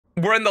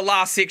we're in the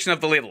last section of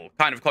the level,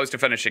 kind of close to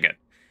finishing it.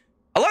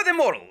 Hello there,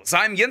 mortals.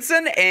 I'm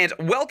Ynsin, and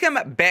welcome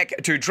back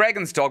to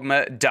Dragon's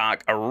Dogma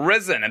Dark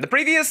Arisen. In the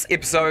previous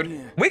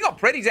episode, we got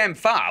pretty damn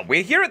far.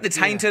 We're here at the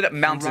Tainted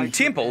Mountain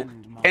Temple,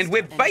 and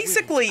we're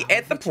basically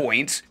at the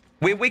point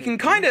where we can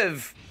kind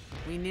of...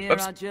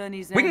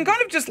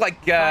 just,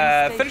 like,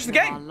 finish the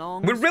game.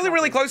 We're really,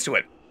 really close to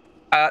it.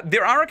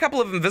 There are a couple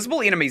of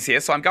invisible enemies here,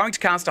 so I'm going to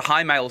cast a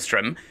High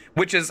Maelstrom,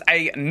 which is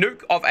a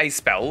nuke of a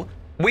spell.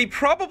 We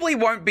probably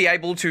won't be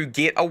able to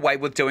get away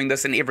with doing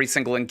this in every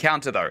single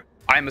encounter, though.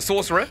 I am a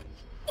sorcerer,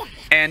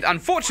 and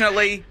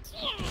unfortunately,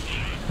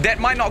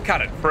 that might not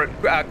cut it for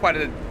quite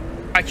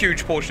a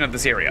huge portion of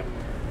this area.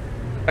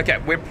 Okay,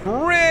 we're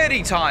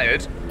pretty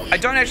tired. I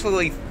don't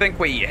actually think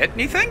we hit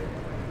anything.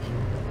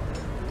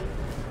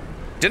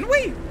 Didn't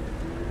we?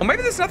 Or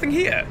maybe there's nothing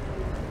here.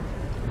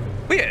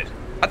 Weird.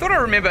 I thought I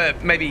remember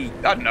maybe,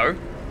 I don't know,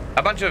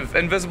 a bunch of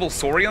invisible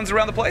saurians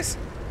around the place.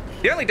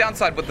 The only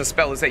downside with the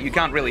spell is that you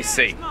can't really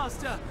see.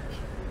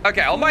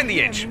 Okay, I'll mind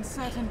the edge.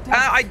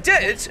 I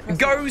did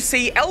go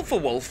see Alpha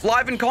Wolf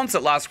live in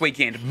concert last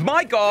weekend.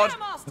 My god,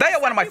 they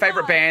are one of my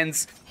favorite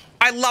bands.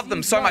 I love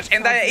them so much,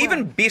 and they are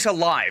even better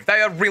live.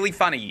 They are really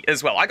funny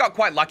as well. I got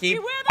quite lucky.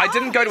 I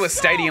didn't go to a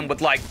stadium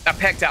with like a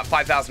packed out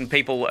 5,000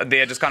 people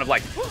there just kind of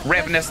like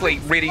ravenously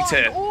ready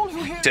to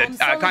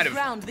kind of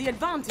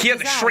hear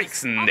the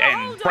shrieks and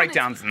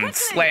breakdowns and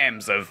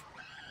slams of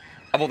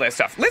all that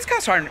stuff. Let's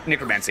cast our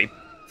Necromancy.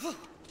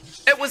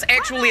 It was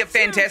actually a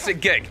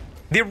fantastic gig.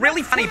 They're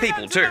really funny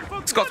people too.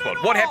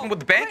 Scotswood, what happened with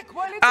the band?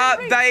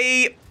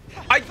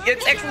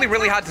 It's actually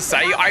really hard to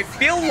say. I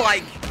feel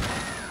like,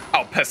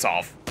 oh, piss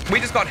off. We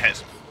just got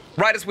hit,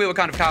 right as we were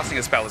kind of casting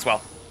a spell as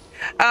well.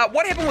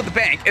 What happened with the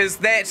bank is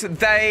that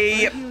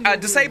they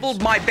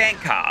disabled my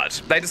bank card.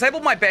 They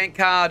disabled my bank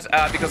card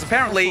because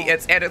apparently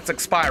it's at its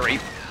expiry,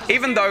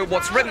 even though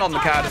what's written on the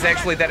card is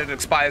actually that it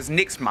expires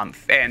next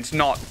month and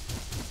not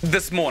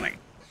this morning.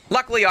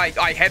 Luckily,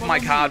 I had my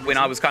card when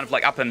I was kind of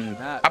like up in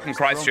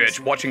Christchurch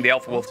watching the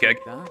Alpha Wolf gig,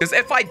 because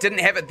if I didn't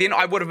have it then,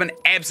 I would have been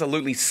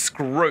absolutely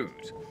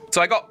screwed.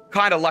 So I got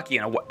kind of lucky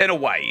in a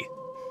way.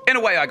 In a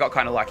way, I got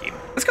kind of lucky.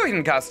 Let's go ahead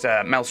and cast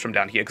Maelstrom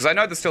down here, because I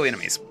know there's still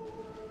enemies.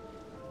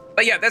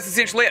 But yeah, that's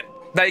essentially it.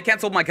 They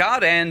cancelled my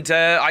card, and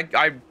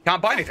I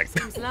can't buy anything.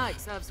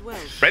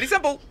 Pretty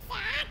simple.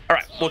 All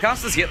right, we'll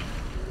cast this here.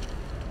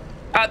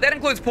 That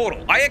includes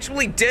Portal. I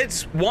actually did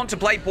want to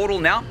play Portal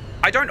now.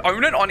 I don't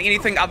own it on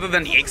anything other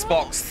than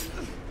Xbox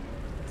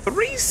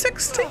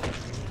 360.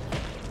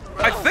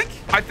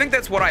 I think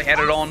that's what I had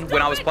it on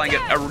when I was playing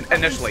it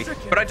initially,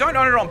 but I don't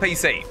own it on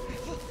PC.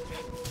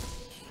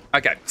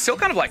 Okay, still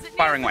kind of like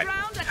firing away.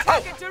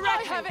 Oh,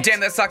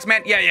 damn, that sucks,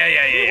 man.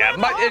 Yeah.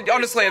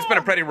 Honestly, it's been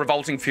a pretty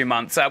revolting few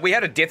months. We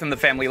had a death in the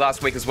family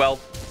last week as well,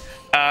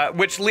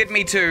 which led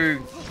me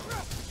to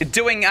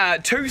doing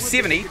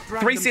 270,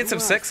 3 sets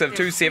of 6 of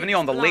 270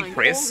 on the leg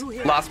press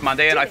last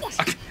Monday, and I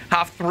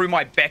half threw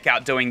my back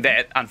out doing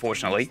that,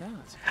 unfortunately.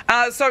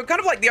 So kind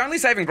of like the only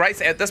saving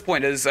grace at this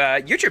point is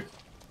YouTube.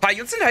 Hi,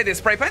 Ynsin. Hey there,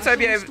 Spray Paints. I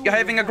hope you're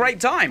having a great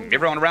time.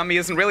 Everyone around me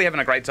isn't really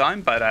having a great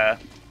time, but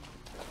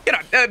you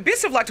know,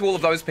 best of luck to all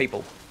of those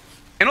people.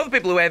 And all the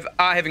people who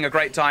are having a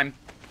great time,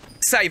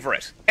 savor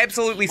it.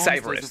 Absolutely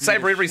savor it.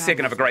 Savor every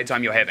second of a great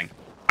time you're having.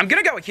 I'm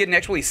going to go ahead and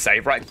actually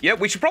save right here.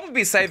 We should probably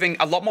be saving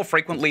a lot more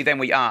frequently than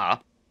we are.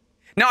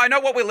 Now, I know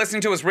what we're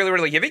listening to is really,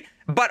 really heavy,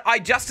 but I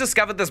just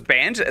discovered this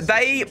band.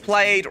 They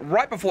played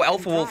right before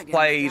Alpha Wolf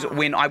played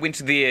when I went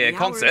to their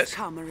concert,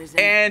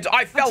 and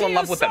I fell in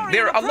love with them.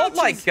 They're a lot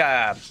like,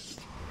 kind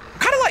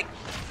of like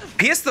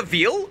Pierce the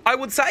Veil, I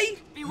would say.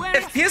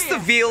 If Pierce the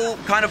Veil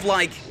kind of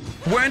like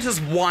weren't as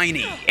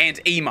whiny and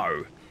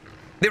emo.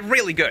 They're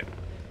really good.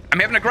 I'm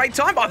having a great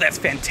time. Oh, that's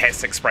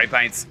fantastic, Spray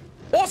Paints.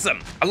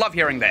 Awesome. I love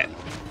hearing that.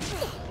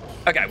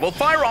 Okay, we'll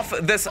fire off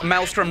this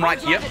Maelstrom right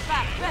here.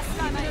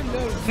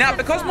 Now,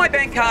 because my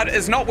bank card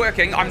is not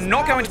working, I'm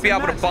not going to be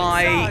able to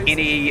buy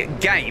any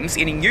games,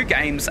 any new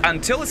games,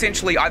 until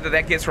essentially either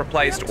that gets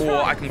replaced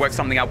or I can work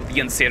something out with the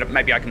Ynsin.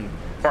 Maybe I can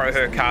borrow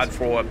her card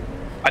for,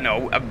 I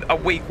don't know, a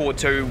week or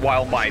two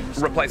while my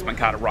replacement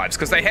card arrives,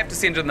 because they have to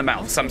send it in the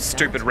mail for some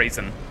stupid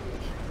reason.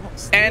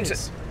 And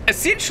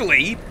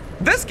essentially,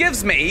 this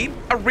gives me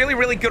a really,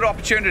 really good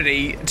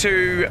opportunity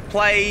to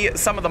play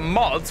some of the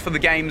mods for the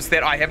games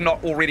that I have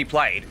not already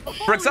played.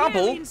 For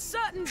example,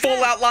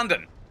 Fallout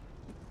London.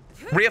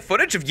 Rare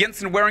footage of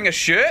Ynsin wearing a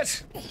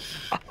shirt.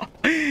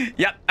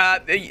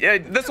 Yep,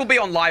 this will be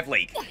on Live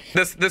Leak.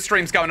 This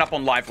stream's going up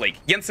on Live Leak.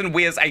 Ynsin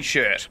wears a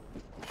shirt.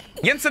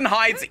 Ynsin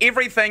hides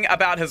everything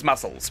about his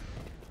muscles.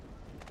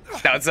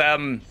 No, it's,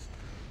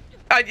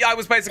 I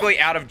was basically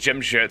out of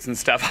gym shirts and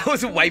stuff. I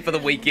was away for the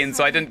weekend,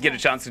 so I didn't get a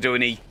chance to do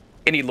any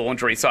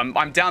laundry, so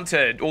I'm down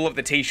to all of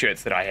the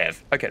t-shirts that I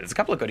have. Okay, there's a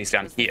couple of goodies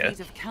down here.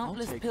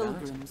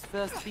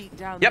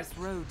 Yep.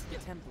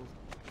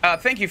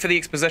 Thank you for the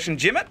exposition,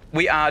 Jimmet.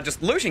 We are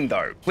just looting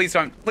though. Please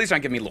don't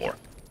give me lore.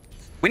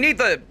 We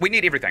need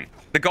everything.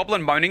 The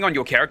goblin moaning on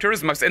your character is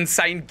the most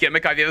insane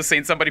gimmick I've ever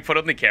seen somebody put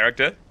on the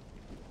character.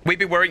 We'd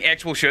be wearing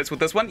actual shirts with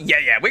this one?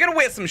 Yeah, we're gonna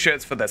wear some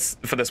shirts for this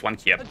one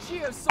here.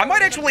 I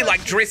might actually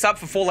like dress up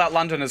for Fallout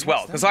London as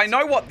well, because I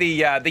know what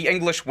the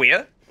English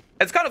wear.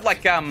 It's kind of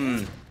like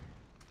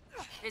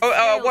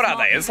what are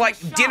they? It's like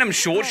denim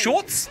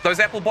shorts, those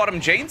apple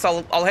bottom jeans.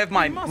 I'll have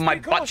my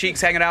butt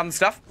cheeks hanging out and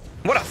stuff.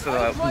 What else do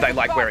they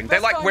like wearing? They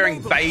like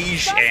wearing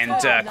beige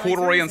and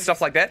corduroy and stuff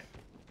like that.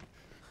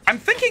 I'm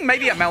thinking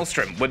maybe a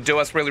maelstrom would do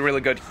us really,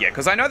 really good here,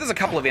 because I know there's a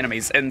couple of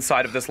enemies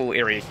inside of this little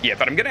area here,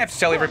 but I'm going to have to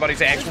tell everybody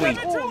to actually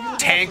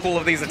tank all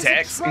of these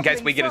attacks in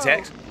case we get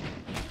attacked.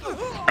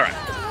 Alright,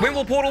 when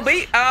will Portal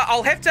be?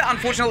 I'll have to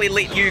unfortunately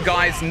let you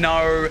guys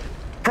know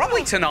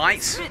probably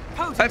tonight.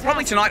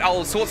 Probably tonight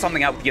I'll sort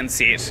something out with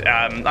Ynsin.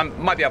 I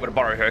might be able to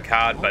borrow her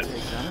card, but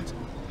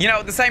you know,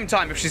 at the same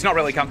time, if she's not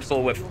really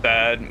comfortable with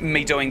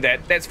me doing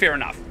that, that's fair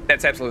enough.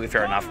 That's absolutely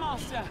fair enough.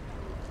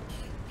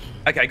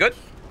 Okay, good.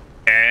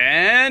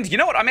 And you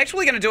know what? I'm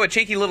actually going to do a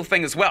cheeky little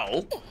thing as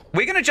well.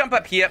 We're going to jump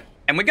up here,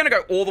 and we're going to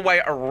go all the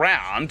way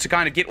around to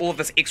kind of get all of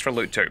this extra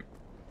loot too.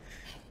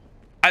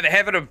 I have a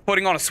habit of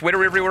putting on a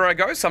sweater everywhere I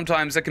go.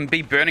 Sometimes it can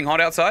be burning hot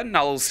outside, and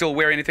I'll still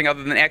wear anything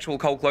other than actual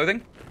cold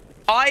clothing.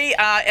 I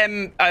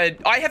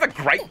have a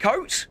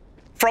greatcoat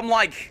from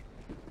like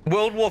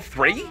World War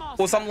III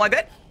or something like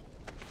that.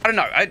 I don't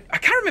know. I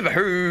can't remember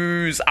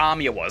whose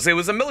army it was. It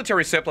was a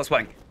military surplus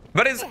wing.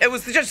 But it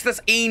was just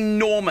this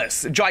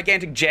enormous,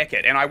 gigantic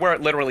jacket, and I wear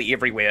it literally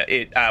everywhere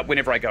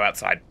whenever I go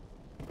outside.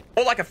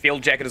 Or like a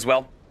field jacket as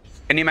well.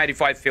 An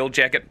M85 field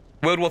jacket.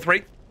 World War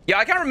III? Yeah,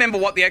 I can't remember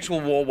what the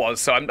actual war was,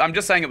 so I'm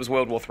just saying it was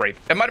World War III.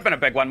 It might have been a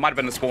big one, might have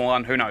been a small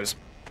one, who knows.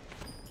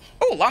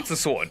 Oh, Lancer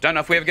Sword. Don't know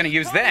if we're ever going to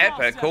use that,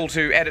 but cool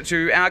to add it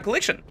to our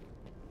collection.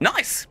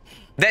 Nice.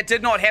 That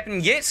did not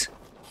happen yet.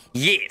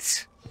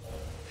 Yet.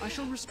 I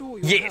shall restore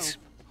your Yet.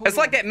 It's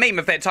like that meme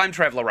of that time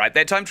traveler, right?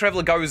 That time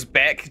traveler goes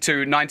back to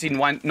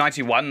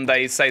 1991.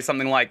 They say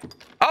something like,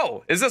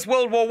 "Oh, is this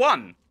World War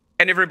I?"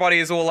 And everybody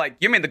is all like,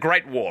 "You mean the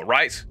Great War,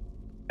 right?"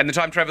 And the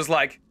time traveler's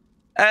like,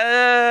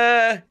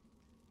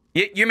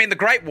 you mean the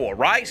Great War,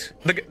 right?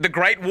 The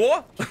Great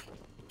War?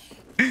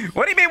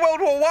 What do you mean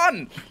World War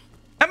I?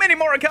 How many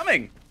more are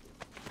coming?"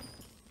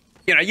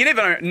 You know, you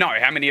never know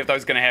how many of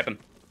those are going to happen.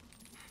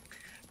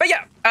 But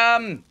yeah,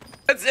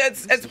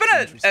 it's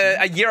been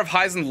a year of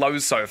highs and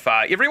lows so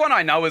far. Everyone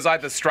I know is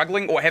either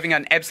struggling or having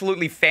an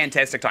absolutely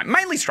fantastic time.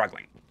 Mainly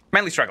struggling.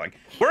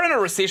 We're in a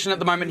recession at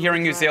the moment here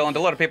in New Zealand. A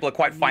lot of people are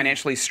quite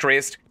financially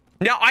stressed.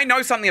 Now, I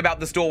know something about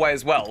this doorway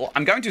as well.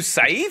 I'm going to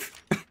save.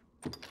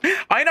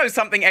 I know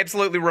something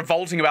absolutely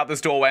revolting about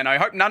this doorway, and I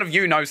hope none of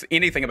you knows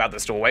anything about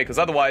this doorway, because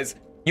otherwise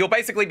you'll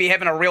basically be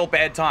having a real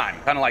bad time.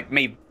 Kind of like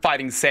me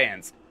fighting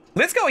Sans.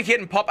 Let's go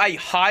ahead and pop a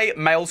high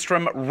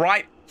maelstrom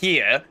right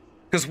here,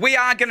 because we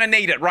are going to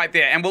need it right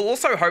there. And we'll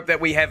also hope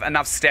that we have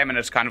enough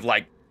stamina to kind of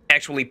like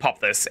actually pop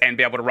this and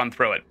be able to run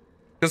through it.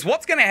 Because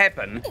what's going to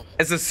happen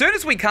is as soon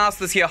as we cast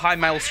this here high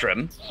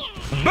maelstrom,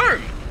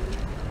 boom,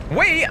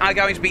 we are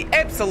going to be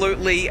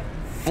absolutely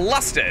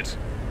flustered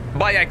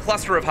by a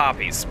cluster of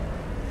harpies.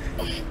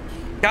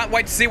 Can't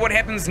wait to see what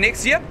happens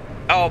next year.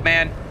 Oh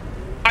man,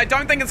 I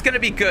don't think it's going to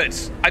be good.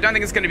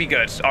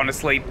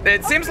 Honestly.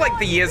 It seems like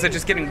the years are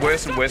just getting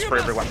worse and worse for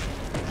everyone.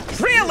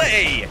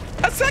 Really?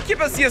 A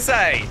succubus, you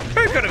say?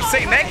 Who could have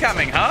seen that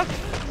coming, huh?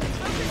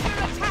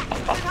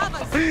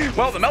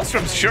 Well, the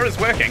maelstrom sure is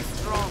working.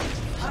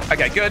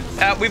 Okay, good.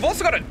 We've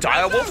also got a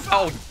direwolf.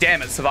 Oh,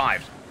 damn, it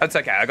survived. That's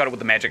okay, I got it with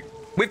the magic.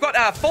 We've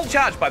got full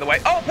charge, by the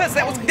way. Oh, piss,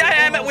 that was...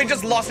 Damn it, we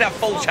just lost our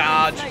full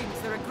charge.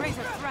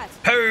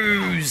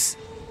 Poos.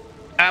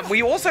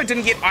 We also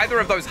didn't get either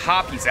of those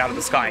harpies out of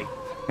the sky,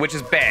 which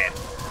is bad.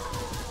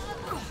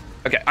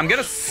 Okay, I'm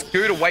going to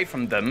scoot away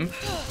from them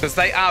because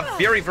they are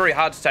very, very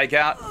hard to take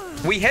out.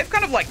 We have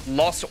kind of like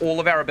lost all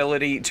of our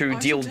ability to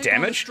deal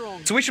damage,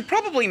 so we should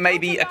probably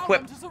maybe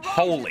equip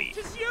Holy.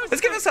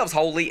 Let's give ourselves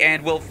Holy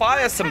and we'll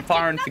fire some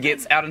fire and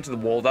forgets out into the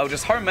wall. They'll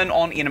just home in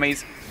on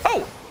enemies.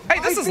 Oh, hey,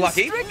 this is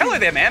lucky. Hello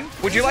there, ma'am.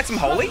 Would you like some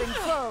Holy?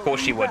 Of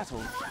course she would.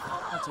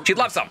 She'd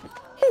love some.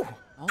 Whew.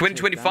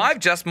 2025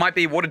 just might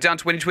be watered down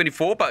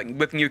 2024, but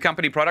with new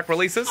company product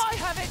releases.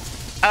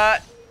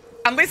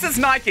 Unless it's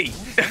Nike.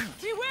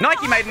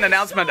 Nike made an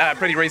announcement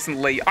pretty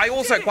recently. I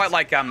also quite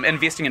like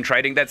investing in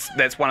trading.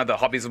 That's one of the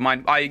hobbies of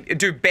mine. I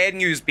do bad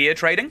news beer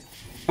trading,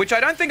 which I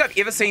don't think I've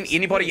ever seen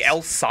anybody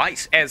else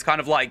cite as kind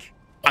of like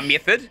a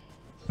method.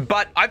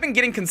 But I've been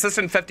getting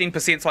consistent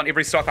 15% on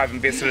every stock I've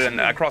invested in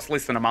across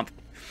less than a month.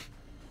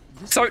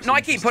 So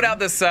Nike put out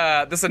this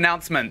this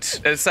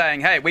announcement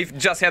saying, hey, we've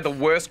just had the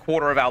worst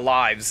quarter of our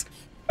lives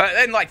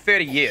in like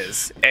 30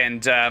 years,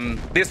 and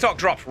their stock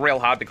dropped real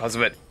hard because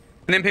of it.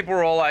 And then people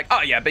were all like,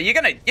 oh yeah, but you're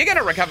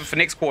gonna recover for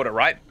next quarter,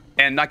 right?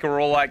 And Nike were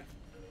all like,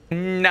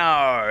 no,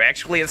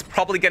 actually it's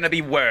probably gonna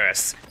be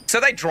worse. So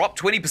they dropped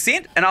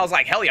 20%, and I was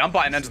like, hell yeah, I'm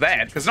buying into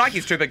that, because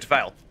Nike's too big to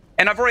fail.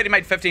 And I've already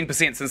made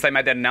 15% since they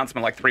made that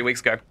announcement like 3 weeks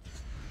ago.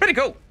 Pretty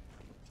cool.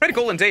 Pretty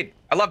cool indeed.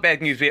 I love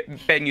bad news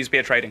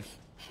beer trading.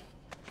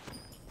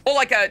 Or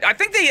like, I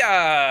think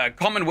the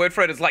common word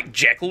for it is like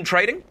jackal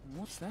trading.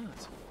 What's that?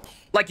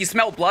 Like you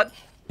smell blood,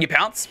 you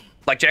pounce,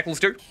 like jackals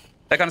do.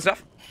 That kind of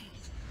stuff.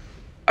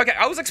 Okay,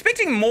 I was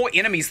expecting more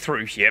enemies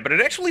through here, but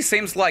it actually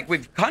seems like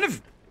we've kind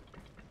of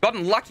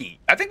gotten lucky.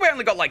 I think we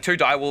only got like 2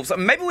 direwolves.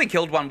 Maybe we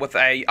killed one with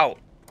a... Oh,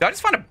 did I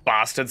just find a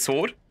bastard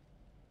sword?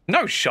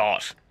 No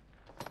shot.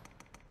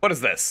 What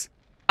is this?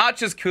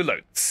 Archer's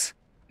culottes.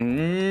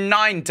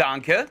 9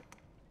 Danke.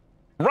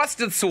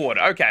 Rusted sword.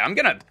 Okay, I'm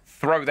gonna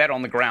throw that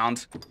on the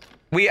ground.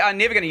 We are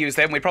never gonna use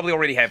that, and we probably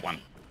already have one.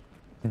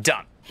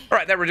 Done. All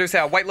right, that reduced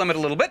our weight limit a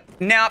little bit.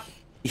 Now,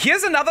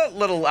 here's another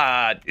little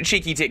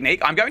cheeky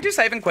technique. I'm going to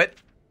save and quit.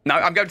 No,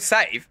 I'm going to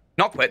save,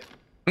 not quit.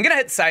 I'm gonna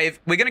hit save.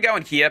 We're gonna go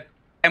in here,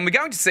 and we're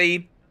going to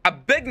see a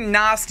big,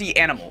 nasty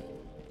animal.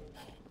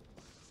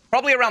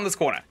 Probably around this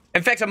corner.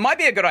 In fact, it might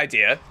be a good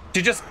idea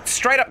to just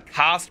straight up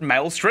cast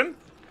Maelstrom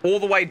all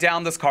the way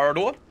down this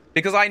corridor,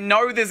 because I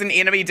know there's an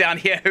enemy down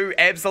here who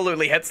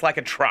absolutely hits like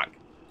a truck.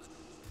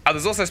 Oh,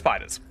 there's also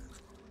spiders.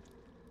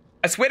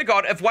 I swear to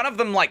God, if one of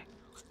them, like,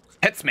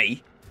 hits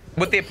me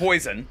with their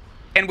poison,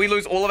 and we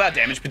lose all of our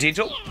damage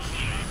potential.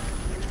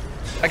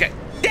 Okay,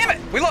 damn it!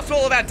 We lost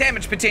all of our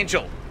damage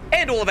potential,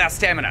 and all of our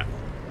stamina.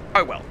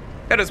 Oh well,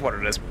 it is what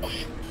it is.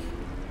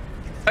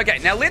 Okay,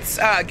 now let's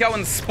go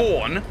and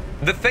spawn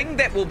the thing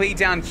that will be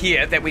down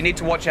here that we need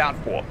to watch out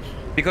for,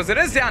 because it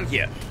is down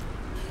here.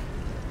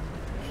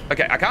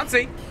 Okay, I can't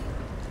see.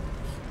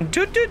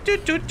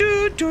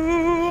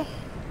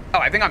 Oh,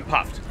 I think I'm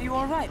puffed. Are you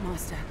all right,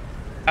 Master?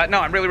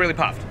 No, I'm really, really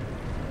puffed.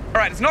 All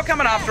right, it's not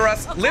coming after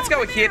us. Let's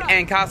go ahead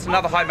and cast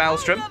another high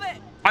Maelstrom.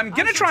 I'm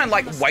gonna try and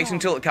like wait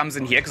until it comes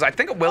in here, because I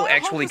think it will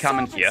actually come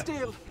in here.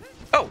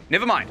 Oh,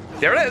 never mind.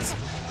 There it is.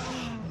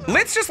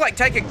 Let's just like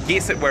take a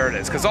guess at where it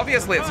is, because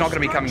obviously it's not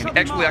gonna be coming in.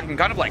 Actually, I can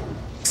kind of like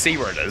see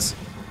where it is.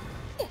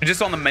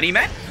 Just on the mini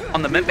map,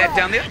 on the map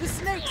down there.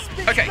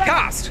 Okay,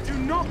 cast.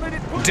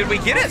 Did we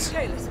get it?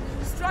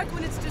 Strike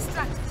when it's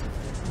distracted.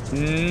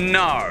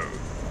 No.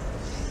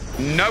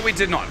 No, we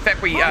did not. In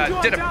fact, we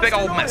did a big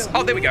old miss.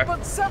 Oh, there we go.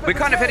 We're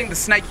kind of hitting the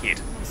snake head.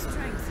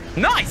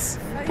 Nice.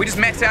 We just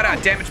maxed out our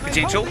damage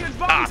potential.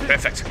 Ah,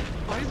 perfect.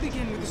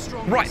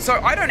 Right, so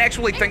I don't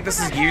actually think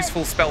this is a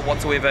useful spell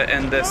whatsoever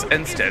in this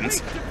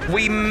instance.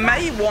 We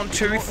may want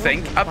to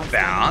think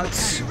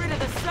about...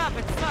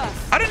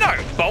 I don't know.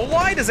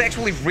 Bolide is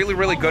actually really,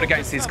 really good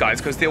against these guys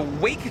because they're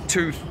weak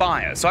to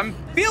fire. So I'm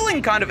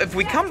feeling kind of, if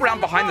we come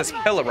around behind this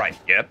pillar right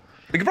here,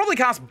 we could probably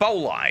cast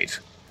Bolide.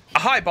 A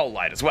high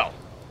Bolide as well.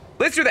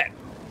 Let's do that.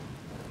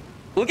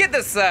 We'll get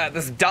this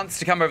this dunce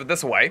to come over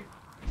this way.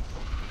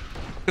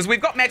 Because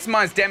we've got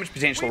maximized damage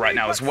potential right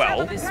now as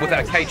well, with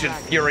our Caged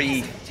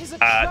Fury,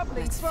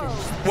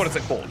 what is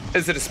it called?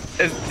 It's a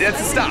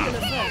star.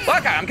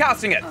 Okay, I'm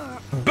casting it.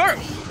 Boom!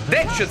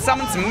 That should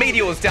summon some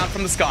meteors down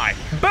from the sky.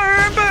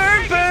 Boom,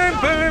 boom, boom,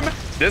 boom!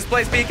 This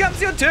place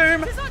becomes your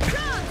tomb.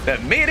 The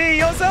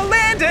meteors are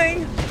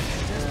landing.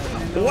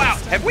 Wow,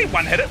 have we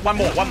one hit it? One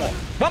more, one more,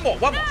 one more,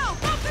 one more.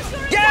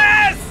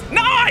 Yes!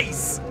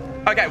 Nice!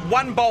 Okay,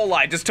 one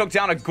Bolide just took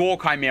down a Gore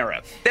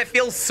Chimera. That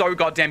feels so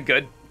goddamn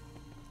good.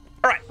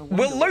 All right,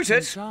 we'll loot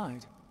it.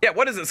 Yeah,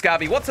 what is it,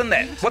 Scarby? What's in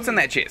that? What's in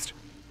that chest?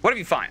 What have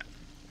you found?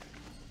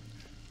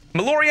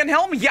 Malorian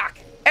Helm? Yuck.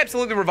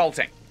 Absolutely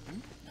revolting.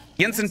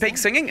 Ynsin Peak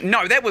singing?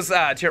 No, that was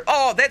terrible.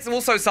 Oh, that's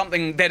also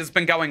something that has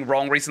been going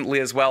wrong recently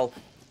as well.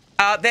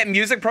 That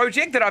music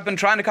project that I've been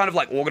trying to kind of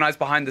like organize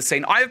behind the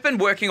scene, I've been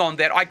working on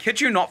that, I kid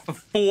you not, for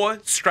 4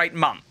 straight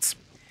months.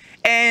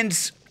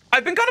 And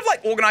I've been kind of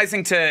like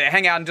organizing to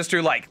hang out and just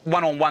do like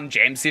one-on-one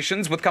jam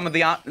sessions with some of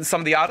the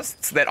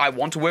artists that I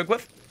want to work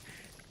with.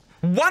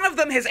 One of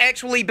them has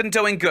actually been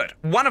doing good.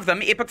 One of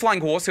them, Epic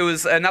Flying Horse, who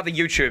is another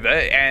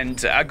YouTuber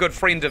and a good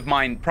friend of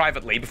mine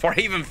privately before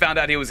I even found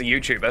out he was a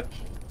YouTuber.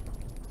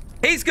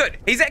 He's good.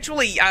 He's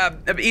actually,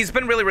 he's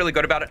been really, really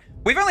good about it.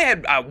 We've only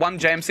had one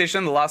jam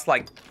session the last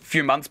like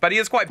few months, but he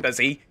is quite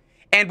busy.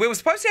 And we were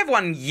supposed to have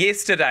one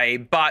yesterday,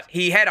 but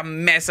he had a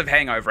massive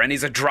hangover and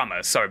he's a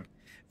drummer. So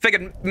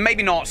figured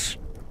maybe not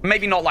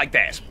like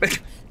that.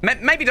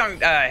 Maybe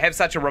don't have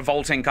such a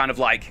revolting kind of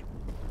like,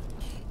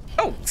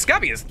 oh,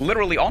 Scubby is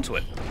literally onto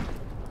it.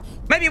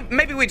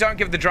 Maybe we don't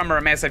give the drummer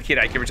a massive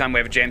headache every time we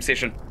have a jam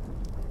session.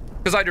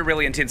 Because I do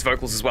really intense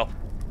vocals as well.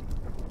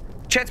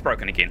 Chat's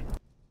broken again.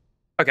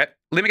 Okay,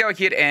 let me go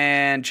ahead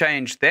and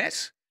change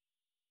that.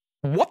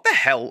 What the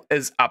hell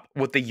is up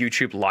with the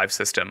YouTube live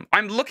system?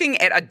 I'm looking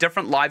at a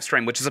different live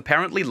stream, which is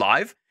apparently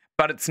live,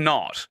 but it's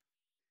not.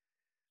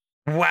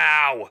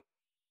 Wow.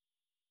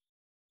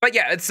 But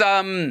yeah, it's,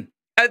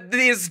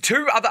 there's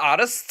 2 other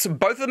artists,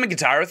 both of them are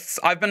guitarists.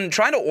 I've been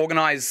trying to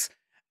organize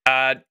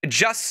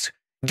just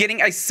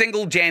getting a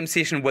single jam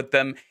session with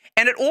them,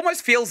 and it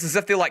almost feels as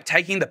if they're like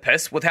taking the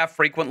piss with how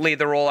frequently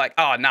they're all like,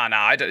 oh, no,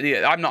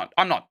 I'm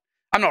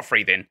not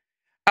free then.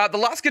 The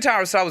last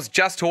guitarist I was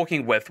just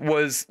talking with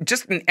was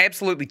just an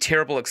absolutely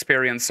terrible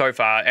experience so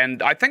far,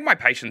 and I think my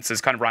patience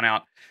has kind of run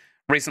out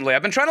recently.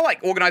 I've been trying to like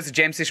organize a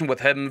jam session with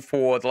him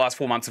for the last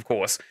 4 months, of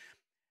course.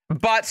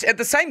 But at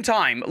the same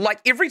time,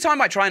 like every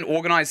time I try and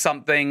organize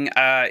something,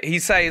 he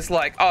says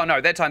like, oh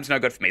no, that time's no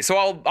good for me.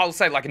 So I'll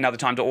say like another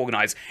time to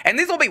organize. And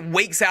these will be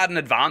weeks out in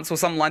advance or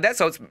something like that.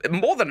 So it's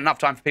more than enough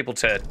time for people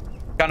to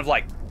kind of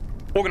like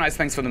organize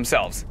things for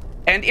themselves.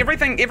 And every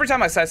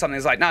time I say something,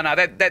 it's like, no,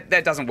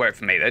 that doesn't work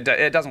for me.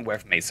 It doesn't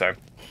work for me, so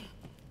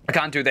I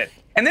can't do that.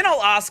 And then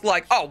I'll ask,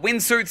 like, oh, when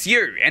suits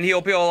you? And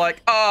he'll be all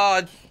like,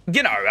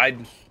 you know, I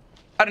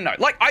don't know.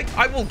 Like,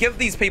 I will give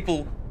these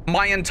people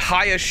my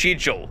entire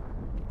schedule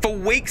for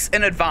weeks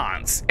in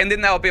advance, and then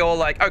they'll be all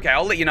like, okay,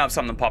 I'll let you know if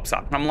something pops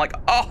up. And I'm like,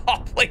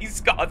 oh,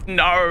 please, God,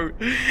 no.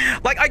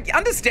 Like, I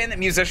understand that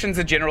musicians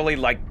are generally,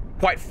 like,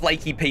 quite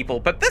flaky people,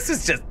 but this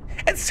is just,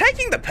 it's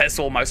taking the piss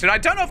almost, and I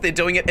don't know if they're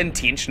doing it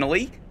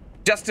intentionally,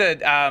 just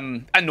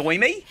to annoy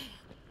me,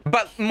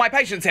 but my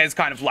patience has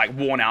kind of, like,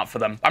 worn out for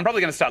them. I'm probably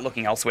going to start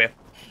looking elsewhere.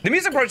 The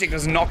music project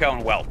is not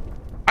going well.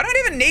 I don't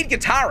even need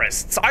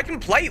guitarists. I can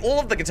play all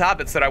of the guitar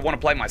bits that I want to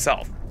play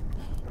myself.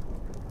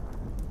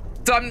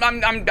 So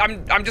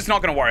I'm just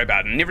not going to worry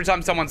about it. And every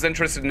time someone's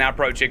interested in our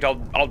project,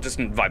 I'll just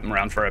invite them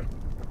around for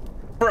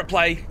a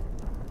play.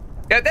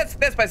 Yeah, that's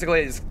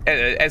basically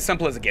as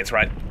simple as it gets,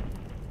 right?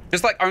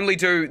 Just like only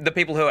do the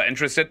people who are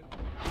interested.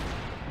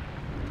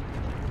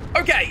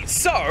 Okay,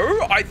 so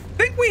I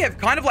think we have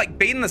kind of like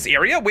beaten this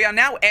area. We are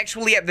now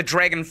actually at the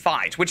dragon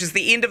fight, which is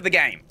the end of the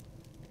game.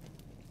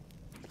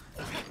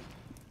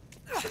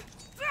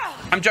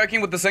 I'm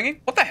joking with the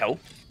singing. What the hell?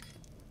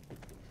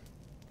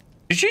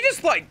 Did she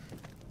just like...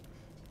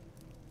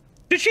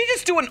 Did she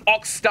just do an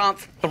ox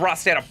stance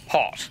thrust at a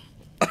pot?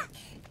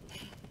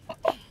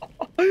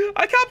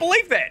 I can't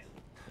believe that.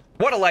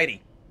 What a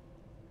lady.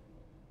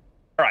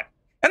 All right.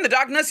 In the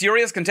darkness,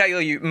 Urias can tell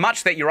you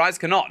much that your eyes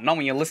cannot. Not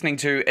when you're listening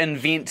to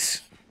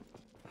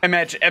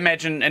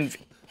imagine, and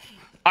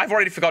I've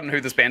already forgotten who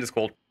this band is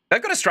called.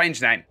 They've got a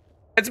strange name.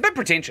 It's a bit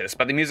pretentious,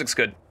 but the music's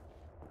good.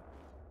 All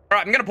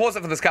right, I'm going to pause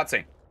it for this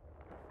cutscene.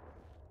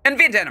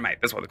 Invent animate,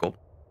 that's what they're called.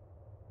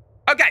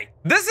 Okay,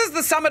 this is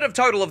the summative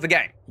total of the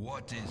game.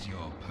 What is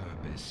your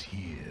purpose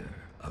here,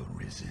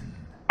 Arisen?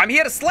 I'm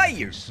here to slay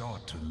you. You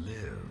sought to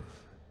live.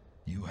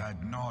 You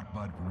had naught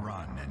but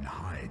run and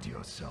hide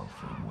yourself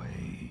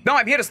away. No,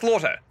 I'm here to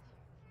slaughter.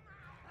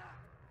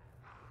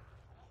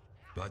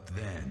 But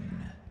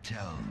then,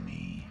 tell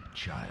me,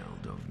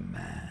 child of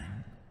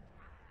man,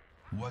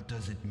 what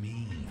does it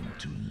mean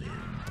to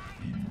live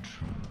in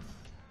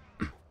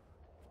truth?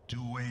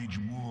 To wage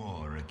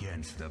war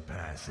against the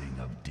passing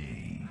of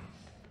day.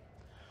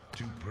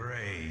 To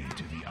pray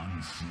to the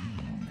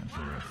unseen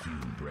for a few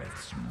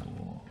breaths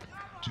more.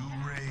 To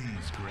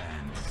raise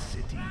grand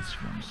cities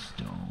from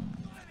stone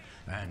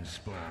and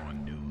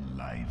spawn new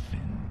life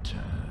in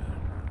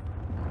turn.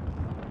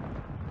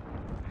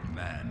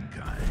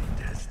 Mankind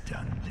has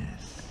done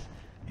this,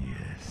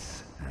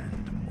 yes,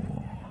 and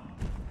more.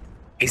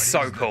 He's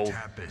so cool. The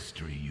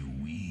tapestry you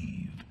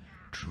weave,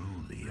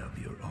 truly of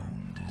your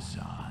own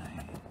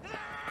design.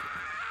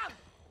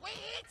 We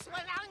eat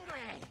when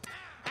hungry,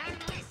 and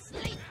we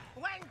sleep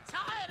when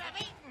tired of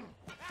eating.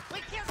 We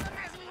kill them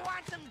as we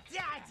want them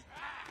dead.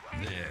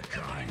 Their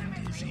kind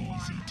is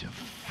easy to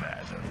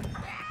fathom.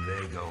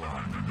 They go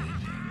on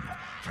living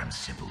from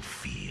simple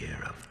fear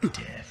of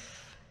death.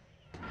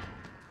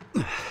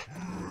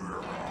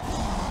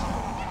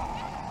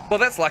 Well,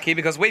 that's lucky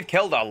because we've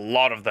killed a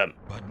lot of them.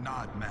 But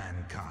not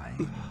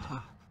mankind.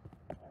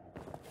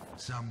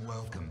 Some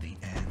welcome the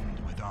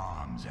end with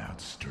arms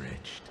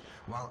outstretched,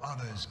 while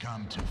others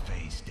come to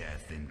face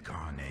death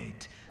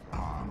incarnate,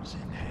 arms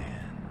in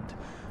hand.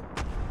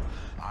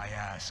 I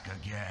ask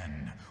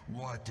again,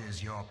 what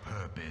is your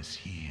purpose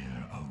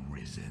here,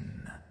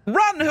 Arisen?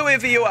 Run,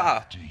 whoever you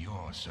are! To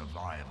your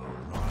survival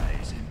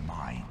rise in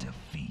my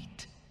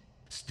defeat.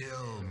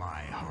 Still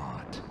my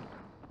heart,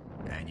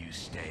 and you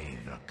stay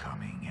the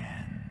coming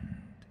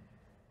end.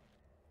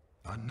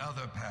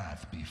 Another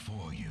path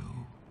before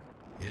you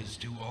is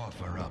to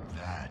offer up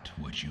that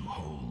which you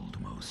hold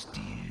most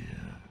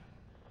dear.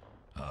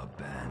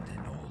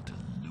 Abandon all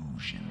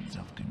delusions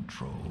of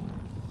control.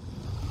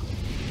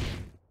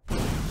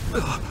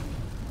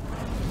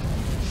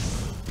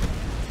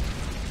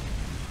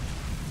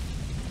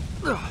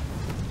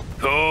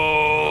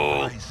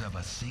 Cool. Price of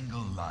a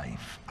single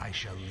life, I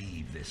shall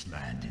leave this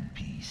land in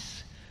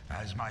peace.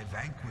 As my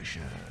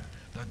vanquisher,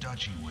 the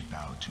duchy would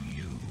bow to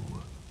you.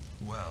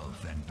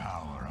 Wealth and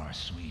power are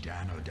sweet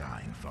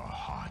anodyne for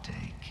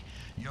heartache.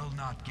 You'll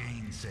not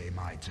gainsay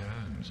my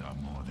terms are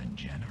more than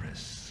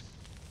generous.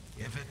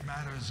 If it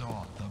matters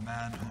aught, the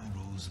man who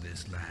rules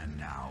this land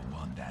now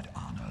won that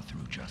honor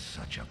through just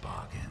such a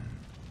bargain.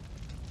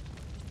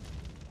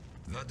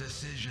 The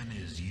decision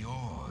is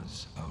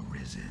yours,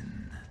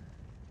 Arisen.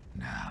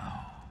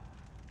 Now,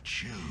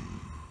 choose.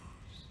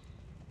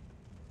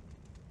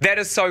 That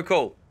is so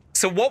cool.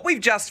 So what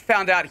we've just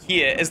found out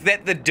here is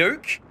that the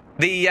Duke,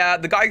 the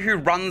guy who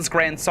runs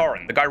Grand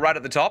Sorin, the guy right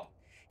at the top,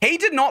 he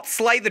did not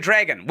slay the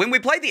dragon. When we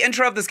played the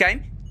intro of this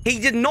game, he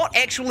did not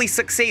actually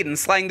succeed in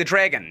slaying the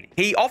dragon.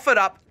 He offered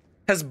up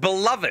his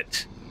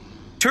beloved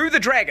to the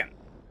dragon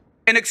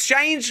in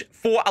exchange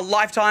for a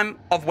lifetime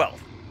of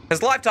wealth.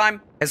 His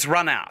lifetime has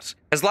run out.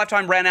 His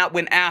lifetime ran out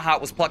when our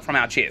heart was plucked from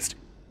our chest.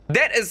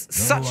 That is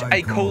such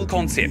a cool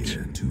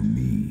concept. To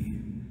me,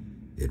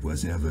 it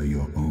was ever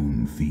your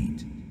own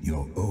feet,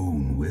 your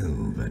own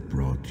will that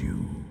brought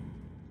you.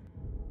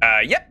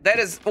 Yep, that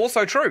is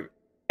also true.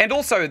 And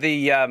also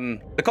the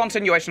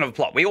continuation of the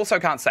plot. We also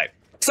can't save.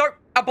 So,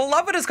 a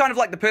beloved is kind of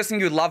like the person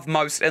you love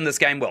most in this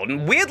game world.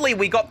 And weirdly,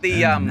 we got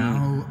the, I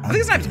think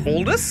his name's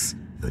Aldous?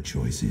 The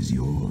choice is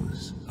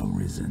yours,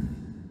 Arisen.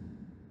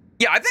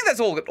 Yeah, I think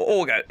that's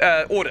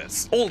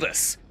Aldous.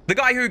 The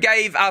guy who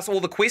gave us all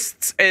the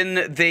quests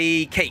in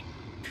the key.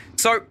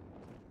 So,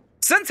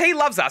 since he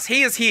loves us,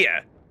 he is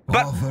here.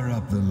 But Offer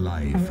up the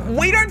life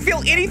we don't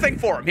feel anything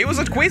for him. He was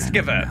a quest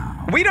giver.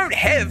 We don't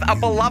have a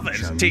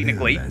beloved,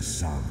 technically. As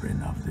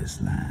sovereign of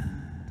this land.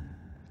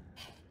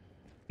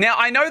 Now,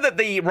 I know that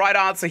the right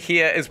answer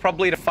here is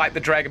probably to fight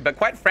the dragon, but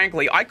quite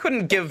frankly, I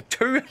couldn't give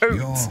two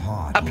hoots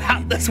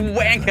about this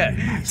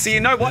wanker. So you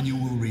know what? You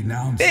will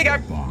renounce there you go.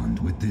 the bond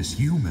with this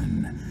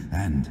human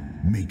and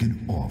make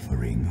an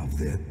offering of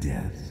their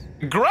death.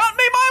 Grant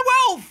me my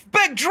wealth,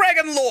 big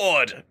dragon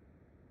lord!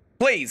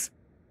 Please.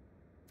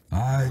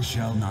 I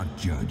shall not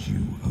judge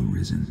you,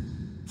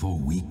 Arisen, for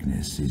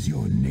weakness is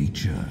your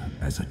nature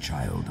as a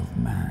child of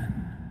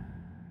man.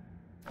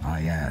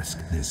 I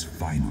ask this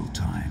final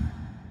time,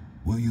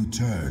 will you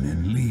turn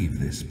and leave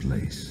this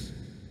place?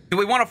 Do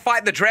we want to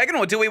fight the dragon,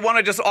 or do we want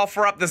to just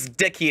offer up this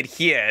dickhead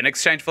here in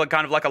exchange for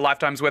kind of like a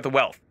lifetime's worth of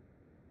wealth?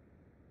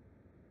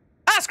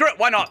 Ah, screw it,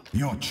 why not?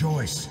 Your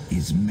choice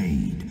is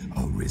made,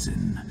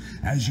 Arisen.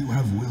 As you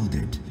have willed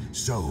it,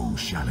 so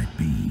shall it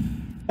be.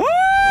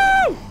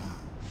 Woo!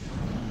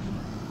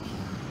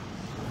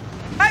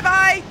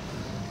 Bye-bye!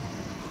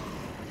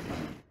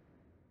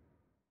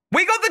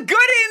 We got the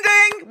good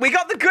ending! We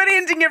got the good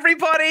ending,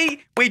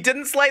 everybody! We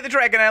didn't slay the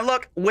dragon, and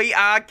look, we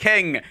are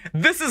king.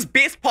 This is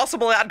best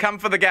possible outcome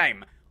for the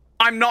game.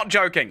 I'm not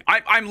joking.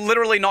 I'm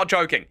literally not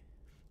joking.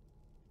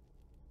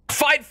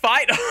 Fight,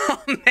 fight!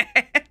 Oh,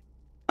 man.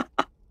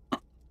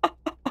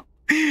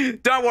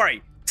 Don't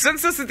worry.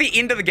 Since this is the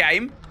end of the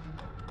game,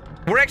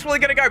 we're actually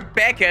going to go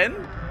back in.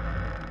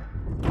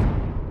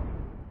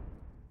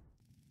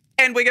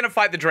 And we're going to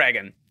fight the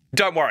dragon.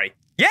 Don't worry.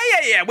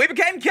 Yeah, we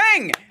became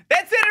king.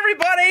 That's it,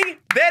 everybody.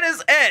 That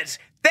is it.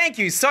 Thank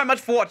you so much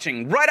for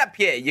watching. Right up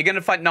here, you're going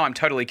to fight... No, I'm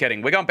totally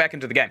kidding. We're going back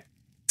into the game.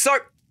 So,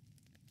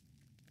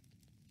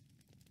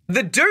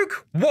 the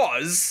Duke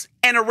was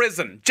an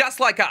Arisen, just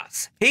like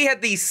us. He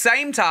had the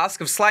same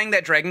task of slaying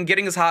that dragon,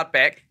 getting his heart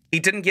back. He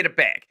didn't get it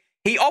back.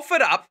 He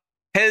offered up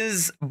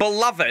his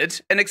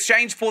beloved in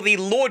exchange for the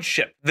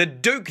lordship, the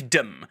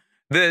dukedom,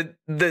 the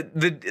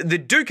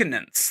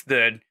dukenance,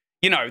 the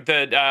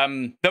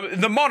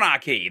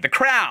monarchy, the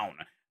crown,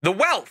 the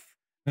wealth,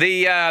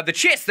 the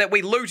chest that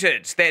we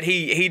looted that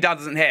he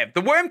doesn't have,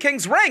 the Worm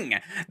King's ring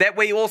that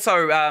we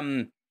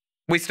also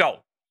we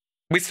stole.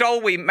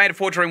 We made a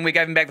forgery and we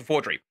gave him back the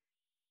forgery.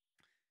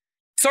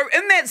 So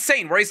in that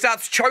scene where he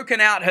starts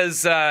choking out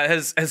his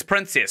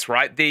princess,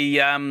 right,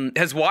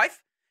 his wife,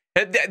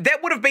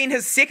 that would have been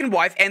his second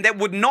wife, and that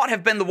would not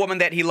have been the woman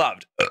that he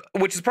loved,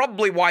 which is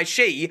probably why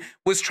she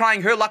was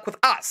trying her luck with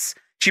us.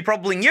 She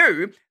probably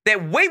knew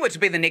that we were to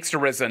be the next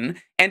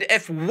Arisen, and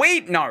if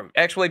we... No,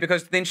 actually,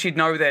 because then she'd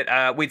know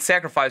that we'd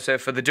sacrifice her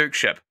for the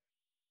dukeship.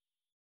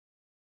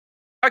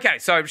 Okay,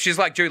 so she's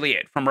like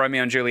Juliet from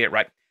Romeo and Juliet,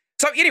 right?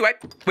 So anyway,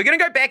 we're going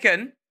to go back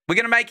in. We're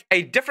going to make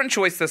a different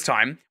choice this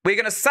time. We're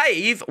going to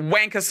save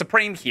Wanker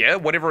Supreme here,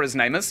 whatever his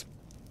name is.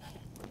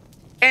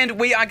 And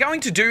we are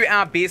going to do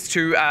our best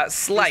to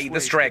slay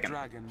this dragon.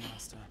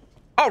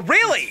 Oh,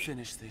 really? Let's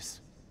finish this.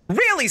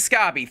 Really,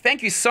 Scarby?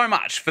 Thank you so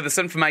much for this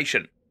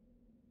information.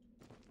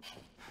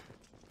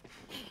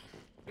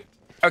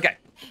 Okay.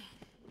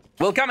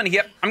 We'll come in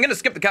here. I'm going to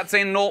skip the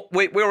cutscene and all.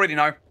 We already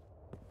know.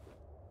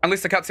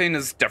 Unless the cutscene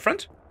is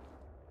different.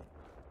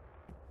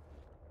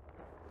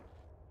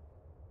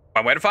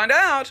 One way to find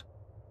out.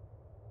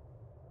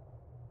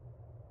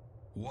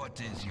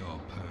 What is your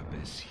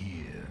purpose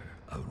here,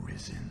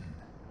 Arisen?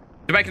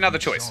 To make another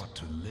choice. You sought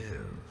to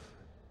live.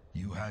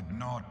 You had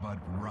naught but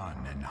run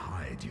and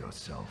hide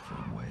yourself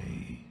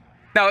away.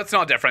 No, it's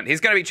not different.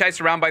 He's going to be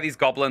chased around by these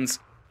goblins.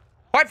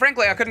 Quite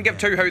frankly, I couldn't give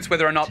two hoots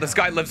whether or not this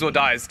guy lives or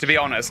dies, to be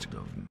honest.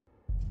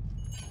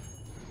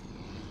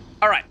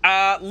 Alright,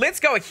 let's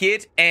go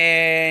ahead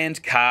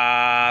and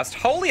cast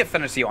Holy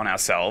Affinity on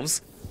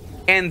ourselves.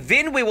 And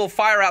then we will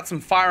fire out some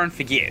Fire and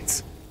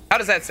Forgets. How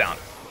does that sound?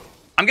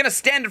 I'm going to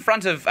stand in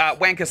front of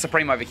Wanker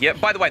Supreme over here.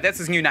 By the way, that's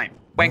his new name.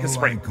 Wanker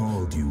Supreme. I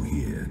called you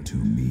here to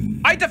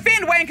me. I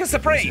defend Wanker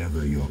Supreme!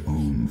 Sever your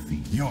own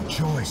feet. Your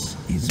choice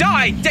is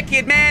Die, made,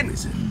 dickhead man!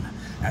 Arisen.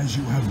 As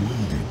you have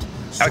willed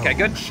it, so okay,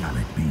 good. shall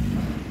it be.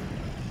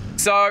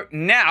 So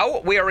now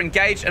we are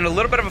engaged in a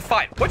little bit of a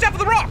fight. Watch out for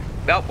the rock!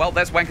 Well,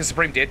 that's Wanker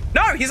Supreme dead.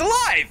 No, he's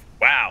alive!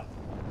 Wow.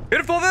 Who'd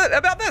have thought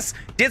about this?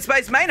 Dead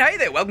Space main, hey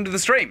there, welcome to the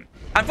stream.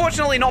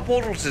 Unfortunately, not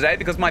Portal today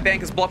because my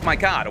bank has blocked my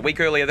card a week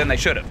earlier than they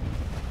should have.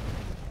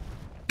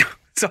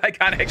 So I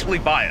can't actually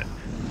buy it.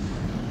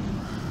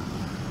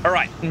 All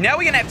right, now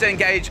we're gonna have to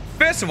engage,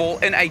 first of all,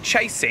 in a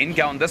chase scene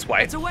going this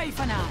way. It's away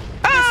for now.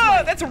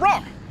 Ah, that's a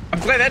rock. I'm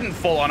glad that didn't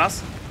fall on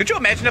us. Could you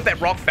imagine if that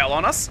rock fell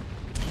on us?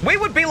 We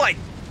would be like,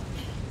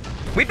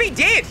 we'd be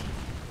dead.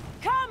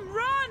 Come,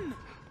 run!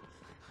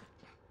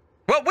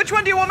 Well, which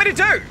one do you want me to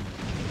do?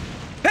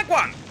 Pick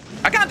one.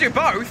 I can't do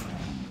both.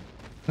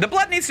 The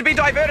blood needs to be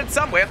diverted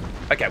somewhere.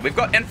 Okay, we've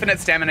got infinite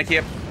stamina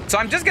here. So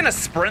I'm just going to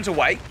sprint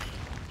away.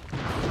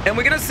 And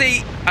we're going to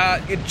see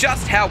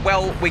just how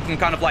well we can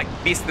kind of like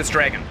best this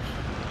dragon.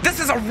 This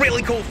is a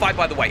really cool fight,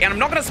 by the way. And I'm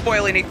not going to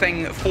spoil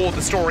anything for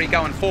the story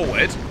going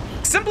forward.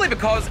 Simply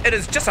because it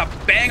is just a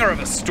banger of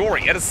a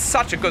story. It is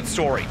such a good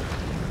story.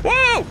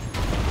 Whoa!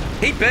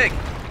 He big.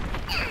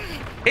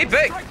 He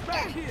big.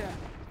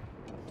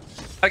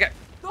 Okay.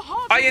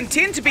 I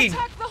intend to be...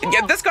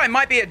 Yeah, this guy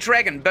might be a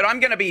dragon, but I'm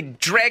going to be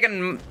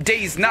Dragon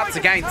D's nuts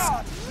against...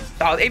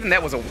 Oh, even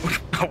that was a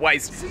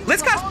waste.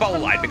 Let's cast Bowl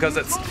Light because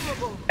it's...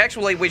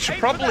 Actually, we should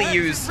probably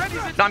use...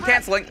 No, I'm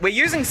cancelling. We're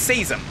using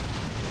Season.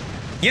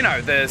 You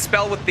know, the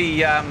spell with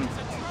the...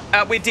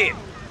 we're dead.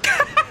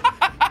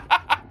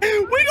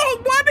 We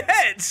got one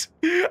hit!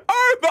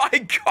 Oh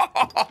my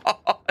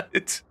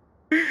god!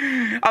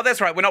 Oh,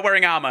 that's right. We're not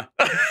wearing armor.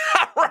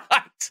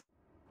 Right.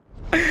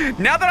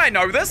 Now that I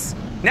know this...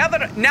 Now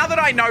that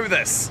I know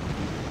this,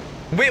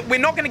 we're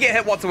not going to get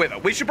hit whatsoever.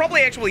 We should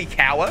probably actually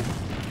cower.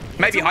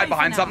 Maybe hide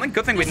behind something.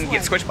 Good thing we didn't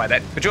get squished by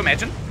that. Could you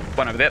imagine?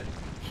 One over there.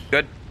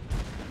 Good.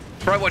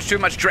 Bro, watch too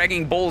much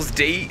Dragging Balls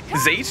Z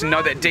to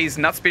know that D's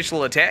nut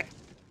special attack.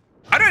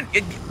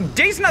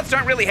 D's nuts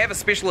don't really have a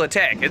special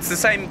attack. It's the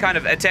same kind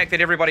of attack that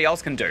everybody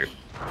else can do.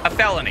 A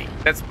felony.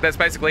 That's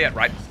basically it,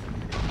 right?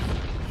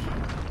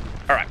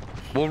 All right.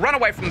 We'll run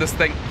away from this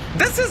thing.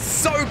 This is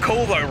so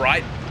cool though,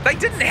 right? They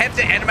didn't have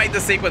to animate the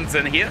sequence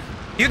in here.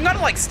 You can kind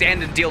of like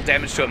stand and deal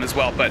damage to him as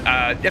well, but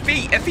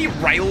if he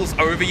rails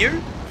over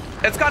you,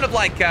 it's kind of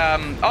like,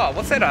 oh,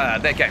 what's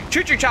that game?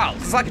 Choo Choo Charles.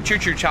 It's like a Choo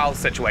Choo Charles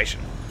situation.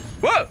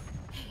 Whoa!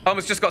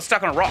 Almost just got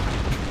stuck on a rock.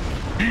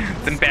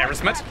 It's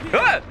embarrassment.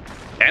 Ah!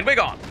 And we're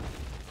gone.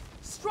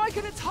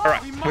 All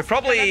right, we're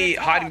probably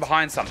hiding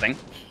behind something.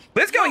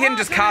 Let's go ahead and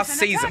just cast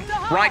Season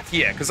right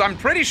here, because I'm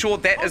pretty sure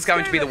that is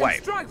going to be the way.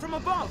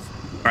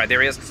 All right,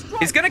 there he is.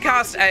 He's going to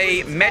cast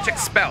a magic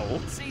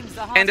spell,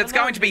 and it's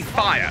going to be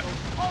fire.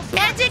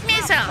 Magic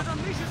missile!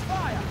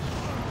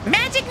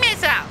 Magic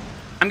missile!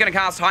 I'm going to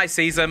cast High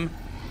Season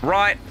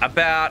right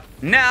about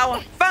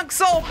now. Funk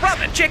Soul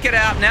Brother, check it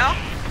out now.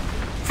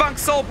 Funk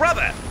Soul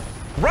Brother,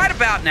 right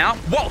about now.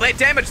 Whoa, that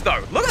damage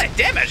though. Look at that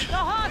damage. The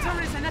heart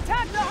arisen.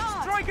 Attack the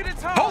heart. Strike at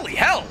its heart. Holy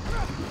hell.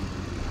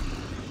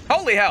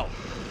 Holy hell.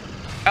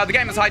 The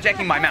game is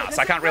hijacking my mouse.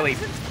 I can't really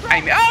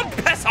aim it. Oh,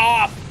 piss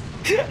off.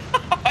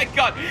 Oh my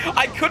god.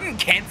 I couldn't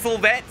cancel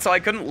that, so I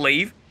couldn't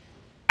leave.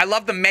 I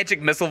love the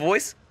magic missile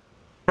voice.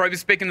 Bro was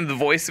speaking in the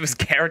voice of his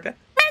character.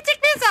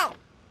 Magic missile!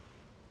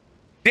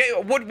 Yeah,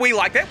 would we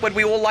like that? Would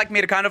we all like me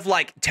to kind of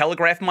like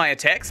telegraph my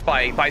attacks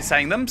by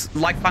saying them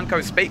like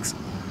Funko speaks?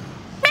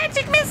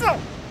 Magic missile!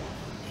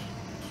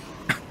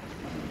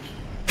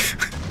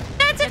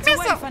 Magic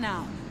missile! For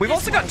now. We've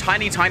also got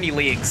tiny, tiny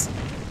legs.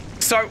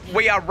 So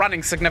we are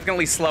running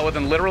significantly slower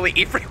than literally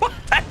everyone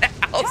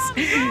else.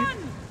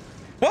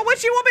 What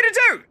would you want me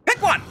to do?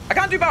 Pick one. I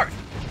can't do both.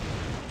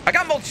 I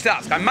can't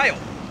multitask. I'm male.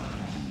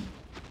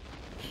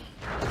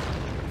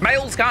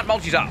 Males can't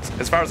multitask,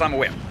 as far as I'm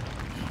aware.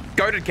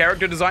 Goated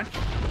character design.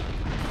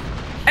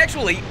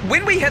 Actually,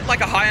 when we hit like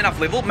a high enough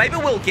level, maybe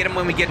we'll get him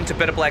when we get into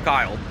Bitter Black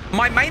Isle.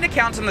 My main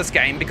account in this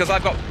game, because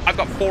I've got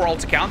 4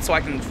 alt accounts, so I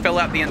can fill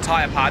out the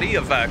entire party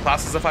of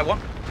classes if I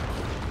want.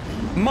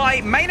 My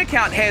main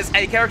account has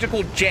a character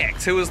called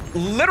Jax, who is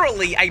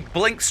literally a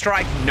blink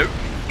strike nuke.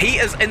 He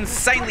is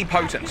insanely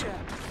potent.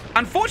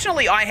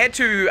 Unfortunately, I had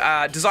to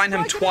design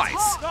him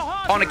twice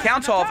on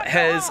account of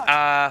his...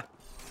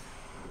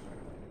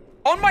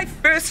 on my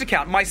first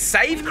account, my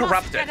save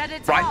corrupted,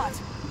 right?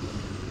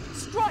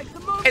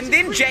 And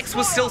then Jax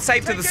was still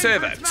saved to the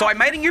server. So I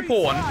made a new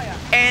pawn,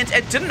 and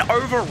it didn't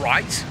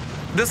overwrite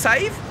the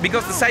save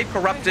because the save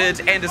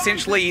corrupted, and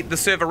essentially the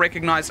server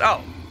recognized,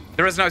 oh,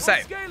 there is no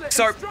save.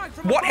 So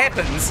what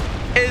happens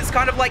is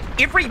kind of like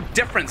every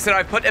difference that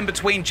I put in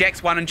between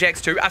Jax 1 and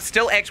Jax 2 are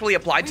still actually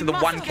applied to the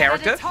one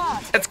character.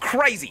 It's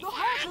crazy.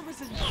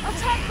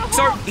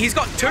 So he's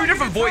got 2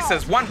 different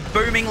voices, one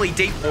boomingly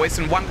deep voice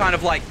and one kind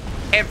of like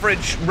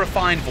average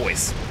refined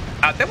voice.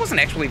 That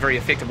wasn't actually very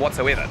effective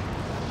whatsoever.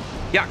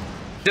 Yeah,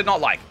 did not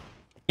like.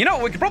 You know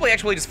what, we could probably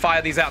actually just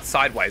fire these out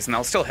sideways and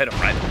they'll still hit them,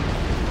 right?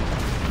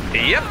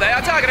 Yep, they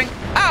are targeting.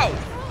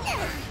 Ow!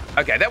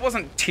 Okay, that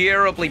wasn't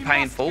terribly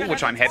painful,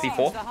 which I'm happy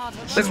for.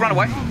 Let's run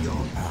away.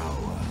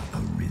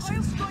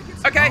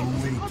 Okay.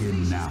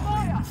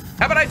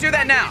 How about I do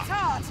that now?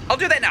 I'll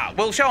do that now.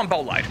 We'll show him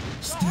Bowl Light.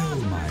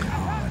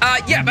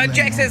 Yeah, but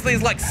Jax has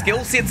these like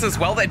skill sets as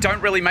well that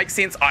don't really make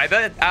sense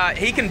either.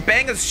 He can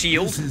bang his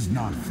shield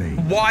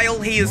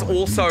while he is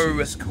also...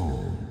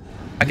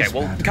 Okay,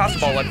 well, cast a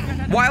Bowl Light.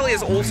 While he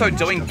is also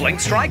doing Blink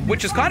Strike,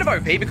 which is kind of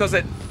OP because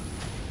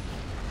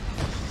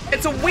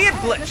it's a weird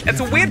glitch. It's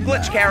a weird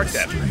glitch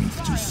character.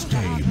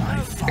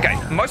 Okay,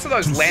 most of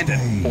those landed,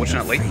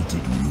 fortunately.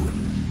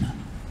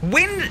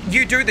 When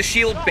you do the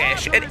shield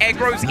bash, it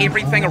aggroes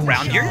everything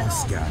around you.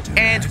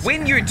 And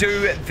when you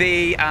do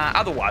the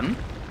other one,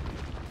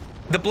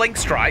 the blink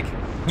strike,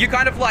 you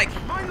kind of like,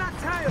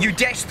 you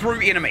dash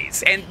through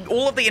enemies. And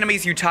all of the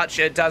enemies you touch,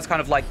 it does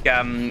kind of like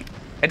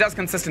It does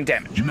consistent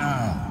damage.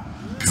 Now,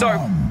 So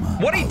come.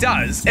 what he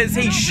does is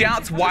he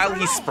shouts while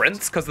he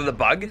sprints because of the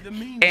bug.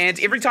 And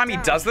every time he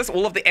does this,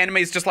 all of the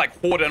enemies just like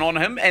hoard in on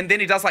him. And then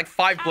he does like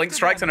 5 blink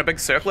strikes in a big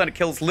circle and it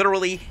kills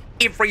literally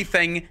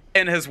everything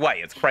in his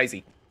way. It's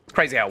crazy. It's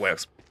crazy how it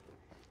works.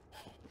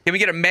 Can we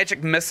get a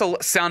magic missile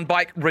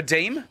soundbite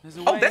redeem?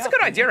 Oh, that's a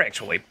good idea,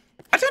 actually.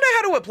 I don't know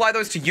how to apply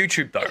those to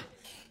YouTube, though.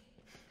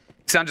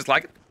 Sound just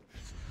like it.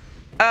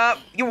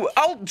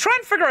 I'll try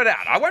and figure it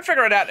out. I won't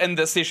figure it out in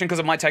this session because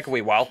it might take a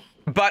wee while.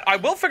 But I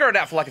will figure it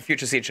out for like a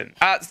future session.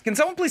 Can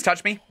someone please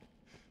touch me?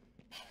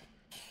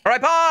 All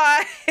right,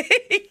 bye!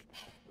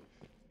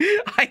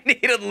 I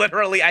needed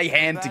literally a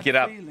hand to get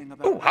up.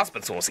 Ooh,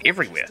 husband sauce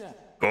everywhere.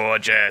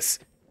 Gorgeous.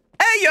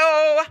 Hey,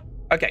 yo!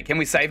 Okay, can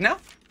we save now?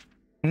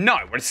 No,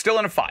 we're still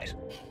in a fight.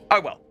 Oh,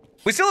 well.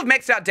 We still have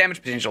maxed out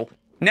damage potential.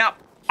 Now,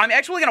 I'm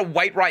actually going to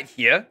wait right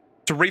here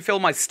to refill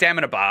my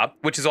stamina bar,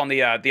 which is on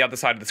the other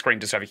side of the screen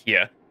just over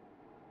here.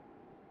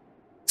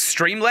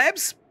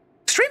 Streamlabs?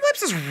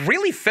 Streamlabs is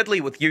really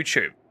fiddly with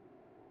YouTube.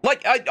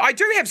 Like, I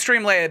do have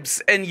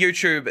Streamlabs in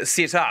YouTube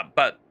set up,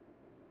 but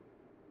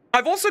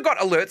I've also got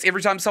alerts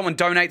every time someone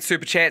donates,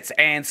 super chats,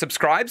 and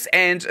subscribes,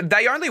 and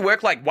they only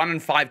work like 1 in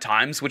 5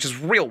 times, which is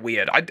real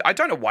weird. I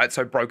don't know why it's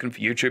so broken for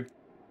YouTube.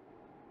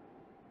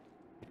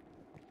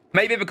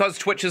 Maybe because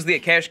Twitch is their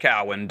cash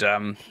cow and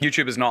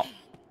YouTube is not.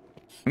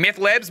 Meth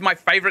Labs, my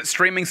favorite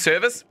streaming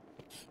service.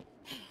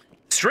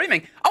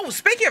 Streaming? Oh,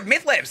 speaking of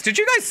Meth Labs, did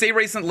you guys see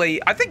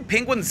recently, I think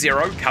Penguin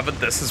Zero covered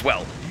this as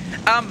well.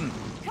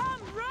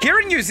 Here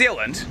in New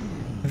Zealand,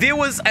 there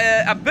was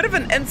a bit of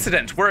an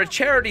incident where a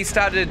charity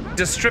started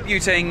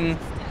distributing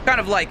kind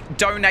of like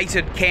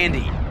donated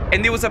candy.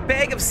 And there was a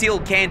bag of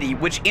sealed candy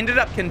which ended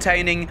up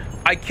containing,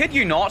 I kid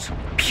you not,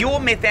 pure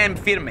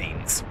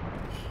methamphetamines.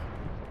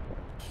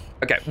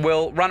 Okay,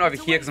 we'll run over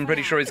here because I'm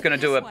pretty sure he's going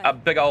to do a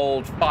big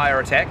old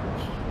fire attack.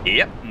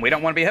 Yep, we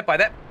don't want to be hit by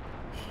that.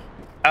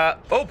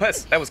 Oh,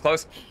 piss, that was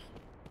close.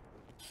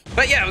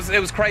 But yeah, it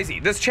was crazy.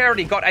 This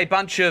charity got a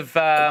bunch of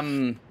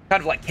kind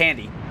of like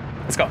candy.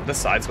 Let's go on this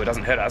side so it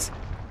doesn't hit us.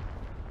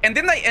 And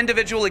then they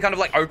individually kind of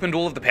like opened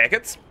all of the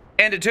packets.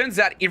 And it turns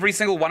out every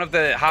single one of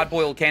the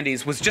hard-boiled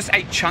candies was just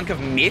a chunk of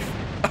meth.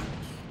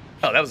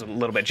 Oh, that was a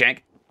little bit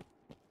jank.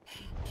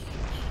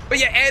 But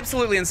yeah,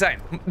 absolutely insane.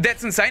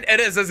 That's insane. It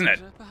is, isn't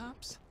it?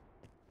 Perhaps?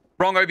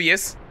 Wrong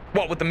OBS.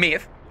 What, with the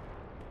meth?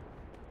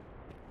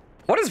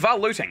 What is Val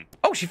looting?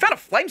 Oh, she found a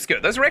flame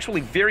skirt. Those are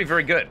actually very,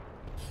 very good.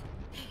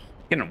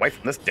 Getting away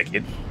from this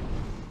dickhead.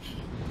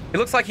 It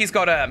looks like he's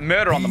got a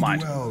murder on the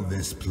mind. Well,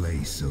 this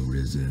place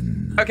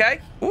arisen. Okay.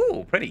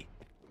 Ooh, pretty.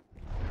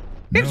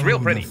 It's real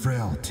pretty. The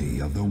frailty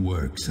of the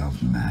works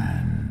of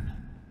man.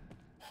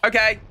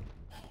 Okay.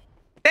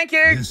 Thank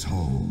you. This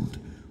hold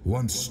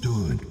once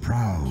stood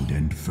proud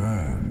and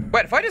firm.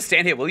 Wait, if I just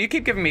stand here, will you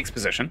keep giving me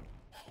exposition?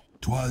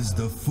 'Twas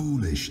the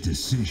foolish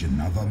decision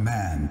of a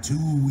man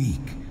too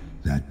weak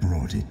that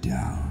brought it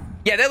down.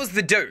 Yeah, that was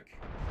the Duke.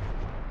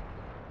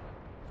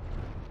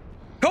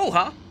 Cool,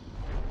 huh?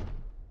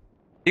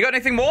 You got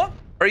anything more?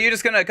 Or are you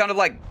just gonna kind of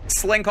like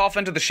slink off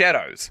into the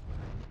shadows?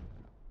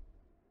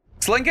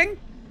 Slinking?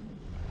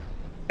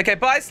 Okay,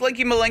 bye,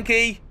 Slinky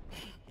Malinky.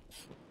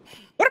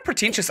 What a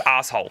pretentious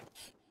asshole.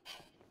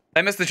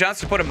 They missed the chance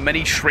to put a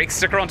mini Shrek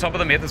sticker on top of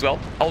the meth as well.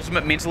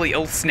 Ultimate mentally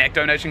ill snack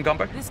donation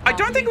combo. I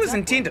don't think it was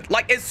intended.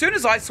 Like, as soon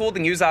as I saw the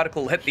news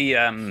article hit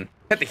the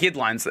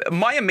headlines,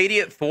 my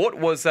immediate thought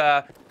was,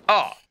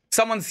 oh,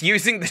 someone's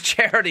using the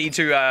charity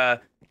to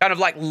kind of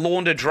like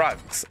launder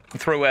drugs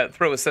through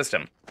a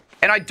system.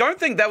 And I don't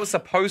think that was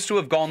supposed to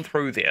have gone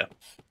through there.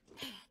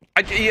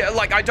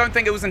 I don't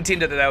think it was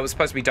intended that was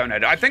supposed to be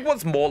donated. I think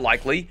what's more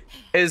likely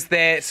is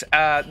that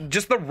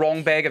just the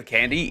wrong bag of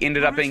candy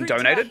ended up being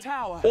donated.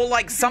 Or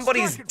like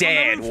somebody's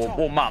dad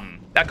or mum,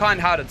 a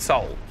kind-hearted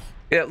soul,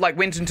 like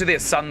went into their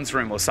son's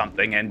room or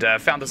something and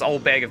found this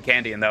old bag of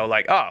candy and they were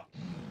like, oh,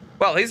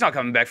 well, he's not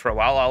coming back for a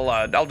while.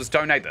 I'll just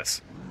donate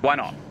this. Why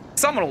not?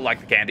 Someone will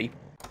like the candy.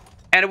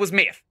 And it was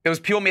meth. It was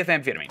pure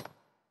methamphetamine.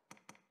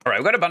 All right,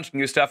 we've got a bunch of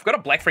new stuff. We've got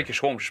a black freakish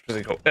horn, which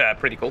is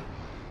pretty cool.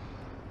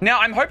 Now,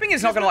 I'm hoping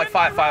he's not going to like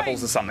fire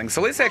fireballs or something,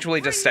 so let's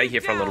actually just stay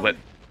here for a little bit.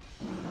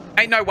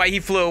 Ain't no way he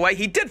flew away.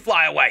 He did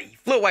fly away. He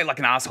flew away like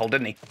an asshole,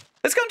 didn't he?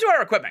 Let's go into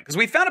our equipment, because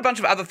we found a bunch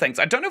of other things.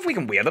 I don't know if we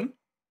can wear them.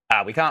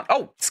 We can't.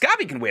 Oh,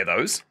 Scarby can wear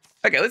those.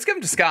 Okay, let's give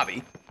them to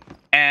Scarby.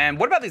 And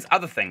what about these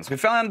other things? We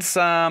found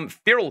some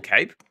feral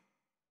cape.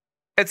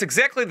 It's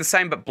exactly the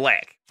same, but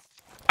black.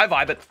 I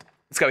vibe it.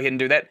 Let's go ahead and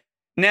do that.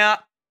 Now,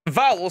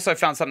 Val also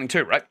found something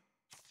too, right?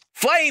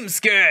 Flame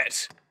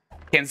skirt.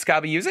 Can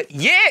Scarby use it?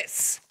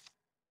 Yes.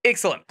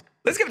 Excellent.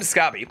 Let's give it to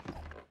Scarby,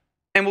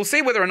 and we'll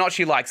see whether or not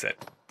she likes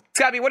it.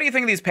 Scarby, what do you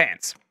think of these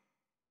pants?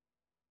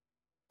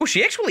 Oh,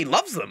 she actually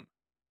loves them.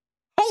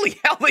 Holy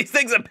hell, these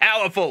things are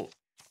powerful.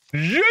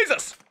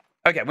 Jesus.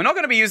 Okay, we're not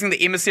going to be using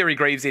the emissary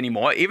greaves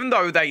anymore, even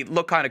though they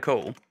look kind of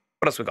cool.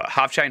 What else we got?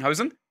 Half chain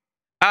hosen.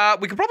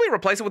 We could probably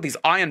replace it with these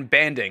iron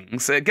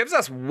bandings. It gives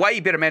us way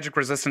better magic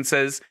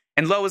resistances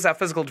and lowers our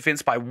physical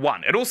defense by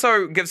 1. It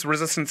also gives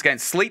resistance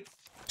against sleep,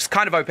 which is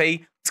kind of OP.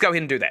 Let's go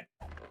ahead and do that.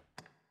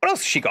 What else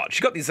has she got?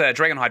 She got these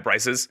Dragonhide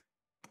braces.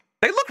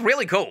 They look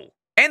really cool.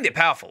 And they're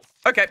powerful.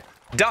 Okay,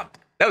 done.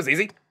 That was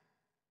easy.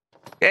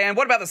 And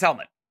what about this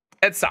helmet?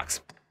 It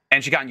sucks.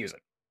 And she can't use it.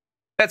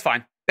 That's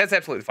fine. That's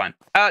absolutely fine.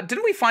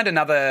 Didn't we find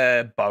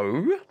another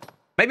bow?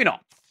 Maybe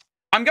not.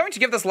 I'm going to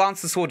give this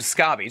Lancer Sword to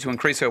Scarby to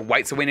increase her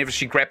weight, so whenever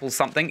she grapples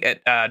something,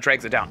 it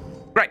drags it down.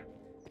 Great.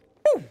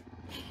 Woo.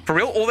 For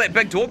real? All that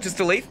big talk just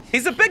to leave?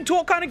 He's a big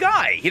talk kind of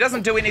guy. He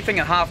doesn't do anything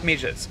in half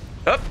measures.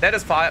 Oh, that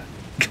is fire.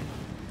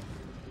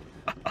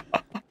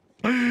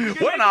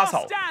 What an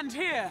asshole. Stand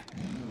here.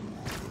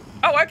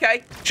 Oh,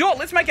 okay. Sure,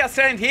 let's make our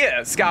stand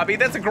here, Scarby.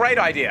 That's a great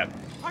idea.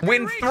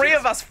 When 3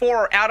 of us 4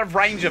 are out of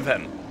range of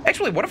him.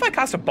 Actually, what if I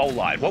cast a bowl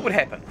light? What would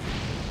happen?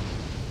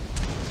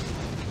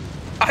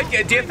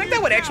 Do you think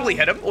that would actually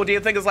hit him? Or do you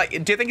think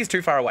he's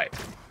too far away?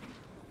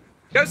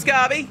 Go,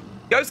 Scarby.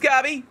 Go,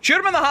 Scarby. Shoot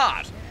him in the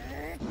heart.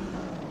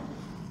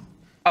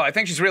 Oh, I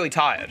think she's really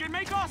tired. We can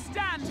make our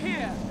stand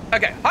here.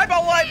 Okay, hi,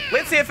 bowl light.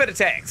 Let's see if it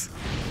attacks.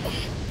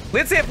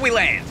 Let's see if we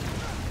land.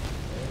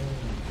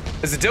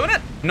 Is it doing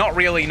it? Not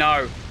really,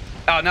 no.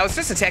 Oh, no, it's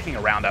just attacking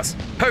around us.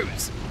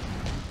 Who's?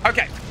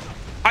 Okay.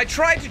 I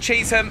tried to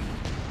cheese him.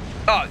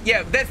 Oh,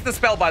 yeah, that's the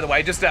spell, by the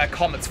way. Just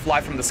comets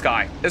fly from the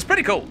sky. It's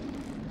pretty cool.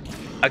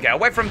 Okay, I'll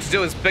wait for him to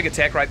do his big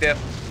attack right there.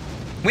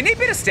 We need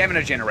better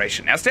stamina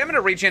generation. Our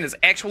stamina regen is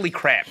actually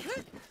crap.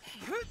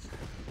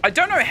 I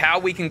don't know how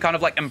we can kind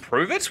of like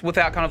improve it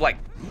without kind of like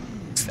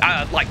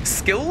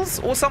skills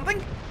or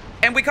something.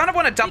 And we kind of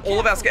want to dump all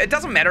of our skills. It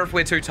doesn't matter if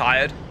we're too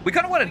tired. We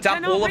kind of want to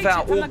dump all of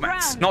our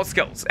augments, not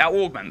skills, our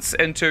augments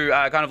into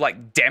kind of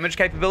like damage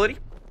capability.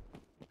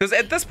 Because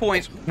at this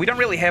point, we don't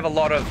really have a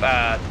lot of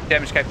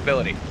damage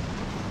capability.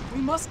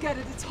 We must get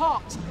at its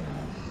heart.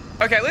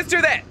 Okay, let's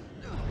do that.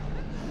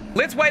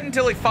 Let's wait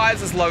until he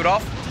fires his load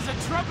off. It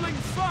is a troubling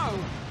foe.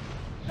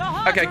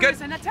 Okay, good.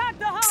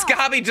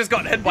 Scarby just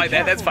got hit by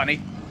that. That's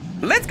funny.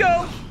 Let's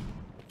go.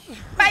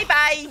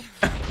 Bye-bye.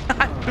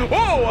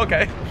 Whoa,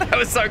 okay. That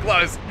was so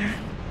close.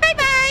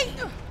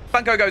 Bye-bye.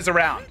 Funko goes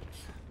around.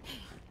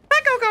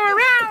 Funko go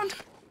around.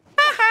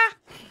 Haha.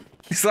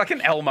 He's like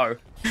an Elmo.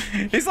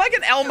 He's like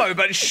an Elmo,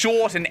 but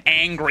short and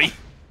angry.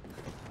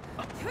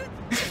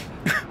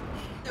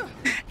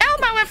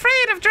 Elmo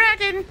afraid of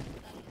dragon.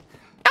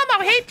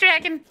 Elmo hate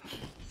dragon.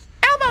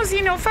 Elmo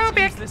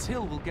xenophobic. This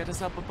hill will get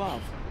us up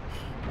above.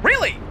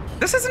 Really?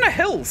 This isn't a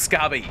hill,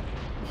 Scarby.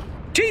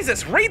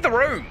 Jesus, read the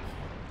room.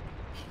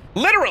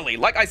 Literally,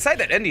 like I say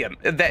that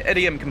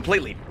idiom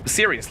completely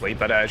seriously,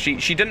 but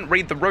she didn't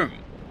read the room.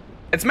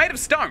 It's made of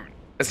stone.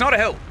 It's not a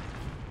hill.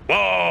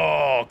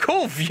 Whoa,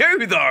 cool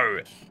view though.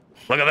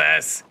 Look at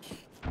this.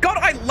 God,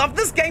 I love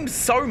this game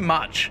so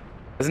much.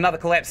 There's another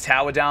collapsed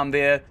tower down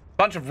there.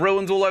 Bunch of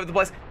ruins all over the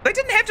place. They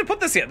didn't have to put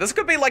this here. This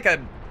could be like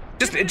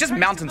just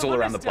mountains all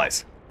around the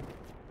place.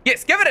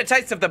 Yes, give it a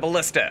taste of the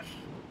ballista.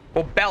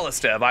 Or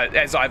ballista,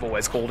 as I've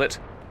always called it.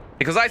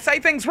 Because I say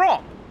things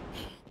wrong.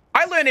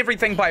 I learn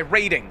everything by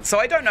reading, so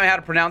I don't know how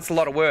to pronounce a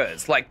lot of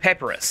words, like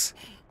papyrus.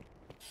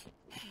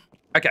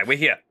 Okay, we're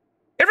here.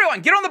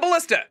 Everyone, get on the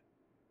ballista!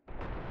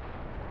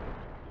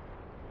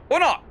 Or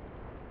not.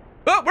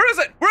 Oh, where is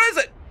it? Where is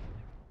it?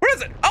 Where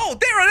is it? Oh,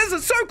 there it is!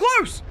 It's so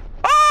close!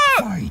 Ah!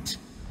 Fight!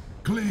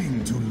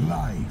 Cling to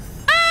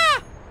life!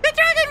 Ah! The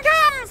dragon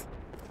comes!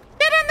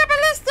 Get on the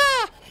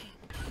ballista!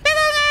 Get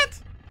on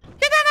it!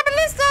 Get on the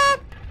ballista!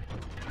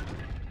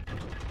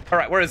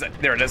 Alright, where is it?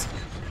 There it is.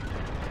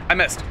 I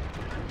missed.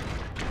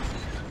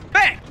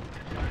 Bang!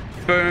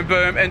 Boom,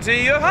 boom, into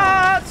your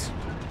heart!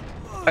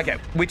 Okay,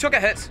 we took a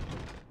hit.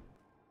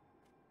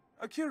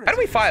 How do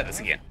we fire this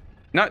again?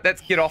 No,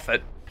 that's get off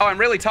it. Oh, I'm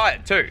really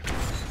tired too.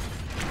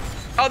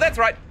 Oh, that's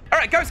right.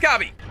 Alright, go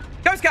Scarby.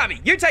 Go Scarby,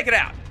 you take it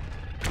out.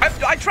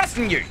 I trust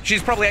in you.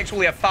 She's probably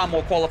actually a far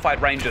more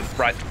qualified ranger,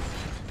 right?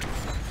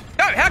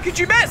 No, how could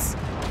you miss?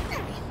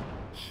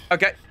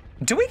 Okay,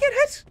 do we get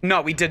hit?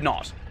 No, we did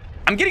not.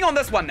 I'm getting on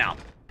this one now.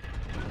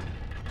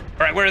 All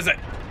right, where is it?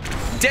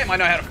 Damn, I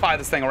know how to fire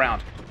this thing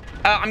around.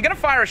 I'm gonna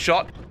fire a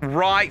shot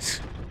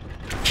right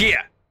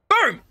here.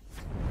 Boom!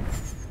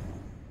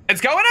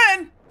 It's going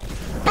in!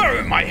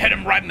 Boom! I hit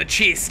him right in the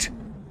chest.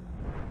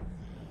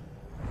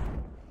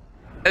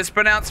 It's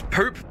pronounced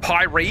Poop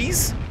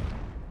Pyres.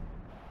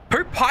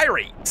 Poop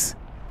Pyres.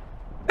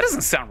 That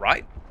doesn't sound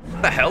right.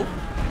 What the hell?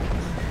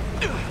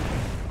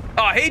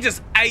 Oh, he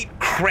just ate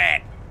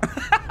crap.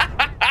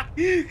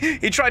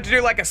 He tried to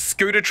do like a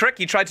scooter trick.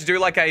 He tried to do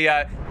like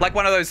a like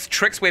one of those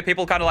tricks where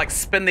people kind of like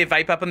spin their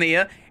vape up in the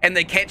air and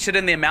they catch it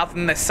in their mouth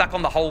and they suck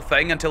on the whole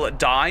thing until it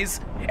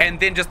dies, and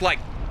then just like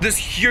this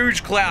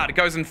huge cloud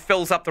goes and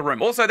fills up the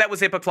room. Also, that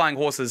was Epic Flying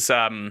Horse's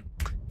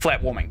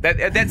flat warming.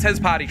 That's his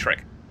party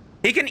trick.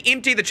 He can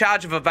empty the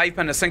charge of a vape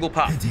in a single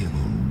puff. Pitiable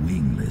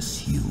wingless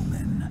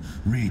human,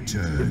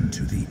 return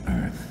to the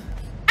earth.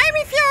 I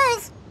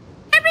refuse!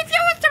 I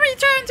refuse to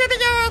return to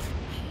the earth!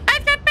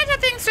 I've got better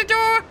things to do!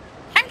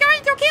 I'm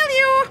going to kill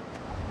you!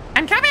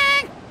 I'm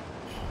coming!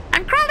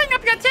 I'm crawling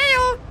up your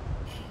tail!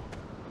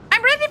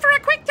 I'm ready for a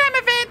quick time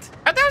event!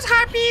 Are those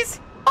harpies?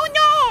 Oh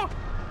no!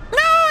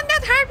 No,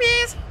 not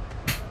harpies!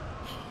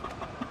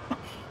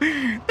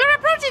 They're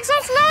approaching moving so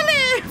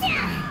slowly.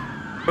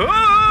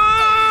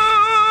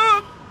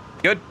 Ah!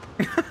 Good.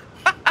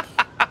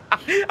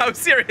 I was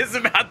serious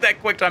about that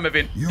quick time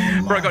event.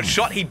 Bro got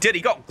shot. He did.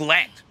 He got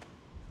glacked.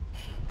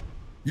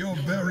 Your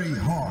very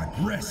heart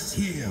rests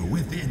here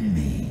within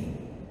me.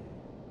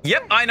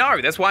 Yep, I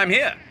know. That's why I'm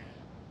here.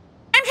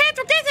 I'm here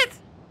to get it.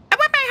 I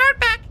want my heart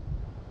back.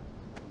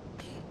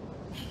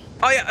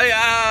 Oh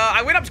yeah,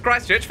 I went up to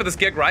Christchurch for this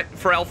gig, right?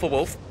 For Alpha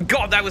Wolf.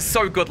 God, that was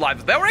so good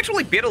live. They were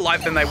actually better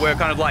live than they were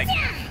kind of like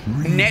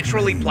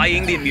naturally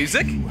playing their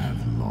music. You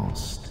have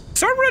lost.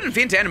 So I wrote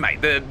Invent Animate,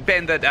 the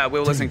band that we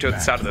were listening to at the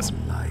start of this.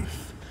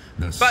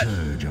 But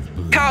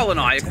Carl and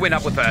I went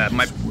up with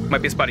my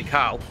best buddy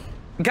Carl.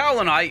 Carl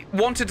and I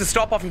wanted to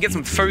stop off and get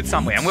some food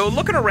somewhere, and we were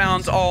looking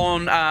around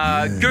on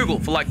Google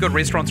for like good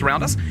restaurants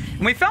around us,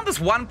 and we found this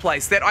one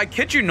place that, I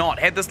kid you not,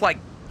 had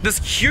this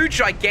huge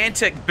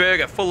gigantic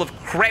burger full of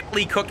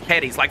craply cooked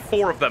patties, like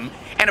 4 of them,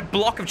 and a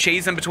block of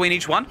cheese in between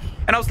each one.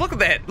 And I was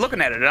looking at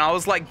it, and I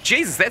was like,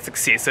 Jesus, that's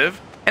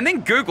excessive. And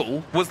then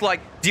Google was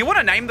like, do you want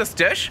to name this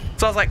dish?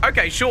 So I was like,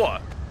 okay, sure.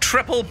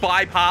 Triple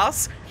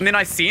bypass. And then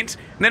I sent,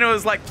 and then it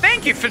was like,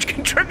 thank you for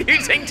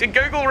contributing to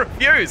Google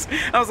reviews.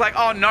 And I was like,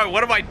 oh no,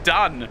 what have I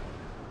done?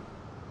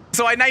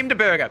 So I named a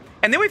burger.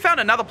 And then we found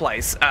another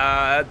place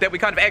that we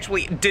kind of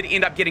actually did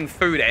end up getting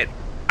food at.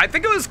 I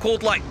think it was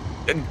called like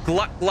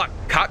Gluck Gluck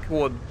Cuck,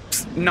 or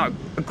no,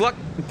 Gluck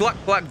Gluck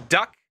Gluck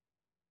Duck,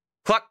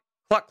 Cluck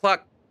Cluck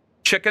Cluck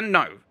Chicken,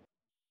 no.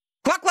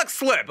 Cluck Cluck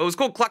Slip. It was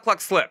called Cluck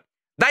Cluck Slip.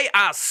 They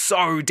are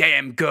so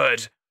damn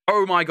good.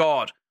 Oh my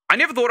god. I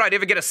never thought I'd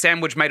ever get a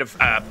sandwich made of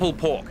pulled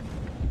pork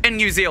in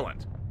New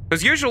Zealand,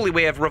 because usually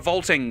we have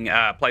revolting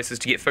places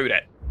to get food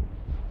at.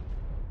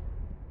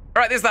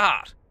 All right, there's the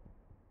heart.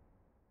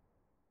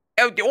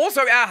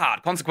 Also our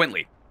heart,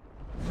 consequently.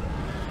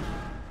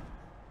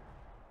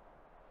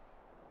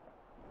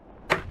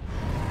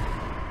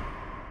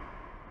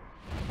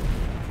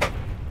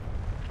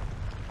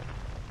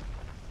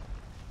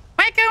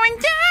 We're going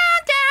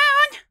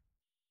down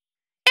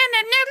in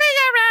the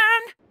nuclear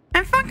round,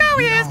 and Funko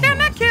is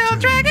gonna kill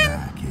Dragon.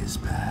 Back is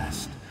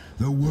past.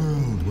 The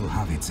world will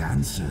have its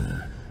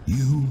answer.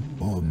 You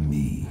or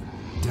me.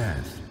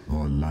 Death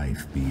or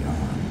life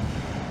beyond.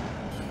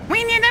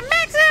 We need a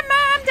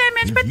maximum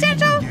damage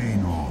potential.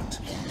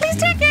 Please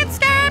take it,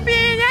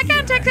 Scabby. I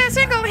can't take a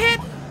single hit.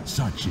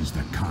 Such is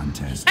the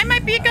contest. I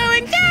might be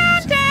going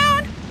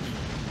down.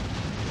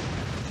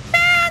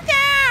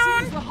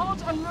 The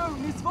heart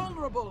alone is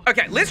vulnerable.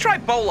 Okay, let's try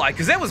Bolai,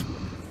 because that was,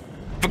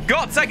 for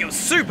God's sake, it was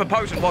super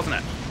potent, wasn't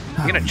it?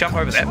 I'm gonna jump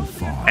over that.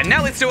 And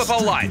now let's do a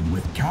Bolai.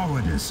 With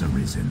cowardice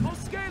arisen.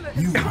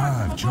 You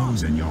have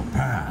chosen your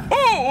path.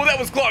 Oh, that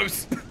was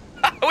close.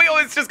 We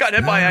always just got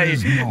hit by a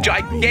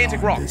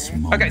gigantic rock.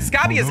 Okay,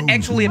 Scarby is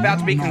actually about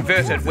to be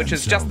converted, which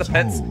is just the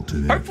pits.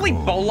 Hopefully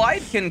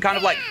Bolide can kind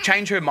of like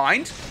change her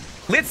mind.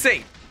 Let's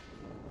see.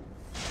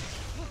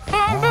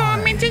 Boom,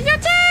 boom, into your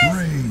chest.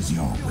 Raise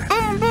your weapon.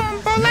 Boom,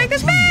 boom, boom, like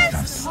this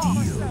best.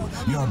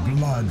 Your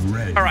blood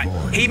red. All right,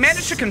 he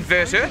managed to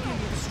convert her,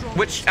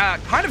 which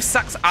kind of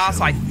sucks ass,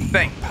 I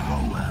think.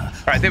 All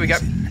right, there we go.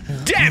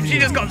 Damn, she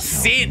just got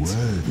sent.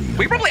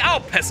 We probably,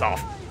 oh, piss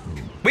off.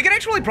 We could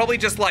actually probably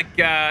just like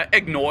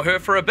ignore her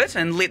for a bit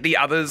and let the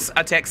others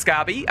attack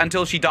Scarby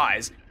until she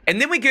dies. And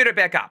then we get her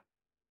back up.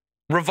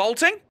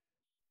 Revolting?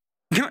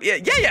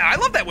 yeah, I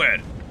love that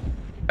word.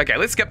 Okay,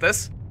 let's skip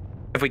this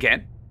if we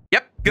can.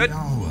 Yep, good. The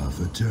hour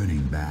for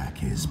turning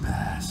back is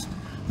past.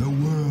 The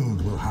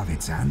world will have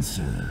its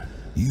answer.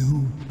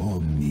 You or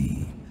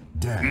me.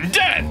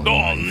 Death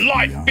or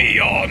life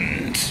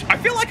beyond. I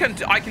feel like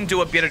I can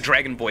do a better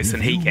dragon voice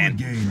than he can.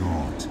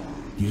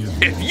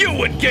 If you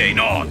would gain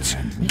aught,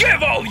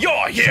 give all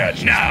you're here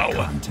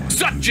now.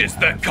 Such is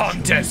the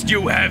contest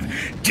you have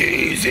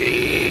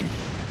dizzied.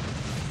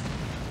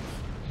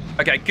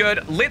 Okay,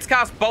 good. Let's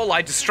cast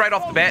Bolide just straight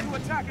off the bat.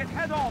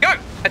 Go!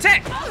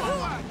 Attack!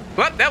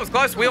 Well, that was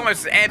close. We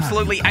almost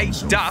absolutely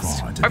ate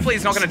dust. Hopefully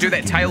he's not going to do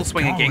that tail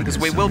swing again, because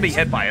we will be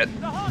hit by it.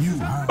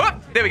 Oh,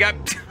 there we go.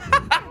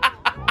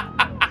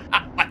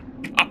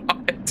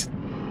 God.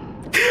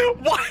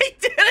 Why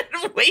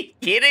didn't we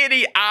get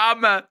any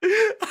armor?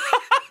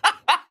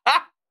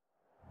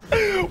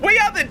 We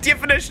are the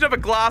definition of a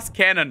glass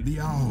cannon.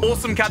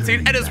 Awesome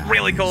cutscene. It is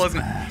really cool, isn't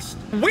it?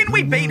 When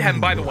we beat him,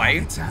 by the way,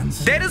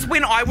 that is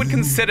when I would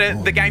consider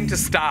the game to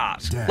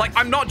start. Like,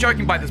 I'm not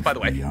joking by this, by the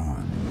way.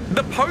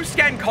 The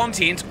post-game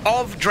content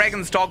of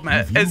Dragon's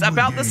Dogma is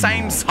about the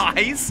same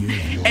size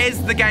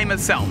as the game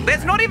itself.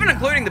 That's not even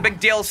including the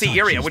big DLC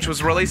area, which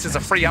was released as a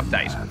free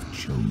update.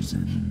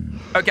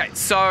 Okay,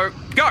 so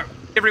go,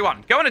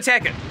 everyone. Go and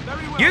attack it.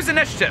 Use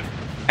initiative.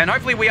 And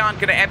hopefully we aren't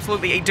going to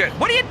absolutely eat dirt.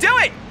 What are you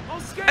doing?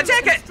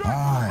 Attack it!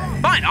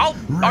 Fine, I'll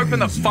open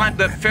the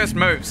first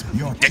moves.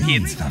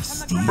 Dickheads.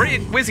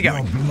 Where's he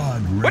going?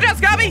 Watch out,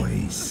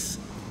 Scarby!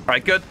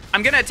 Alright, good.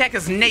 I'm gonna attack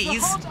his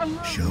knees.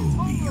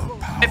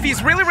 If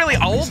he's really, really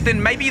old,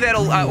 then maybe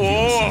that'll...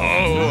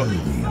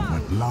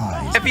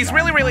 If he's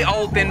really, really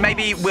old, then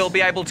maybe we'll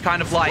be able to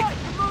kind of like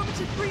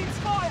it breathes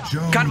fire.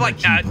 kind of like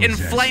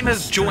inflame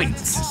his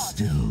joints.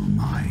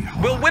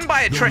 We'll win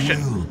by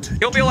attrition.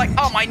 He'll be like,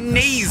 oh, my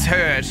knees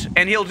hurt,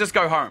 and he'll just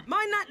go home.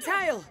 Mind that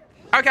tail.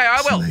 Okay,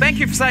 I will. Thank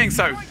you for saying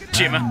so,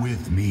 Gemma. And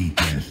with me,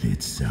 death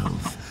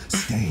itself.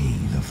 Stay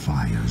the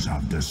fires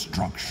of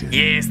destruction.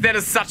 Yes, that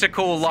is such a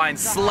cool line.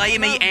 Slay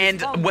me,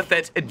 and with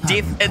it,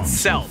 death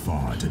itself. So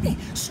far to be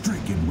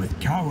stricken with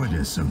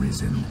cowardice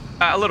arisen.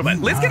 A little bit.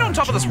 Let's get on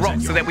top of this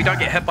rock so that we don't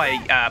get hit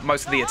by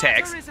most of the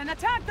attacks.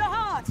 Attack the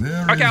heart.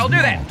 Okay, I'll do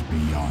that.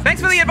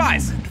 Thanks for the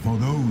advice.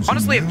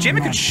 Honestly, if Gemma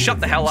could shut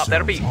the hell up,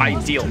 that'd be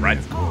ideal, right?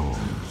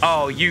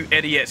 Oh, you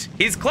idiot.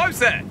 He's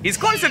closer. He's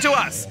closer to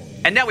us.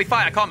 And now we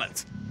fire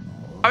comets.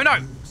 Oh no.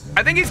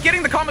 I think he's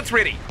getting the comets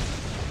ready.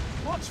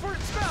 Watch for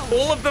its spell.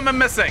 All of them are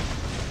missing.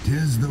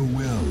 'Tis the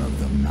will of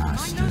the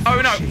master. Oh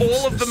no,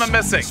 all of them are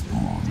missing.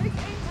 Take aim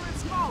for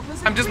its mouth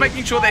as it I'm just making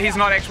breathes sure that fire. he's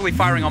not actually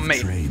firing on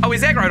me. Oh,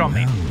 he's aggroed on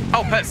me.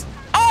 Oh, piss.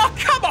 Oh,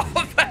 come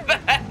on,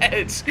 that.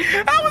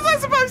 How was I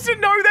supposed to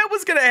know that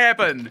was going to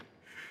happen?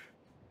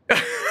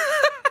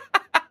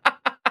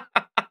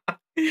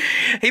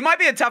 He might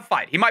be a tough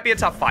fight. He might be a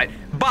tough fight.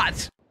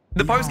 But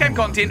the post-game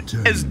content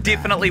is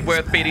definitely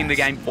worth beating the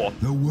game for.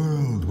 The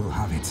world will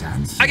have its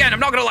answer. Again,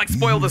 I'm not going to like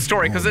spoil the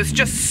story because it's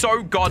just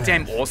so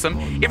goddamn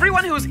awesome.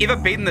 Everyone who has ever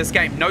beaten this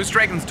game knows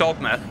Dragon's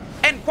Dogma,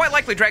 and quite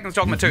likely Dragon's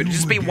Dogma 2 to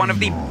just be one of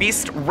the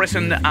best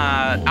written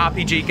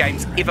RPG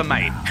games ever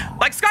made.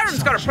 Like,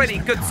 Skyrim's got a pretty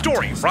good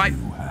story, right?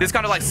 There's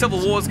kind of like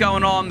civil wars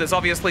going on. There's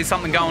obviously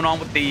something going on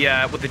with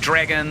the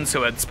dragons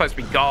who are supposed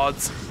to be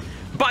gods.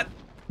 But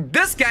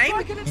this game,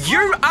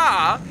 you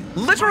are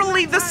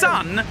literally the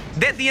sun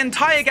that the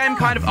entire game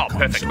kind of... Oh,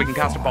 perfect. We can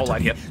cast a bolt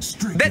light here.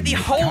 That the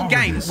whole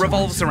game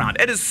revolves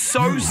around. It is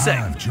so sick. You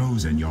have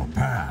chosen your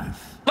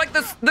path. Like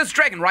this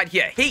dragon right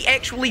here. He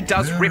actually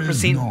does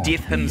represent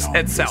death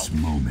itself.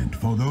 Moment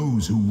for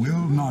those who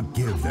will not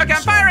give Okay,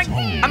 I'm firing.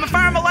 themselves I'm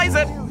firing my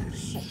laser.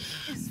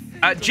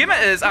 Gemma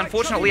is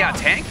unfortunately our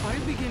tank.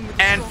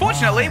 And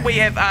fortunately, we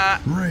have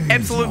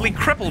absolutely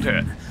crippled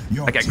her.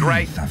 Okay,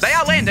 great. They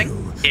are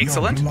landing.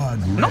 Excellent.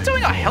 Not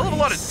doing a hell of a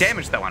lot of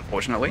damage, though,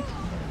 unfortunately.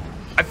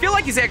 I feel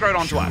like he's aggroed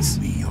onto us.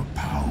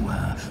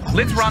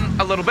 Let's run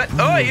a little bit.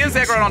 Oh, he is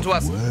aggroed onto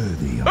us.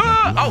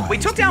 Oh, we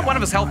took down one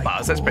of his health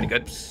bars. That's pretty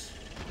good. Piss!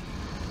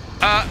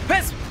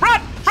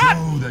 Run!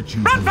 Run!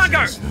 Run,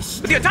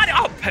 Funko! With your tiny...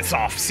 Oh, piss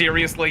off.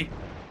 Seriously.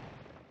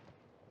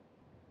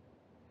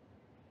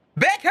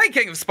 Back, hey,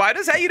 King of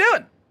Spiders. How you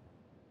doing?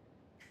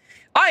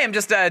 I am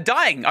just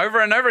dying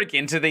over and over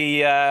again to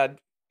the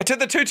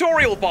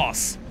tutorial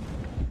boss.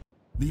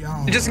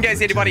 Just in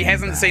case anybody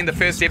hasn't seen the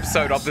first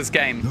episode of this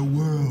game.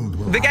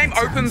 The game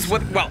opens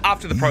with, well,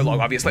 after the prologue,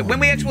 obviously. When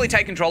we actually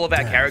take control of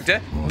our character,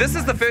 this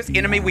is the first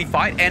enemy we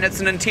fight, and it's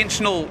an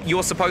intentional,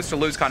 you're supposed to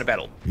lose kind of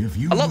battle.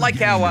 A lot like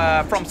how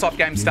FromSoft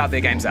games start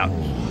their games out.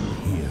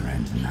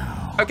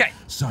 Okay,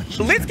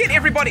 let's get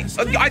everybody...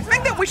 I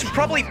think that we should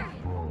probably...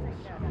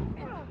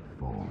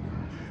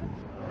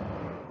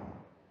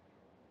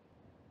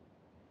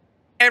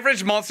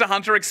 Average Monster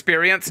Hunter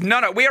experience.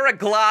 No, we are a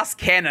glass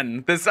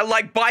cannon. There's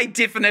like, by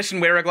definition,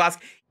 we're a glass.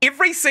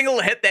 Every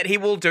single hit that he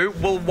will do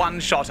will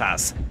one-shot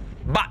us.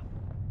 But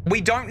we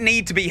don't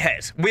need to be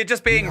hit. We're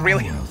just being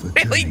really,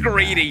 really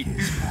greedy.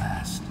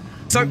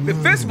 So,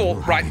 first of all,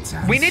 right,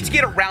 we need to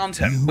get around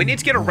him. We need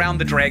to get around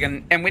the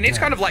dragon, and we need to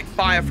kind of like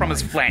fire from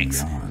his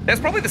flanks. That's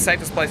probably the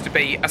safest place to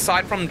be,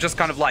 aside from just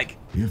kind of like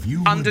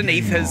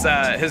underneath his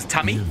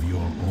tummy.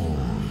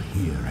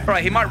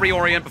 Alright, he might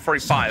reorient before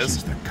he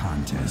fires.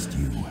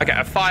 Okay,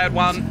 I fired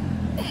one.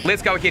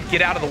 Let's go ahead,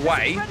 get out of the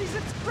way.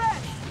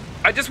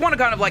 I just want to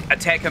kind of like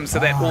attack him so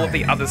that all of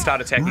the others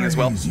start attacking as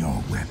well.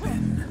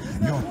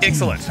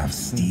 Excellent.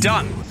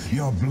 Done.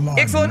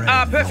 Excellent.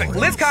 Perfect.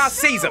 Let's cast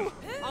Seize Him.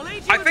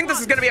 I think this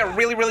is going to be a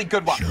really, really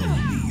good one.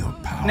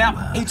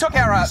 Now, he took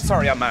our...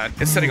 sorry, I'm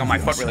sitting on my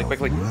foot really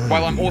quickly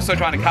while I'm also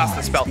trying to cast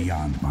the spell.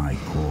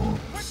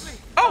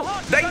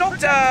 Oh, they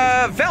knocked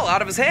Vel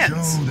out of his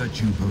hands.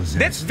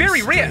 That's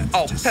very rare.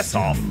 Oh, pissed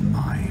off.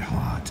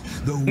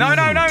 No,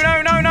 no, no,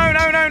 no, no, no,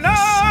 no, no,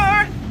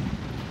 no!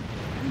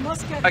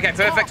 Okay,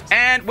 perfect.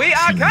 And we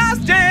are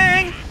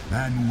casting!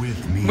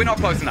 We're not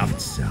close enough.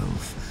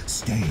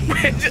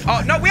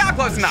 Oh, no, we are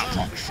close enough.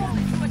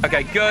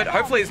 Okay, good.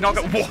 Hopefully it's not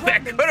gonna... Whoa,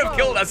 that could have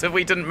killed us if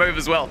we didn't move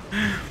as well.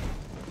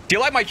 Do you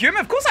like my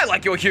humor? Of course I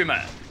like your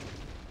humor.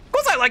 Of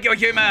course I like your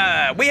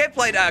humor. We have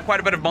played quite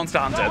a bit of Monster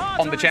Hunter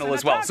on the channel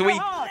as well, so we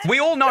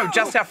all know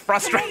just how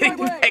frustrating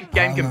that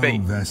game can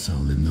be.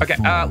 Okay,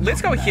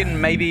 let's go ahead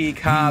and maybe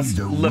cast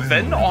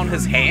Levin on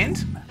his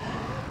hand.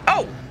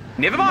 Oh,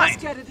 never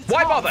mind.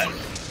 Why bother?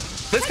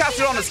 Let's cast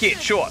it on his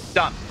head. Sure,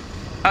 done.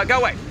 Go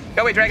away.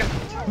 Go away, dragon.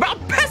 Oh,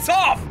 piss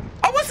off!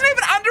 I wasn't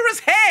even under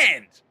his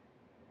hand.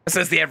 This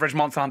is the average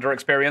Monster Hunter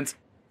experience.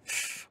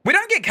 We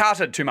don't get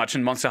carted too much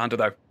in Monster Hunter,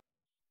 though.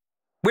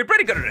 We're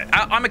pretty good at it.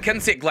 I'm a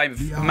Kinset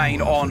glaive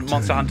main on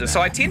Monster Hunter, so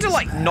I tend to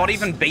like not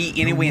even be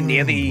anywhere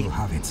near the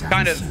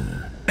kind of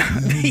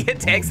the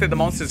attacks that the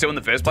monsters do in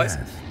the first place.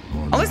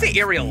 Unless they're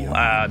aerial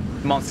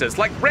monsters.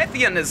 Like,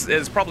 Rathian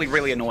is probably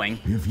really annoying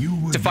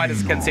to fight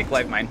as a Kinsec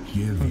Glaive main.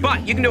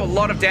 But you can do a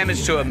lot of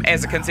damage to him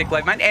as a Kinsec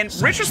Glaive main, and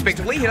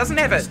retrospectively, he doesn't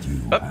have it.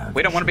 Oh,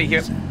 we don't want to be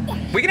here.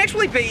 We can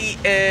actually be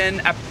in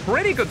a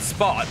pretty good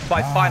spot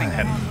by fighting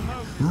him.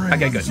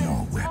 Okay, good.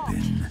 Your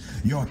weapon,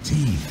 your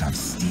teeth of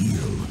steel,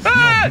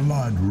 Ah! your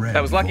blood red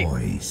That was lucky.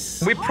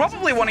 voice. We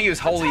probably want to use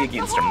Holy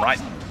against him, right?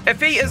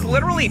 If he is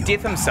literally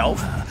death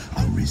himself,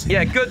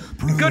 yeah, good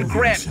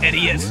grab,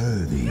 idiot.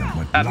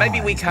 Maybe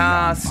we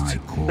cast...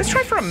 Let's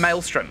try for a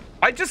Maelstrom.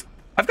 I've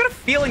got a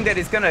feeling that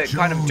he's going to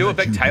kind of do a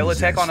big tail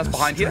attack on us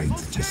behind here.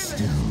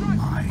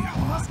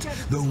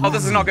 Oh,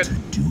 this is not good.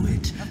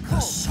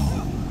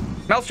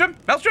 Maelstrom?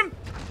 Maelstrom?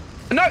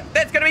 No,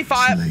 that's going to be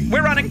fire.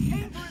 We're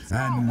running.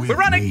 We're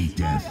running.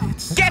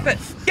 Gap it.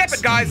 Gap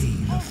it, guys.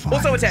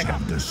 Also attack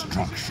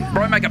him.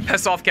 Bro, make a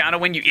piss off counter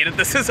when you edit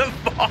this as a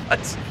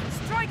bot.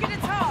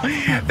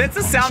 That's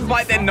a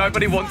soundbite that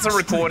nobody wants a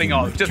recording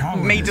of. Just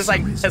me just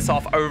saying piss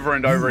off over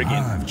and over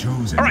again.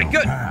 Alright,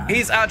 good.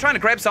 He's trying to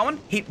grab someone.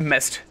 He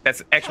missed.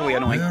 That's actually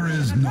annoying.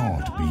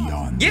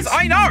 Yes,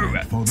 I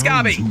know!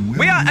 Scarby,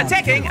 we are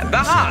attacking the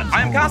heart.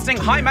 I am casting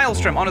High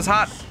Maelstrom on his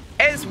heart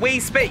as we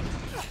speak.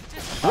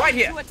 Right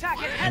here.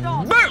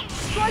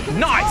 Boom!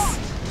 Nice!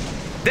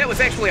 That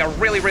was actually a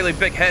really, really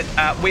big hit.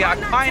 We are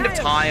kind of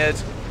tired.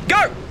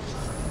 Go!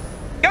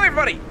 Go,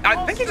 everybody!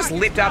 I think he just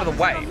leapt out of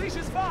the way.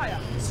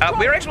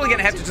 We're actually going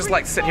to have to just,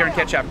 like, sit here and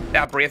catch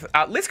our breath.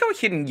 Let's go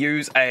ahead and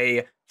use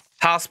a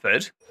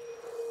Harspid.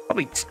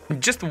 Probably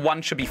just the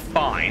one should be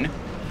fine.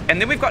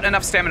 And then we've got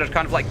enough stamina to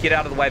kind of, like, get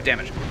out of the way of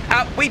damage.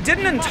 We did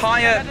an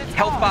entire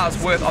health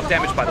bar's worth of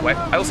damage, by the way.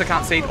 I also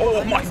can't see.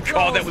 Oh, my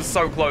God, that was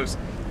so close.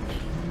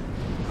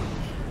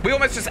 We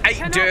almost just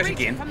ate dirt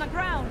again.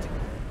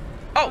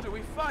 Oh,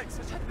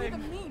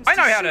 I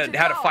know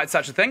how to fight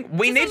such a thing.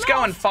 We need to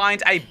go and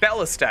find a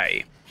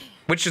Ballistay,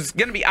 which is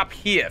going to be up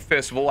here,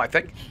 first of all, I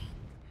think.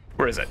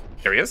 Where is it?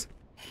 Here he is.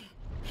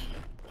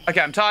 Okay,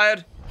 I'm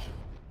tired.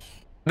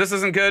 This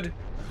isn't good.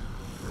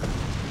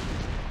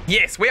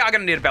 Yes, we are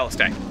going to need a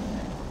Ballistay.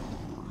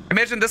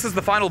 Imagine this is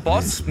the final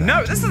boss.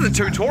 No, this is the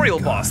tutorial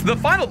boss. The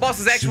final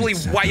boss is actually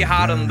way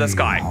harder than this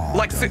guy.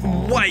 Like,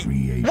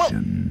 way. Well,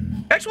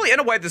 actually, in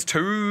a way, there's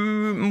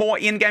two more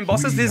in-game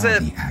bosses. There's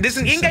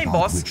an in-game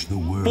boss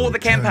for the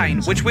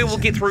campaign, which we will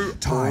get through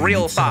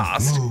real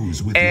fast.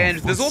 And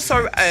there's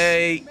also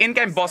a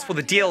in-game boss for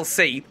the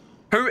DLC,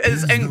 who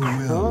is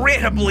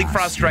incredibly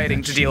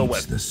frustrating to deal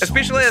with,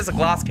 especially as a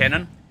glass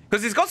cannon,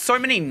 because he's got so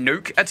many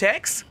nuke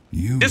attacks.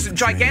 Just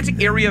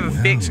gigantic area of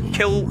effect,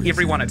 kill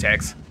everyone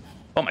attacks.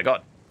 Oh my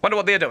God. Wonder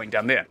what they're doing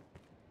down there.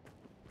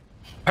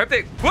 Hope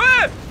they're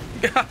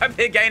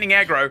gaining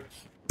aggro,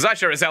 because I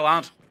sure as hell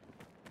aren't.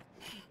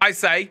 I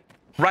say,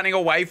 running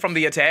away from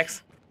the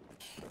attacks.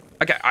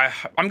 Okay,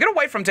 I'm going to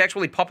wait for him to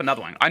actually pop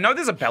another one. I know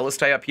there's a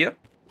Ballistay up here,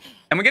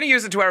 and we're going to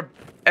use it to our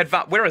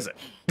advantage. Where is it?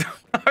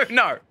 Oh,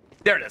 no.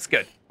 There it is.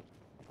 Good.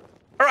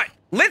 All right,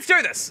 let's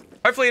do this.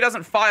 Hopefully he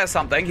doesn't fire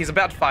something. He's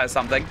about to fire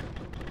something.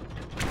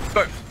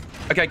 Boom.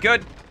 Okay,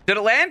 good. Did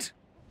it land?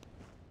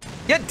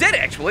 Yeah, it did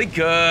actually.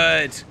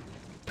 Good.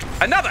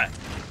 Another.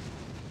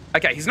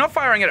 Okay, he's not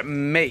firing it at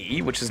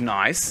me, which is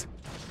nice.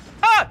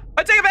 Ah!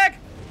 I take it back!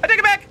 I take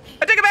it back!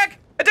 I take it back!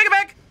 I take it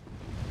back!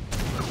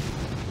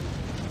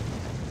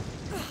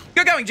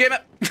 Good going,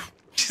 Gemma.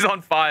 She's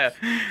on fire.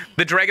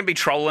 The dragon be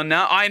trolling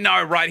now. I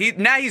know, right?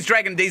 Now he's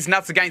dragging these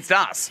nuts against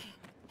us.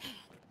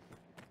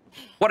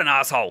 What an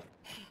asshole.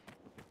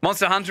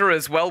 Monster Hunter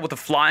as well, with the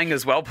flying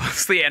as well,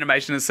 plus the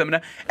animation is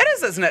similar. It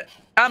is, isn't it?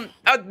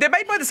 They're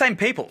made by the same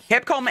people.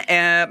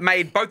 Capcom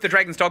made both the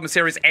Dragon's Dogma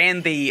series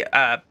and the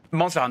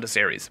Monster Hunter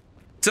series.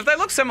 So if they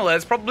look similar,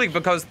 it's probably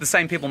because the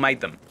same people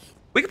made them.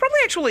 We could probably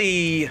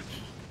actually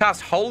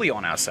cast Holy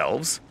on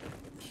ourselves.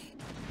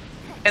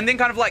 And then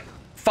kind of like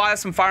fire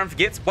some fire and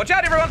forgets. Watch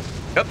out, everyone!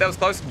 Oh, that was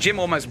close. Jim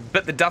almost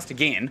bit the dust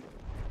again.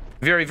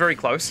 Very, very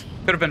close.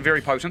 Could have been very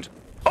potent.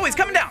 Oh, he's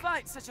coming down!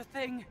 Fight such a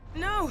thing.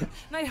 No,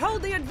 they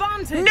hold the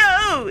advantage.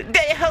 No,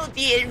 they hold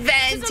the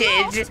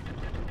advantage.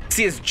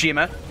 Says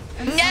Gemma.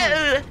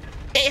 No,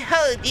 they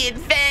hold the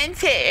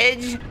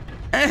advantage.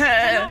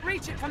 Cannot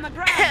reach it from the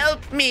ground.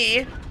 Help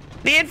me.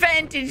 The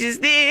advantage is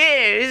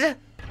theirs.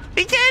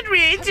 We can't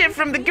reach it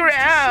from the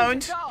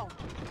ground.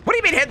 What do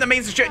you mean head that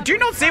means to shoot? Do you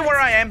not see where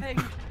I am? What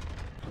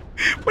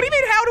do you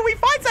mean, how do we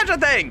fight such a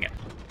thing?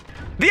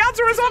 The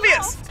answer is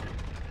obvious.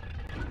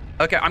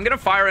 Okay, I'm gonna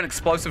fire an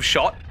explosive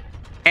shot.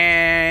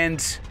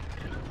 And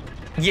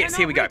yes,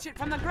 here we go. Boom!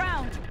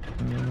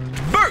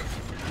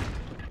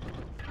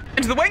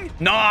 Into the wing.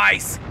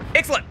 Nice.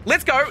 Excellent.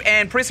 Let's go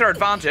and press our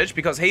advantage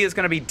because he is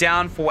going to be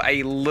down for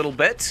a little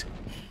bit.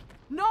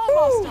 No,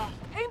 Master.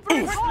 Aim for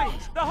his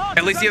heart.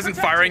 At least he isn't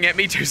firing at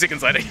me 2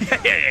 seconds later.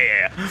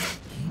 Yeah.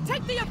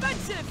 Take the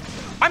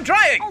offensive. I'm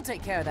trying. I'll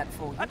take care of that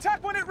for you.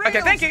 Attack when it reels.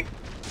 Okay, thank you.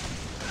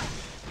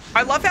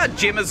 I love how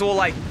Jim is all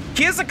like,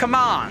 here's a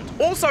command.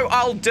 Also,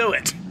 I'll do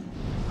it.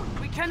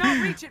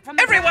 Cannot reach it from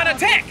the Everyone ground.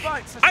 attack!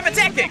 I'm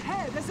attacking!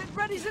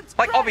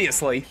 Like,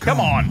 obviously. Come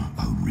on.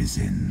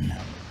 Arisen.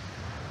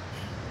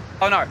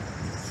 Oh, no.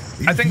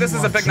 I think this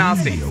is a big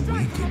nasty.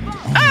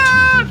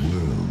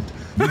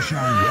 You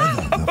shall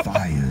weather the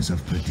fires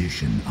of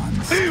perdition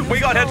unscathed. We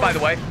got hit, by the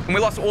way, and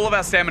we lost all of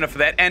our stamina for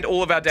that and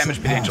all of our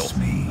damage potential.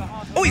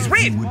 Oh, he's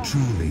red! Would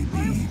truly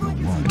be the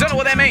one. Don't know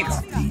what that means.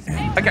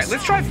 Okay,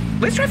 let's try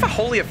for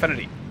Holy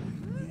Affinity.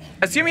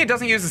 Assuming he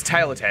doesn't use his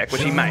tail attack,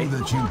 which he may.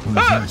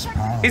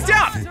 He's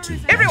down!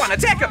 Everyone,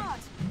 attack him!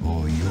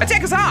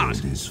 Attack his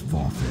heart!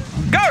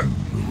 Go!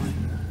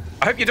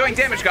 I hope you're doing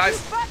damage, guys.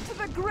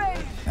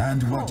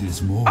 And what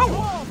is more,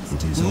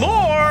 it is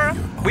lore!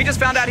 We just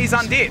found out he's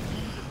undead.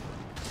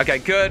 Okay,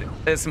 good.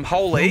 There's some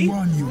holy.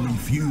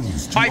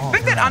 I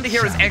think that under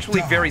here is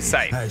actually very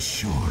safe.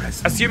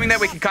 Assuming that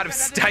we can kind of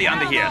stay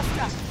under here.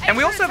 And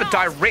we also have a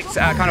direct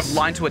kind of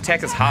line to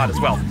attack his heart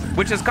as well,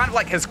 which is kind of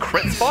like his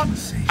crit spot.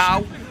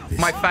 Ow,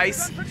 my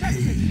face.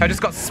 I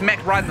just got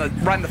smacked right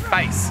in the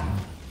face.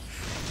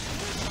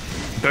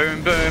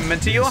 Boom, boom,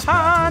 into your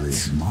heart.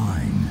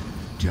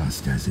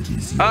 Just as it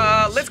is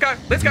let's go.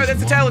 Let's go.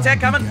 That's a tail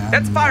attack coming.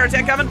 That's a fire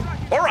attack coming.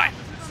 All right.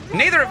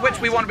 Neither of which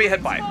we want to be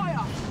hit by.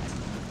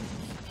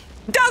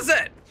 Does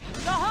it?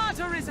 The heart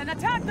arisen.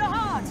 Attack the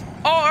heart.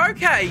 Oh,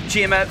 okay,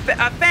 Gemma.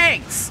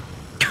 Thanks.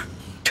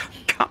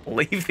 Can't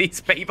believe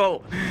these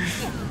people.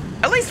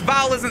 At least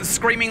Val isn't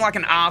screaming like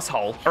an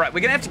asshole. All right,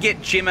 we're gonna have to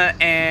get Gemma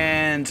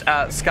and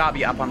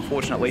Scarby up,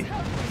 unfortunately.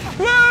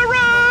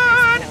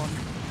 Run!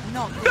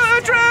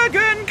 The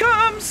dragon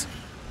comes.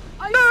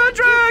 The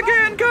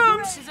dragon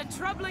comes.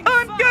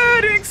 I'm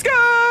getting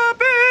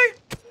Scarby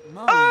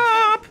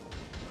up.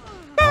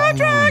 The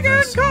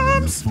dragon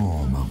comes.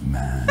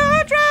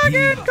 The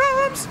dragon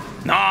comes.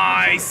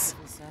 Nice.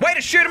 Way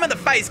to shoot him in the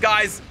face,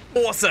 guys.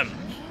 Awesome.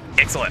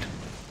 Excellent.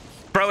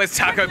 Bro is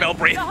Taco Bell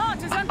breath. The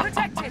heart is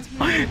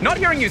unprotected. Not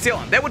here in New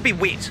Zealand. That would be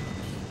wet.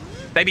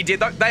 They be dead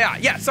though? They are.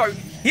 Yeah, so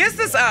here's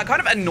this kind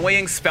of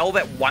annoying spell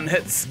that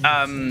one-hits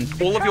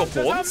all of your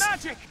pawns.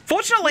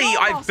 Fortunately,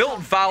 I've built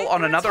Val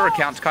on another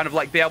account to kind of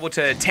like be able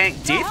to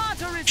tank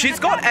death. She's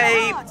got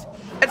a...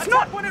 It's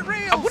not...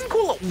 I wouldn't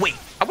call it weak.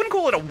 I wouldn't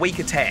call it a weak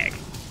attack.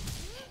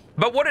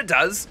 But what it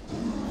does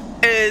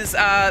is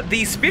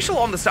the special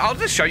on the start. I'll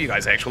just show you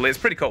guys actually. It's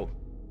pretty cool.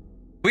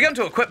 We go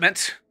into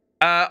equipment.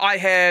 I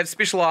have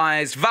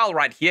specialized Val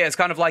right here. It's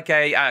kind of like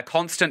a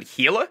constant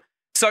healer.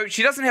 So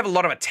she doesn't have a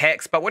lot of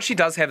attacks, but what she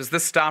does have is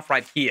this staff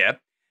right here,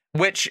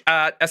 which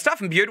a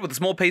staff imbued with a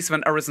small piece of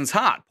an Arisen's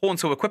heart.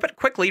 Pawns who equip it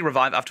quickly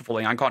revive after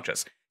falling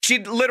unconscious. She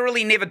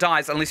literally never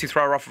dies unless you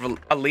throw her off of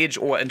a ledge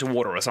or into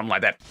water or something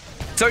like that.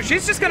 So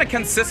she's just going to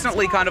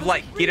consistently kind of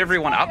like get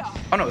everyone up.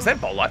 Oh no, is that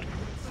bolt light?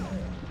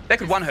 That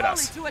could one-hit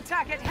us.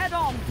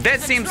 That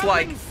seems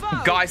like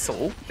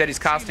Geisel that he's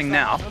casting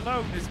now.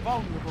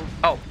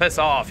 Oh, piss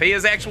off. He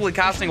is actually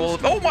casting all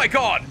of... Oh my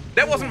god!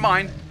 That wasn't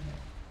mine.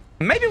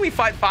 Maybe we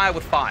fight fire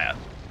with fire.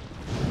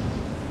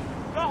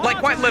 Like,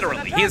 quite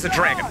literally. Here's a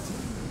dragon.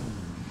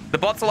 The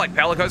bots are like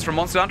Palicos from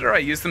Monster Hunter. I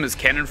use them as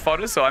cannon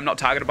fodder, so I'm not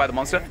targeted by the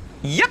monster.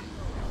 Yep!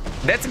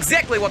 That's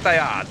exactly what they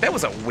are. That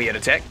was a weird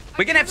attack.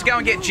 We're gonna have to go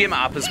and get Gemma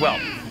up as well.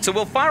 So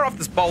we'll fire off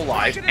this bowl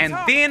light, and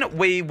then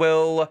we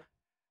will...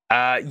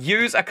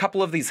 use a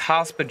couple of these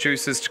Hasper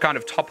juices to kind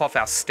of top off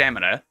our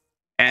stamina.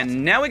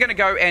 And now we're going to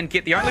go and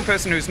get the only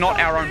person who's not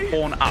our own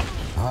pawn up.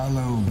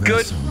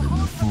 Good.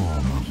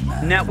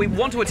 Now we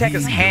want to attack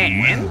his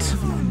hand.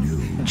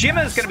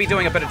 Gemma is going to be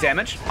doing a bit of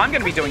damage. I'm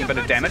going to be doing a bit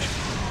of damage.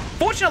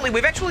 Fortunately,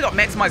 we've actually got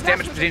maximized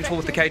damage potential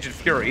with the Caged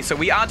Fury, so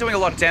we are doing a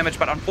lot of damage,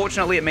 but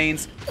unfortunately it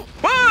means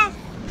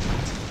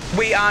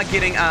we are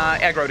getting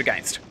aggroed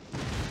against.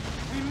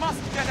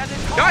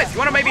 Guys, you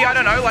want to maybe, I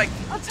don't know, like,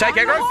 take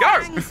aggro?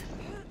 Go!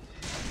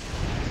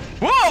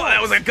 Whoa,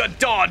 that was a good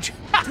dodge.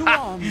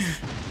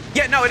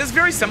 Yeah, no, it is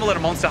very similar to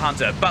Monster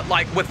Hunter, but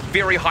like with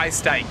very high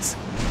stakes.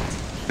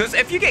 Because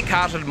if you get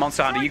carted in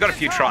Monster Hunter, you got a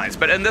few tries.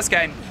 But in this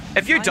game,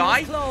 if you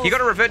die, you got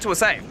to revert to a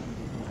save.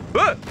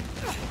 Whoa.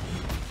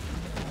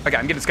 Okay,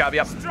 I'm getting Scarby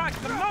up.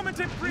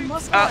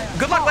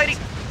 Good luck, lady.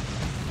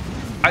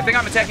 I think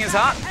I'm attacking his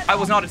heart. I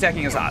was not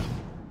attacking his heart.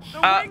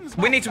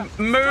 We need to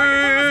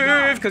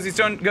move because he's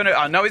gonna.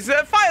 Oh no, his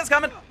fire's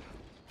coming.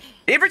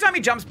 Every time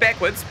he jumps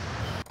backwards.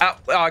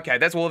 Okay,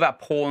 that's all of our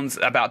pawns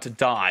about to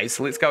die.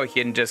 So let's go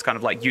ahead and just kind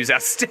of like use our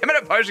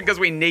stamina potion because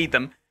we need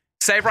them.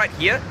 Save right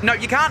here. No,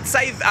 you can't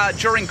save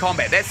during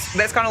combat.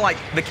 That's kind of like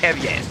the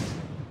caveat.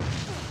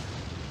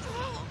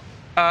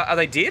 Are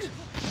they dead?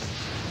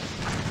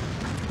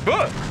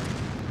 Whoa.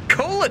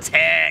 Cool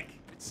attack.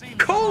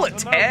 Cool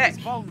attack.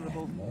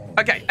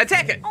 Okay,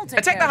 attack it.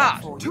 Attack the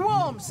heart. 2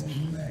 arms.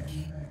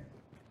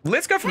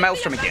 Let's go for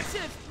Maelstrom again.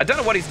 I don't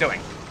know what he's doing.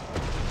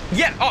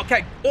 Yeah,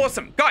 okay,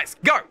 awesome. Guys,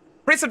 go.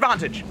 Press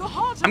advantage.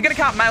 I'm going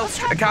to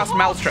cast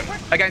Maelstrom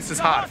against his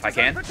heart if I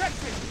can.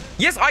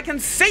 Yes, I can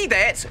see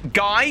that,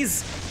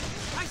 guys.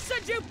 I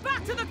send you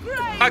back to the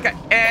grave. Okay,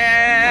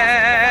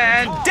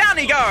 and down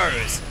he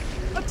goes.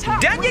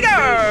 Down you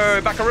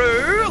go,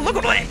 buckaroo. Look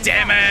at all that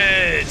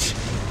damage.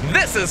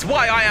 This is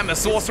why I am a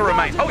sorcerer,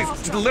 mate. Oh,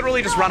 he's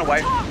literally just run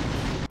away.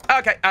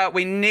 Okay,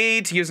 we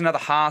need to use another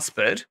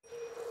Harspid.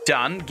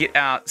 Done. Get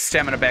our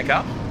stamina back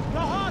up.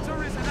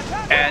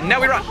 And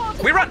now we run.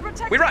 We run.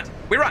 We run.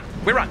 We run.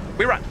 We run.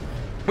 We run.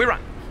 We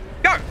run.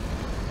 Go.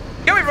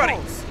 Go, everybody.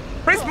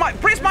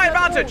 Press my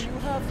advantage.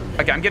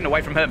 Okay, I'm getting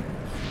away from him.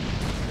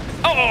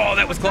 Oh,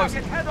 that was close.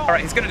 All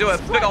right, he's going to do a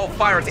big old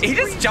fire attack. He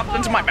just jumped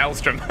into my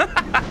maelstrom.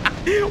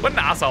 What an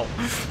asshole.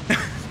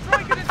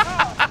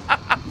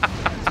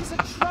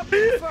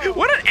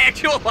 What an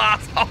actual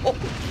asshole.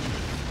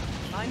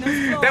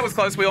 That was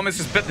close. We almost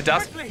just bit the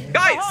dust.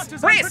 Guys,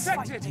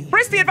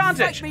 press the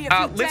advantage.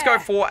 Let's go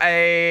for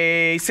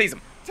a seize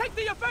him. Take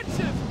the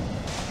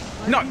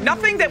offensive. No,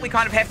 nothing that we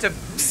kind of have to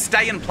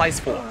stay in place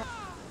for.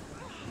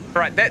 All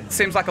right, that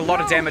seems like a lot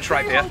of damage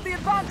right there.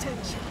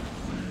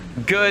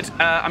 Good.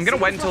 I'm going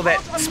to wait until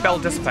that spell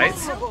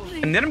dissipates.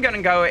 And then I'm going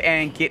to go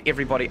and get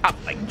everybody up.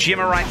 Like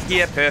Gemma right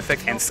here,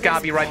 perfect. And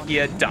Scarby right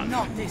here, done.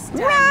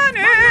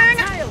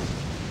 Running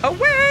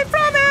away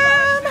from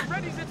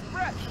him!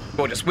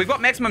 Gorgeous. We've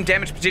got maximum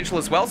damage potential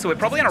as well, so we're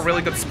probably in a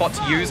really good spot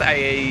to use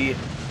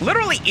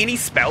literally any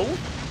spell.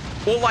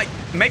 Or like,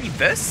 maybe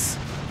this?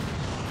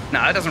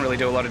 No, it doesn't really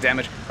do a lot of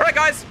damage. All right,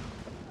 guys.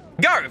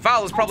 Go!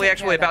 Val is probably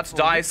actually about to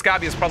die.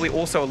 Scarby is probably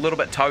also a little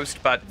bit toast,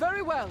 but...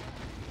 Very well.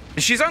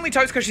 She's only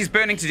toast because she's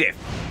burning to death.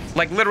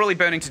 Like, literally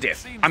burning to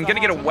death. I'm going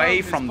to get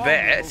away from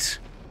that.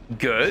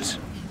 Good.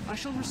 I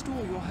shall restore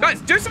your health.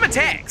 Guys, do some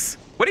attacks.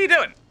 What are you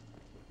doing?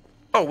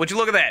 Oh, would you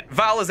look at that?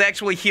 Val is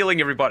actually healing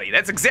everybody.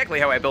 That's exactly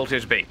how I built her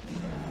to be.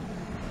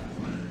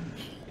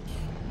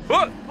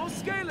 Whoa. I'll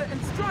scale it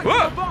and strike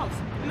Whoa. above.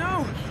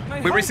 No.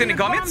 We're resending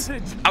comments?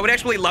 I would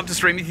actually love to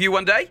stream with you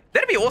one day.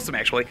 That'd be awesome,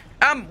 actually.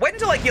 Wait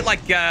until I get,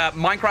 like,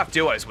 Minecraft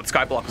duos with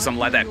Skyblock or something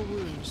like that.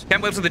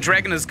 Can't wait till the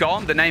dragon is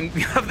gone. The name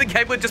of the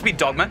game would just be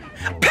Dogma.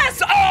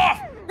 Piss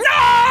off!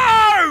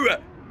 No!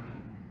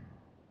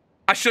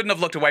 I shouldn't have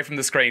looked away from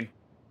the screen.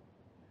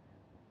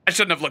 I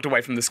shouldn't have looked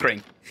away from the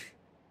screen.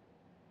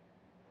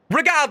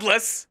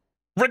 Regardless,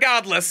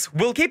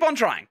 we'll keep on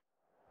trying.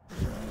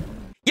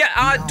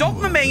 Yeah,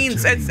 Dogma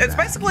means, it's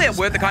basically a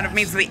word that kind of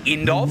means the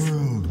end of.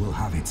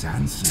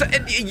 So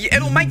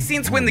it'll make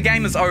sense when the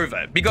game is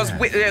over, because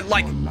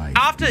like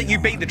after you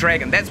beat the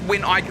dragon, that's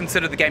when I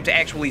consider the game to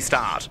actually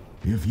start.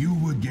 If you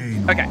would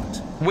gain okay,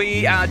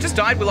 we just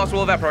died, we lost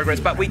all of our progress,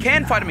 but we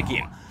can fight him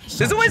again.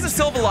 There's always a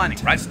silver lining,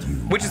 right?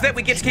 Which is that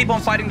we get to keep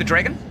on fighting the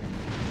dragon.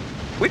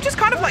 We've just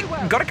kind of like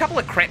got a couple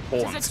of crap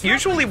pawns.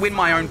 Usually when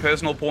my own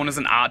personal pawn is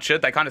an archer,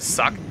 they kind of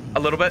suck a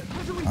little bit.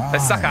 They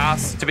suck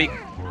ass to be...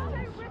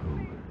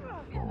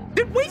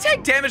 Did we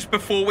take damage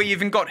before we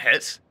even got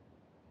hit?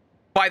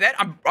 By that,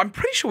 I'm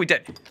pretty sure we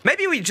did.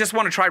 Maybe we just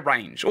want to try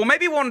range. Or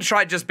maybe we want to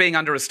try just being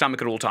under his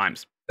stomach at all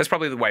times. That's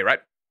probably the way, right?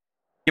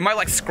 You might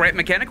like Scrap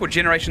Mechanic or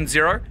Generation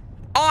Zero.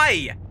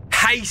 I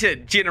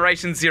hated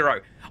Generation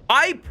Zero.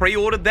 I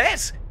pre-ordered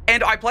that,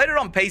 and I played it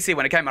on PC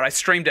when it came out. I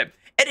streamed it.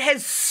 It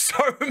has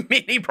so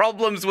many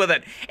problems with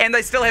it, and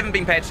they still haven't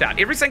been patched out.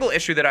 Every single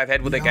issue that I've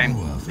had with that game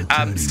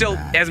still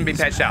hasn't been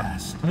patched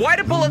out. Why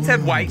do bullets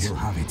have weight?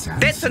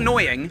 That's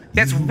annoying.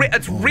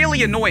 It's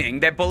really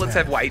annoying that bullets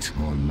have weight.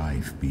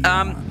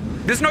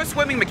 There's no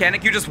swimming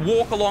mechanic. You just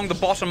walk along the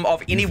bottom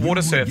of any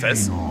water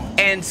surface,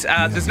 and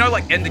there's no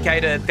like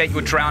indicator that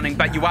you're drowning,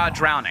 but you are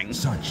drowning.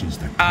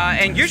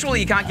 And usually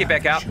you can't get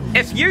back out.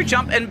 If you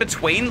jump in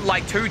between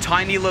like two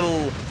tiny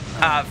little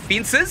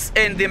fences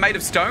and they're made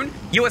of stone,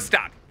 you are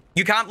stuck.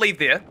 You can't leave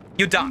there.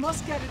 You're done.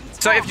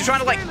 So if you're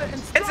trying to like,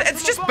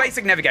 it's just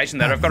basic navigation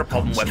that I've got a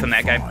problem with in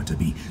that game.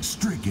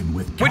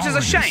 Which is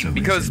a shame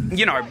because,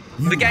 you know,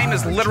 the game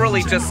is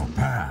literally just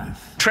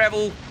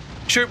travel,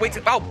 shoot, wait.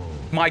 Oh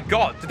my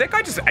god, did that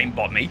guy just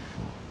aimbot me?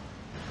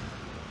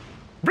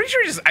 Pretty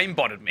sure he just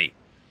aimbotted me.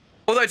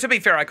 Although to be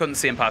fair, I couldn't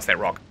see him past that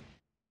rock.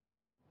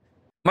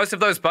 Most of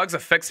those bugs are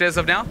fixed as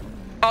of now.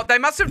 Oh, they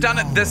must have done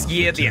it this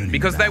year then,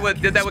 because they were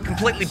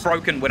completely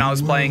broken when I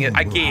was playing it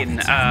again,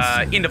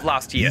 end of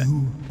last year.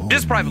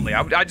 Just privately,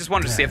 I just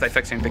wanted to see if they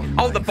fixed anything.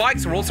 Oh, the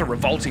bikes are also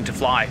revolting to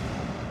fly.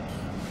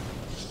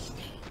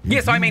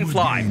 Yes, I mean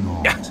fly.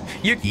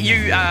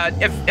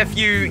 If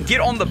you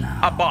get on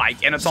a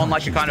bike and it's on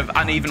like a kind of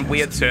uneven,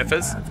 weird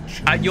surface,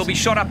 you'll be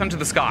shot up into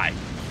the sky,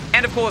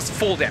 and of course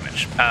fall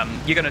damage.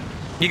 You're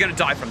gonna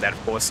die from that,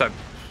 of course. So.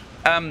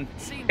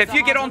 If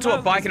you get onto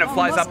a bike and it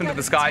flies up into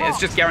the sky, it's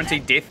just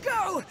guaranteed death.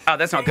 Oh,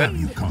 that's not good.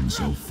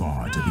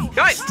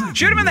 Guys,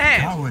 shoot him in the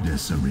hand.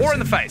 Or in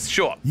the face,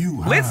 sure.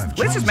 Let's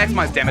just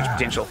maximize damage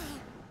potential.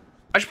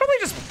 I should probably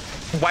just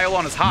wail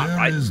on his heart,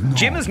 right?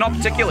 Gem is not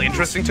particularly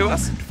interesting to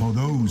us.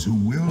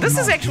 This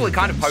is actually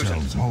kind of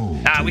potent.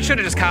 We should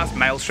have just cast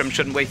Maelstrom,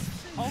 shouldn't we?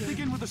 I'll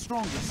begin with the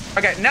strongest.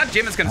 Okay, now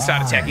Gem is going to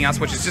start attacking us,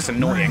 which is just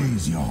annoying.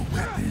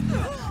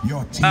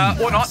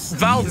 Or not.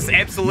 Val has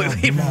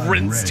absolutely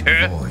rinsed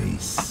her.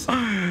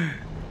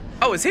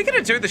 Oh, is he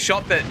going to do the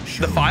shot that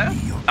the fire?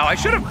 Oh, I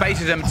should have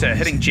baited him to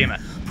hitting Gemma.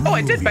 Oh,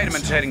 I did bait him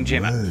into hitting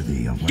Gemma.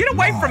 Get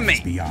away from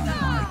me!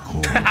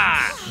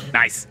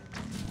 Nice.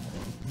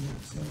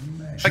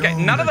 Okay,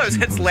 none of those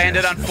hits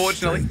landed,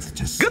 unfortunately.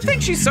 Good thing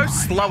she's so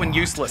slow and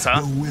useless,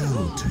 huh?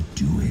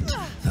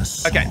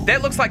 Okay,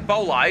 that looks like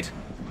Bolide.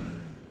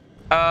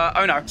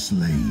 Oh no.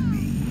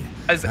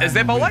 Is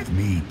that bowl light?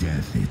 Me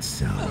death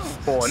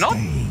itself. Or not?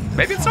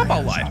 Maybe it's not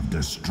bowl light. Of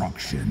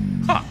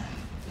destruction. Huh.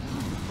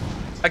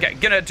 Okay,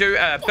 gonna do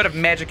a bit of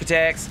magic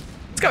attacks.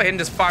 Let's go ahead and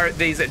just fire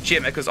these at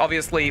Gemma, because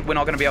obviously we're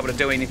not gonna be able to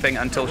do anything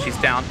until she's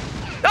down.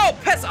 Oh,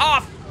 piss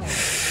off!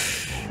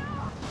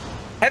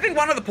 Having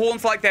one of the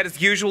pawns like that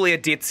is usually a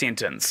death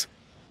sentence.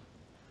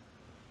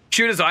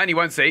 Shoot his eye and you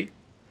won't see.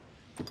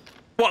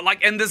 What,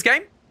 like in this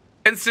game?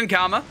 Instant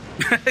karma?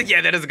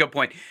 Yeah, that is a good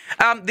point.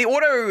 The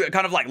auto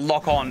kind of like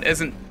lock on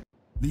isn't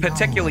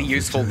particularly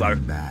useful though.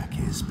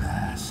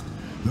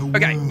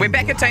 Okay, we're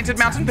back at Tainted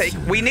Mountain Peak.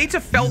 We need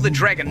to fell the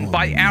dragon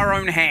by our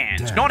own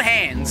hand. Not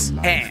hands,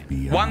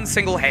 hand. One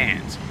single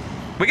hand.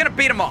 We're gonna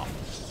beat him off.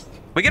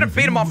 We're gonna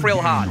beat him off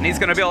real hard, and he's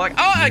gonna be like,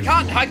 oh, I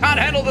can't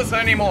handle this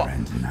anymore.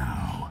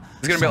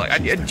 He's gonna be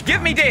like,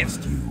 give me death.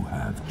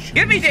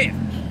 Give me death.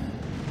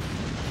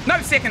 No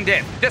second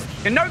death. Just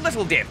no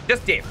little death.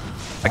 Just death.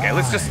 Okay,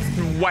 let's just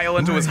wail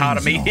into his heart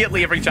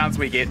immediately every chance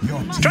we get.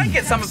 Let's try and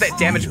get some of that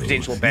damage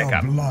potential back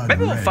up.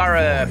 Maybe we'll fire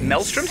a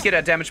Maelstrom to get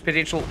our damage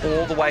potential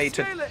all the way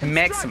to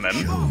maximum.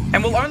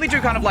 And we'll only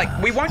do kind of like,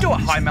 we won't do a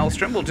high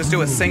Maelstrom, we'll just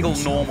do a single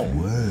normal.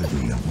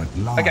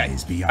 Okay,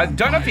 I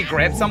don't know if he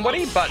grabbed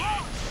somebody, but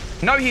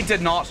no, he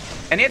did not.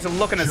 And he had to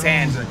look in his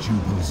hand.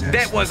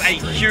 That was a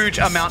huge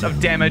amount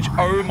of damage,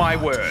 oh my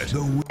word.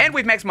 And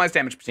we've maximized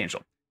damage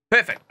potential.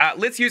 Perfect.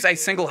 Let's use a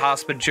single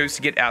Harspid juice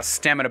to get our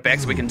stamina back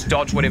so we can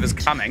dodge whatever's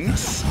coming.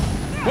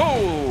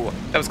 Whoa!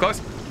 That was close.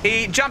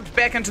 He jumped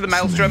back into the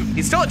Maelstrom.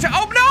 He's still at...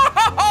 Oh, no!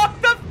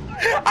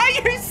 Are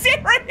you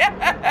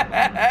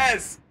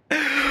serious?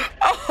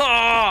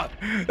 Oh,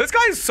 this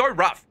guy is so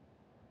rough.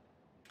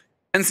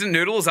 Instant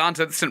noodles aren't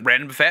instant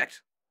random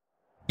effect.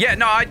 Yeah,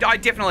 no, I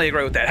definitely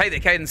agree with that. Hey there,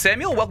 Caden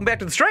Samuel. Welcome back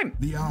to the stream.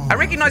 I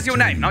recognize your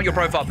name, not your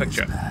profile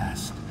picture.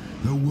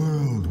 The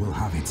world will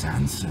have its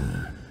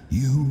answer.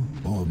 You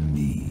or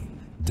me,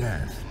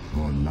 death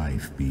or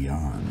life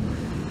beyond.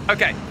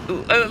 Okay,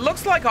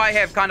 looks like I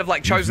have kind of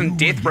like chosen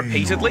death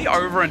repeatedly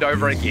over and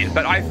over again,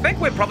 but I think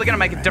we're probably going to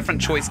make a different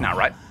choice now,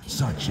 right?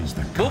 Such is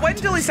the we'll wait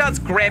until he starts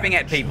grabbing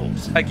at people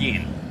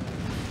again.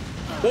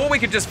 Or we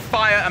could just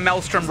fire a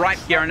Maelstrom right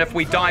here, and if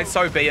we die,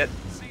 so be it.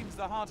 Seems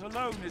the heart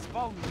alone is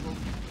vulnerable.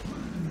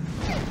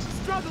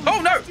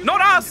 Oh no,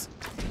 not us!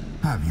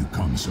 Have you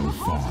come so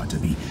far to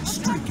be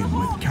stricken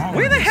with cowardice?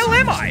 Where the hell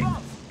am I?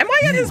 Am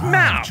I in his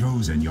mouth?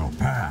 Chosen your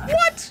path.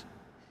 What?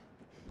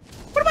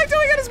 What am I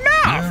doing in his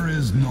mouth? There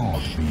is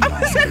naught beyond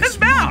I was in his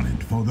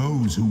mouth. For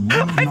those who will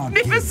I've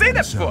never seen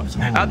that before.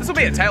 This will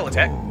be a tail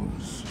attack.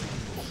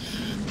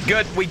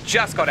 Good, we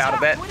just got out of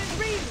that.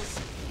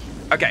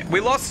 Okay, we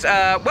lost,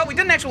 well, we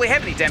didn't actually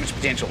have any damage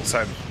potential,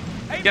 so,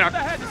 you know,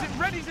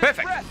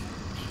 perfect.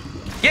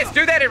 Yes,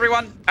 do that,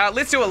 everyone.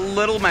 Let's do a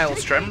little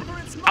Maelstrom,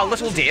 a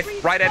little death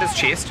right at his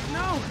chest.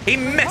 He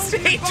missed.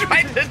 He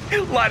tried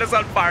to light us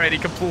on fire and he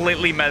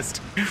completely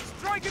missed.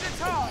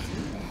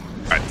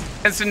 Alright,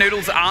 instant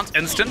noodles aren't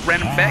instant,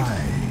 random fact.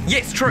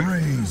 Yes, true.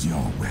 Raise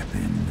your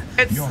weapon.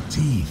 It's your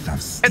teeth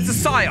of steel. It's a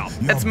psyop.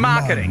 It's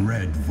marketing.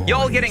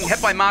 Y'all getting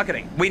hit by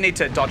marketing. We need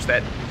to dodge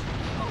that.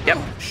 Yep.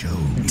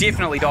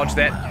 Definitely dodge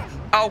that.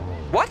 Oh,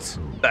 what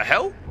the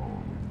hell?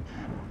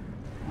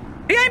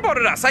 He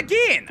aimbotted us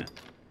again.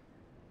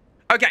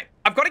 Okay,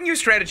 I've got a new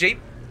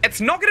strategy.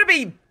 It's not going to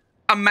be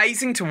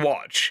amazing to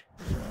watch,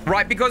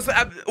 right? Because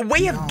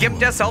we have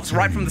gimped ourselves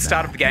right from the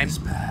start of the game.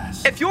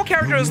 If your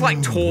character is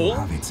like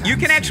tall, you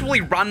can actually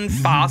run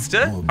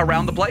faster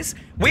around the place.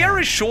 We are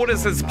as short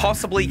as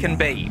possibly can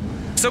be.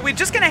 So we're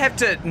just going to have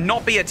to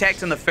not be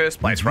attacked in the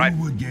first place, right?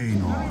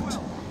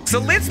 So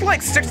let's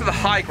like stick to the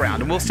high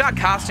ground and we'll start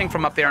casting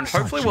from up there and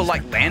hopefully we'll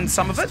like land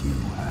some of it.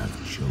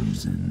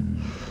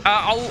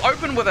 I'll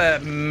open with a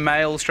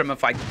Maelstrom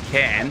if I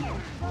can.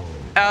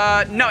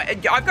 No,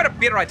 I've got a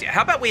better idea.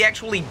 How about we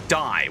actually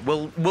die?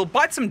 We'll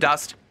bite some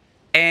dust,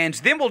 and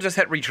then we'll just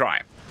hit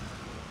retry.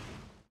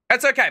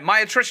 That's okay. My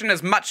attrition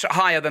is much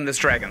higher than this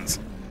dragon's.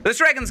 This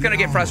dragon's gonna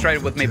get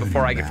frustrated with me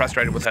before I get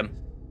frustrated with him.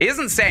 He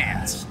isn't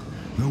Sans.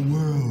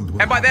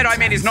 And by that I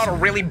mean he's not a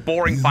really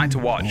boring fight to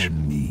watch.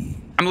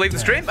 I'm gonna leave the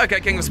stream. Okay,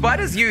 King of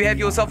Spiders, you have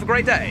yourself a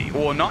great day.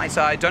 Or night,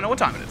 I don't know what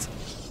time it is.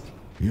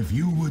 If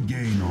you would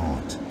gain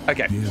aught.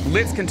 Okay,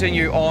 let's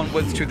continue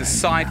onwards to the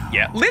side.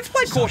 Yeah, let's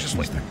play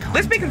cautiously.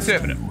 Let's be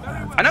conservative.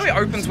 I know he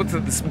opens with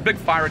this big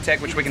fire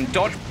attack, which we can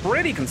dodge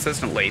pretty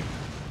consistently.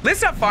 Let's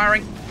start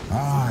firing.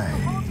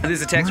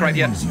 There's attacks right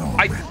here.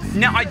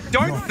 Now, I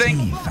don't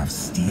think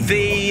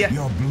the...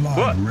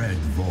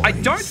 I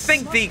don't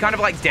think the kind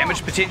of like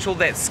damage potential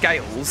that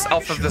scales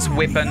off of this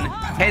weapon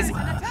has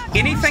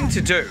anything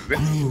to do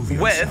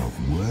with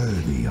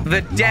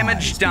the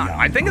damage done.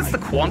 I think it's the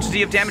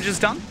quantity of damage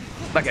done.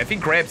 Okay, if he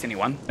grabs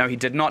anyone. No, he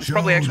did not. He's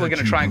probably actually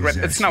going to try and grab...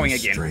 It's snowing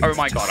again. Oh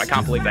my god, I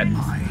can't believe that.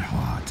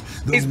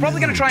 He's probably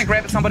going to try and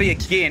grab at somebody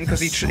again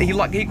because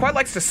he quite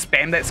likes to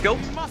spam that skill.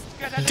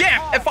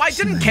 Damn, if I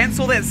didn't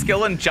cancel that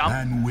skill and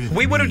jump,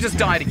 we would have just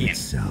died again.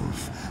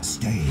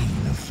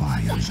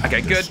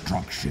 Okay, good.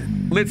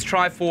 Let's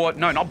try for...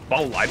 No, not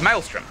Bowl Light.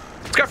 Maelstrom.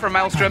 Let's go for a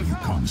Maelstrom.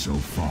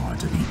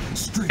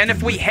 And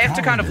if we have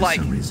to kind of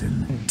like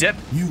dip.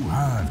 You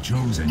have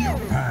chosen your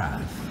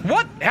path.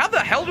 What? How the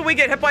hell did we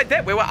get hit by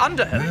that? We were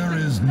under him. There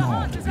is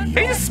naught beyond.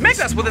 He just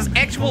smacked us with his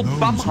actual For those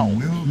bum who hole.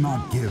 will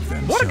not give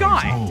What a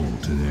themselves guy.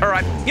 hold to their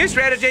Alright, goal. new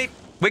strategy.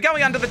 We're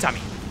going under the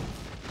tummy.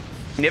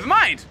 Never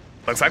mind.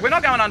 Looks like we're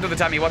not going under the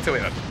tummy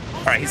whatsoever.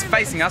 Alright, he's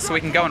facing us so we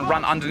can go and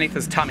run underneath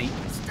his tummy.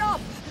 Stop!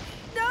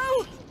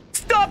 No!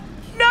 Stop!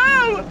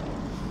 No!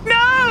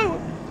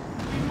 No!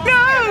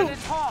 No!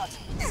 It's hard.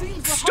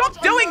 Seems the Stop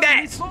heart doing alone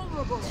that! is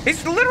vulnerable.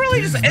 He's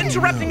literally just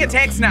interrupting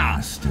attacks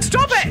now.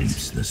 Stop it!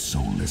 Shapes the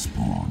soulless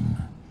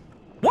pawn.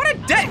 What a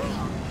dick!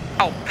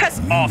 Oh, piss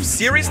off.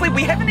 Seriously?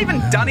 We haven't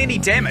even done any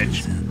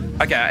damage.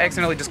 Okay, I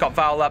accidentally just got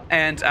Val up,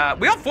 and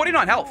we got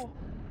 49 health.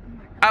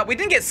 We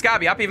didn't get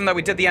Scarby up, even though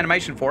we did the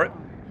animation for it.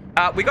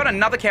 We got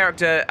another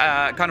character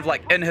kind of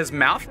like in his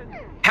mouth.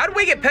 How did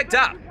we get picked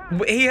up?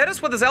 He hit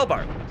us with his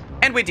elbow,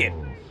 and we're dead.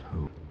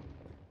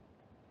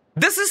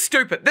 This is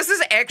stupid. This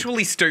is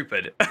actually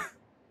stupid.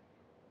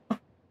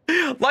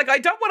 Like, I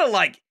don't want to,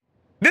 like...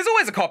 There's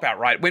always a cop-out,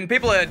 right? When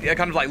people are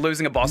kind of like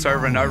losing a boss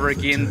over and over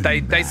again,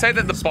 they say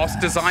that the boss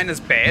design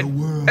is bad.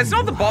 It's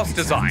not the boss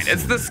design,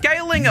 it's the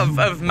scaling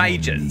of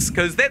mages,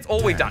 because that's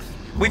all we've done.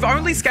 We've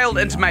only scaled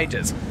into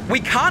mages. We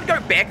can't go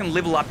back and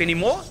level up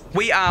anymore.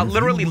 We are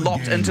literally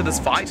locked into this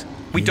fight.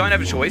 We don't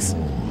have a choice.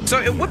 So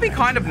it would be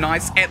kind of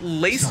nice, at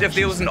least if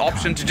there was an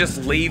option to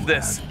just leave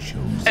this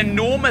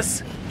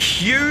enormous,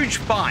 huge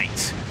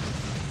fight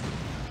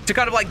to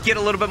kind of like get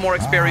a little bit more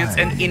experience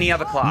in any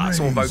other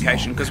class or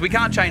vocation, because we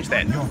can't change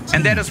that.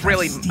 And that is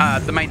really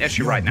the main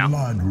issue right now.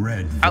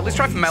 Let's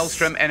try for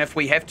Maelstrom, and if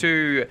we have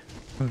to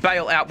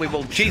bail out, we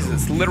will.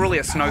 Jesus, literally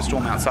a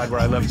snowstorm outside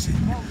where I live.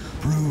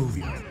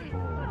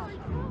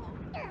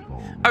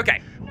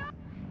 Okay.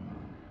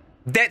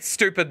 That's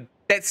stupid.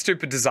 That's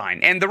stupid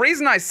design. And the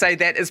reason I say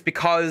that is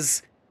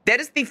because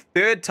that is the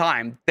third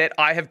time that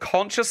I have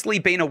consciously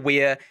been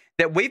aware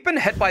that we've been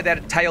hit by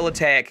that tail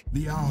attack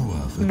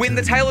when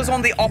the tail is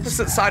on the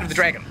opposite side of the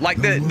dragon.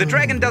 Like, the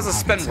dragon does a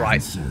spin,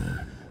 right?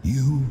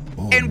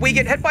 And we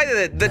get hit by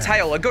the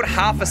tail a good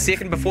half a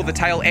second before the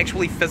tail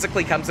actually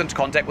physically comes into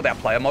contact with our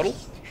player model.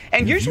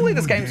 And usually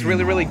this game's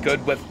really, really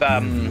good with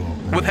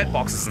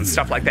hitboxes and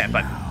stuff like that,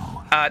 but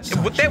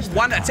with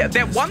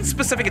that one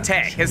specific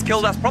attack has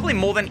killed us probably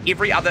more than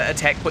every other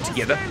attack put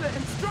together.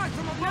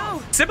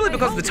 Simply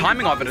because the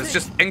timing of it is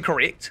just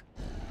incorrect.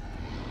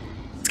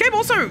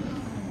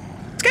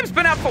 This game's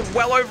been out for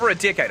well over a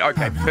decade.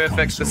 Okay,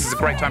 perfect. This is a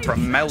great time for a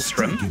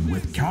Maelstrom.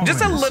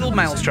 Just a little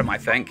Maelstrom, I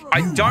think.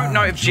 I don't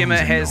know if Gemma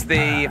has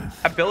the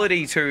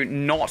ability to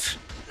not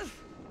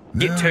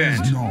get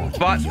turned,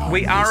 but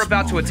we are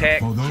about to attack.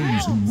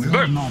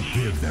 Boom.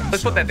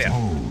 Let's put that there.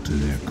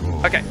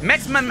 Okay,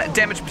 maximum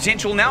damage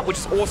potential now, which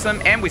is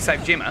awesome, and we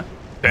save Gemma.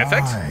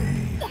 Perfect.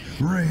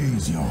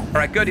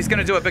 Alright, good. He's going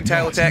to do a big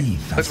tail attack.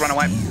 Let's run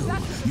away.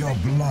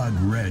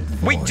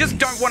 We just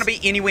don't want to be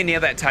anywhere near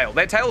that tail.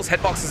 That tail's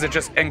hitboxes are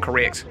just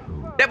incorrect.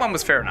 That one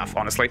was fair enough,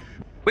 honestly.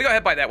 We got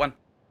hit by that one.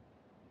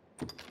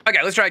 Okay,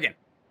 let's try again.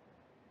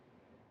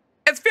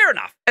 It's fair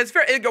enough. It's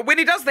fair. When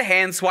he does the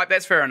hand swipe,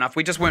 that's fair enough.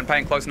 We just weren't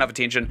paying close enough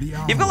attention.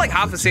 You've got like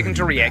half a second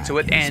to react to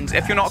it, and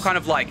if you're not kind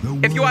of like,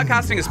 if you are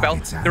casting a spell,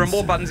 there are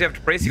more buttons you have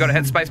to press. You got to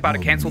hit spacebar to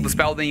cancel the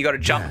spell, then you got to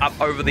jump up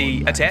over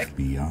the attack.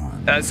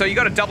 So you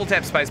got to double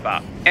tap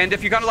spacebar, and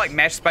if you kind of like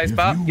mash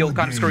spacebar, you'll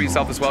kind of screw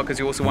yourself as well, because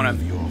you also want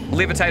to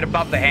levitate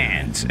above the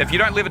hand. If you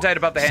don't levitate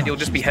above the hand, you'll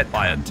just be hit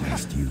by it.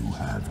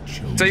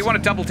 So you want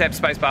to double tap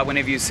spacebar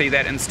whenever you see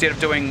that, instead of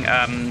doing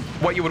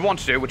what you would want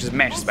to do, which is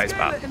mash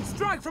spacebar. And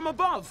strike from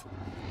above.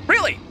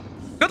 Really?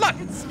 Good luck.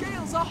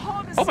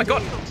 Oh my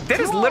god, that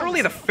is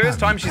literally the first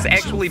time she's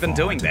actually been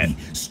doing that.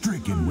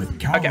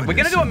 Okay, we're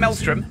gonna do a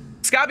Maelstrom.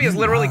 Scarby is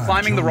literally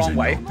climbing the wrong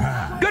way.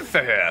 Good for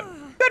her.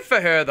 Good for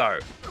her, though.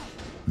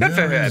 Good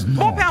for her.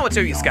 More power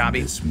to you,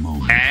 Scarby.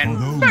 And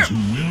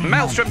boom!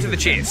 Maelstrom to the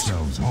chest.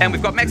 And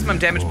we've got maximum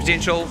damage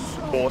potential.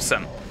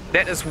 Awesome.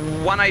 That is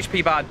 1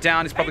 HP bar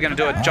down. He's probably going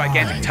to do a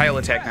gigantic tail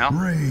attack now.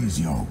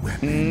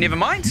 Never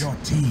mind.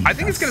 I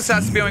think it's going to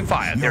start spewing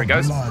fire. There he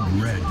goes.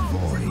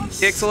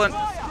 Excellent.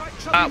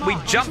 We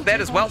jumped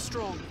that as well.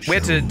 We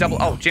had to double...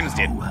 Oh, Gem's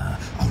dead.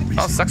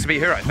 Oh, sucks to be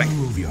her, I think.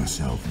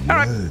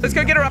 Alright, let's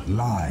go get her up.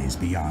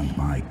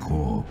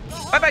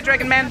 Bye-bye,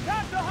 Dragon Man.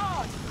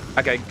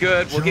 Okay,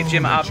 good. We'll get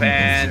Gemma up,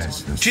 and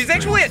she's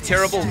actually a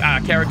terrible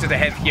character to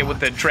have here with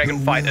the dragon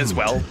fight as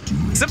well.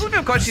 Simply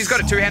because she's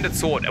got a two-handed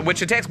sword,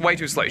 which attacks way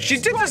too slow. She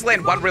did just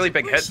land one really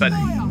big hit, but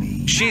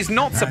she's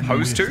not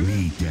supposed to.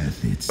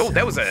 Oh,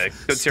 that was a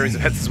good series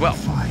of hits as well.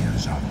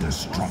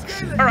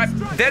 Alright,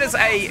 that is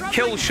a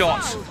kill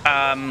shot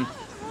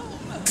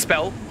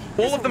spell.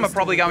 All of them are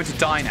probably going to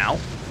die now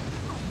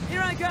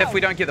if we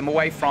don't get them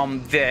away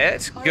from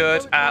that.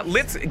 Good.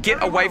 Let's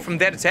get away from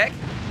that attack.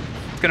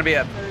 Going to be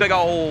a big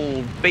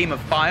old beam of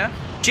fire.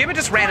 Gemma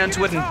just ran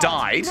into it and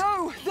died.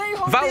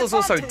 Val is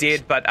also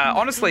dead, but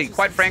honestly,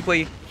 quite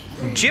frankly,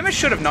 Gemma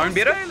should have known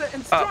better.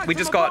 We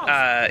just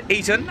got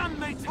eaten.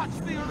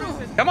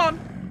 Come on.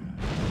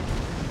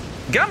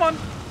 Come on.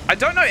 I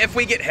don't know if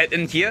we get hit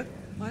in here.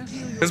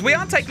 Because we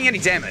aren't taking any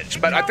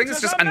damage, but I think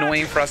it's just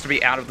annoying for us to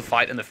be out of the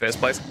fight in the first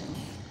place.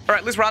 All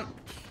right, let's run.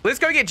 Let's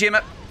go get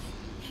Gemma.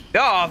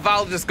 Oh,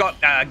 Val just got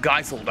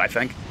geiseled, I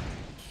think.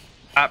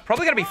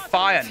 Probably going to be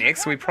fire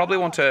next. We probably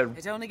want to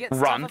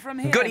run.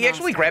 Good, he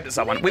actually grabbed at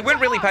someone. We weren't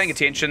really paying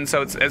attention,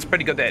 so it's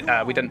pretty good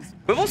that we didn't.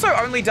 We've also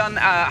only done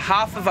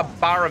half of a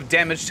bar of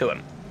damage to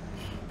him,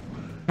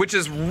 which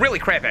is really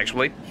crap,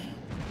 actually.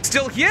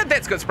 Still here,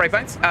 that's good spray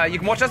paints. You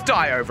can watch us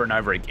die over and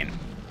over again.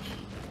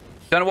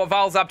 Don't know what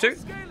Val's up to.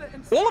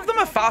 All of them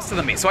are faster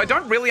than me, so I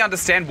don't really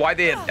understand why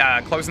they're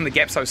closing the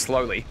gap so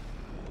slowly.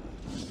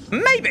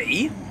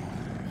 Maybe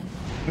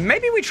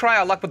we try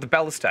our luck with the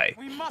ballistay.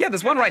 Yeah,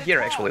 there's one right here,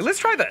 actually. Let's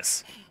try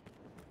this.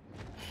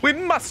 We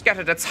must get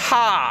at its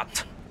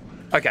heart.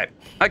 Okay.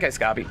 Okay,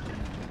 Scarby.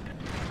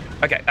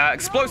 Okay,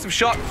 explosive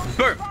shot.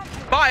 Boom.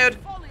 Fired.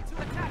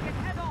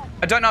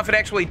 I don't know if it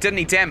actually did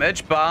any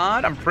damage,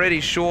 but I'm pretty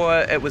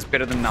sure it was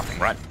better than nothing,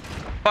 right?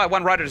 Fire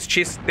one right at his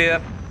chest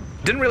there.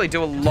 Didn't really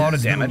do a lot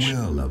of damage.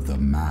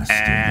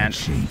 And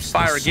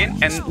fire again.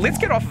 And let's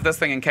get off of this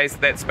thing in case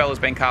that spell has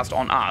been cast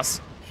on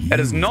us. It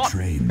is not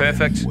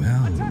perfect.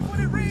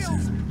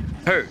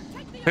 Who?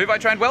 Who have I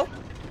trained well?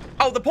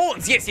 Oh, the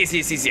pawns. Yes.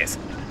 Yes,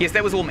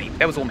 that was all me.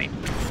 That was all me.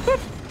 Whoop.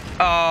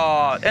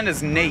 Oh, in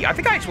his knee. I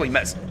think I actually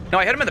missed. No,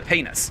 I hit him in the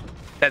penis.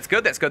 That's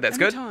good. That's good. That's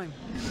good.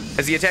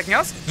 Is he attacking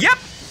us? Yep.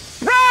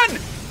 Run!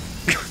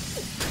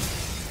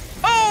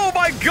 Oh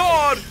my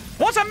god!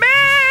 What a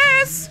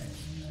mess!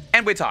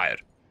 And we're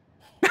tired.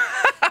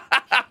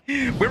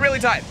 We're really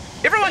tired.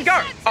 Everyone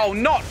go! Oh,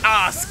 not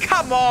us!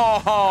 Come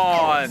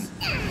on!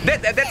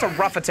 That's a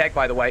rough attack,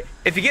 by the way.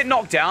 If you get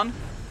knocked down,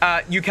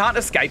 you can't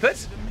escape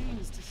it.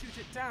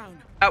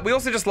 We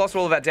also just lost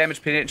all of our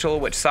damage potential,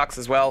 which sucks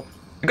as well.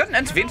 We got an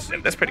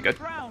intervention. That's pretty good.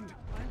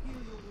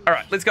 All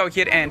right, let's go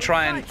ahead and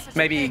try and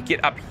maybe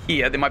get up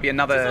here. There might be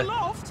another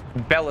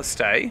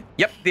ballistay.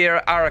 Yep,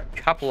 there are a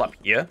couple up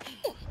here.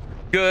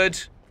 Good.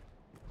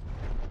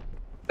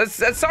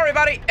 Sorry,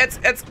 buddy.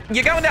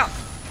 You're going down.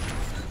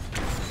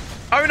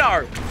 Oh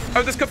no.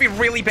 Oh, this could be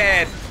really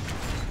bad.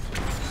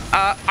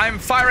 I'm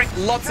firing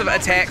lots of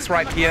attacks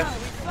right here.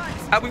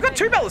 We've got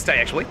two ballistay,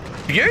 actually.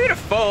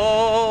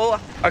 Beautiful.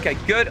 Okay,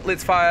 good.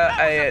 Let's fire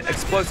an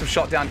explosive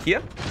shot down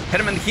here.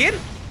 Hit him in the head.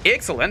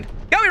 Excellent.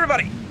 Go,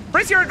 everybody.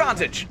 Press your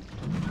advantage.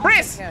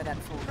 Press.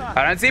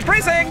 I don't see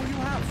pressing.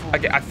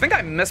 Okay, I think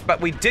I missed,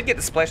 but we did get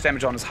the splash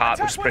damage on his heart,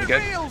 which is pretty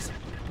good.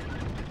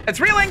 It's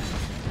reeling.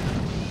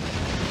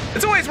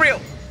 It's always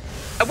real.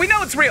 We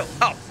know it's real.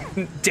 Oh,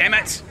 damn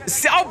it.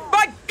 Oh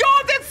my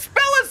god, that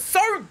spell is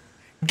so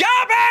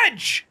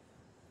garbage.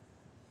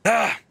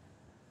 I'm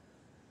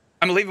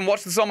gonna leave and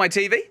watch this on my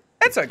TV.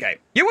 That's okay.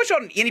 You watch it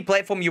on any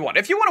platform you want.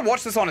 If you want to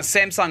watch this on a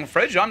Samsung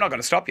fridge, I'm not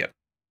gonna stop you.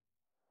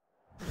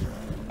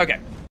 Okay.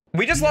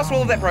 We just lost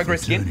all of that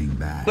progress again.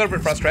 A little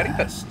bit frustrating,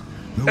 but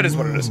it is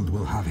what it is.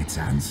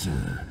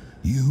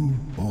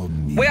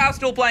 We are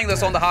still playing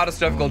this on the hardest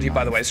difficulty,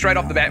 by the way, straight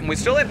off the bat, and we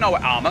still have no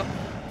armor.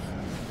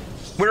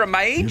 We're a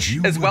mage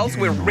as well,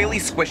 so we're really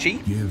squishy.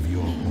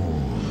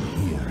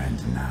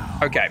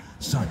 Okay.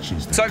 So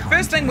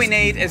first thing we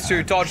need is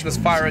to dodge this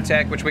fire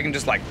attack, which we can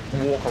just like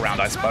walk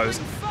around, I suppose.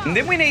 And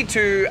then we need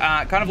to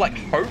kind of like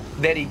hope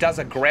that he does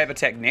a grab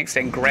attack next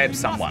and grab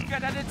someone.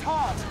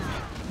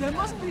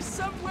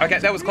 Okay,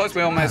 that was close.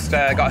 We almost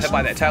got hit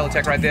by that tail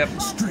attack right there.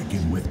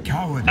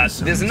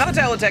 There's another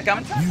tail attack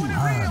coming.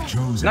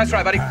 Nice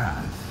try, buddy.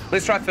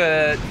 Let's try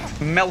for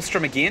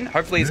Maelstrom again.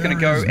 Hopefully he's going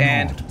to go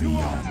and...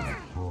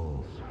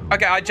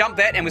 Okay, I jumped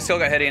that and we still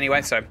got hit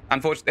anyway, so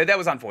that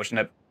was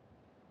unfortunate.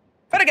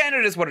 But again,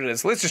 it is what it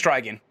is. Let's just try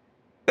again.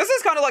 This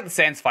is kind of like the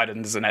Sans fight,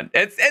 isn't it?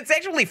 It's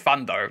actually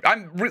fun, though.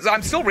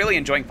 I'm still really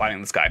enjoying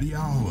fighting this guy.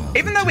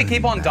 Even though we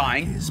keep on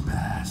dying,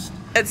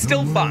 it's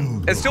still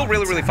fun. It's still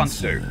really, really fun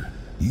to do.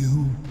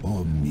 You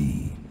or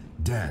me,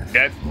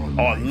 death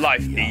or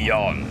life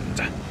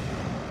beyond.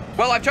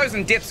 Well, I've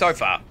chosen death so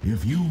far.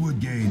 If you would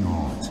gain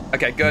aught,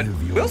 okay,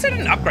 good. We also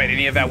didn't upgrade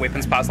any of our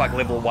weapons past like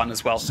level 1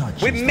 as well.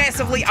 We're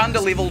massively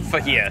under-leveled for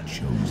here.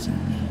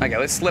 Okay,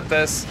 let's slip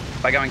this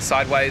by going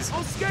sideways.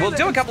 We'll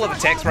do a couple of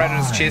attacks right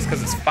at his chest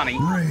because it's funny.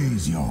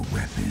 Raise your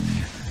weapon.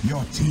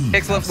 Your team.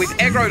 Excellent. We've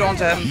aggroed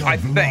onto him, I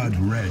think.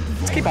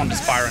 Let's keep on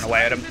just firing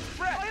away at him.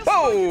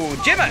 Whoa,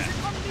 Gemma.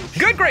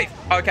 Good grief.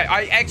 Okay,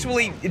 I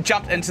actually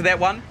jumped into that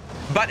one.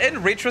 But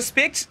in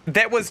retrospect,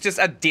 that was just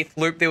a death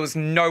loop. There was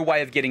no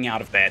way of getting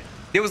out of that.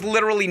 There was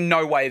literally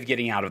no way of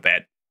getting out of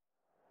that.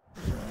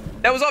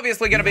 That was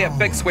obviously going to be a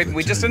big sweep.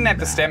 We just didn't have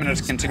the stamina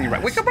to continue.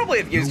 Right? We could probably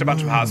have used a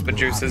bunch of Hasper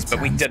juices, but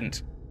we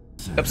didn't.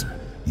 Oops.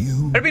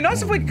 It'd be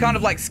nice if we could kind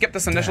of like skip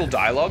this initial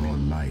dialogue,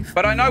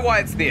 but I know why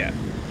it's there.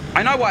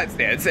 I know why it's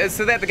there. It's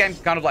so that the game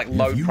can kind of like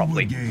load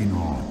properly.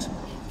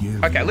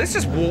 Okay, let's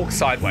just walk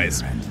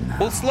sideways.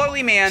 We'll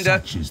slowly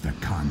meander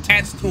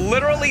at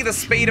literally the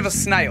speed of a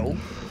snail.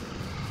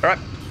 All right,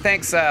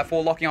 thanks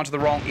for locking onto the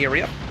wrong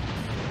area.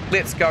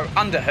 Let's go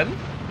under him,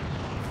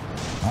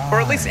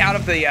 or at least out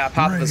of the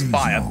path of his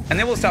fire, and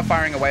then we'll start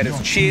firing away at his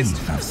chest.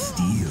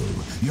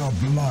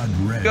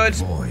 Good.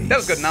 That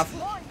was good enough.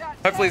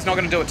 Hopefully he's not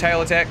going to do a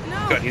tail attack.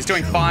 Good, he's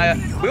doing fire.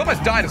 We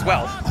almost died as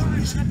well.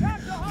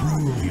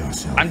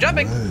 I'm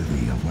jumping.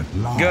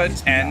 Good,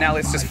 and now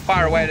let's just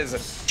fire away at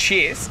his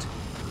chest.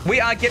 We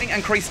are getting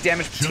increased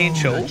damage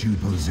potential.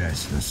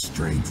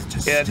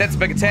 Yeah, that's a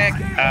big attack.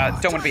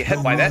 Don't want to be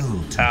hit by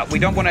that. We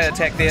don't want to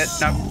attack there.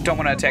 No, don't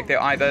want to attack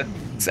there either.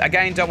 So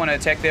again, don't want to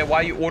attack there. Why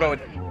are you auto...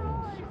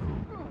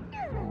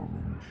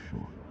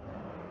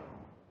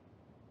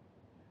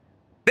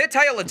 Their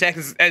tail attack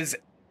is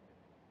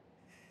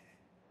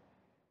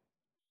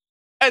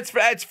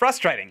it's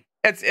frustrating.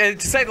 It's to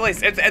say the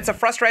least, it's a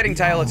frustrating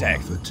tail attack.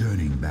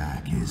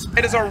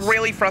 It is a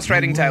really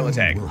frustrating tail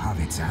attack.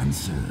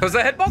 Because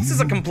the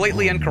hitboxes are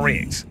completely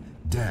incorrect.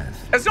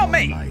 It's not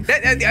me.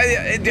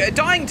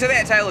 Dying to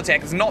that tail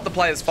attack is not the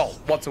player's fault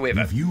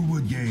whatsoever.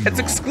 It's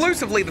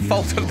exclusively the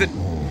fault of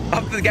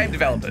the game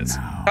developers.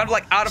 Kind of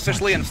like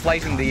artificially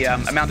inflating the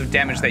amount of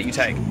damage that you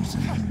take.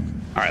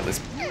 All right, let's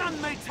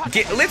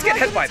get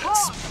hit by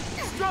this.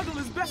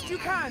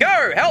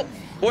 Go, help,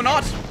 or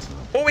not.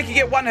 Or we can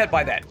get one hit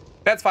by that.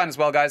 That's fine as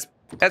well, guys.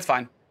 That's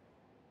fine.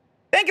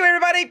 Thank you,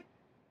 everybody.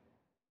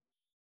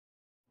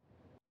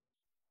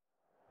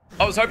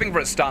 I was hoping for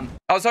a stun.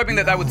 I was hoping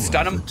that they would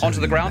stun him onto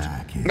the ground.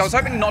 I was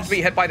hoping not to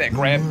be hit by that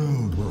grab.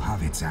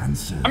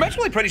 I'm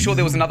actually pretty sure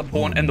there was another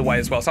pawn in the way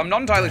as well, so I'm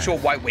not entirely sure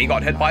why we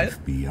got hit by it.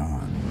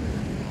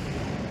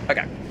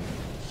 Okay.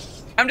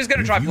 I'm just going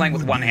to try playing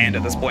with one hand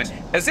at this point.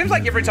 It seems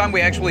like every time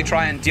we actually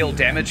try and deal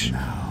damage,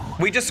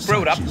 we just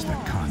screw it up.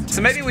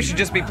 So maybe we should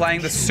just be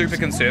playing this super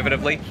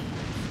conservatively.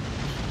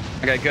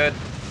 Okay, good.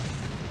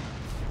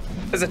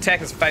 Let's attack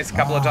his face a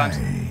couple of times.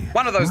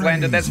 One of those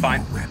landed, that's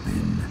fine.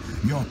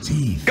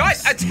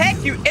 Guys,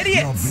 attack, you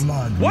idiots!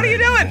 What are you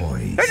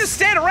doing? Don't just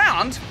stand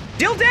around.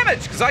 Deal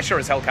damage, because I sure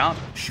as hell can't.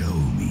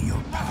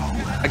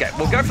 Okay,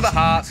 we'll go for the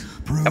heart.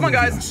 Come on,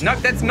 guys. Nope,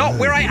 that's not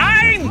where I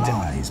aimed!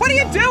 What are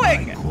you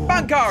doing,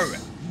 Bunko?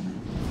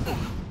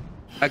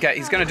 Okay,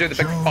 he's going to do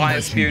the big fire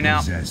spew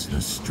now.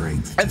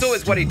 That's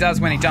always what he does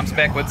when he jumps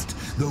backwards.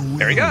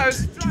 There he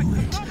goes.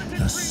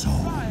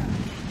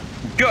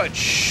 Good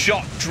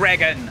shot,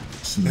 dragon.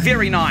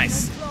 Very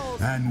nice.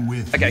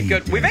 Okay,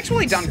 good. We've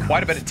actually done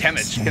quite a bit of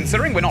damage,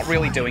 considering we're not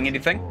really doing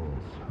anything.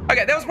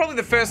 Okay, that was probably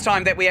the first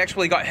time that we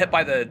actually got hit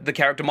by the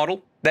character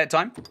model that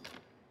time.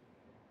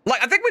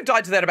 Like, I think we've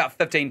died to that about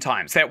 15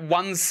 times. That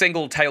one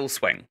single tail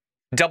swing.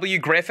 W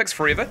graphics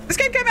forever. This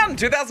game came out in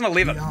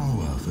 2011.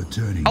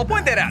 I'll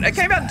point that out. It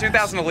came out in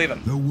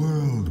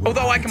 2011.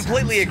 Although I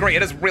completely agree,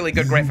 it is really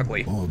good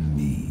graphically.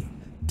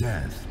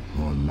 Death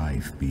or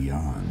life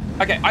beyond.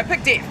 Okay, I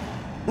picked death.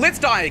 Let's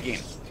die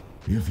again.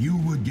 If you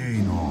would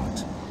gain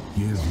aught,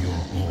 give your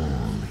all.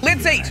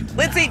 Let's eat.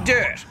 Let's eat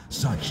dirt.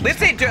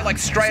 Let's eat dirt like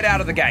straight out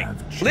of the gate.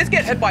 Let's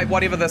get hit by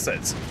whatever this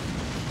is.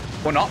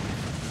 Or not.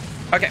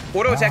 Okay,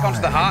 auto attack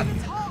onto the heart.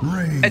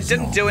 It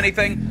didn't do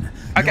anything.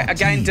 Okay,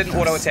 again, didn't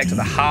auto attack to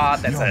the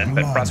heart. That's a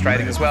bit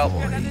frustrating as well.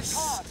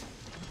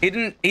 He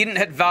didn't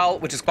hit Val,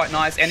 which is quite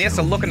nice, and he has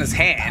to look in his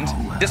hand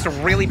just to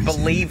really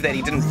believe that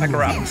he didn't pick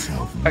her up.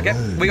 Okay,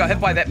 we got hit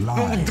by that.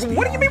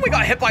 What do you mean we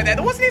got hit by that?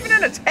 It wasn't even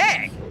an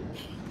attack.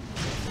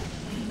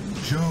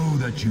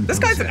 This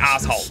guy's an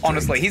asshole,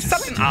 honestly. He's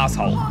such an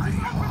asshole.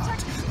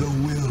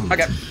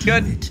 Okay,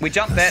 good. We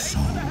jumped that.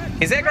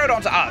 He's aggroed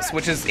onto us,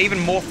 which is even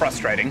more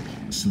frustrating.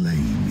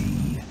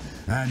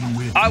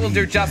 I will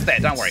do just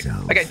that, don't worry.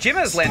 Okay,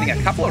 Gemma is landing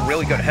a couple of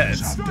really good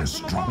hits.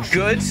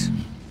 Good.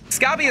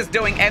 Scarby is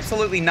doing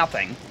absolutely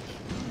nothing.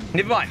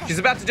 Never mind, she's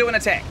about to do an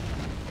attack.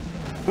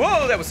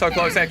 Whoa, that was so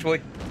close,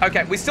 actually.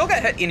 Okay, we still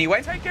got hit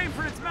anyway. Take aim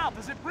for its mouth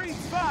as it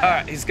breathes fire.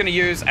 Alright, he's going to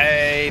use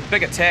a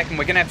big attack, and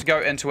we're going to have to go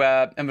into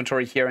our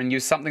inventory here and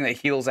use something that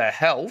heals our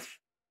health.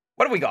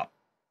 What have we got?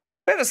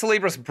 We have a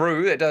Celebrus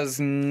Brew that does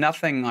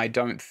nothing, I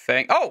don't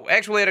think. Oh,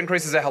 actually, it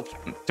increases our health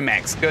to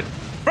max. Good.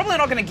 Probably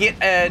not going to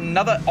get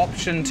another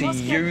option to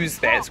use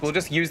that, so we'll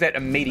just use that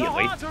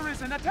immediately.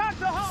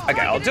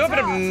 Okay, I'll do a bit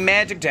of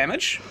magic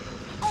damage.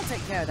 I'll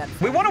take care of that.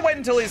 We want to wait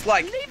until he's,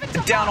 like,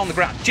 down on the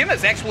ground.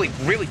 Gemma's actually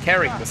really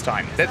carrying this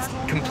time. That's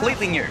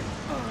completely new.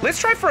 Let's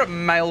try for a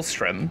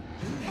Maelstrom.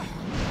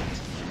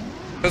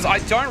 Because I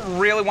don't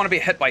really want to be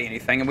hit by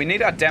anything, and we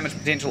need our damage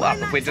potential up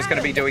if we're just going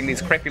to be doing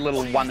these crappy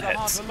little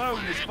one-hits. Boom!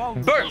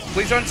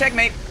 Please don't attack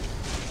me.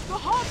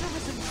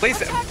 Please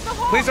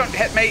don't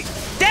hit me.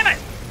 Damn it!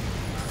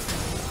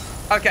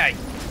 Okay,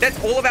 that's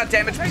all of our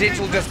damage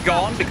potential just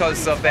gone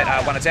because of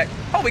that one attack.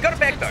 Oh, we got it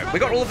back, though. We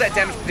got all of that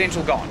damage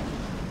potential gone.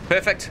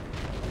 Perfect.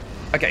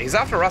 Okay, he's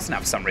after us now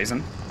for some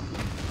reason.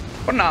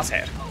 What an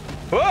asshat.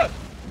 Whoa!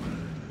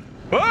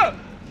 Whoa!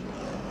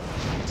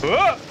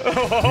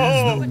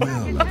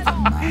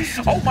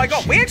 Oh my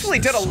god, we actually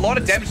did a lot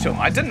of damage to him.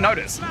 I didn't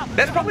notice.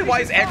 That's probably why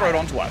he's aggroed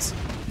onto us.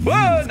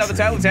 Whoa, another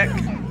tail attack.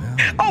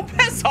 Oh,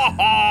 piss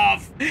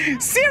off!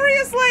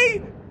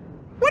 Seriously?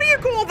 What do you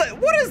call that?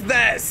 What is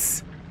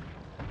this?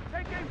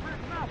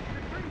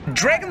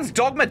 Dragon's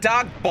Dogma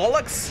Dark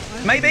Bollocks,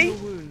 maybe?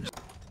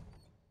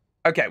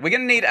 Okay, we're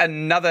gonna need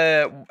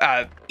another,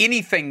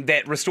 anything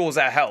that restores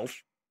our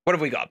health. What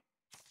have we got?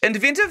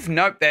 Interventive?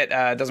 Nope,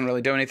 that doesn't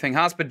really do anything.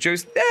 Hasper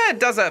Juice, it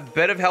does a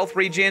bit of health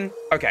regen.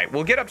 Okay,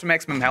 we'll get up to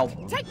maximum health.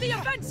 Take the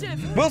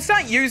offensive. We'll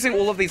start using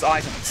all of these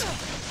items.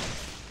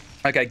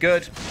 Okay,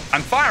 good.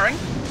 I'm firing.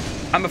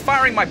 I'm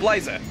firing my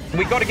blazer.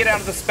 We got to get out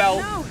of the spell.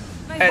 No,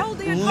 they hold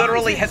the It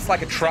literally advantage. hits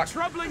like a truck.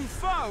 Troubling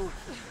foe.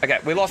 Okay,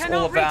 we lost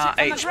all of our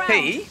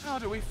HP. How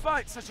do we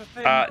fight such a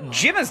thing?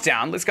 Gemma's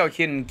down. Let's go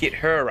ahead and get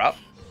her up.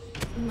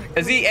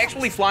 Is he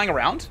actually flying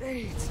around?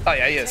 Oh,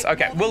 yeah, he is.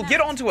 Okay, we'll get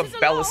onto a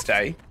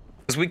ballistay,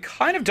 because we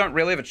kind of don't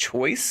really have a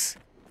choice.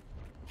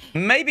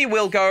 Maybe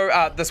we'll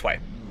go this way.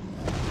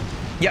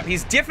 Yep,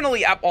 he's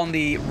definitely up on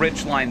the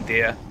ridge line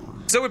there.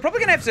 So we're probably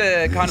going to have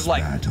to kind of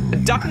like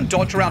duck and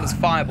dodge around his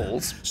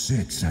fireballs.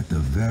 Sits at the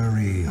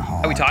very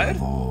heart Are we tired?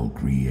 of all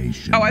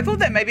creation. Oh, I thought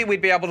that maybe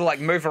we'd be able to like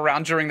move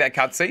around during that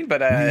cutscene,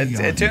 but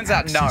it turns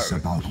out no.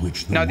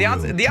 No,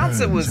 the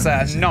answer was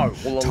no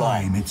all along.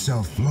 Time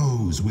itself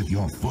flows with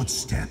your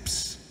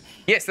footsteps.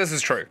 Yes, this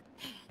is true.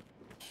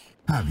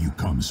 Have you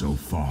come so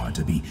far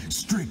to be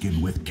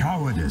stricken with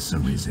cowardice,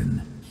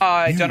 Arisen?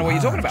 I don't know what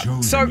you're talking have about.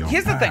 chosen So your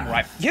here's the thing, path.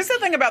 right? Here's the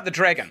thing about the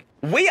dragon.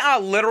 We are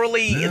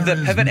literally There the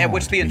is pivot at naught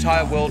which the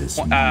entire beyond world this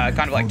kind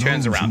of like for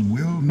turns those around, who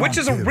will not which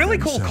is a give really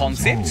cool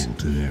themselves concept. whole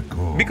to their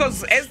cause.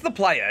 Because as the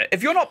player,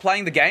 if you're not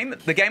playing the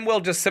game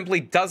world just simply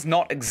does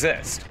not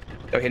exist.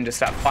 Go ahead and just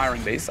start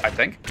firing these, I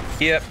think.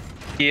 Here,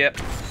 here,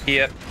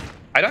 here.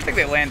 I don't think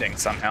they're landing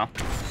somehow.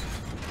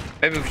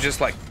 Maybe we could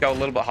just like go a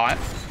little bit higher.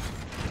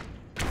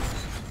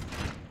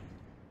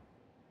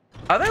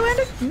 Are they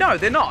landing? No,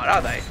 they're not,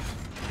 are they?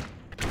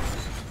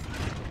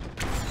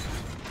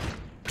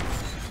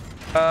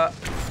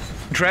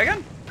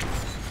 Dragon?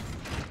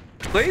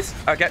 Please?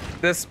 Okay,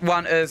 this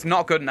one is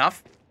not good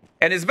enough.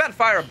 And he's about to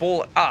fire a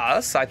ball at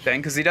us, I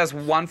think, because he does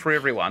one for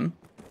everyone,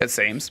 it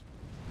seems.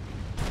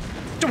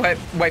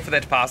 Wait for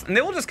that to pass, and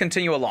then we'll just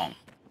continue along.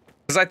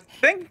 Because I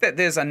think that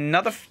there's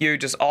another few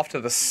just off to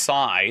the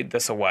side,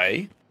 this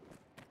away.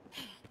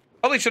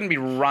 Probably shouldn't be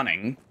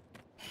running,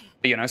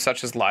 but, you know,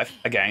 such is life,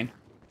 again.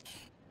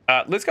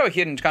 Let's go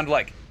ahead and kind of,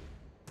 like,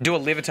 do a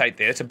levitate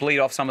there to bleed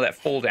off some of that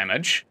fall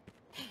damage.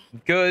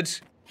 Good.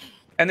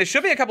 And there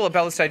should be a couple of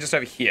ballistae just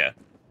over here.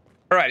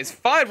 Alright, he's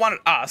fired one at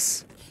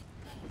us.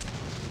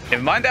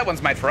 Never mind, that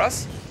one's made for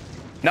us.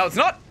 No, it's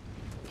not.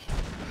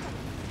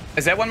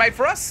 Is that one made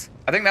for us?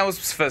 I think that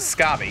was for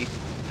Scarby.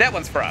 That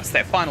one's for us,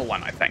 that final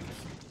one, I think.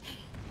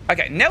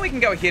 Okay, now we can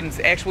go ahead and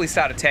actually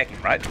start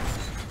attacking, right?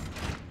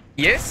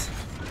 Yes?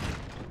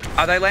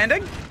 Are they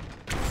landing?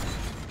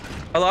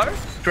 Hello?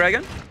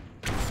 Dragon?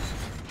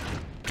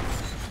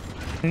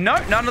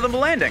 No, none of them are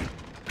landing.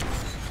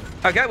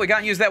 Okay, we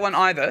can't use that one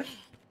either.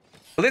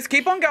 Let's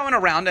keep on going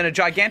around in a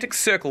gigantic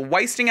circle,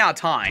 wasting our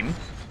time.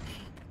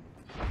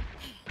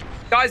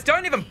 Guys,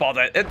 don't even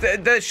bother.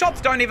 The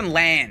shots don't even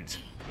land.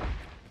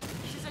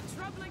 She's a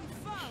troubling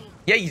foe.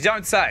 Yeah, you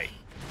don't say.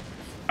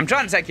 I'm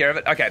trying to take care of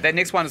it. Okay, that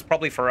next one is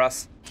probably for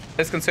us.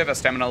 Let's conserve our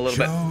stamina a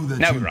little Show bit. that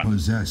Now we you run.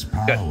 possess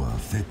power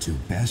fit to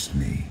best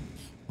me,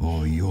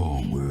 or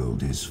your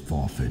world is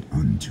forfeit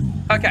unto me.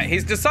 Okay,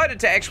 he's decided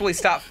to actually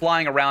start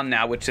flying around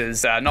now, which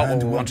is not what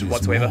And we what wanted is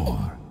whatsoever.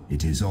 more,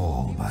 it is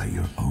all by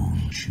your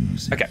own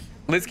choosing. Okay,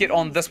 let's get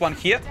on this one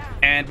here,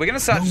 and we're gonna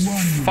The start one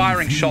who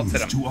firing shots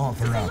at refused him. to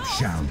offer up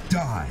shall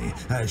die,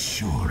 as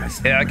sure as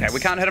the Yeah, okay, rest. we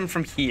can't hit him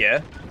from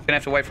here. Gonna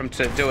have to wait for him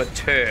to do a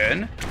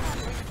turn.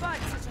 Fight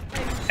such a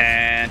thing.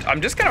 And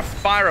I'm just gonna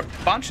fire a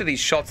bunch of these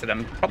shots at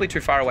him. Probably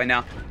too far away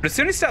now. But as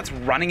soon as he starts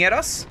running at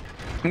us,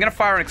 I'm gonna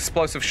fire an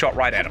explosive shot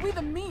right at him. With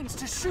the means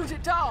to shoot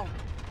it down.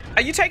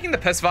 Are you taking the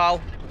piss,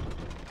 Val?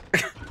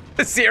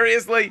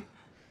 Seriously?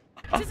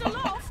 It is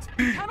aloft.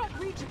 You cannot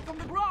reach it from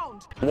the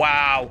ground.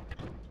 Wow.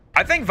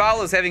 I think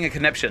Val is having a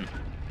conniption.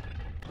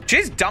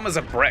 She's dumb as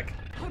a brick.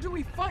 How do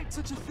we fight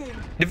such a thing?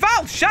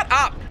 Val, shut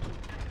up!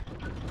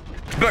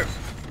 Boom.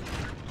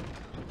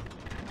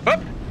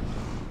 Boop.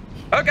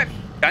 Okay,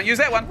 can't use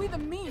that one. With the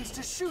means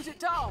to shoot it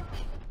down.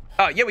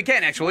 Oh, yeah, we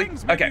can actually.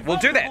 Wings may Okay, be we'll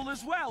do that. vulnerable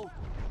as well.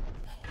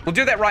 We'll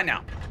do that right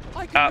now.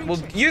 I can We'll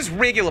reach it. use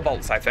regular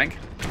bolts, I think.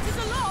 It is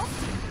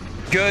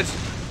aloft. Good.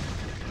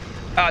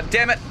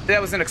 Damn it,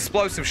 that was an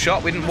explosive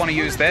shot. We didn't want to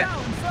use Pull it that.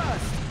 down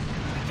first.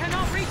 We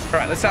cannot reach it All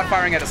right, let's start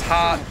firing at his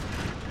heart.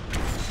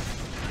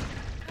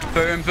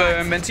 Boom,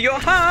 boom, into your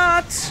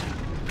heart.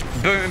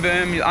 Boom,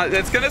 boom,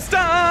 it's gonna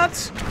start.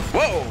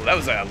 Whoa, that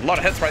was a lot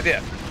of hits right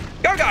there.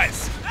 Go,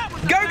 guys.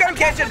 Go,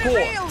 gadget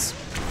ports.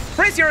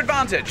 Press your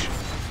advantage.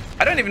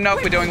 I don't even know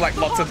if we're doing like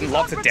lots of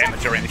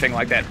damage or anything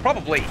like that.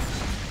 Probably.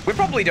 We're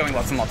probably doing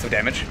lots and lots of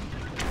damage.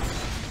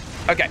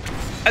 Okay.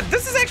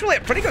 This is actually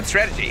a pretty good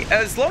strategy,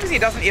 as long as he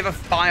doesn't ever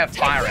fire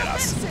at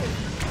us.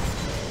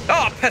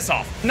 Oh, piss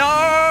off.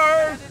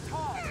 No!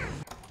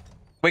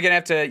 We're gonna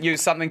have to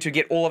use something to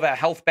get all of our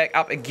health back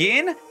up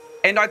again.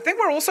 And I think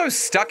we're also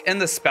stuck in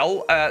the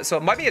spell, so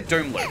it might be a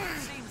doom loop.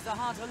 Seems the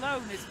heart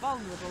alone is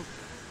vulnerable.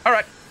 All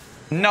right.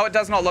 No, it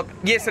does not look...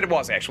 Yes, it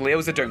was, actually. It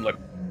was a doom loop.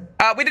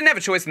 We didn't have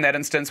a choice in that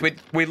instance. We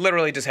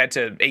literally just had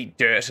to eat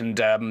dirt and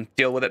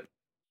deal with it.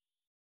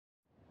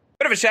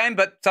 Bit of a shame,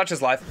 but such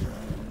is life.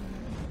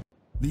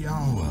 The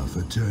hour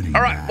for turning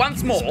All right, back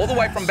once more, is all the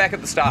way from back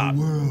at the start.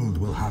 The world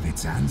will have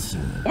its answer.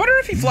 I wonder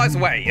if he flies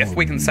away, if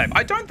we can save.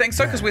 I don't think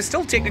so, because we're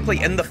still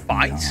technically in the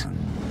fight.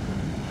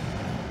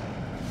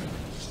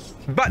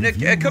 But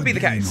it could be the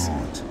case.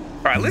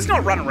 All right, let's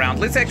not run around.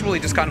 Let's actually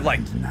just kind of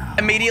like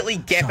immediately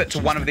gap it to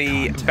one of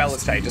the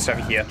ballistae just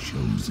over here.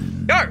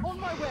 Go! On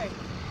my way.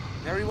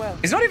 Very well.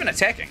 He's not even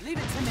attacking. Leave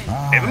it to me.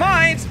 Never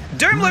mind.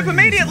 Doom loop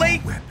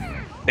immediately.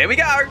 There we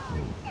go.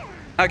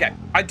 Okay,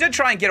 I did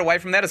try and get away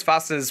from that as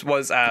fast as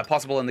was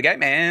possible in the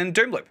game, and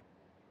doom loop.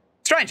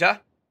 Strange, huh?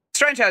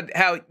 Strange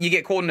how you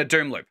get caught in a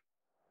doom loop.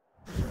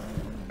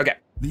 Okay.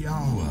 The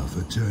hour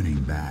for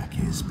turning back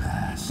is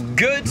past.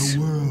 Good.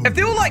 If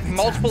there were like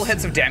multiple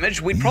hits of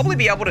damage, we'd probably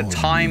be able to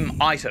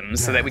time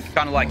items so that we could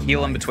kind of like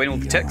heal in between all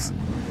the ticks.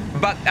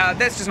 But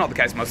that's just not the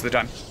case most of the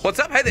time. What's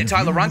up? Hey there,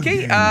 Tyler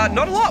Runke.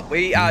 Not a lot.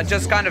 We are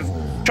just kind of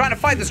trying to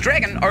fight this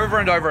dragon over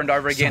and over and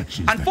over again.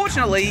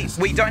 Unfortunately,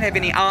 we don't have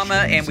any armor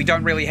and we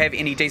don't really have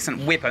any decent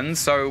weapons,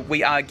 so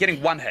we are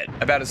getting one hit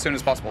about as soon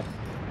as possible.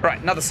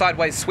 Right, another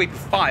sideways sweep of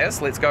fire,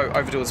 so let's go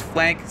over to his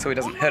flank so he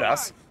doesn't hit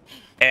us.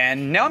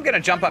 And now I'm going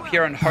to jump up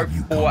here and hope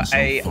for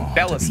a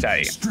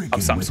ballistae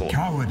of some sort.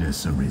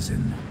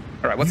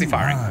 Alright, what's he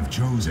firing?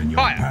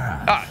 Fire!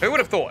 Ah, who would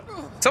have thought?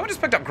 Someone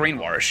just picked up green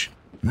warish.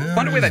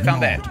 Wonder where they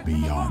found that.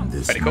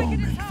 Pretty cool.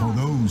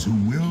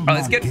 Alright,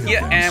 let's get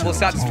here and we'll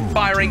start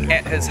firing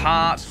at his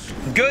heart.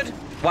 Good.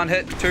 1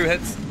 hit, 2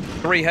 hits,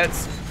 3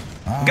 hits.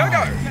 Go,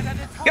 go!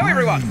 Go,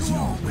 everyone!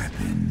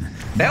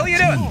 The hell are you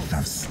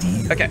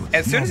doing? Okay,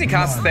 as soon as he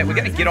casts that, we're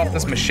going to get off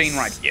this machine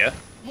right here.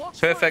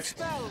 Perfect.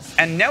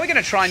 And now we're going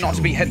to try not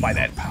to be hit by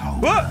that.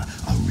 Whoa!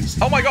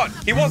 Oh my god,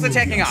 he was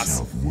attacking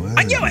us.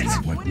 I knew it!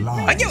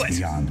 I knew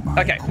it!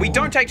 Okay, we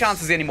don't take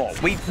chances anymore.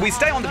 We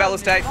stay on the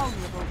ballistae,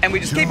 and we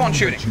just keep on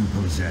shooting.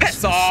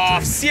 Piss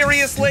off!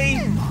 Seriously?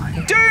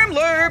 Doom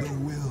loop!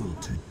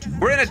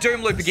 We're in a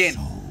doom loop again.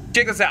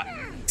 Check this out.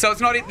 So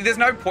it's not. There's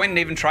no point in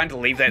even trying to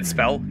leave that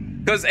spell,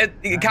 because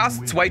it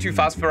casts way too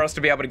fast for us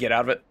to be able to get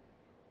out of it.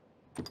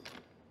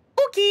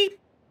 Okay.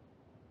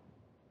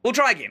 We'll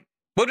try again.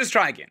 We'll just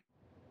try again.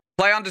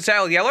 Play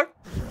Undertale Yellow?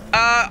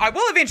 I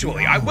will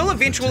eventually. I will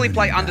eventually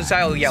play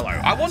Undertale Yellow.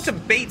 I want to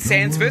beat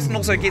Sans first and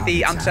also get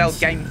the Undertale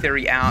game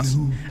theory out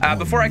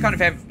before I kind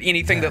of have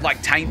anything that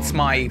like taints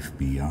my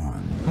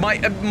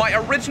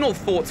original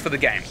thoughts for the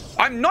game.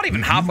 I'm not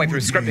even halfway through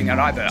scripting it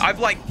either. I've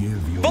like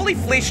fully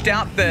fleshed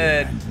out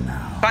the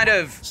kind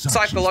of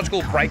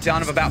psychological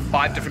breakdown of about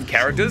 5 different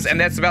characters, and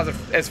that's about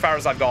as far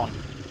as I've gone.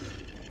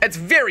 It's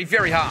very,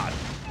 very hard.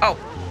 Oh,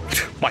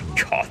 my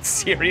god,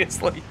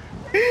 seriously?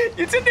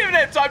 You didn't even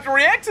have time to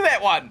react to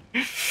that one.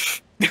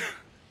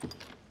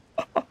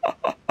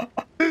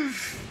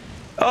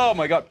 Oh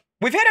my god.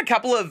 We've had a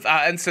couple of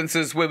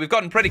instances where we've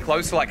gotten pretty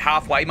close to like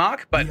halfway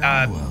mark, but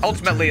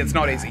ultimately it's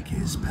not easy.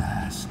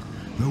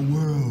 The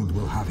world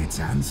will have its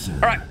answer. All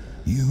right,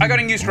 I got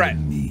a new strat.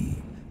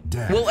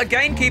 We'll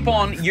again keep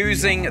on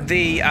using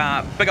the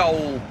big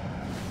ol'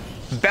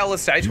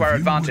 ballistae to our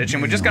advantage,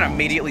 and we're just going to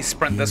immediately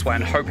sprint this way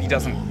and hope he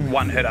doesn't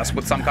one-hit us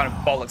with some kind of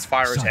bollocks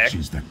fire attack.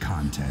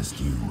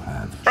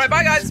 Alright,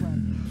 bye guys!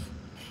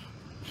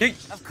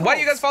 Why are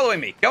you guys following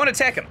me? Go and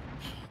attack him.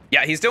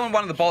 Yeah, he's doing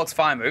one of the bollocks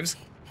fire moves.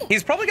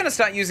 He's probably going to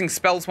start using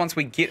spells once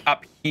we get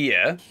up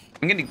here.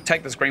 I'm going to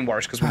take this green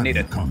warish because we need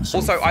it.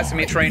 Also,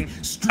 isometrine.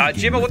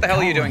 Gemma, what the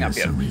hell are you doing up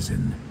here?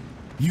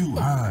 You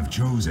have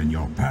chosen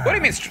your path. What do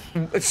you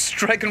mean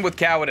stricken with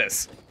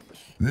cowardice?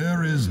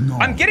 There is no.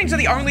 I'm getting to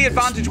the only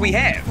advantage we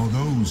have. For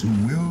those who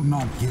will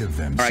not give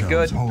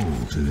themselves whole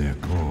to their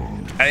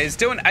cause. He's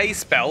doing a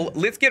spell.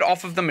 Let's get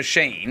off of the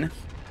machine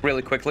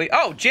really quickly.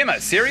 Oh,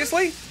 Gemma,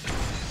 seriously?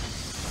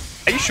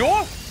 Are you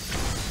sure?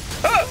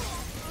 Oh!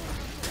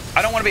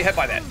 I don't want to be hit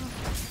by that.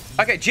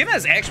 Okay,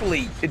 Gemma's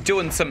actually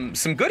doing some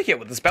good here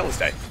with this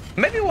ballistae.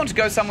 Maybe we want to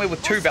go somewhere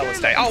with 2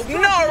 ballistae. Oh,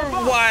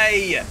 no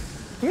way!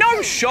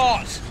 No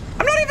shot!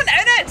 I'm not even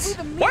in it!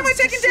 Why am I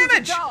taking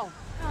damage?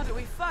 How do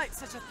we fight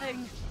such a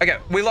thing? Okay,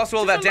 we lost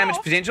all of our damage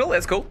potential.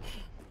 That's cool.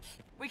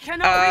 We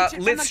cannot reach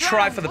it let's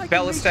try for the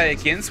ballistae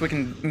again so we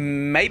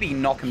can maybe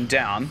knock him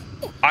down.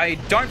 I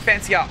don't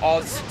fancy our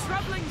odds.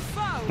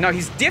 No,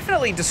 he's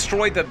definitely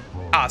destroyed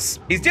us.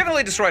 He's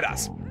definitely destroyed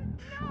us.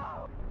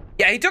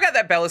 Yeah, he took out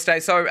that ballistae,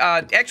 so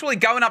actually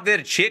going up there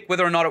to check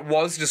whether or not it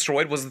was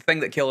destroyed was the thing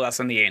that killed us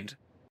in the end.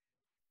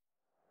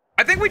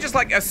 I think we just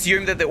like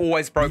assume that they're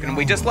always broken and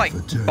we just like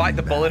bite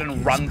the bullet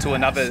and run to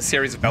another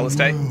series of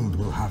ballistae.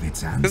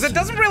 Because it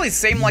doesn't really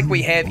seem like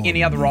we have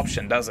any other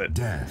option, does it?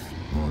 Death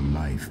or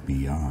life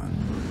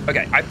beyond.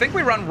 Okay, I think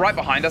we run right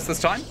behind us this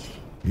time.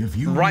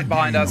 Right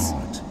behind us.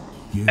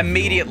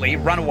 Immediately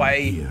run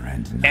away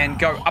and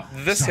go up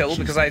this hill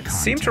because I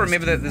seem to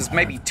remember that there's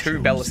maybe 2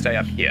 ballistae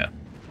up here.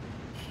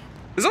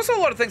 There's also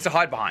a lot of things to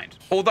hide behind,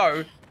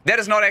 although that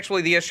is not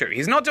actually the issue.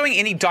 He's not doing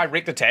any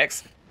direct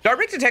attacks.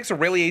 Direct attacks are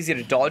really easy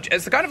to dodge.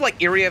 It's the kind of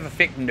like area of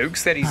effect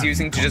nukes that he's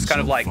using to just kind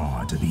of like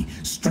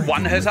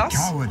one-hit us.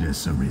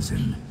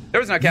 There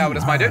is no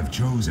cowardice, my dude.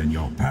 Chosen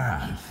your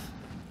path.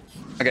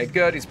 Okay,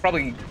 good. He's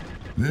probably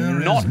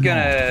not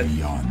gonna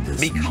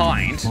be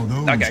kind.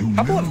 Okay, a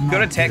couple of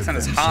good attacks in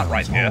his heart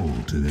right there.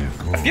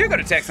 A few good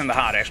attacks in the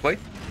heart, actually.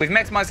 We've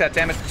maximized our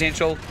damage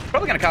potential.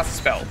 Probably gonna cast a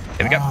spell.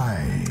 Here we go.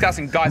 It's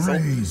casting Geisel.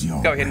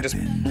 Go ahead and just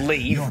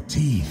leave.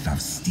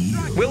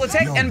 We'll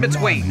attack in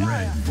between.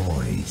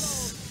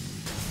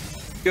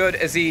 Good.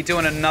 Is he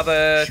doing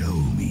another...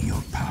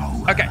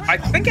 Okay, I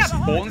think our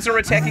pawns are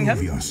attacking him.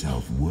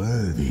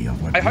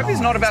 I hope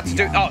he's not about to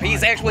do... Oh,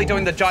 he's actually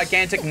doing the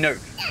gigantic nuke.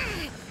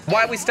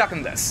 Why are we stuck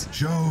in this?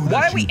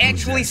 Why are we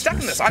actually stuck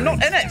in this? I'm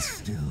not in it.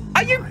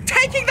 Are you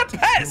taking the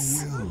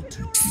piss?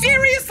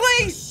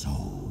 Seriously?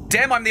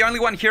 Damn, I'm the only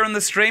one here in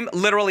the stream.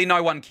 Literally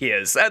no one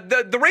cares.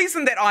 The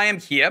reason that I am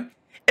here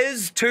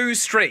is to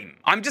stream.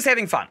 I'm just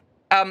having fun.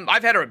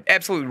 I've had an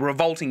absolutely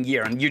revolting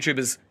year, and YouTube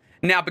has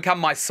now become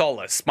my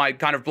solace, my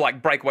kind of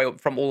like breakaway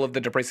from all of the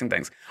depressing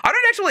things. I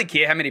don't actually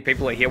care how many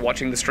people are here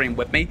watching the stream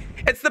with me.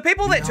 It's the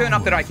people that turn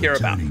up that I care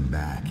about.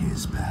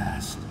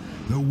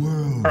 All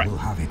right,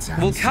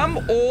 we'll come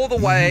all the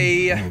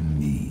way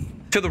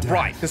to the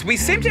right, because we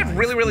seem to have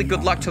really, really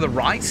good luck to the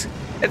right.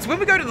 It's when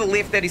we go to the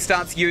left that he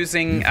starts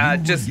using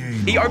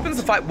he opens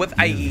the fight with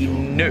a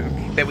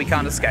nuke that we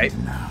can't escape.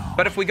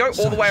 But if we go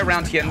all the way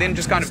around here and then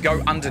just kind of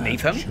go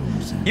underneath him,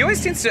 he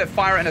always tends to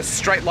fire in a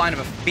straight line of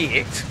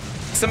effect.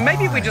 So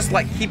maybe we just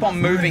like keep on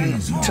moving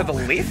to the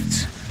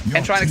left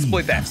and try and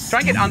exploit that. Try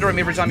and get under him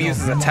every time he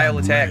uses a tail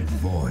attack.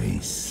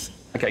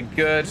 Okay,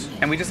 good.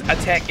 And we just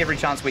attack every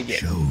chance we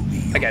get.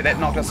 Okay, that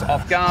knocked us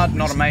off guard.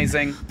 Not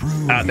amazing.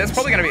 That's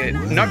probably going to be it.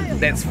 Nope,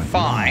 that's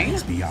fine.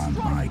 Let's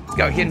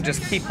go ahead and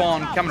just keep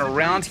on coming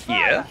around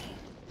here.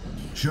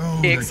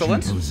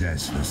 Excellent. And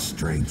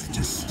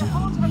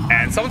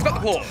someone's got the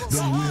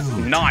claws.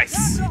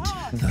 Nice.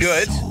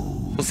 Good.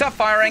 We'll start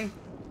firing.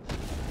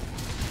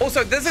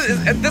 Also, this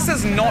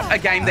is not a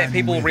game that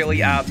people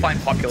really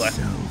find popular.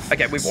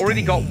 Okay, we've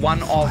already got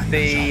one of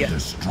the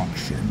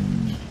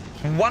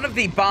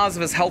bars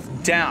of his health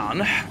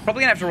down.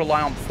 Probably gonna have to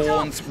rely on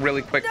pawns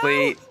really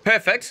quickly.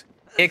 Perfect.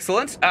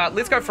 Excellent.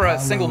 Let's go for a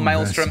single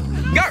maelstrom.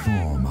 Go!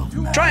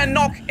 Try and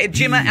knock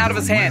Gemma out of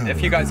his hand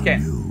if you guys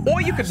can. Or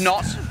you could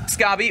not,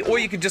 Scarby, or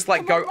you could just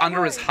like go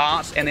under his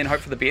heart and then hope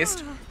for the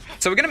best.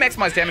 So we're gonna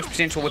maximize damage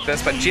potential with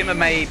this, but Gemma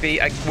may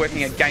be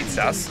working against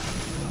us.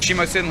 She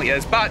most certainly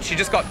is, but she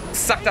just got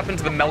sucked up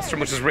into the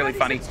maelstrom, which is really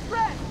funny.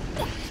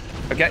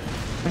 Okay.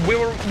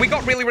 We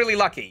got really, really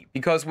lucky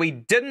because we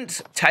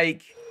didn't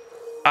take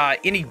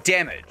any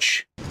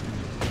damage.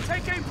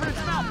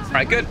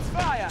 Alright, good.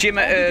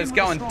 Gemma is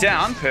going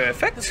down.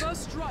 Perfect.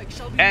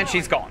 And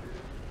she's gone.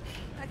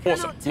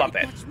 Awesome. Love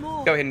that.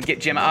 Go ahead and get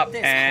Gemma up.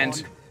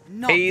 And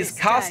he's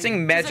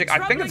casting magic.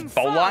 I think it's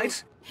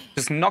Bolide.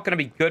 It's not going to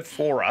be good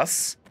for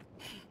us.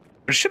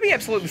 But it should be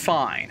absolutely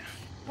fine.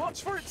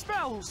 Watch for its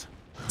spells.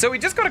 So we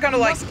just got to kind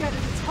of like...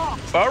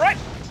 Alright.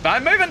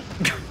 I'm moving.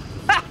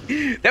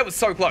 That was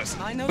so close.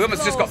 We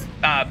almost just got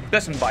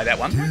bitten by that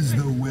one.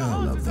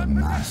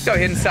 Go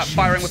ahead and start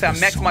firing with our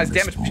maximized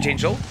damage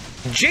potential.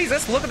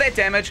 Jesus, look at that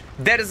damage.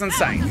 That is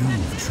insane.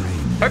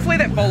 Hopefully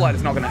that bolide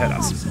is not going to hit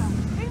us.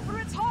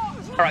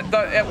 Alright,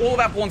 all of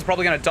our pawns are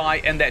probably going to die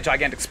in that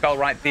gigantic spell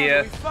right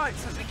there.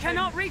 We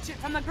cannot reach it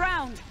from the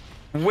ground.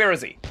 Where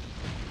is he?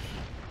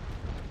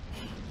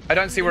 I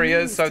don't see where he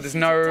is, so there's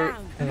no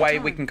way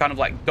we can kind of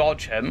like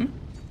dodge him.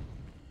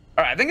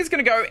 Alright, I think he's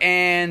going to go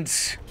and...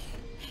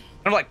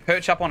 kind of like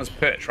perch up on his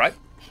perch, right?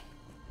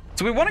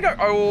 So we want to go,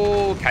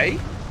 okay,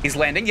 he's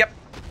landing, yep.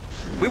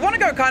 We want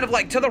to go kind of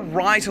like to the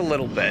right a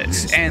little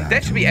bit, and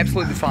that should be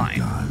absolutely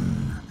fine.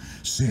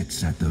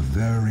 Sits at the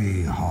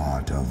very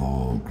heart of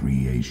all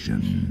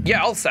creation.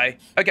 Yeah, I'll say.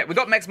 Okay, we've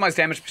got maximized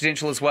damage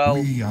potential as well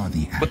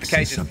with the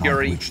Cage's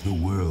Fury.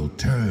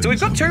 So we've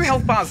got 2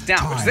 health bars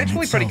down, which is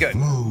actually pretty good.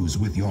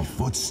 With your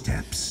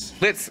footsteps.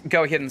 Let's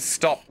go ahead and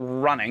stop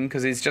running,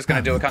 because he's just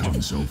going to do a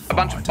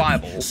bunch of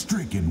fireballs.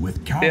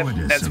 Yep,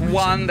 that's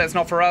one. That's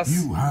not for us.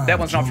 That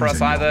one's not for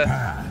us either.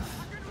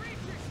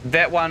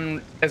 That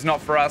one is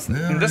not for us.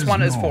 And this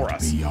one is for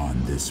us.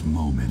 Beyond this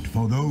moment,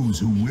 for those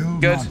who will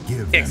good. Not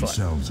give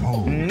Excellent.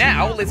 Hold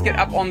now let's get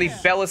up on the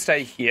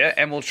balustrade here,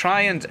 and we'll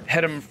try and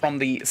hit him from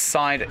the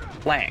side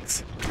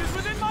flanks.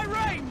 Within my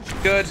range.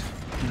 Good,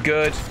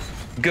 good,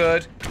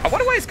 good. I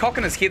wonder why he's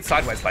cocking his head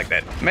sideways like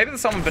that. Maybe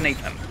there's someone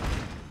beneath him.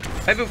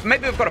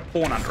 Maybe we've got a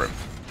pawn under him.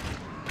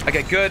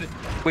 Okay, good.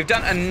 We've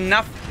done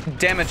enough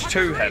damage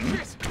to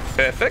him.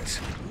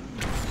 Perfect.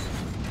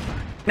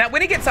 Now,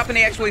 when he gets up and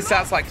he actually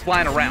starts, like,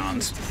 flying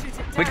around,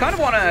 we kind of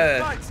want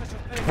to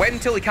wait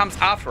until he comes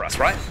after us,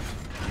 right?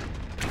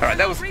 All right,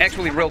 that was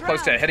actually real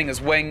close to hitting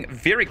his wing.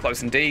 Very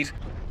close indeed.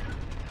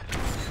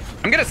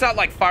 I'm going to start,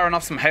 like, firing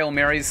off some Hail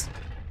Marys.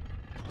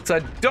 So I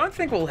don't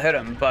think we'll hit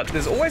him, but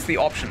there's always the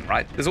option,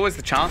 right? There's always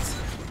the chance.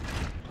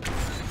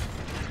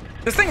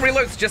 This thing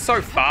reloads just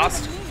so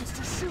fast.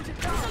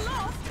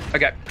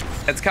 Okay,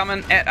 it's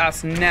coming at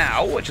us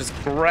now, which is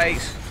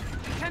great.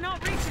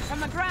 Cannot reach it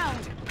from the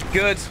ground.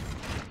 Good.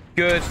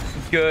 Good,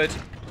 good.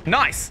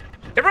 Nice.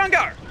 Everyone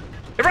go.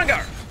 Everyone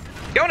go.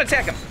 Go and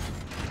attack him.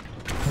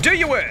 Do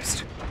your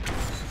worst.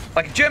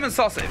 Like a German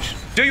sausage.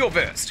 Do your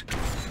worst.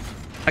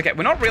 Okay,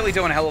 we're not really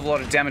doing a hell of a lot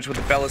of damage with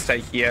the ballista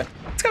here.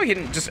 Let's go ahead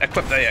and just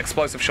equip the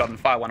explosive shot and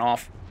fire one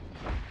off.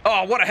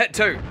 Oh, what a hit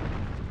too.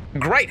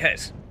 Great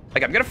hit.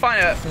 Okay, I'm gonna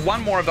fire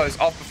one more of those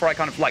off before I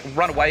kind of like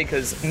run away,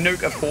 because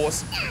nuke, of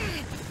course.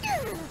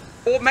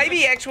 Or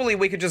maybe actually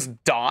we could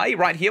just die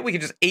right here. We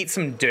could just eat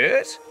some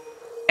dirt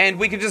and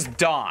we could just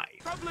die.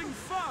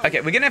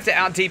 Okay, we're gonna have to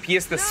out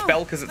DPS this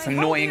spell because it's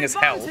annoying as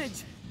hell.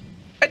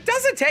 It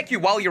does attack you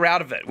while you're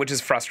out of it, which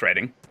is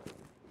frustrating.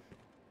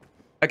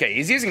 Okay,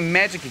 he's using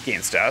magic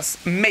against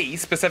us. Me,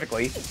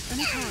 specifically.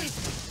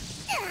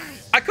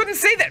 I couldn't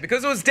see that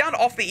because it was down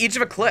off the edge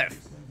of a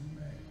cliff.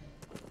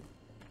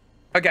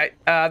 Okay,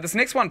 this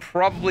next one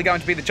probably going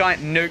to be the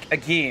giant nuke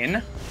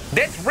again.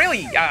 That's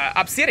really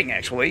upsetting,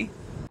 actually.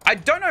 I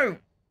don't know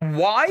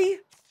why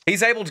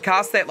he's able to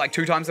cast that like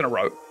 2 times in a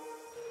row.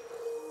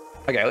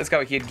 Okay, let's go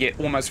ahead and get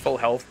almost full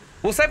health.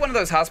 We'll save one of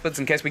those Haspids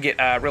in case we get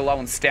real low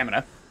on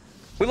stamina.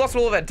 We lost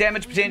all of our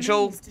damage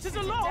potential.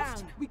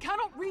 We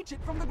cannot reach it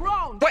from the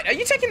ground. Wait, are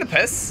you taking the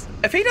piss?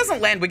 If he doesn't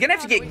land, we're gonna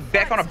have to get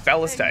back on a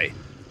ballista,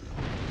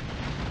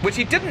 which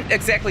he didn't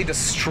exactly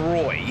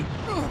destroy,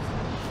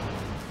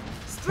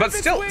 but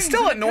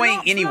still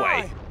annoying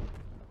anyway.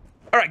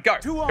 All right, go,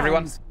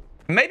 everyone.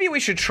 Maybe we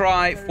should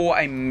try for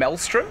a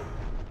Maelstrom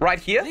right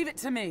here, Leave it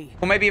to me.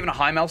 or maybe even a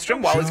high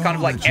Maelstrom while he's kind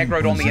of like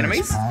aggroed on the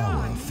enemies.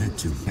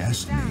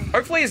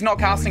 Hopefully he's not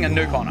casting a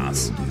nuke on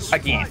us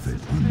again.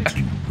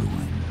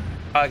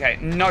 Okay,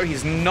 no,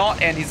 he's not,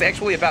 and he's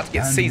actually about to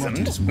get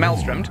seasoned,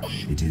 Maelstromed.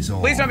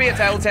 Please don't be a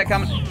tail attack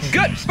coming.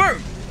 Good,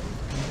 boom!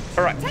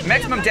 Alright,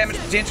 maximum damage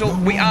potential.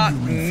 We are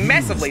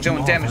massively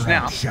doing damage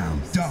now.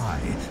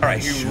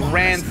 Alright, he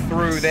ran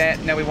through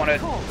that. Now we want to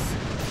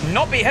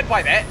not be hit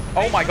by that.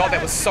 Oh my god,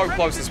 that was so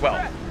close as well.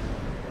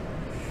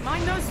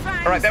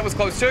 Alright, that was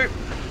close too.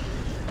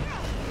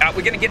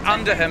 We're going to get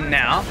under him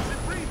now.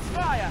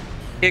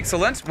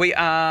 Excellent. We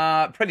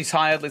are pretty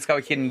tired. Let's go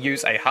ahead and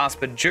use a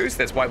Haspid Juice.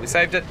 That's why we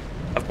saved it.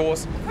 Of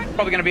course.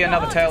 Probably going to be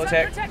another tail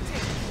attack.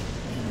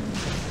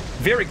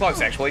 Very close,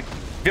 actually.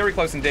 Very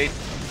close indeed.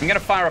 I'm going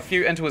to fire a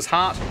few into his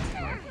heart.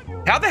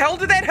 How the hell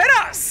did that hit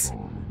us?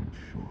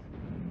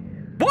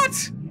 What?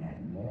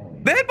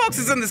 The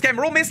hitboxes in this game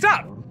are all messed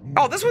up.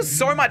 Oh, this was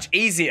so much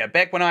easier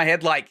back when I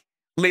had, like,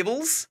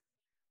 levels.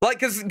 Like,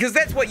 because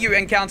that's what you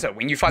encounter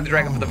when you fight the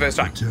dragon for the first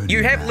time.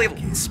 You have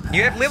levels.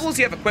 You have levels,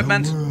 you have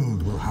equipment. The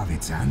world will have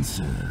its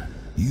answer.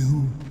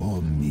 You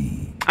or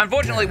me.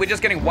 Unfortunately, we're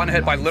just getting one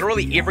hit by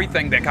literally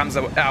everything that comes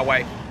our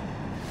way.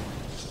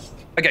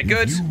 Okay,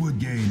 good. If you would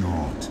gain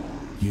aught,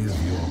 give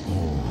your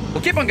all.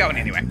 We'll keep on going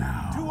anyway.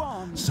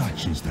 Now,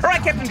 such is the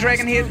Alright, Captain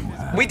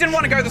Dragonhead. We didn't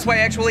want to go this way,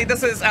 actually.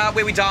 This is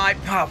where we die.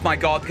 Oh, my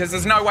God, because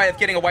there's no way of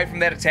getting away from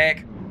that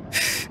attack.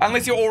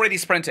 Unless you're already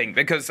sprinting,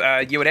 because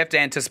you would have to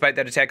anticipate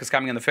that attack is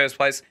coming in the first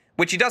place,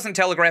 which he doesn't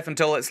telegraph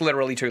until it's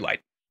literally too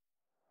late.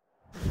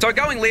 So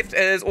going left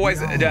is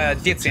always a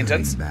death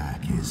sentence.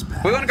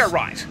 We want to go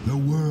right.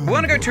 We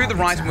want to go to the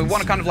right, and we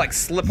want to kind of like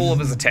slip all of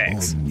his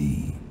attacks.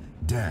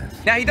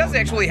 Now, he does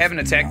actually have an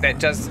attack that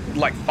just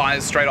like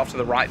fires straight off to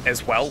the right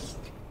as well.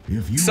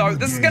 So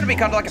this is going to be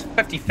kind of like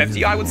a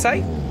 50-50, I would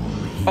say,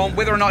 on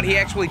whether or not he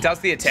actually does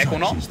the attack or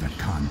not.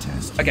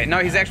 Okay, no,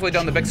 he's actually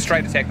done the big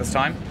straight attack this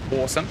time.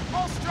 Awesome.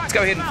 Let's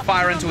go ahead and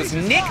fire into his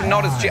neck,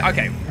 not his chest.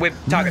 Okay, we're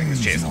targeting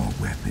his chest.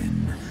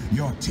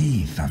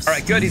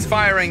 Alright, good. He's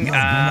firing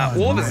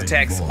all of his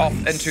attacks off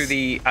into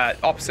the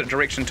opposite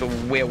direction to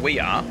where we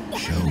are.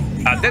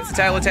 That's a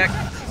tail attack.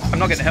 I'm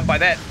not getting hit by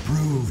that.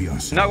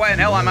 No way in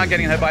hell am I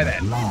getting hit by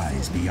that.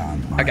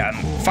 Okay,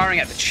 I'm firing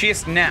at the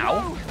chest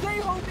now.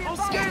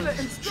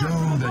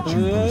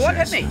 What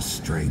hit me?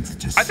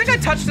 I think I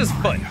touched his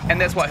foot, and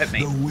that's what hit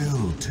me.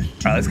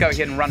 Alright, let's go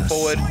ahead and run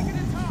forward.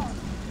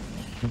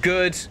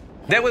 Good.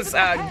 That was,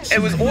 it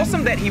was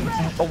awesome that he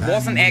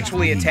wasn't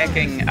actually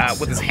attacking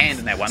with his hand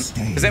in that one,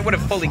 because that would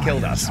have fully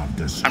killed us.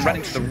 I'm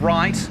running to the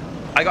right.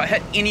 I got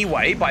hit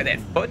anyway by that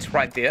foot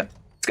right there.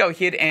 Let's go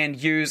ahead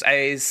and use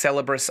a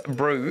Celebrus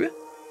Brew,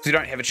 because we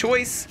don't have a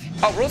choice.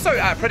 Oh, we're also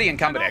pretty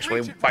encumbered,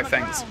 actually, by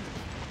things.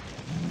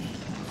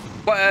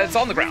 Well, it's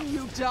on the ground.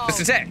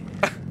 Just attack.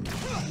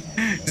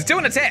 Just do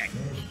an attack.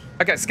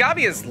 Okay,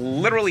 Scarby is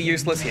literally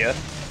useless here.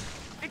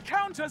 It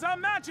counters our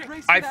magic.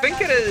 I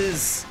think it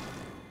is...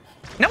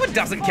 No, it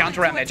doesn't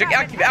counter our magic.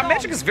 Our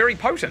magic is very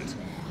potent.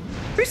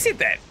 Who said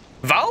that?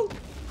 Val?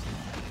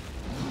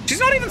 She's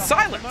not even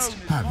silenced.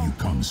 Have you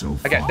come so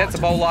far? Okay, that's a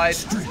Bolide.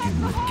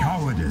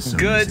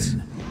 Good.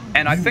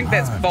 And I think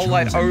that's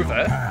Bolide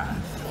over.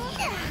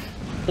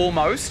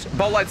 Almost.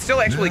 Bolide's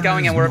still actually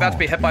going, and we're about to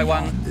be hit by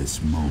one.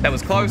 That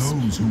was close.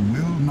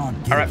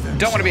 Alright,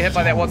 don't want to be hit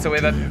by that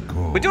whatsoever.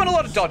 We're doing a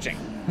lot of dodging.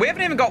 We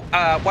haven't even got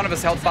one of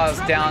his health bars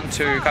down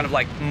to kind of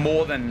like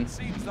more than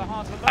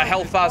a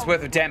health bar's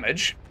worth of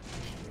damage.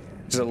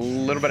 Which is a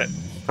little bit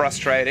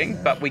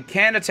frustrating, but we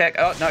can attack.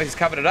 Oh, no, he's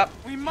covered it up.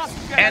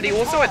 And he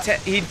also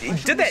attacked. He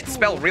did that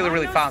spell really,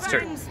 really fast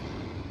too.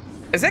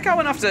 Is that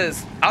going after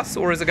us,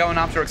 or is it going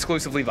after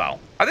exclusively Val?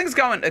 I think it's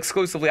going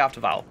exclusively after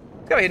Val.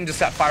 Let's go ahead and just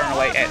start firing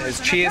away at his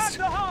chest.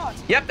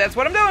 Yep, that's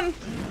what I'm doing.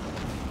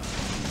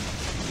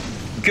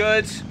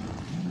 Good.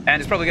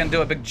 And he's probably going to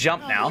do a big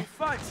jump now.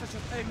 Fight such a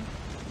thing.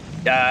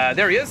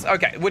 There he is.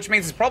 Okay, which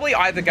means he's probably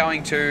either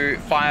going to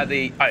fire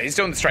the... Oh, he's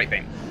doing the straight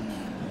beam.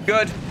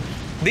 Good.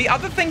 The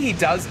other thing he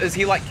does is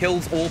he, like,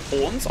 kills all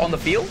pawns on the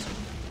field.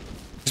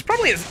 Which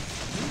probably is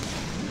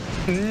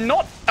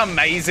not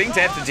amazing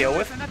to have to deal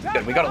with.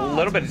 Good, we got a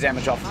little bit of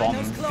damage off from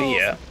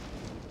there.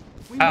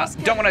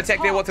 Don't want to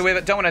attack there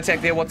whatsoever. Don't want to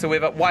attack there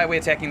whatsoever. Why are we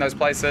attacking those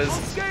places?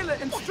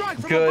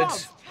 Good.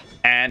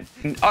 And,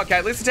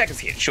 okay, let's attack his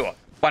head. Sure.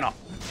 Why not?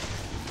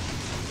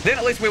 Then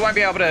at least we won't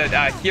be able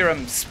to hear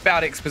him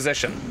spout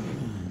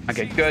exposition.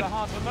 Okay, good.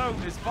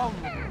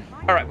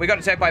 Alright, we got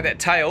attacked by that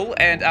tail,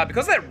 and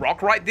because of that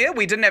rock right there,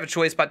 we didn't have a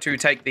choice but to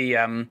take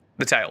the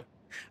tail.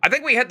 I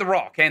think we hit the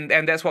rock, and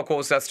that's what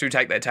caused us to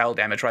take that tail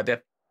damage right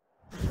there.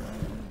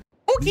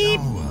 Okay.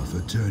 The hour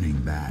for turning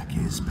back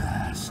is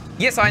past.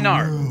 Yes, I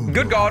know.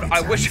 Good God,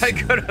 I wish I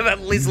could have at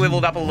least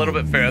leveled up a little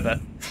bit further.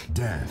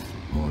 Death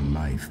or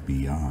life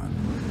beyond.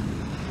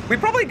 We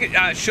probably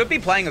should be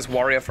playing as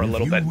warrior for a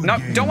little bit. No,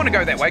 don't want to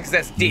go that way because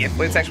that's death.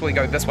 Let's actually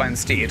go this way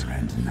instead.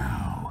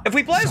 If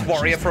we play as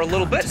warrior for a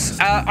little bit,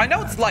 I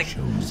know it's like,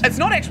 it's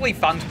not actually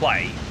fun to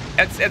play.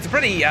 It's a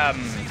pretty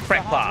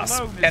crap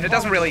class, and it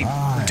doesn't really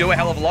do a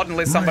hell of a lot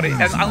unless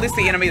unless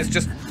the enemy is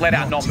just flat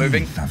out not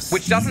moving,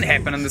 which doesn't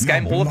happen in this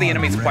game. All of the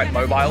enemies are quite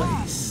mobile.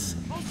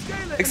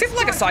 Except for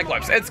like a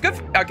Cyclops. It's good.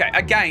 Okay,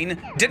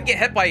 again, didn't get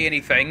hit by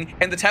anything,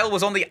 and the tail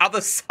was on the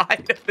other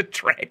side of the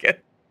dragon.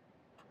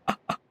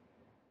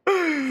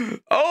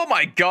 Oh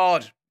my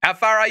God. How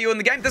far are you in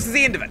the game? This is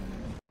the end of it.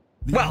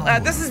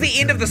 Well, this is the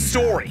end of the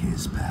story.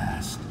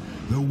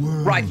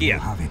 Right here.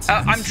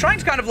 I'm trying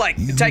to kind of like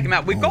take him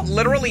out. We've got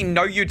literally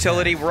no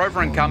utility. We're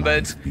over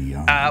encumbered.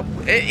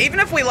 Even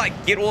if we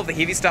like get all of the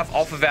heavy stuff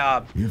off of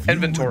our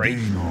inventory,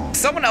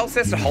 someone else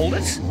has to hold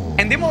it.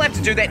 And then we'll have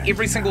to do that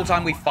every single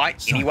time we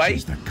fight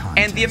anyway.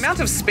 And the amount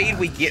of speed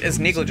we get is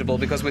negligible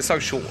because we're so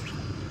short.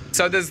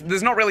 So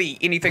there's not really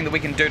anything that we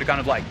can do to kind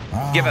of like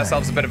give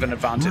ourselves a bit of an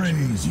advantage.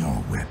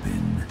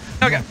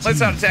 Okay, let's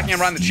start attacking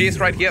around the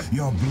chest right here.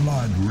 Your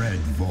blood red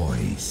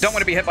voice. Don't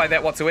want to be hit by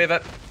that whatsoever.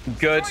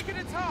 Good.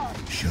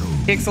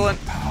 Excellent.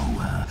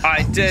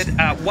 I did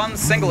one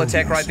single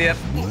attack right there.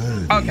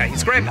 Okay,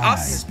 he's grabbed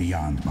us.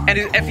 And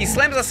if he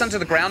slams us into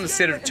the ground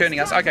instead of turning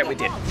us, okay, we're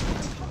dead.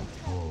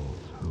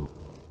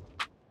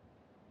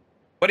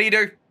 What do you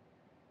do?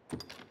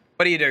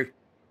 What do you do?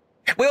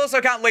 We also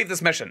can't leave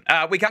this mission.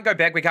 We can't go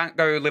back. We can't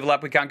go level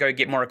up. We can't go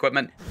get more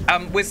equipment.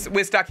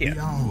 We're stuck here.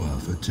 The hour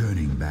for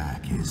turning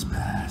back is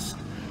past.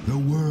 The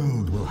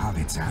world will have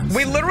its answer.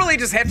 We literally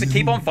just have to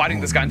keep on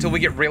fighting this guy until we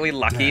get really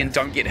lucky and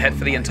don't get hit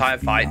for the entire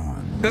fight.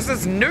 Because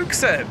his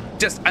nukes are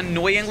just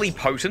annoyingly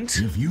potent.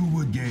 If you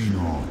would gain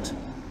aught,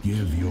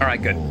 give your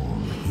Alright, good.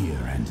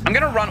 I'm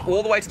going to run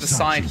all the way to the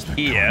side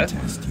here.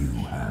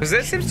 Because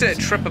that seems to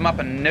trip him up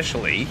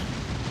initially.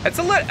 It's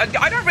a little...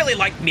 I don't really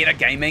like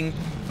metagaming.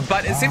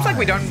 But it seems like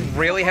we don't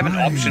really have an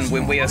option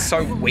when we are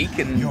so weak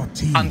and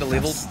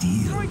underleveled.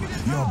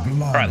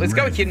 Alright, let's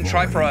go ahead and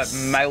try for a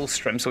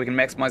Maelstrom so we can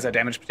maximize our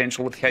damage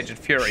potential with Caged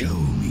Fury.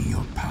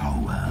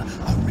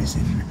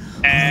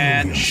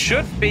 And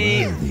should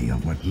be...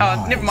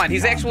 never mind,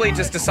 he's actually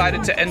just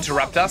decided to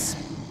interrupt us.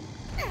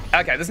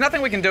 Okay, there's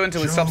nothing we can do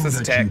until he stops this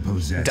attack.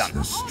 Done.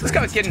 Let's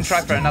go ahead and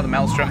try for another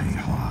Maelstrom.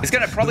 He's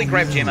going to probably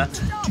grab Gemma.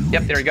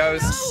 Yep, there he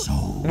goes.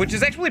 Which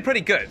is actually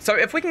pretty good. So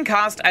if we can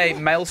cast a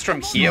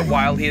Maelstrom here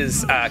while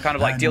he's kind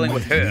of like dealing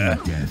with her,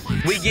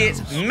 we get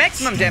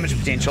maximum damage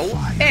potential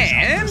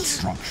and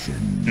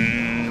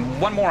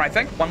one more, I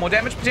think. One more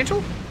damage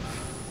potential.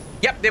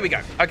 Yep, there we go.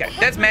 Okay,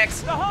 that's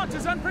max.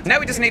 Now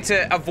we just need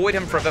to avoid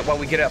him for a bit while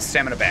we get our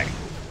stamina back.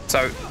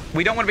 So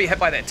we don't want to be hit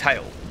by that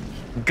tail.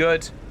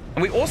 Good.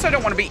 And we also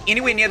don't want to be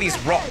anywhere near these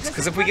rocks,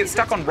 because if we get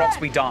stuck on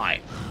rocks, we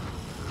die.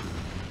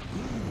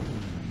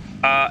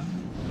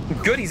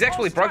 Good, he's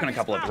actually broken a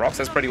couple of the rocks.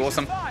 That's pretty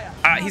awesome.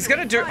 He's going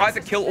to do either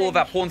kill all of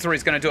our pawns or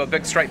he's going to do a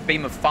big straight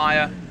beam of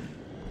fire.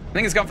 I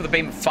think he's going for the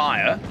beam of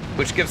fire,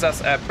 which gives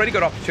us a pretty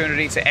good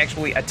opportunity to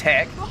actually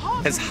attack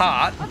his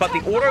heart, but the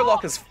auto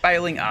lock is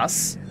failing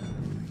us.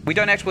 We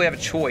don't actually have a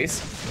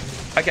choice.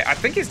 Okay, I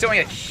think he's doing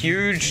a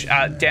huge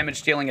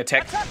damage dealing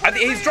attack.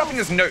 He's dropping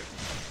his nuke.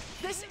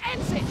 This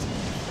ends it.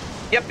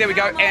 Yep, there we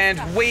go.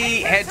 And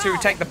we had to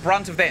take the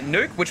brunt of that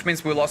nuke, which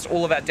means we lost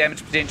all of our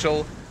damage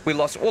potential. We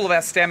lost all of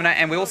our stamina,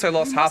 and we also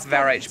lost half of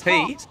our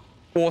HP.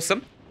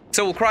 Awesome.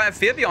 So we'll cry out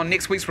fear on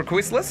next week's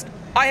request list.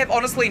 I have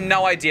honestly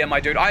no idea, my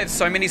dude. I have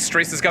so many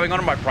stresses going on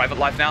in my private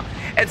life now.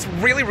 It's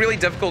really, really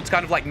difficult to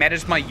kind of like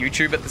manage my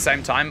YouTube at the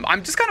same time.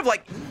 I'm just kind of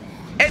like,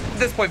 at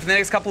this point for the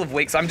next couple of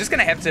weeks, I'm just going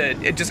to have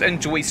to just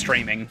enjoy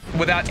streaming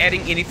without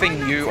adding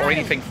anything new or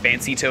anything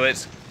fancy to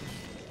it.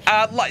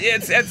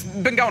 It's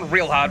been going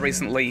real hard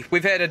recently.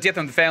 We've had a death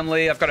in the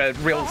family. I've got a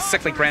real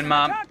sickly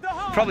grandma.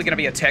 Probably going to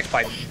be attacked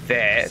by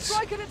that.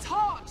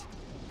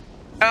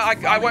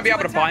 I won't be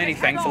able to buy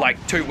anything for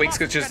like 2 weeks,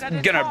 which is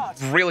going to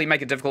really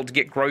make it difficult to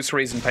get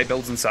groceries and pay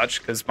bills and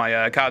such, because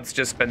my card's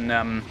just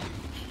been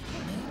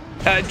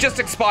just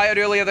expired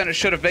earlier than it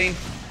should have been.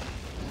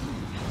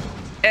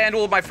 And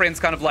all of my friends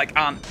kind of like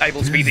aren't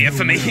able to be there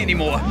for me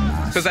anymore.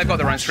 because they've got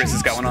their own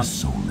stresses going on.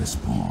 Soulless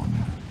pawn.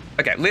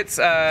 Okay, let's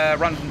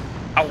run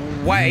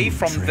away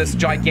from this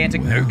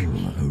gigantic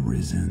nuke.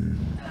 Arisen.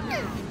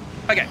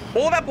 Okay,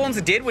 all of our pawns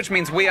are dead, which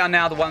means we are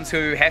now the ones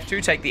who have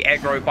to take the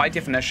aggro by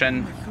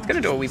definition. It's going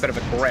to do a wee bit of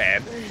a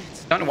grab.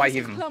 Don't know why he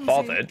even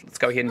bothered. Let's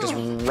go ahead and just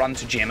run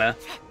to Gemma.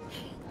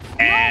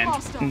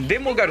 And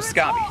then we'll go to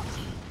Scarby.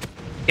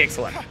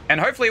 Excellent. And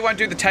hopefully it won't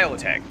do the tail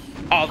attack.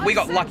 Oh, we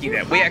got lucky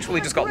there. We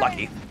actually just got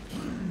lucky.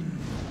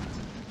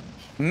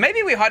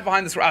 Maybe we hide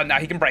behind this. Oh, no,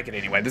 he can break it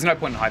anyway. There's no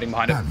point in hiding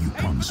behind it. Have you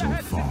come so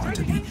far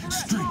to be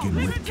stricken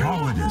with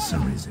cowardice,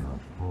 Arisen?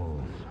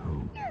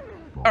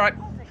 All right.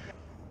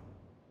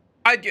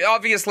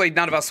 Obviously,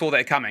 none of us saw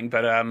that coming,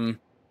 but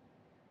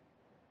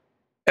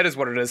it is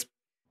what it is.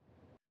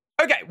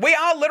 Okay, we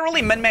are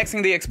literally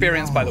min-maxing the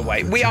experience, by the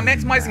way. We are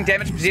maximizing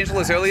damage potential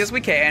as early as we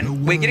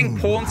can. We're getting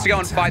pawns to go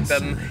and fight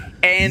them,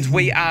 and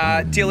we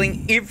are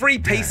dealing every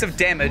piece of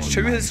damage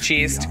to his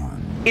chest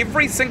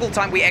every single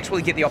time we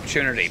actually get the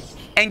opportunity.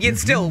 And yet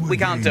still, we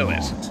can't do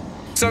it.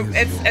 So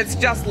it's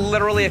just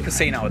literally a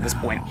casino at this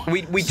point.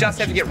 We just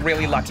have to get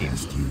really lucky.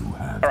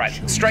 All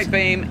right, straight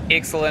beam,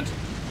 excellent.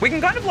 We can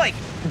kind of like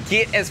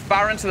get as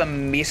far into the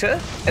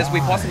meta as we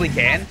possibly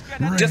can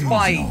just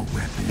by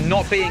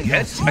not being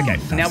hit. Okay,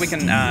 now we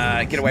can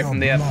get away from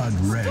there.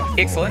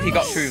 Excellent, he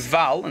got to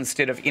Val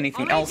instead of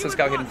anything else. Let's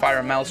go ahead and fire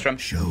a Maelstrom.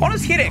 On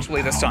his head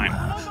actually this time.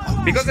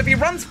 Because if he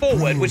runs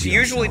forward, which he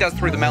usually does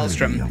through the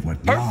Maelstrom,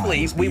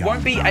 hopefully we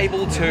won't be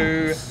able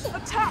to...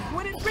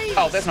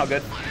 Oh, that's not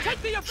good.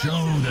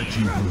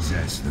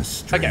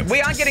 Okay,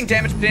 we are getting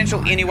damage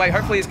potential anyway.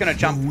 Hopefully he's going to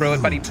jump through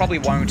it, but he probably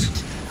won't.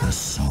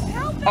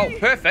 Oh,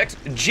 perfect.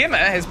 Gemma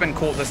has been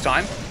caught this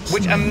time,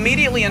 which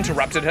immediately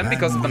interrupted him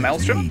because of the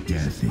Maelstrom.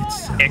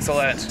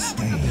 Excellent.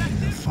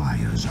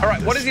 All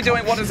right, what is he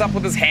doing? What is up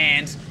with his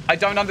hand? I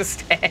don't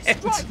understand.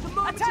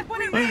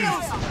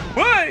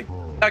 Wait.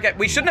 Okay,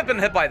 we shouldn't have been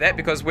hit by that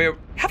because we're...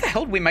 How the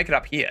hell did we make it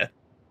up here?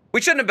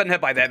 We shouldn't have been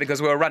hit by that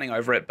because we were running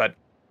over it, but...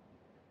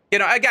 You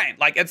know, again,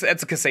 like, it's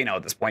a casino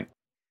at this point.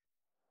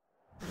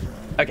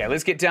 Okay,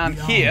 let's get down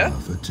here.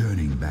 For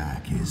turning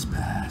back is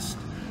past.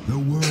 The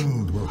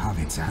world will have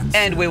its answer.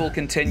 And we will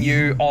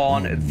continue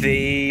on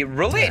the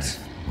roulette.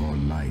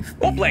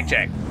 Or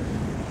blackjack.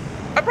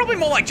 Probably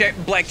more like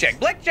blackjack.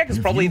 Blackjack is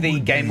probably the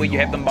game where you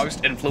have the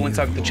most influence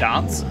over the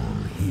chance.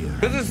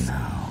 Because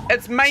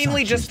it's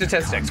mainly just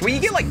statistics. When you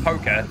get like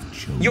poker,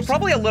 you're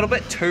probably a little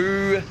bit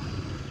too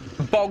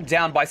bogged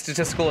down by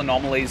statistical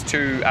anomalies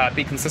to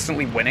be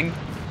consistently winning.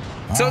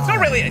 So it's not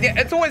really,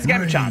 it's always a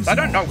game of chance. I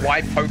don't know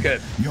why poker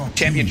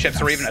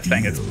championships are even a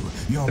thing.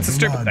 It's a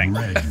stupid thing.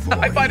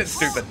 I find it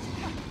stupid.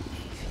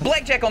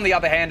 Blackjack, on the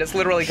other hand, it's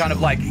literally kind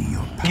of like,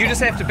 you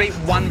just have to beat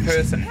one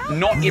person,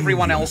 not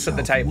everyone else at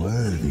the table,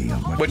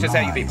 which is how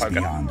you beat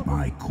poker.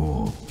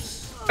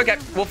 Okay,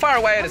 we'll fire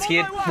away at his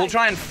head. We'll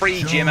try and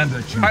free Gemma.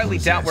 I highly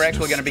doubt we're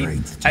actually going to be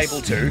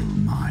able to.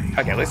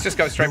 Okay, let's just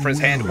go straight for his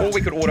hand, or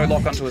we could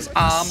auto-lock onto his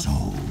arm.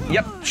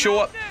 Yep,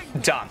 sure,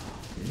 done.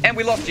 And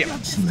we lost Gemma.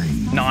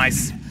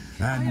 Nice.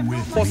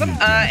 Awesome.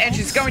 And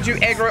she's going to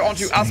aggro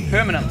onto us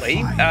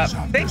permanently.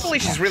 Thankfully,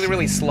 she's really,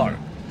 really slow.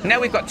 Now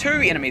we've got 2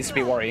 enemies to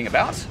be worrying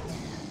about.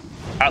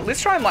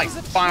 Let's try and, like,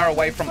 fire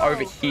away from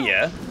over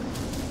here.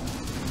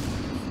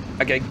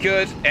 Okay,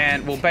 good.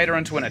 And we'll bait her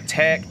into an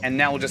attack. And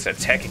now we'll just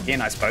attack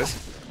again, I suppose.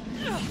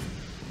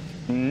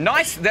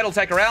 Nice. That'll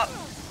take her out.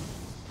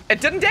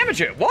 It didn't damage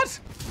her. What?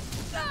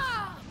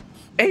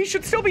 He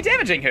should still be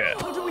damaging her.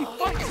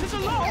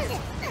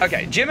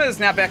 Okay, Gemma is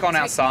now back on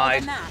our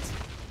side.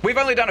 We've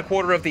only done a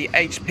quarter of the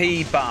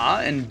HP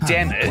bar in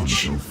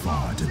damage.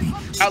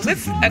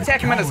 Let's attack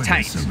him in his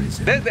taint.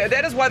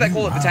 That is why they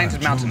call it the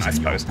Tainted Mountain, I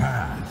suppose.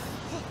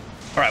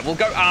 Alright, we'll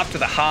go after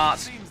the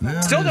heart.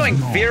 Still doing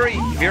very,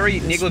 very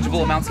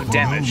negligible amounts of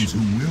damage.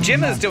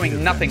 Gemma is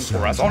doing nothing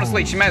for us.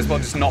 Honestly, she may as well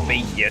just not be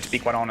here, to be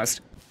quite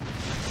honest.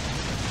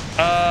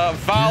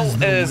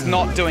 Val is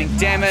not doing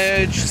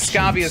damage.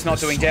 Scarby is not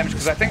doing damage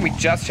because I think we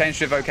just changed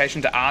her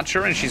vocation to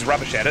Archer and she's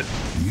rubbish at it.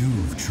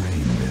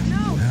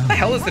 What the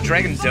hell is the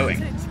dragon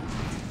doing?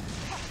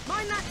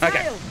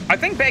 Okay, I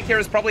think back here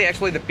is probably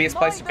actually the best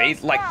place to be,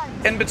 like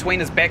in between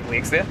his back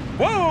legs there.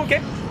 Whoa,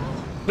 okay.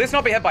 Let's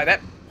not be hit by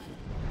that.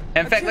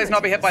 In fact, let's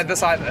not be hit by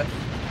this either,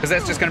 because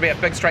that's just going to be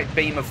a big straight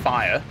beam of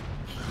fire.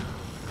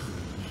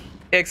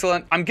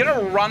 Excellent. I'm going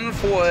to run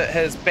for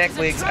his back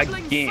legs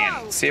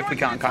again. See if we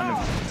can't kind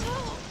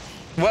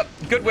of... Well,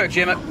 good work,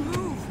 Gemma.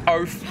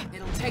 Oaf.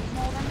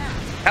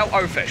 How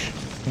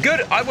oafish.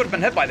 Good. I would have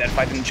been hit by that if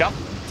I didn't jump.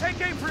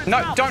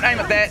 No, don't aim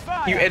at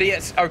that, you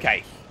idiots.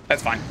 Okay,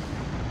 that's fine.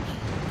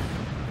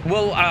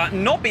 We'll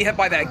not be hit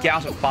by that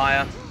gout of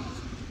fire.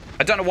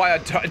 I don't know why I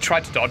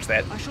tried to dodge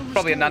that.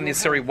 Probably an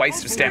unnecessary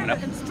waste of stamina.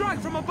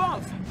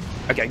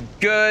 Okay,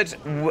 good.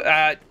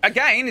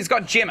 Again, he's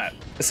got Gemma.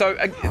 So,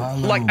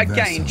 like,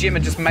 again, Gemma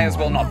just may as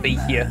well not be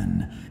here.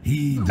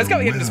 Let's go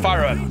ahead and just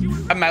fire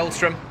a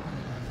Maelstrom.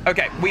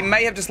 Okay, we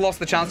may have just lost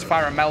the chance to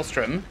fire a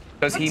Maelstrom,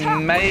 because he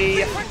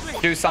may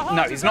do something.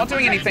 No, he's not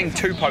doing anything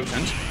too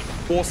potent.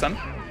 Awesome.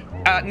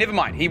 Never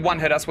mind, he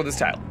one-hit us with his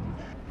tail.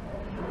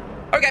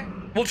 Okay,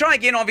 We'll try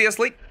again,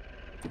 obviously,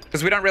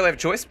 because we don't really have a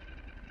choice.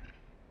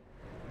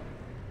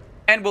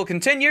 And we'll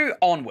continue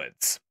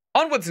onwards.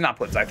 Onwards and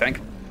upwards, I think.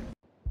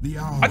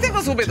 I think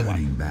this will be the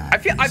one. I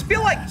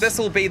feel like this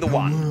will be the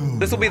one.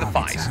 This will be the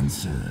fight.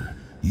 Answer,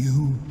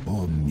 you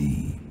or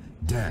me,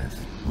 death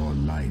or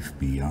life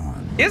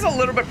beyond. It is a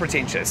little bit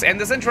pretentious, and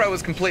this intro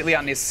is completely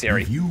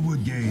unnecessary. If you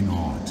would gain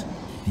aught,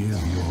 give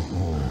your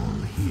all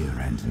here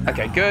and now.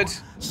 Okay, good.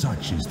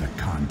 Such is the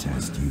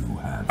contest you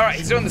have. All right,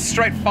 he's doing the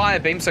straight fire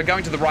beam, so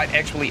going to the right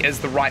actually is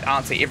the right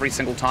answer every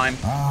single time.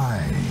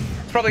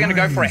 He's probably going to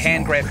go for a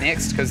hand grab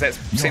next, because that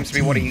seems to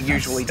be what he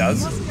usually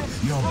does.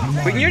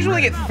 We can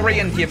usually get 3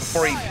 in here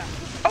before he...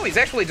 Oh, he's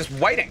actually just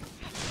waiting.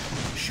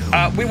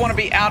 We want to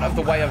be out of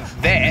the way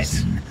of that.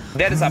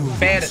 That is a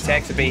bad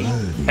attack to be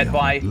hit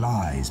by.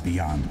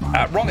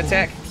 Wrong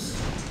attack.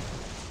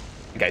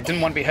 Okay,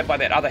 didn't want to be hit by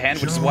that other hand,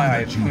 which is why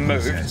I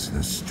moved.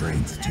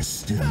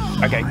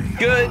 Okay,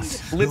 good.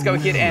 Let's go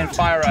ahead and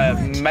fire a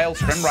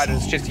maelstrom right at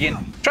his chest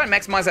again. Try and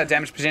maximize our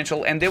damage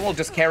potential, and then we'll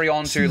just carry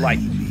on to, like,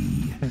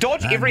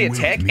 dodge every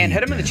attack and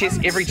hit him in the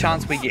chest every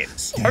chance we get.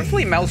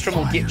 Hopefully maelstrom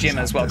will get Gem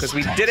as well, because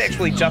we did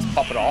actually just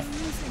pop it off.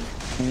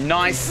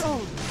 Nice.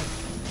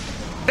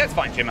 That's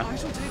fine, Gemma.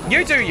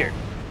 You do you.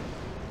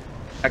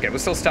 Okay, we're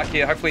still stuck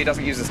here. Hopefully he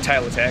doesn't use his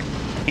tail attack.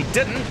 He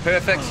didn't.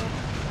 Perfect.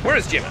 Where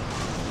is Gemma?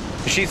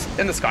 She's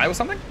in the sky or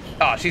something?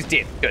 Oh, she's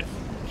dead. Good.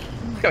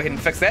 Go ahead and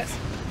fix that.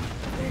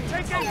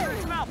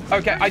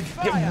 Okay,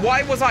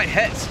 why was I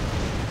hit?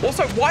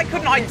 Also, why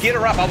couldn't I get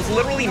her up? I was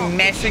literally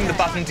mashing the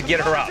button to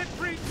get her up.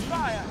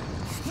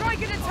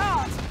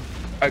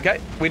 Okay,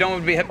 we don't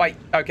want to be hit by...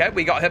 Okay,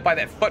 we got hit by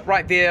that foot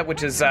right there,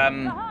 which is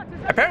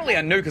apparently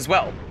a nuke as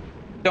well.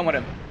 Don't want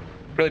to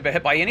really be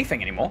hit by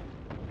anything anymore.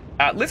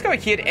 Let's go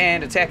ahead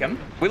and attack him.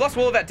 We lost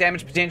all of that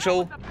damage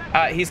potential.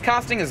 He's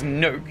casting his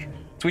nuke,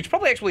 so we should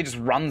probably actually just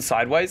run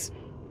sideways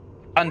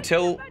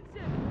until...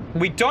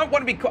 We don't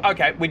want to be...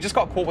 Okay, we just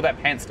got caught with that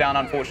pants down,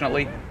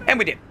 unfortunately, and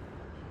we did.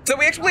 So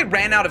we actually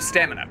ran out of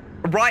stamina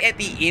right at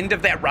the end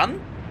of that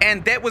run,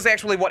 and that was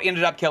actually what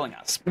ended up killing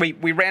us.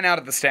 We ran out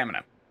of the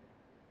stamina.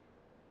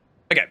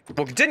 Okay,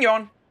 we'll continue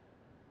on.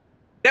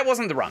 That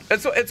wasn't the run.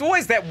 It's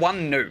always that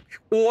one nuke,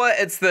 or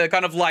it's the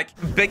kind of like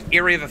big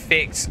area of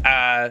effect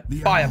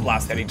fire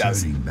blast that he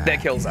does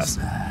that kills us.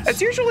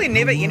 It's usually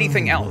never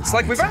anything else.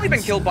 Like, we've only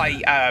been killed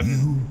by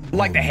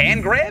like the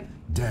hand grab,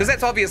 because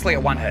that's obviously a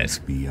one hit.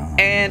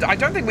 And I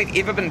don't think we've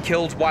ever been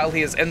killed while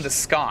he is in the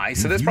sky,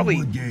 so there's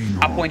probably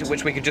a point at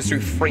which we could just do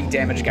free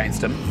damage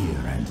against him.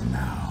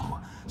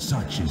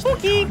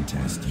 Okay.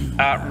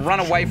 Run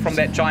away from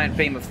that giant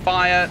beam of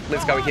fire.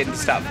 Let's go ahead and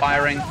start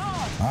firing.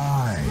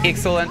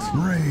 Excellent.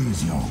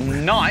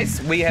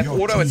 Nice. We have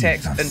auto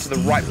attacks into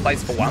the right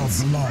place for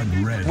once.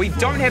 We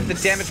don't have the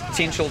damage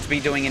potential to be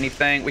doing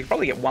anything. We can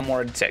probably get one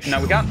more attack. No,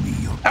 we can't.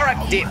 All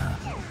right, dead.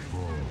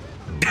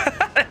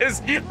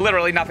 There's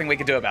literally nothing we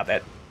can do about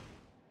that.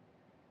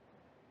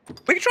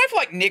 We could try for,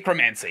 like,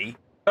 necromancy,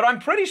 but I'm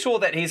pretty sure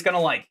that he's gonna,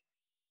 like...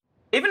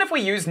 Even if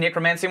we use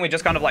necromancy and we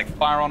just kind of, like,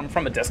 fire on him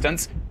from a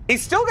distance,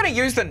 he's still gonna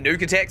use the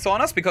nuke attacks on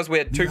us because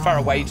we're too far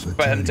away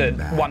for him to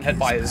one hit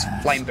by his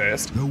flame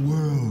burst.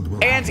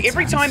 And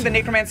every time the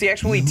necromancy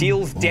actually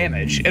deals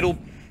damage, it'll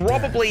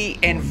probably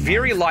and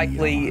very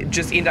likely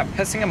just end up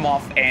pissing him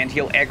off, and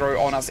he'll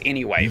aggro on us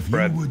anyway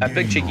for a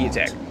big cheeky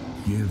attack.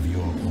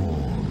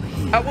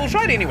 We'll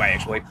try it anyway,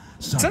 actually,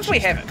 since we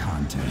have it.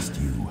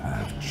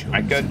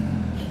 Alright, good.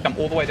 Come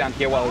all the way down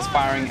here while he's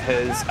firing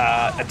his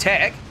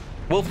attack.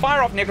 We'll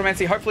fire off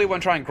necromancy. Hopefully he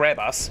won't try and grab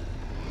us.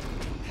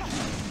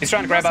 He's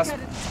trying to grab us.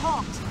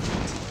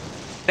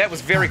 That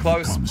was very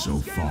close.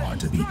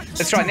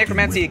 Let's try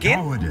necromancy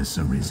again.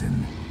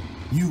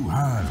 You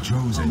have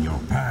chosen your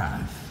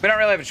path. We don't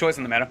really have a choice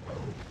in the matter.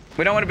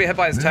 We don't want to be hit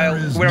by his tail.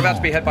 We're about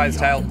to be hit by his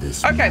tail.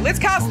 Okay, let's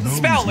cast the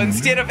spell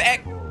instead of...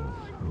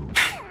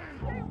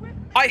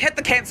 I hit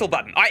the cancel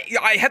button.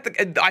 I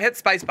hit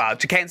spacebar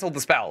to cancel the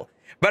spell.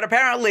 But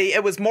apparently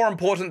it was more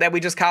important that we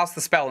just cast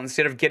the spell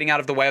instead of getting out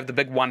of the way of the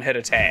big one-hit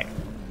attack.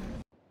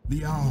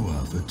 The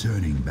hour for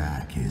turning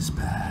back is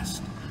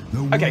past. The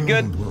okay,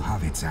 good. Will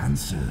have its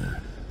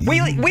answer. We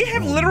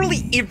have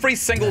literally every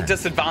single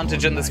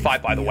disadvantage in this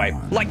fight, by the way.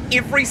 Like,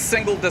 every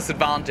single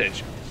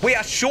disadvantage. We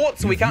are short,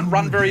 so we can't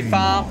run very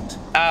far.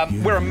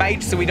 We're a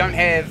mage, so we don't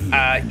have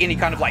any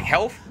kind of, like,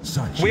 health.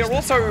 We are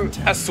also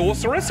a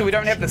sorcerer, so we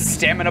don't have the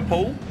stamina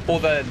pool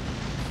or the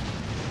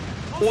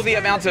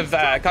amount of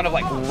kind of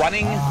like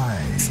running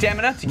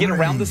stamina to get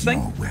around this thing.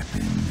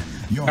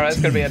 Alright, that's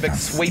going to be a big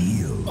sweep.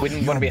 We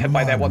didn't want to be hit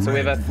by that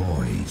whatsoever.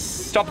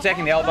 Stop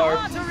attacking the elbow.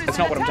 That's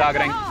not what I'm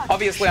targeting.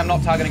 Obviously, I'm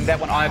not targeting that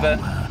one either.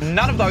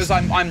 None of those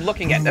I'm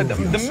looking at.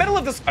 The middle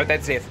of this... Oh,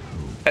 that's death.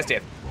 That's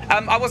death.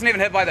 I wasn't even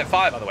hit by that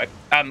fire, by the way.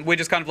 We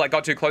just kind of like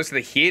got too close to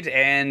the head,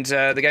 and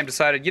the game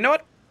decided, you know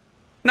what?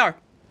 No.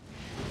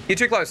 You're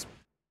too close.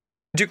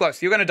 Too close.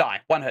 You're going to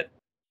die. One hit.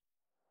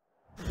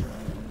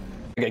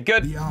 Okay,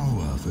 good. The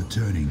hour for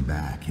turning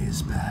back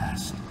is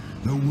past.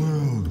 The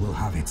world will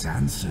have its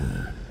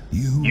answer.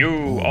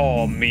 You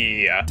or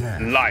me.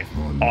 Life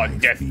or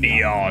death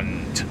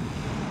beyond.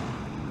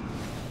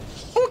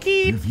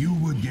 Okie. If you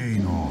would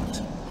gain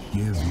aught,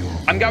 give your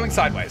I'm going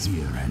sideways.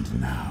 here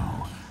and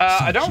now.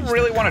 I don't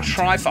really want to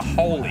try for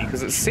Holy,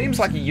 because it seems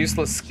like a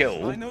useless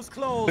skill.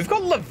 We've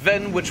got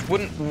Levin, which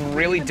wouldn't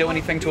really do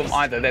anything to him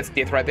either. That's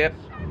death right there.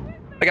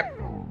 Okay.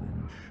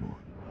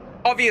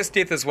 Obvious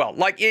death as well.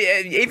 Like,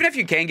 even if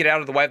you can get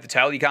out of the way of the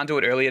tail, you can't do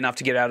it early enough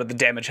to get out of the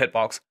damage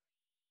hitbox.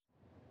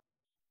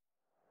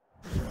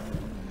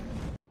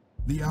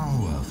 The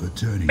hour for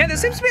turning Man, there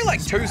seems to be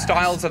like two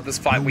styles of this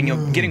fight when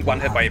you're getting one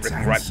hit by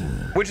everything, right?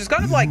 Which is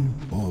kind of like,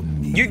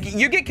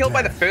 you get killed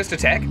by the first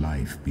attack,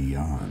 life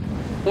beyond.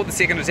 or the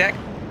second attack,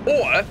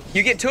 or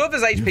you get 2 of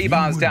his HP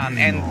bars down,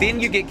 and then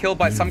you get killed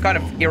by some kind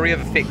of area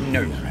of effect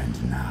nuke,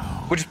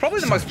 which is probably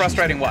the most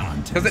frustrating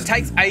one, because it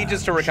takes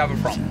ages to recover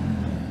from.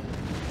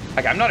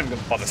 Okay, I'm not even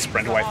going to bother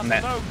sprint away from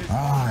that.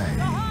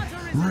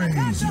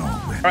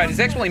 Alright, he's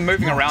actually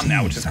moving around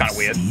now, which is kind of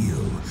weird.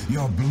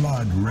 Your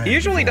blood He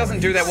usually doesn't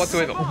do that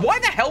whatsoever. Why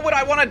the hell would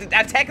I want to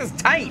attack his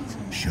taint?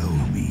 Show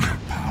me your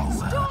power.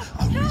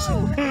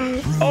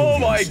 Oh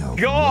my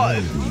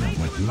god!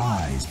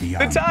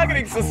 The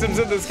targeting systems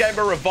in this game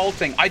are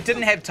revolting. I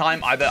didn't have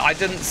time either. I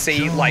didn't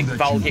see, like,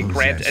 Val get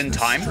grabbed in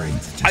time.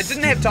 I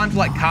didn't have time to,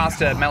 like,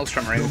 cast a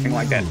Maelstrom or anything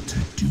like that.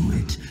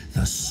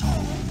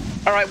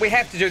 Alright, we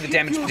have to do the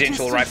damage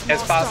potential, right,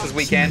 as fast as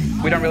we can.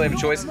 We don't really have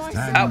a choice.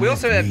 We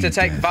also have to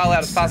take Val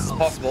out as fast as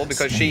possible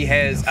because she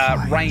has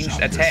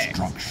ranged attacks.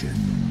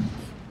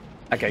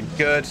 Okay,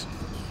 good.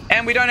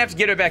 And we don't have to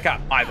get her back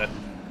up either.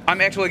 I'm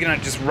actually going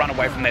to just run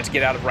away from that to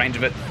get out of range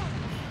of it.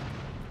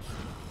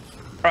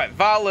 Alright,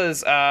 Val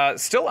is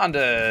still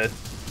under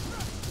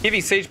heavy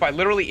siege by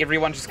literally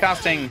everyone. She's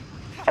casting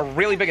a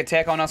really big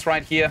attack on us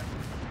right here.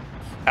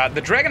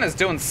 The dragon is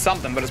doing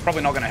something, but it's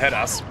probably not going to hit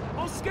us.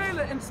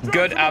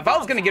 Good.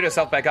 Val's going to get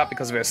herself back up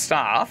because of her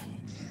staff.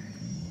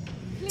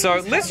 So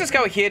let's just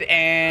go ahead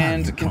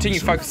and continue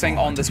focusing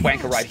on this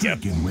wanker right here.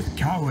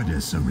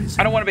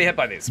 I don't want to be hit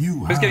by these.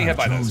 Who's getting hit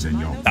by those?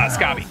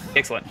 Scarby.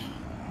 Excellent.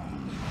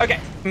 Okay,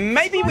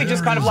 maybe we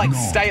just kind of like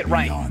stay at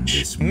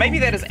range. Maybe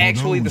that is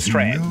actually the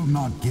strat.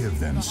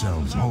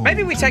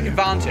 Maybe we take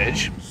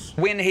advantage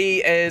when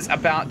he is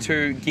about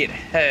to get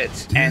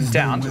hit and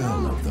downed.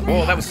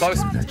 Oh, that was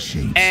close.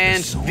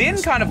 And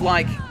then kind of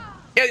like...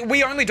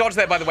 We only dodged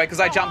that, by the way, because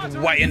I jumped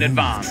way in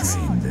advance.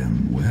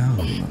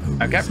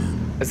 Okay.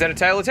 Is that a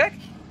tail attack?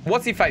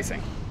 What's he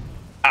facing?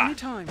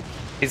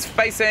 He's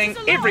facing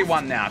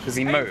everyone now because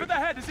he moved.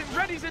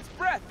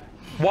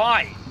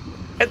 Why?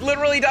 It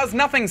literally does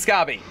nothing,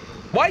 Scarby.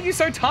 Why are you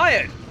so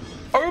tired?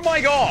 Oh my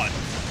god.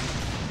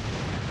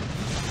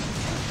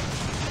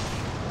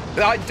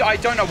 I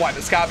don't know why,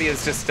 but Scarby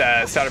has just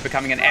started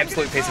becoming an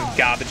absolute piece of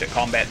garbage at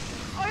combat.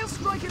 I'll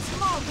strike its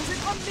command as it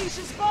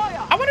unleashes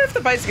fire. I wonder if the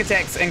basic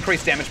attacks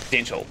increase damage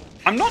potential.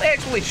 I'm not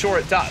actually sure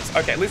it does.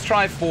 Okay, let's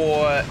try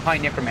for high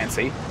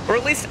necromancy, or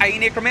at least a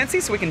necromancy,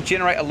 so we can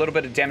generate a little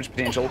bit of damage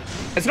potential.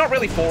 It's not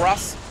really for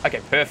us. Okay,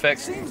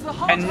 perfect.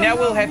 And now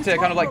we'll have to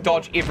kind of like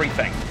dodge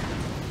everything.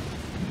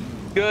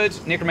 Good.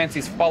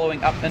 Necromancy's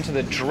following up into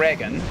the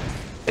dragon.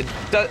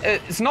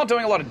 It's not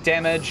doing a lot of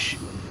damage,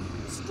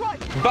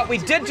 but we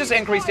did just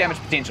increase damage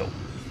potential.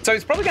 So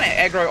he's probably going to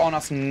aggro on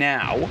us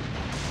now.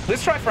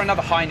 Let's try for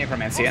another high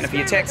necromancy, and if he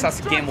attacks us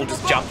again, we'll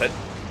just jump it.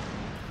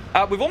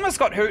 We've almost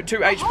got 2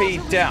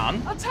 HP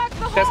down.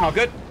 That's not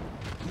good.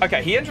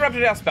 Okay, he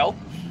interrupted our spell.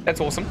 That's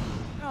awesome.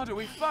 How do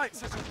we fight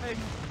such a thing?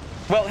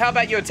 Well, how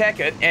about you attack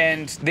it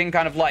and then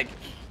kind of like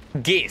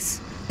guess?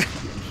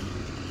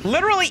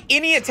 Literally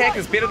any attack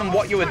is better than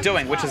what you were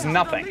doing, which is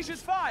nothing.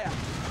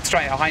 Let's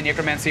try a high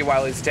necromancy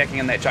while he's attacking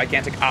in that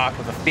gigantic arc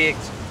of effect,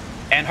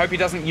 and hope he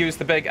doesn't use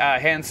the big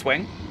hand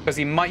swing, because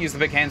he might use the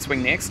big hand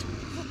swing next.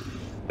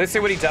 Let's see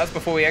what he does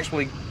before we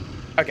actually...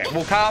 Okay,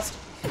 we'll cast.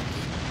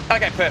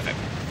 Okay, perfect.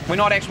 We're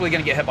not actually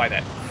going to get hit by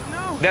that.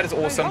 No, that is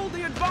awesome. Hold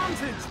the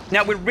advantage.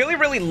 Now, we're really,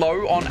 really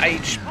low on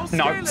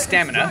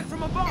stamina.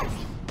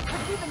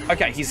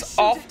 Okay, he's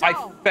off, I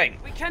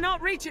think. We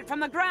cannot reach it from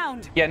the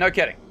ground. Yeah, no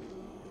kidding.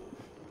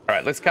 All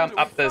right, let's come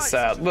up this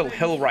little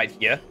hill right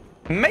here.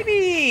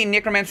 Maybe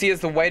necromancy is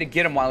the way to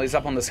get him while he's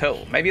up on this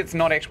hill. Maybe it's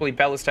not actually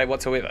balliste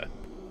whatsoever.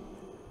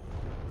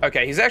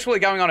 Okay, he's actually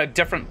going on a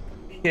different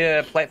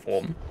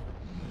platform.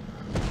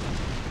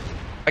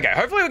 Okay,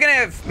 hopefully we're gonna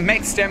have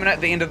max stamina at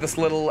the end of this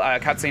little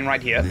cutscene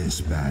right here.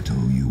 This battle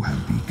you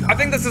have begun. I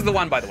think this is the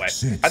one, by the way.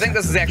 I think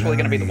this is actually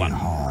gonna be the one.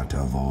 Heart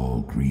of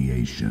all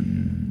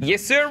creation.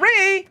 Yes,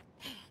 sirree!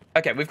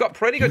 Okay, we've got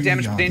pretty good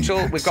damage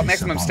potential. We've got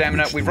maximum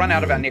stamina. We've run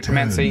out of our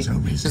necromancy.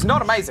 It's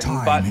not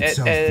amazing, but it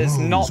is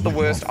not the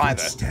worst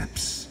either.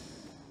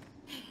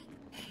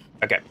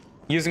 Okay,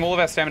 using all of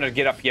our stamina to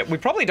get up here. We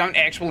probably don't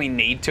actually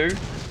need to,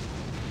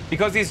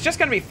 because he's just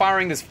gonna be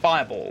firing these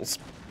fireballs.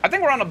 I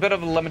think we're on a bit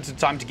of a limited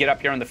time to get up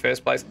here in the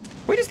first place.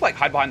 We just like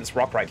hide behind this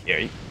rock right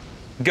here.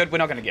 Good, we're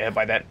not gonna get hit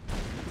by that.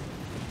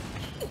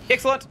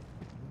 Excellent.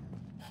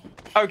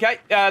 Okay,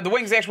 the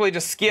wings actually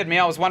just scared me.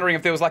 I was wondering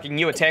if there was like a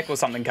new attack or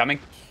something coming.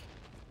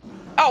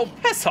 Oh,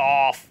 piss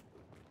off.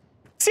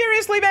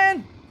 Seriously,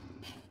 man?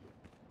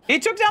 He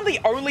took down the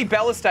only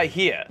ballista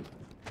here.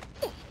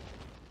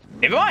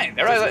 Never mind.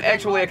 There are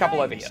actually a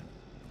couple over here.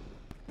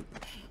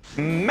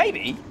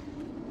 Maybe.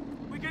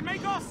 We can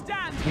make our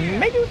stand here.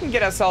 Maybe we can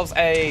get ourselves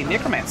a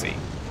necromancy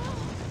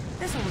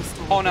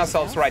on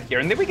ourselves right here,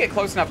 and then we get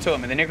close enough to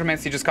him, and the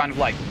necromancy just kind of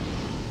like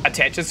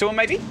attaches to him,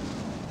 maybe?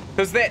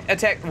 Because that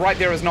attack right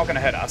there is not going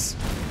to hit us.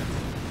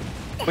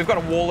 We've got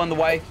a wall in the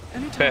way.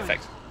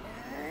 Perfect.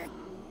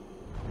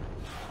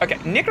 Okay,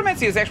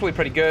 necromancy is actually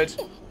pretty good.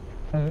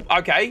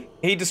 Okay,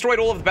 he destroyed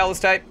all of the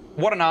ballistate.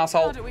 What an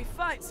asshole. How do we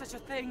fight such a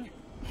thing?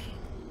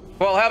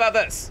 Well, how about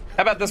this?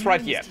 How about this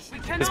right here?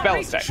 This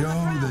ballistate. Show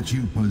that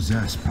you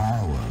possess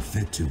power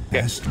fit to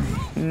best me.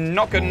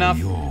 Not good enough.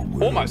 Your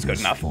will Almost good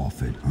enough.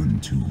 Forfeit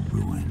unto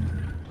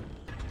ruin.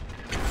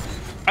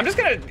 I'm just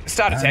going to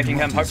start attacking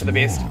him, hope for the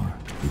best.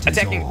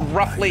 Attacking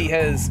roughly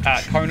his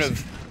cone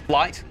of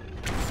light.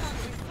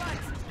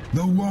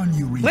 The one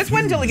you Let's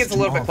wait until he gets a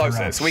little bit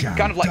closer, so we can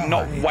kind of like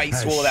not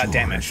waste all of our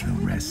damage.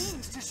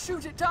 To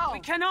shoot it down. We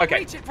cannot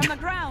reach it from the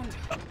ground.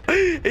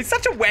 He's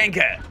such a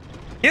wanker.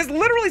 He's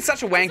literally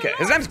such a wanker.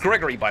 His name's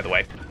Grigory, by the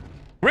way.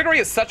 Grigory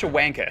is such a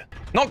wanker.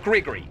 Not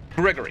Gregory.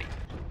 Grigory.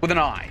 With an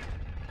I.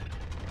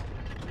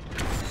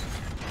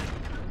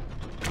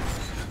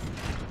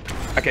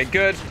 Okay,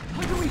 good.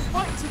 How do we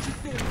fight such a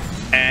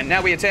thing? And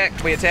now we attack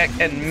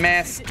en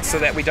masse so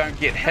that we don't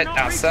get hit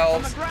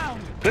ourselves.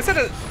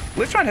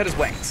 Let's try and hit his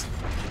wings.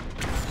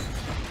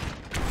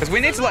 Because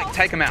we need to like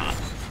take him out.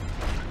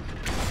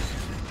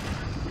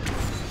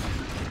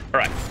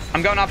 Alright,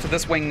 I'm going after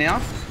this wing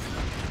now.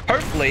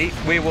 Hopefully,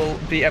 we will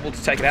be able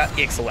to take it out.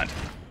 Excellent.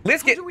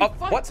 Let's get... Oh,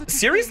 what?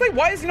 Seriously?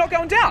 Why is he not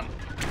going down?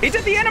 He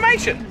did the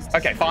animation.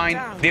 Okay, fine.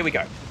 There we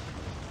go.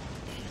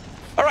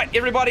 All right,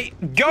 everybody.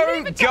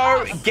 Go,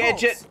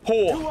 gadget,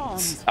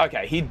 horns.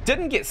 Okay, he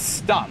didn't get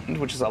stunned,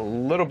 which is a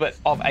little bit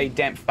of a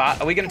damp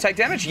fart. Are we going to take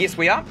damage? Yes,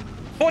 we are.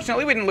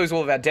 Fortunately, we didn't lose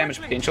all of our damage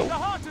potential. The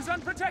heart is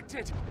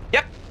unprotected.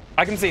 Yep,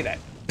 I can see that.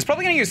 He's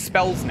probably going to use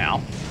spells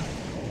now,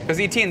 because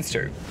he tends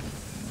to.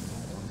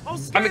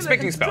 I'm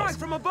expecting spells.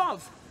 From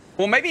above.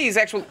 Well, maybe he's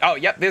actually... Oh,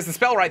 yep, there's the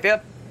spell right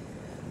there.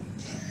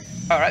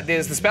 All right,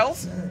 there's the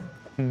spells.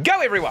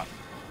 Go, everyone.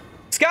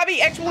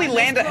 Scarby, actually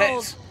land a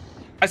hit.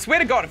 I swear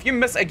to God, if you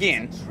miss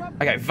again...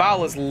 Okay,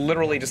 Val is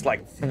literally just,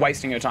 like,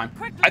 wasting your time.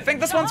 I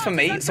think this one's for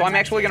me, so I'm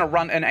actually going to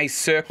run in a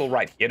circle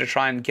right here to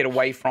try and get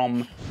away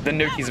from the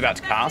nuke he's about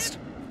to cast.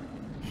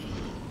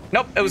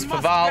 Nope, it was for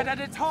Val.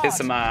 There's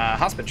some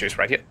husband juice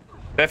right here.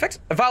 Perfect.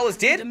 Val is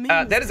dead.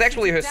 That is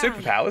actually her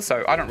superpower,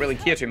 so I don't really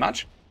care too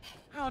much.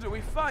 How do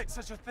we fight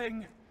such a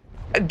thing?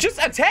 Just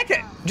attack it.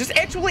 Just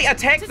actually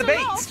attack the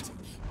beast.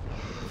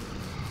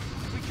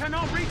 We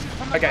cannot reach it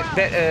from the ground.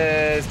 That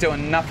is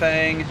doing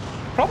nothing.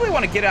 Probably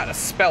want to get out a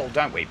spell,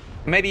 don't we?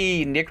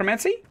 Maybe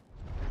necromancy?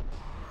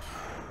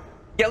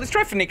 Yeah, let's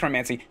try for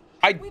necromancy.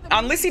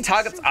 Unless he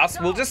targets us,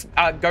 we'll just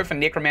go for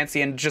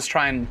necromancy and just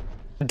try and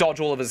dodge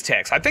all of his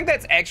attacks. I think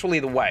that's actually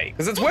the way,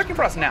 because it's working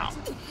for us now.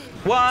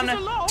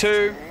 1,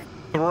 2,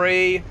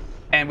 3,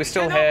 and we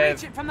still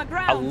have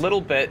a little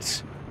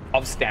bit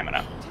of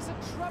stamina.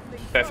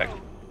 Perfect.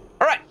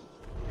 All right.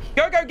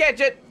 Go,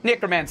 gadget,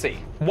 necromancy.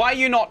 Why are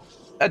you not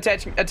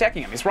attacking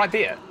him? He's right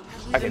there.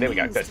 Okay, there we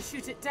go. Good.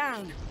 Shoot it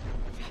down.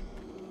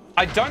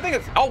 I don't think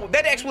it's... Oh,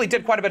 that actually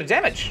did quite a bit of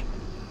damage.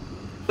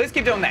 Let's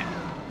keep doing that.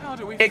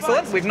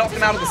 Excellent. We've knocked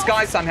him out of the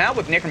sky somehow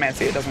with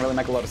necromancy. It doesn't really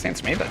make a lot of sense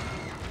to me, but...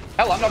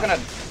 Hell, I'm not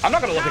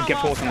gonna look a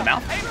gift horse in the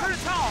mouth.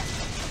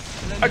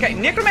 Okay,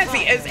 necromancy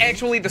is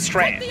actually the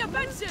strat.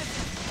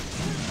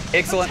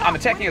 Excellent. I'm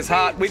attacking his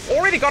heart. We've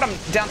already got him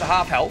down to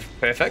half health.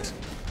 Perfect.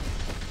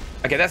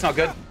 Okay, that's not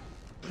good.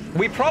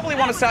 We probably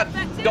want to start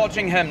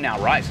dodging him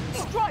now, right?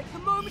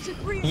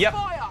 Yep.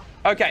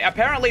 Okay,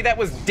 apparently that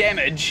was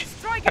damage.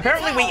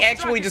 Apparently we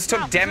actually just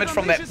took damage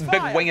from that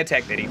big wing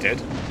attack that he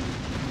did.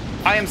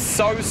 I am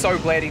so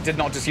glad he did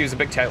not just use a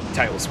big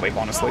tail sweep,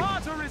 honestly.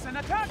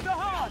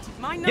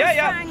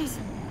 Yeah.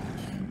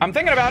 I'm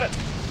thinking about it.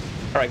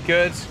 All right,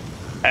 good.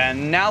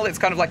 And now let's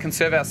kind of like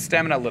conserve our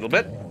stamina a little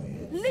bit.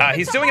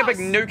 He's doing a big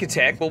nuke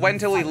attack. We'll wait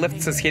until he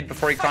lifts his head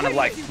before he kind of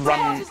like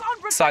runs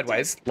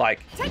sideways. Like,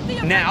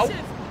 now.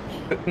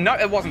 No,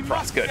 it wasn't for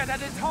us. Good.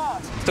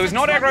 So he's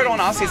not aggroed on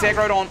us. He's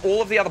aggroed on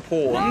all of the other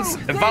pawns.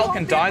 If Val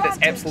can die,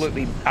 that's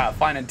absolutely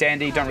fine and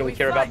dandy. Don't really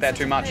care about that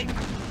too much.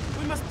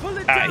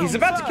 He's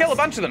about to kill a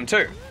bunch of them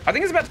too. I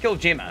think he's about to kill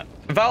Gemma.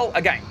 Val,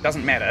 again,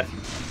 doesn't matter.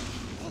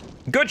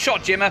 Good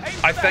shot, Gemma,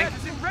 I think.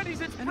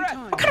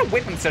 What kind of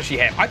weapons does she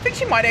have? I think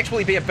she might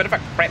actually be a bit of a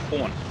crap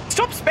pawn.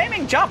 Stop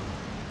spamming jump.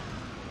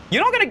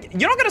 You're not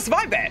gonna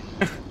survive that.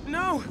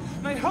 No,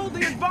 they hold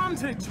the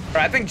advantage.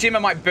 Right, I think Gemma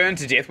might burn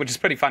to death, which is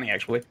pretty funny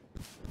actually.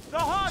 The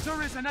heart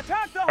arisen.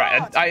 Attack the heart.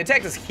 Right, I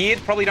attacked his head.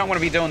 Probably don't want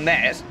to be doing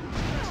that.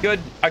 Good.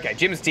 Okay,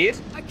 Gemma's dead.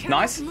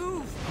 Nice.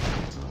 Move.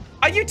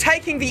 Are you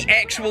taking the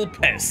actual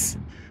piss?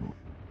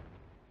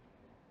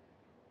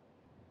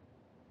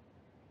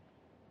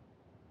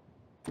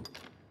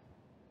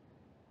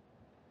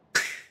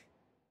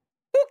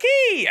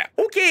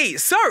 Okay,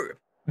 so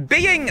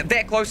being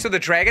that close to the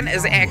dragon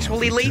is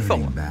actually lethal.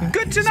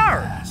 Good to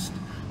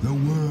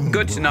know.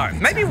 Good to know.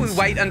 Maybe we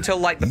wait until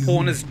like the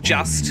pawn is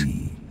just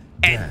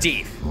and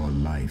death. Or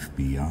life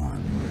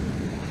beyond.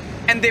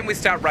 And then we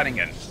start running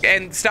in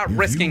and start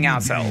risking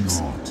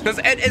ourselves. Because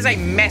it is a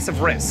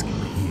massive risk.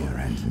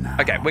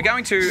 Okay, we're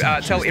going to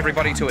tell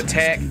everybody to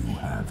attack.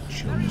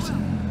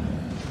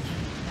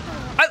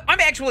 I'm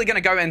actually going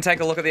to go and take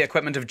a look at the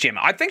equipment of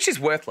Gemma. I think she's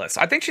worthless.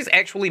 I think she's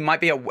actually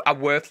might be a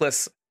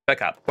worthless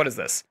pickup. What is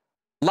this?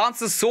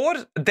 Lancer's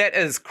sword? That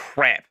is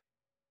crap.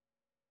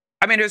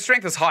 I mean, her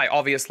strength is high,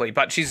 obviously,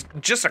 but she's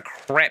just a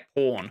crap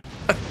pawn.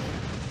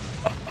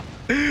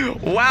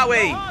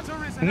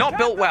 Wowie! Not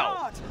built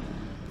well.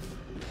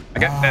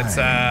 Okay, that's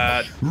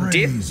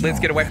death. Let's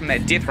get away from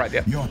that death right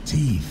there. Your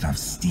teeth of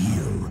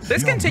steel.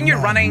 Let's continue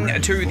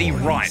running to the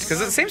right,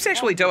 because it seems to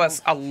actually do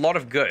us a lot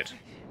of good.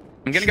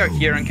 I'm going to go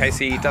here in case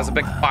he does a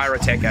big fire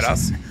attack at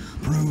us,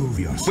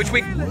 which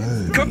we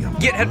could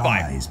get hit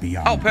by.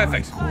 Oh,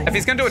 perfect. If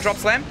he's going to do a drop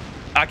slam,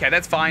 okay,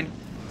 that's fine.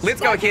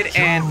 Let's go ahead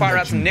and fire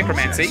out some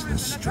necromancy. The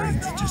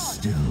strength to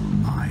still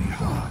my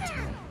heart.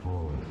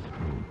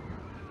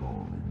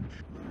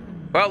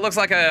 Well, it looks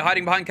like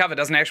hiding behind cover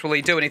doesn't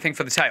actually do anything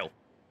for the tail.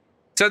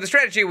 So the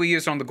strategy we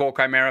used on the Gore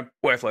Chimera,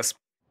 worthless.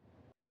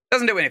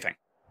 Doesn't do anything.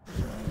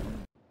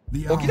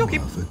 Okie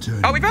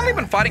dokie. Oh, we've only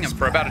been fighting him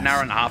for about an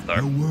hour and a half, though.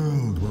 The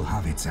world will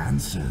have its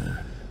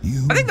answer.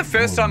 I think the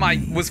first time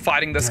I was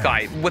fighting this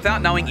guy,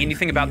 without knowing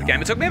anything about the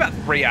game, it took me about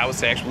 3 hours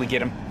to actually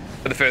get him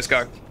for the first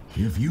go.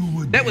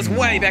 That was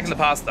way back in the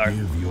past, though.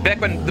 Back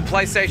when the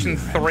PlayStation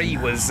 3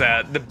 was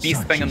the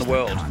best thing in the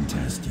world.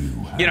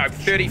 You know,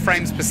 30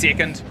 frames per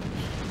second.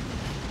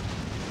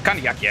 Kind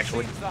of yucky,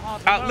 actually.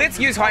 Let's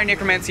use Higher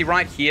Necromancy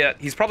right here.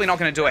 He's probably not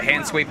going to do a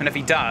hand sweep, and if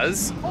he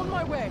does... On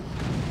my way.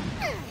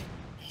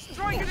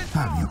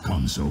 Have you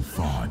come so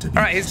far to be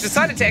Alright, he's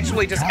decided to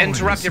actually just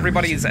interrupt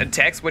everybody's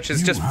attacks, which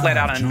is just flat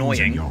out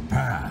annoying.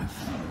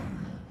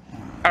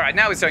 Alright,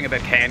 now he's doing a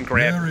big hand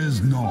grab.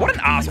 What an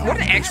ass! What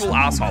an actual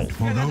asshole!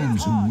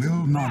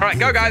 Alright,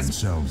 go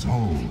guys!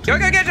 Go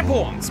get your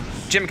pawns!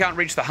 Jim can't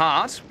reach the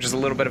heart, which is a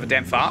little bit of a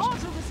damn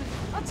fart.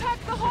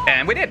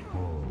 And we did.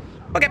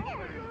 Okay.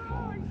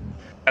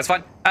 That's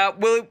fine.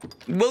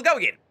 We'll go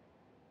again.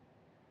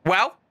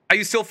 Well, are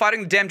you still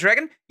fighting the damn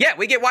dragon? Yeah,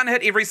 we get one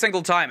hit every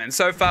single time, and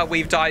so far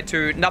we've died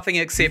to nothing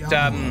except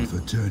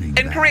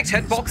incorrect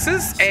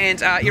hitboxes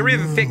and area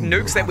of effect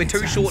nukes that we're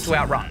too short to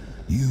outrun.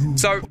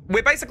 So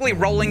we're basically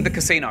rolling the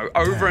casino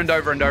over and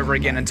over and over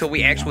again until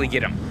we actually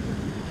get him.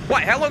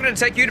 Wait, how long did it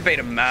take you to beat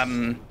him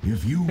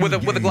with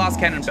a glass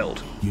cannon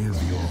build? Give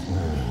your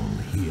all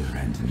here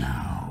and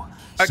now.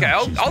 Okay,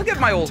 I'll give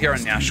my all here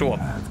and now, sure.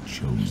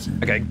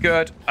 Okay,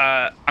 good.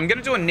 I'm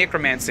gonna do a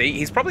necromancy.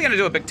 He's probably gonna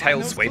do a big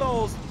tail sweep.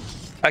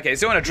 Okay,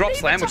 he's doing a drop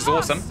slam, which is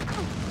awesome.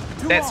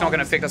 That's not going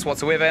to affect us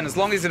whatsoever, and as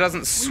long as he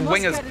doesn't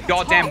swing his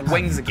goddamn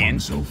wings again.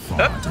 Oh,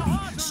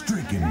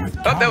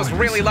 that was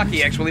really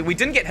lucky, actually. We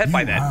didn't get hit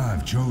by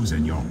that.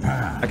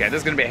 Okay, this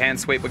is going to be a hand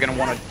sweep. We're going to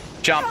want to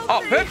jump.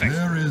 Oh, perfect.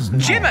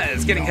 Gemma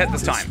is getting hit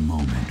this time.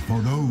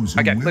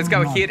 Okay, let's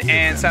go ahead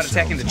and start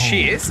attacking the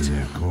chest,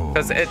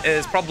 because it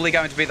is probably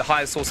going to be the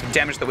highest source of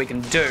damage that we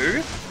can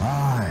do.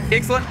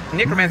 Excellent.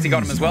 Necromancy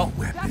got him as well.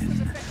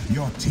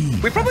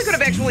 We probably could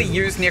have actually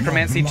used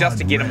Necromancy just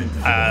to get him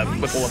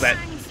with all of that.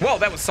 Whoa,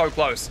 that was so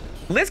close.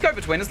 Let's go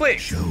between his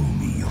legs.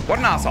 What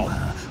an asshole.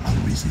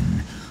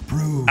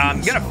 I'm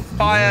gonna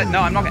fire.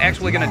 No, I'm not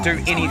actually gonna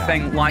do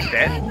anything like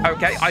that.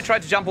 Okay, I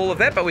tried to jump all of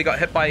that, but we got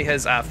hit by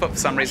his foot for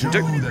some reason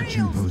too.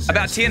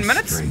 About 10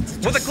 minutes?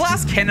 With a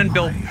glass cannon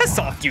build. Piss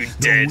off, you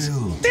did.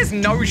 There's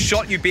no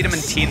shot you beat him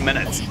in 10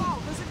 minutes.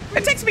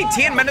 It takes me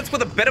 10 minutes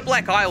with a Bitter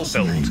Black Isle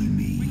build.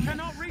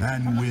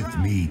 And with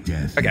me,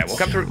 death. Okay, we'll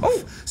come through.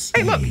 Oh,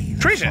 hey, look,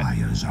 treasure.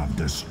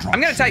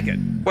 I'm gonna take it.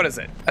 What is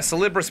it? A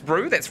Celebrus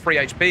Brew. That's free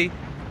HP.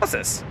 What's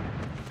this?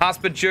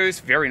 Aspid juice.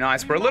 Very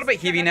nice. We're a little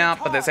bit heavy now,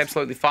 but that's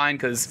absolutely fine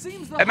because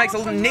it makes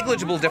a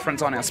negligible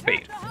difference on our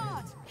speed.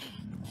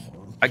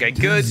 Okay,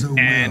 good.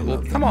 And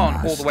we'll come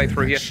on all the way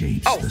through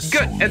here. Oh,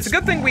 good. It's a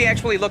good thing we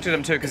actually looked at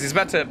him too, because he's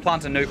about to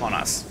plant a nuke on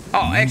us.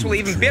 Oh, actually,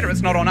 even better,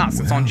 it's not on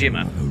us. It's on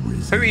Gemma,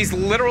 who he's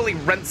literally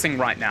rinsing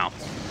right now.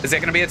 Is that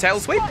going to be a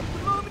tail sweep?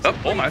 Oh,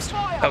 almost.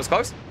 That was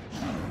close.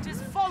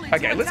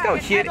 Okay, let's go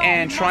ahead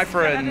and try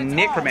for a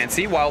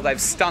necromancy while they've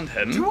stunned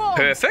him.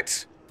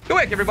 Perfect. Good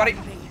work, everybody.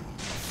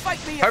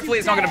 Hopefully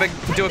he's not going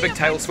to do a big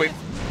tail sweep.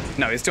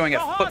 No, he's doing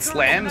a foot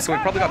slam, so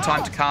we've probably got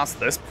time to cast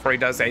this before he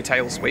does a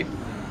tail sweep.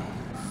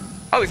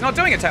 Oh, he's not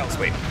doing a tail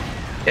sweep.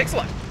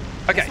 Excellent.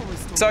 Okay,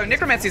 so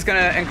necromancy is going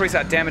to increase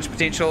our damage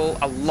potential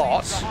a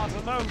lot.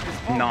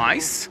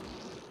 Nice.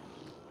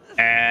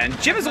 And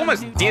Jim is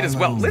almost dead as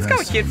well. Let's go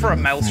ahead for a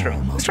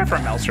maelstrom. Let's try for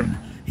a maelstrom.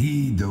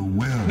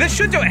 This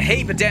should do a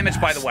heap of damage,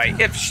 by the way.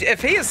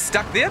 If he is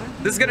stuck there,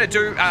 this is going to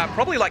do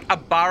probably like a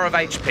bar of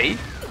HP.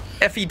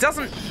 If he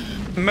doesn't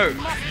move,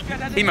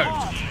 he moved.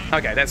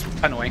 Okay, that's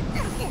annoying.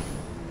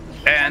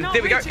 And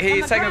there we go.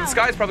 He's taking to the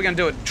sky. He's probably going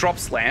to do a drop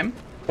slam.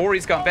 Or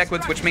he's going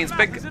backwards, which means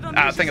big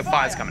thing of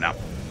fire's coming up.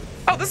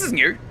 Oh, this is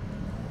new.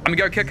 I'm going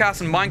to go kick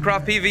ass in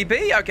Minecraft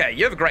PvP. Okay,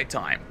 you have a great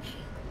time.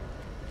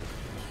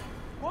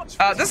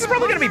 This is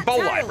probably going to be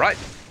bowl light, right?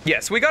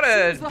 Yes, we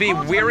gotta be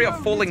wary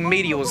of falling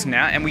meteors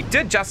now, and we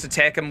did just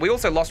attack him. We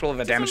also lost all of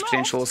our damage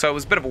potential, so it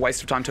was a bit of a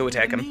waste of time to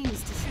attack him.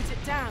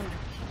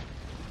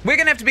 We're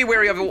gonna have to be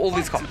wary of all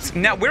these comps.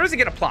 Now, where is he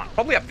gonna plant?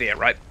 Probably up there,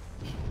 right?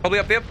 Probably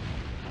up there?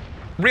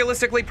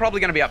 Realistically,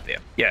 probably gonna be up there.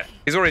 Yeah,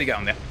 he's already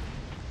going there.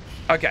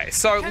 Okay,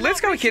 so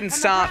let's go ahead and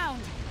start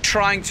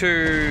trying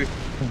to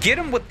get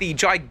him with the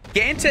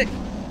gigantic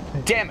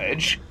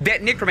damage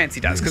that necromancy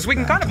does, because we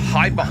can kind of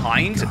hide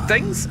behind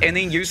things and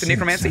then use the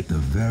necromancy. At the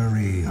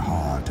very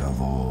heart of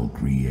all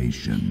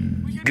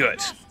creation.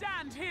 Good.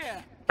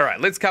 All right,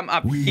 let's come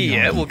up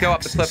here. We'll go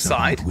up the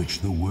cliffside.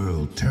 Which the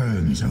world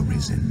turns,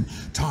 Arisen.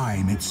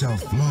 Time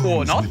itself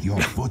flows with your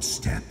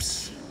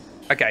footsteps.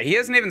 Okay, he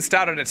hasn't even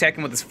started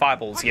attacking with his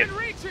fireballs yet.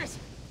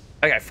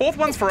 Okay, fourth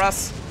one's for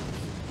us.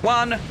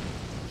 1,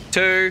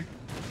 2.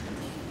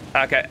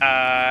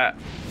 Okay,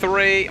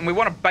 3, and we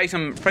want to bait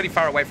him pretty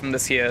far away from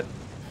this here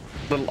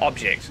little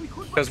object,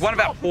 because one of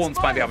our pawns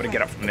might be able to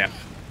get up from there.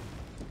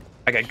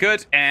 Okay,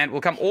 good, and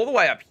we'll come all the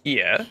way up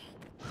here.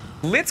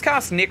 Let's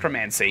cast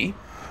Necromancy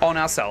on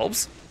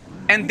ourselves,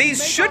 and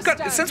these should,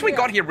 since we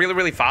got here really,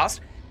 really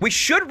fast, we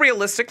should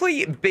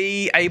realistically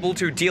be able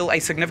to deal a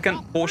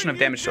significant portion of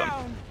damage to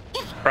him.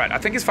 Right, I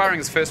think he's firing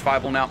his first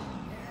fireball now.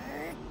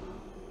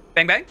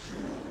 Bang, bang.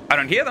 I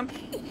don't hear them.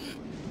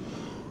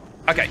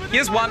 Okay,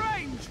 here's one.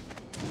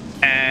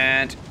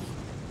 And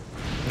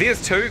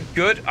there's 2.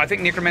 Good. I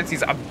think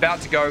Necromancy's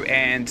about to go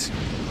and...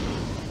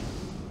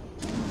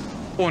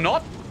 Or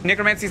not.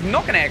 Necromancy's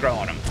not going to aggro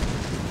on him.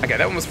 Okay,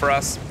 that one was for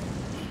us.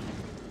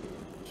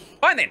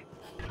 Fine then.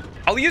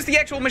 I'll use the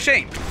actual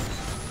machine.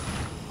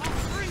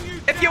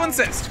 If you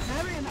insist.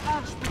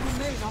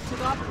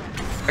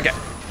 Okay,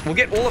 we'll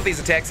get all of these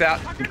attacks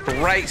out.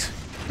 Great.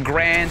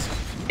 Grand.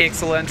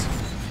 Excellent.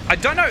 I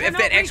don't know if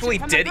that actually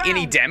did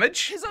any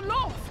damage.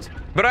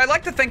 But I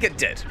like to think it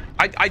did.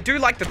 I do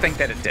like to think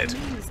that it did.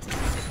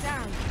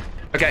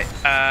 Okay,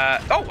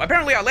 oh,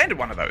 apparently I landed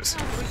one of those.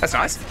 That's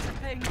nice.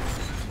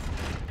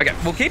 Okay,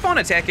 we'll keep on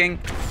attacking.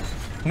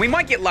 We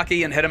might get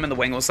lucky and hit him in the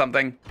wing or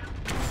something.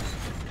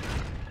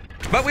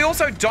 But we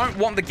also don't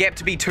want the gap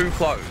to be too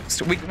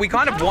closed. We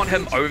kind of want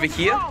him over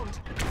here.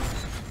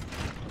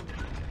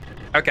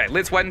 Okay,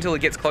 let's wait until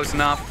it gets close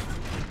enough.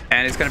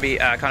 And it's going to be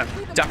kind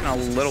of ducking a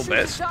little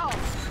bit.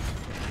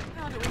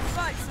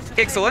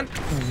 Excellent.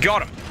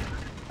 Got him.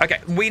 Okay,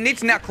 we need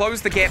to now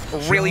close the gap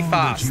really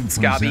fast,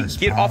 Scarby.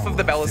 Get off of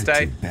the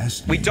Ballistade.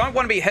 We don't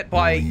want to be hit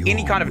by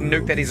any kind of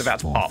nuke that he's about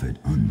to pop,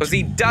 because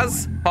he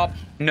does pop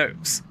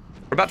nukes.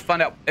 We're about to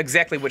find out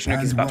exactly which nuke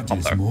he's about to pop,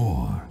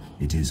 though.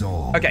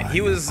 Okay,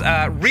 he was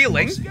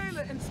reeling.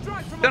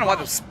 Don't know why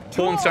the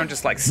spawns don't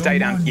just like stay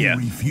down here.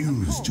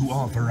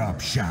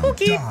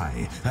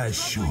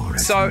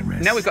 So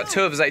now we've got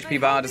 2 of his HP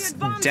bars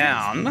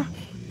down.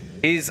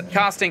 He's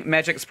casting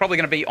magic. It's probably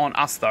going to be on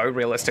us, though,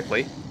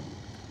 realistically.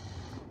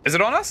 Is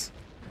it on us?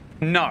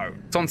 No,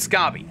 it's on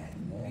Scarby.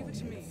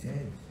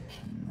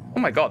 Oh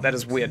my god, that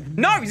is weird.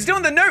 No, he's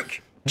doing the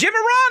nuke! Jimmer,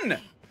 run!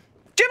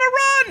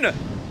 Jimmer, run!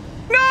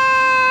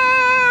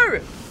 No!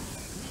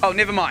 Oh,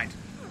 never mind.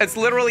 It's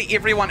literally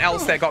everyone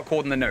else that got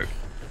caught in the nuke.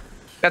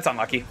 That's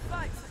unlucky.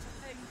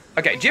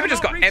 Okay, Jimmer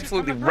just got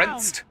absolutely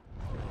rinsed.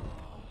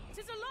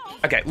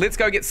 Okay, let's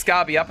go get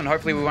Scarby up and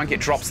hopefully we won't get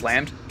drop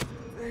slammed.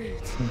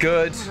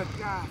 Good.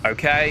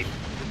 Okay.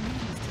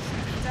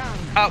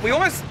 We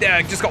almost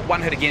just got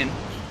one hit again.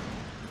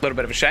 A little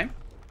bit of a shame.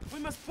 We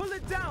must pull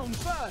it down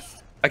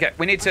first. Okay,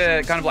 we need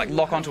to kind of like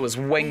lock onto his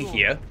wing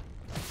here.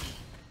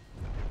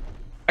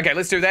 Okay,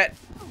 let's do that.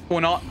 Or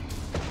not.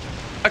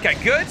 Okay,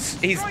 good.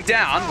 He's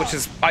down, which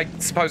is, I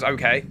suppose,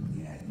 okay.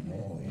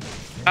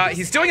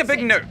 He's doing a big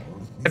nuke.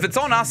 If it's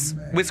on us,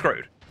 we're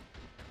screwed.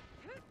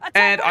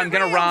 And I'm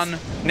gonna run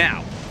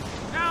now.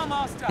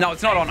 No,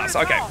 it's not on us.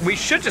 Okay, we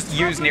should just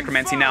use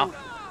Necromancy now.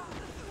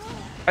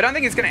 I don't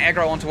think it's going to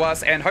aggro onto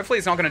us, and hopefully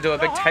it's not going to do a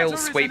big tail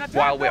sweep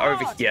while we're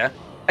over here.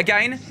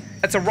 Again,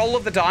 it's a roll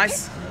of the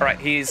dice. All right,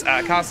 he's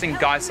casting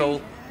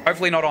Geisel.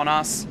 Hopefully not on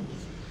us.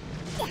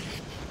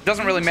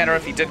 Doesn't really matter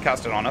if he did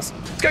cast it on us.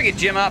 Let's go get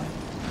Jim up.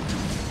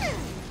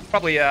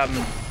 Probably, yep,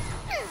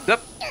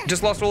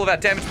 just lost all of our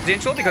damage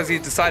potential because he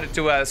decided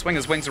to swing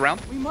his wings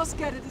around. We must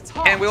get it. It's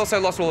hot. And we also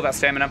lost all of our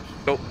stamina.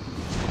 Cool.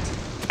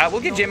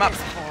 We'll get Jim up.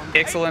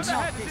 Excellent.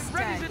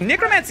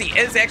 Necromancy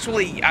is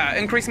actually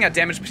increasing our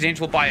damage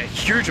potential by a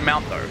huge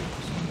amount, though.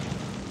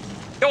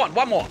 Go on,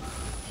 one more.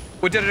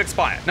 Or did it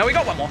expire? No, we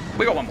got one more.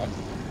 We got one more.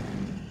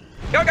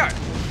 Go, go.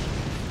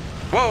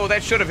 Whoa,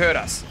 that should have hurt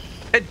us.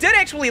 It did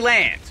actually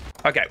land.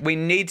 Okay, we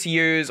need to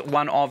use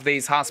one of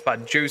these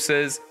Harspud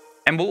juices.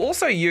 And we'll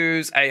also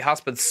use a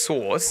Harspud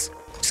sauce.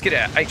 Just get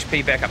our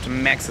HP back up to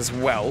max as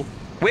well.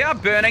 We are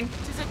burning.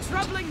 It is a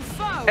troubling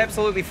foe.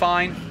 Absolutely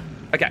fine.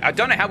 Okay, I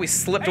don't know how we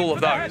slipped all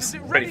of those.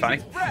 Pretty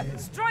funny.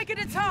 Strike at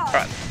its heart.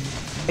 All right.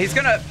 He's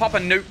going to pop a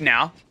nuke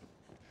now.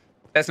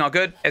 That's not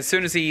good. As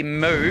soon as he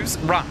moves,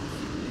 run.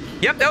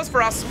 Yep, that was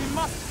for us.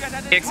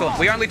 Excellent.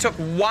 We only took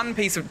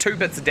 2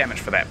 bits of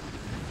damage for that.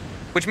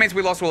 Which means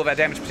we lost all of our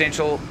damage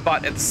potential,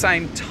 but at the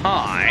same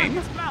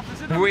time...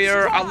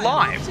 We're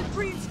alive. It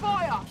breathes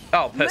fire.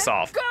 Oh, piss Let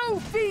off. Go,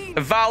 fiend.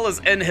 Val is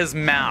in his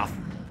mouth.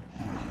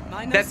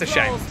 That's a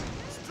shame.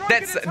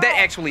 That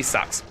actually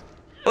sucks.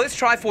 Well, let's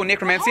try for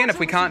necromancy, and if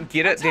we can't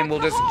get it, then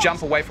we'll just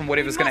jump away from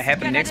whatever's going to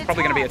happen next.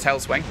 Probably going to be a tail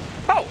swing.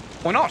 Oh,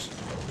 or not.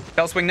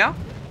 Tail swing now?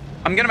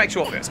 I'm going to make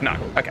sure first. No.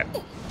 Okay.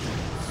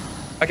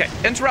 Okay,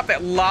 interrupt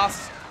that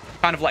last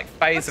kind of like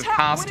phase of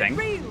casting.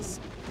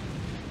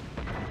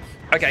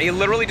 Okay, he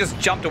literally just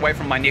jumped away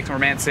from my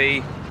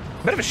necromancy.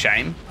 Bit of a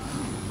shame.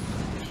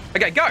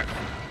 Okay, go.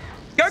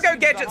 Go,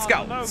 gadget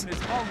skulls.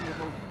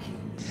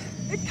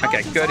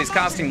 Okay, good. He's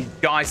casting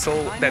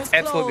Geisel. That's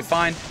absolutely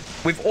fine.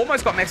 We've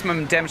almost got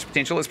maximum damage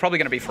potential. It's probably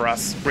going to be for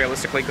us,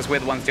 realistically, because we're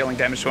the ones dealing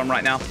damage to him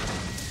right now.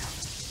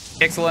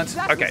 Excellent.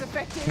 Okay.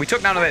 We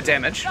took none of that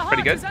damage.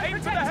 Pretty good.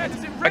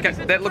 Okay,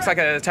 that looks like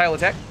a tail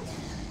attack.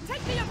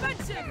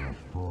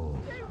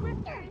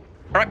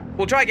 Alright,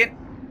 we'll try again.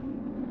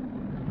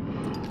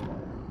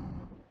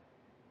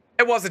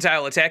 It was a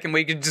tail attack, and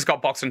we just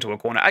got boxed into a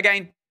corner.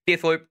 Again,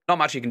 death loop. Not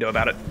much you can do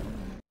about it.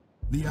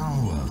 The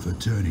hour for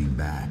turning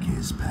back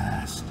is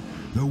past.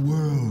 The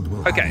world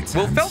will Okay, have its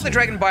we'll fell the answer.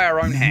 dragon by our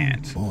own You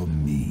hand. or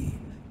me,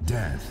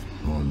 death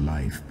or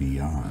life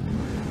beyond.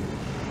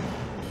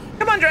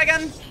 Come on,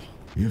 dragon.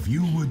 If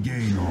you would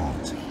gain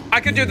aught, I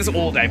could do this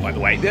all day, by the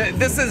way.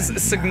 This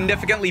is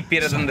significantly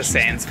better than the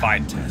Sands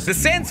fight. The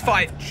Sands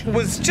fight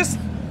was just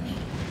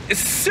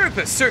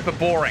super, super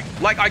boring.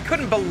 Like, I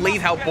couldn't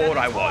believe how bored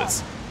I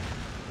was.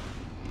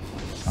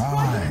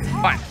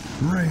 Fine.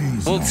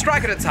 raise We'll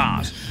strike at its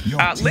heart.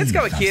 Let's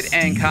go ahead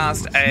and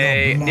cast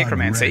a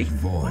necromancy.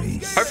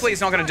 Hopefully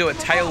he's not going to do a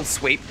tail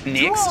sweep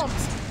next.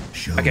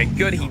 Okay,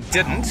 good, he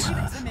didn't.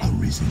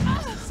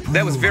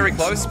 That was very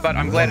close, but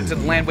I'm glad it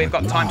didn't land. We've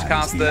got time to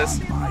cast this.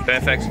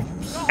 Perfect.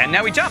 And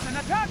now we jump.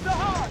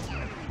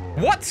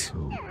 What?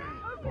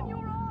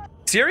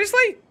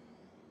 Seriously?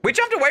 We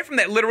jumped away from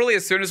that literally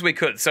as soon as we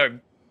could, so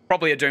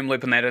probably a doom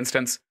loop in that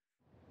instance.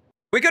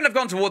 We couldn't have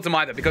gone towards him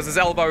either because his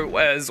elbow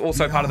is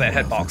also part of that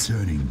hitbox.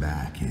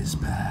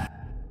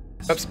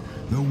 Oops.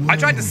 I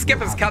tried to skip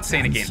his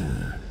cutscene again.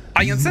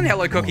 Ynsin,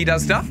 hello cookie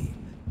does stuff.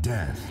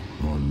 Death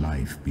or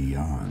life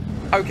beyond.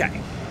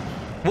 Okay.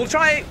 We'll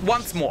try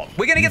once more.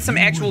 We're gonna get some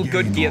actual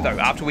good gear though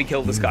after we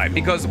kill this guy,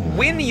 because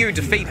when you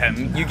defeat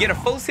him, you get a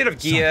full set of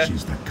gear,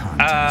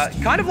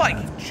 kind of like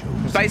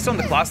based on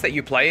the class that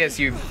you play as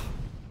you...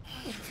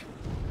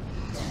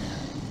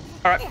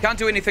 Alright, can't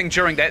do anything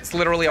during that. It's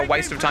literally a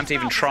waste of time to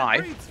even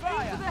try.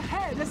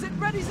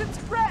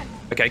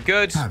 Okay,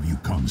 good. Have you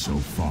come so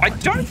far? I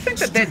don't think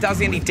that that does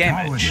any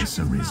damage.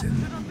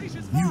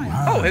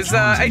 Oh, his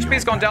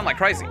HP's gone down like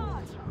crazy.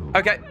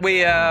 Okay,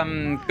 we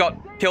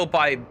got killed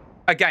by,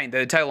 again,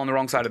 the tail on the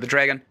wrong side of the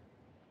dragon.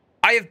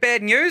 I have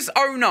bad news.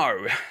 Oh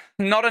no,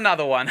 not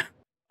another one.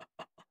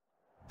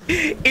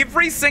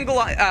 Every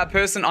single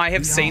person I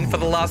have seen for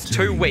the last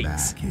 2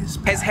 weeks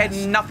has had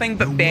nothing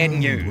but bad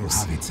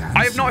news.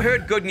 I have not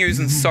heard good news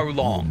in so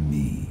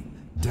long.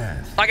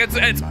 Like,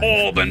 it's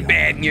all been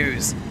bad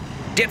news.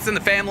 Deaths in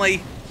the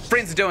family,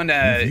 friends are doing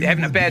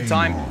having a bad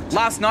time.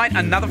 Last night,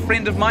 another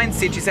friend of mine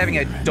said she's having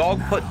a dog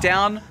put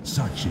down,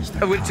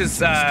 which is,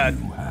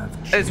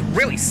 it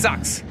really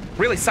sucks.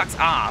 Really sucks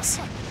ass.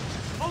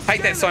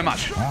 Hate that so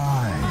much.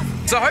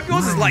 So I hope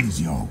yours is like,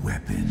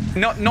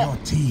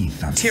 not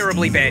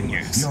terribly bad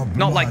news.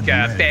 Not like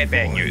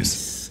bad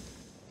news.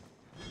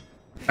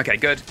 Okay,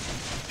 good.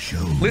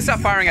 Let's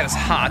start firing at his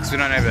heart because we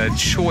don't have a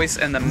choice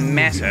in the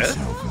matter.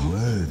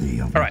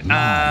 Alright,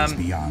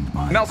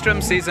 Maelstrom,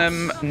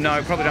 Seism,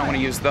 no, probably don't want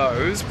to use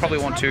those. Probably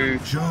want to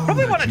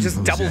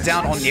just double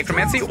down on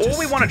Necromancy, or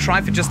we want to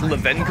try for just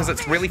Levin because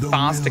it's really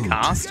fast to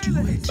cast.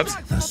 Oops.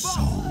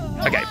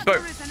 Okay,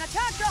 boom.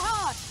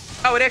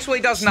 Oh, it actually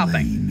does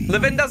nothing.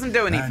 Levin doesn't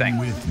do anything.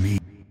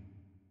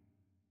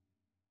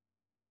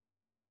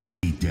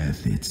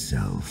 Death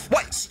itself.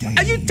 What?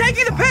 Are you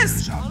taking the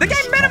piss? The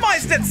game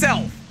minimized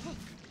itself.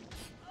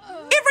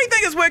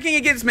 Everything is working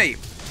against me.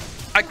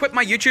 I quit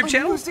my YouTube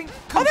channel?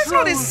 Oh, that's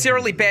not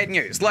necessarily bad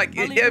news. Like,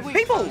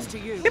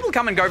 people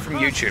come and go from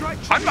YouTube.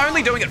 I'm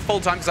only doing it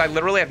full-time because I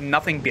literally have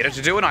nothing better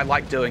to do and I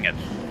like doing it.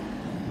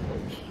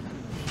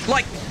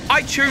 Like,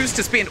 I choose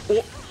to spend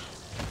all...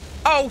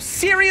 Oh,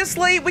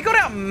 seriously? We got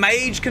our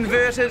mage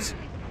converted?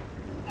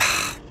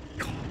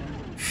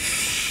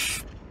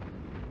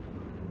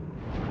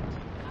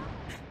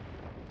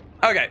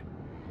 Okay.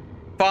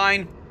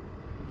 Fine.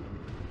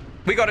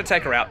 We got to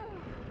take her out.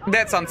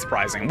 That's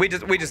unsurprising.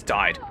 We just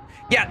died.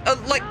 Yeah,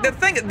 like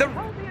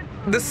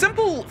the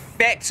simple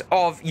fact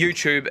of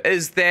YouTube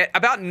is that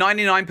about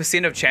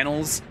 99% of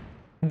channels,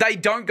 they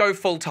don't go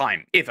full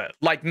time ever,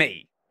 like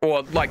me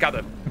or like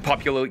other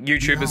popular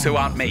YouTubers who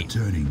aren't me.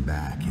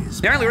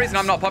 The only reason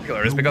I'm not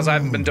popular is because I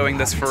haven't been doing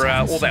this for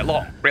all that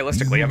long.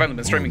 Realistically, I've only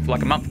been streaming for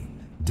like a month.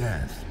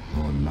 Death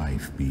or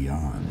life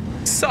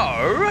beyond.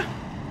 So,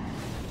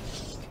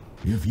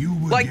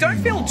 like, don't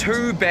feel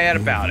too bad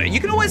about it.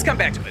 You can always come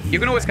back to it. You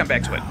can always come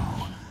back to it.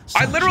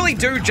 I literally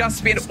do just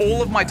spend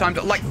all of my time,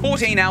 like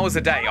 14 hours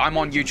a day, I'm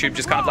on YouTube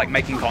just kind of like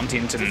making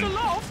content and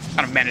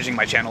kind of managing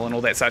my channel and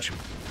all that such.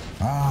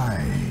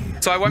 I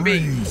So I won't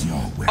be...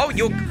 Oh,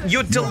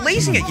 you're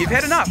deleting it. You've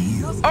had enough.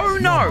 Oh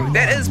no,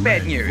 that is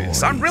bad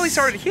news. I'm really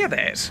sorry to hear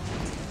that.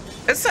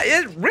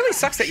 It really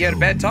sucks that you had a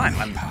bad time.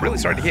 I'm really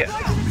sorry to hear.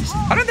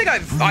 I don't think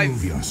I've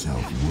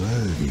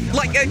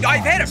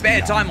had a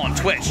bad time on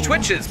Twitch.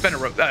 Twitch has been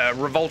a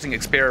revolting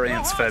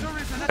experience for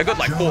a good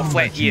like 4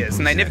 flat years,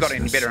 and they never got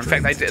any better. In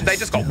fact, they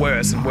just got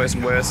worse and worse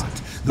and worse.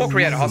 More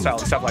creator hostile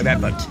and stuff like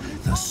that. But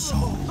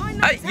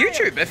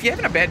YouTube, if you're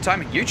having a bad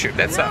time at YouTube,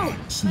 that's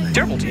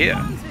terrible to hear.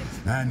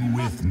 And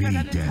with me,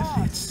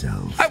 death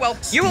itself. Oh well,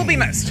 you will be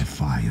missed.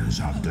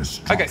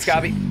 Okay,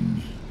 Scarby,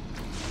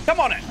 come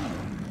on in.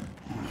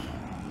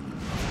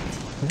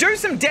 Do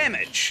some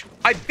damage.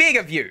 I beg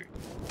of you.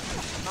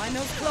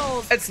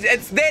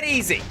 It's that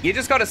easy. You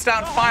just got to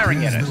start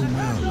firing at it.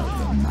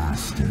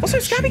 Also,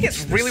 Scarby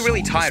gets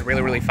really tired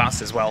really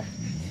fast as well.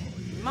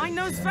 Mine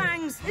knows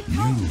fangs.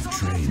 You've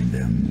trained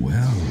them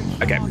well.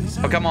 Okay,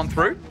 I'll come on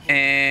through.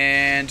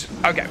 And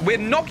okay, we're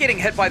not getting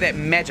hit by that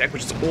magic,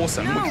 which is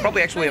awesome. We could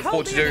probably actually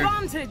afford to do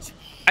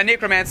a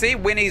necromancy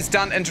when he's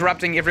done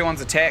interrupting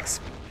everyone's attacks.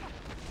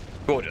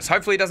 Gorgeous.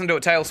 Hopefully he doesn't do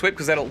a tail sweep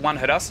because that'll one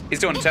hit us. He's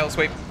doing a tail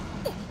sweep.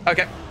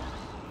 Okay.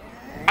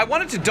 I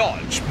wanted to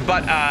dodge,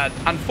 but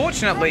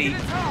unfortunately,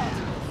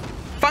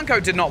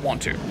 Funko did not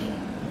want to.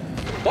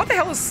 What the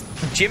hell is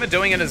Gemma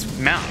doing in his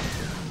mouth?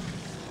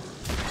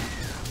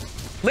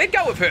 Let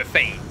go of her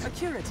feet,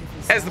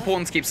 as the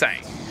pawns keep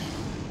saying.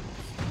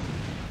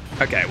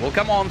 Okay, we'll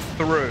come on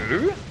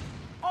through,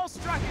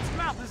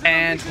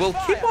 and we'll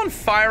keep on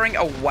firing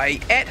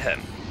away at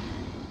him.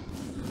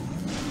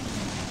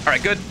 All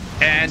right, good.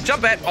 And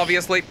jump at,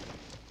 obviously.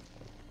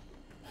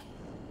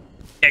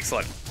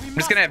 Excellent. I'm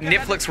just gonna have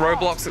Netflix,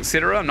 Roblox,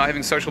 etc. I'm not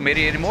having social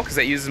media anymore because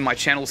that uses my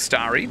channel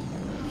Starry.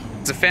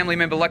 It's a family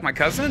member like my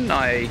cousin.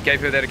 I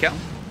gave her that account.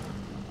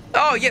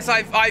 Oh yes,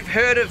 I've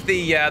heard of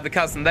the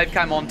cousin. They've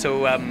come on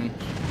to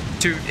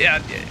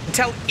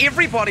tell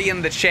everybody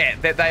in the chat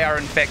that they are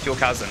in fact your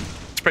cousin.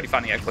 It's pretty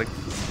funny actually.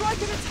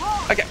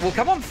 Okay, we'll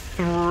come on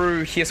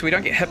through here so we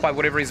don't get hit by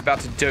whatever he's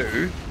about to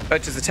do,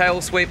 which is a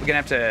tail sweep. We're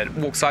gonna have to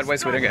walk sideways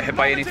so we don't get hit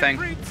by anything.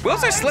 We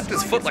also slipped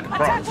his foot like a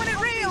pro.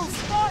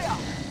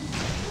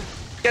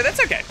 Yeah,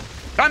 that's okay.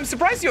 I'm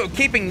surprised you're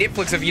keeping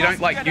Netflix if you don't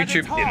like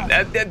YouTube.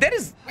 That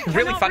is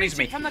really funny to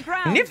me.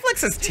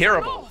 Netflix is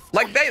terrible.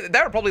 Like,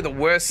 they're probably the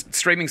worst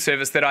streaming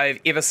service that I've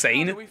ever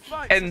seen.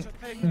 And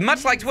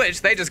much like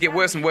Twitch, they just get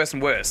worse and worse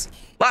and worse.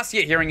 Last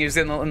year, here in New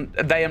Zealand,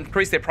 they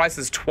increased their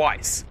prices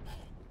twice,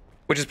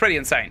 which is pretty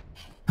insane.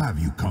 Have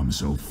you come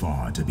so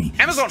far to be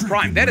Amazon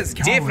Prime, that is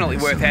definitely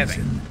worth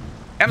having.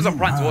 Amazon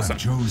Prime's awesome.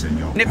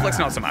 Netflix,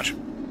 not so much.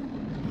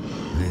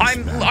 I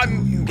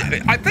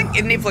think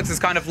Netflix has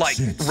kind of like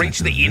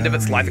reached the end of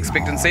its life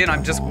expectancy, and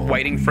I'm just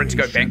waiting for it to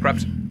go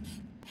bankrupt.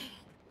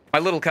 My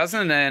little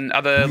cousin and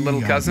other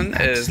little cousin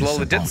is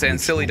Lola Ditz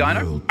and Silly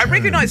Dino. I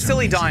recognize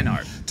Silly Dino.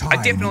 I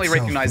definitely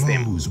recognize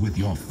them. With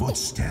your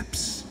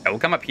footsteps. Okay, we'll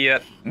come up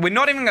here. We're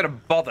not even going to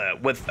bother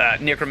with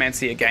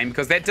Necromancy again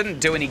because that didn't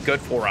do any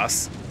good for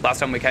us last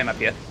time we came up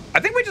here. I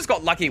think we just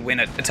got lucky when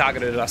it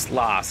targeted us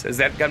last. Is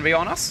that going to be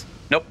on us?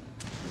 Nope.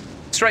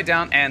 Straight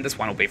down, and this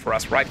one will be for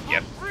us right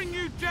here.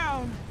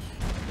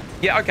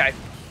 Yeah, okay.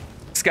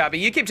 Scarby,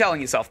 you keep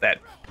telling yourself that.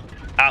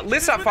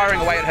 Let's start firing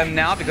away at him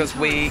now because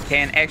we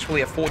can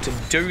actually afford to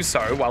do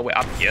so while we're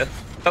up here.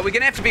 But we're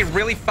going to have to be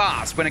really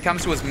fast when it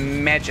comes to his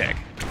magic.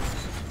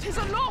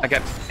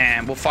 Okay,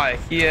 and we'll fire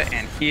here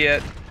and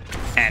here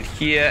and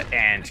here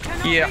and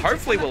here.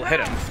 Hopefully we'll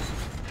hit him.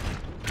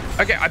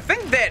 Okay, I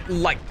think that,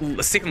 like,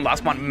 the second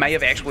last one may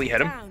have actually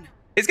hit him.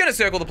 He's going to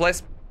circle the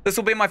place. This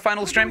will be my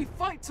final stream.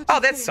 Oh,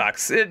 that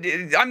sucks.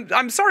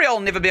 I'm sorry I'll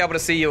never be able to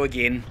see you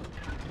again.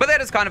 But that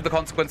is kind of the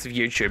consequence of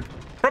YouTube.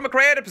 From a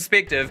creator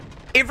perspective,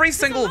 every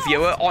single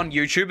viewer on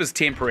YouTube is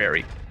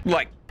temporary.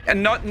 Like,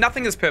 and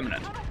nothing is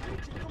permanent. All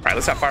right,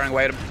 let's start firing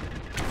away at him.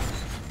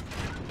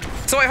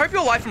 So I hope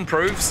your life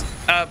improves,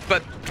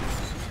 but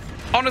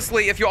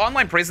honestly, if your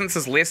online presence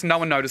is less, no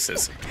one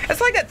notices.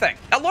 It's like that thing.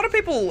 A lot of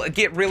people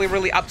get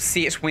really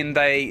upset when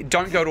they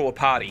don't go to a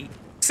party.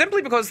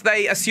 Simply because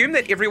they assume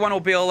that everyone will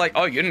be all like,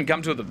 oh, you didn't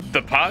come to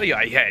the party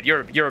I had.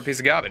 You're a piece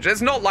of garbage.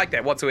 It's not like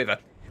that whatsoever.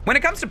 When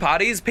it comes to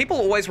parties, people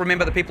always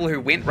remember the people who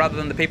went rather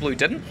than the people who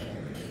didn't.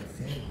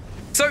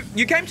 So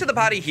you came to the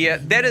party here.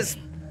 That is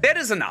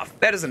enough.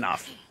 That is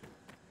enough.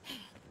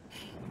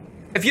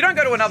 If you don't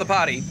go to another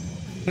party,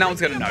 no one's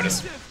going to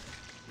notice.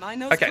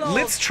 Okay,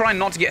 let's try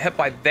not to get hit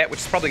by that, which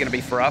is probably going to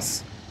be for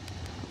us.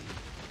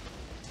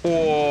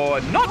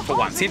 Or not for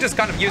once. He just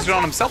kind of used it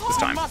on himself this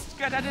time.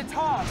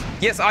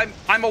 Yes,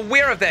 I'm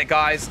aware of that,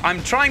 guys.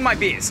 I'm trying my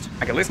best.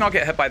 Okay, let's not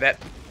get hit by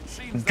that.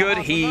 Good,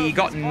 he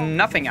got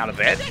nothing out of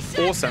that.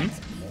 Awesome.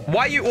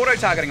 Why are you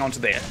auto-targeting onto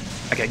there?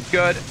 Okay,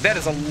 good. That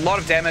is a lot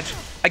of damage.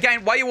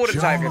 Again, why are you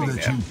auto-targeting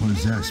there?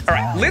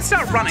 Alright, let's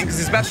start running because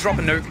he's about to drop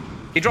a nuke.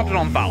 He dropped it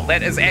on Val.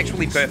 That is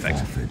actually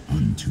perfect.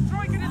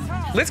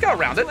 Let's go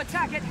around it.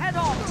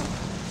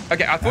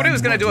 Okay, I thought he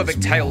was going to do a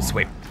big tail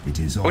sweep.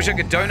 I wish I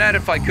could donate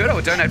if I could. I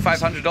would donate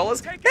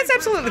 $500. That's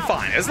absolutely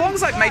fine. As long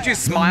as I've made you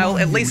smile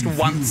at least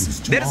once,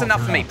 that is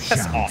enough for me.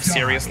 Piss off,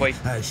 seriously.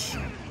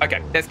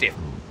 Okay, that's death.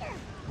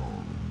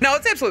 No,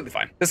 it's absolutely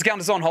fine. This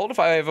account is on hold if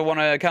I ever want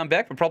to come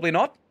back, but probably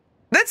not.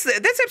 That's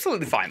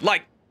absolutely fine.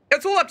 Like,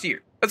 it's all up to you.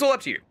 It's all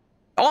up to you.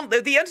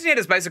 The internet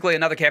is basically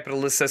another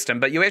capitalist system,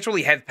 but you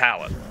actually have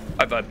power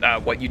over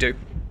what you do.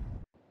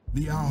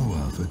 The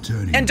hour for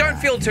turning And don't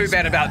back feel too is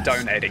bad about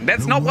past. donating.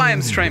 That's The not why I'm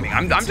world streaming.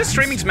 I'm just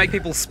streaming to make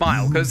people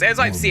smile, because as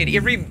I've said,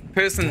 every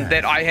person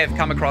that I have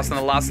come across in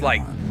the last,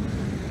 like,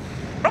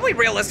 probably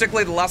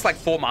realistically the last, like,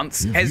 4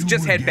 months has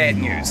just had bad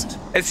news.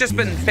 It's just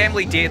been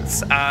family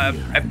deaths,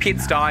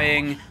 pets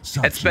dying,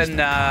 it's been,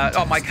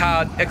 oh, my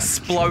car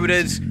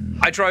exploded.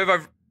 I drove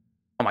over,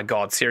 oh my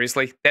god,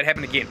 seriously? That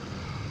happened again.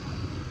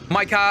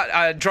 My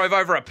car drove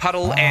over a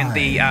puddle and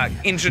the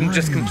engine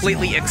just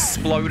completely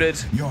exploded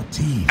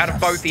out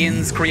of both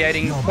ends,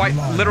 creating quite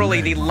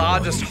literally the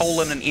largest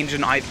hole in an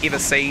engine I've ever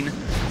seen,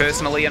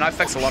 personally, and I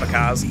fixed a lot of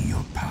cars.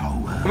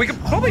 We could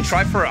probably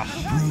try for a...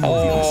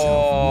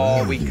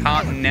 Oh, we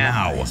can't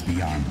now.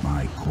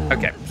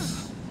 Okay.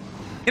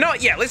 You know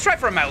what? Yeah, let's try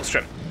for a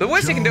maelstrom. The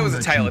worst he can do is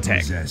a tail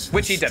attack,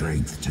 which he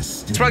didn't.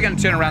 He's probably going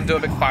to turn around and do a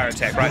big fire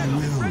attack, right?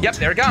 Yep,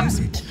 there it comes.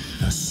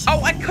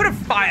 Oh, I could have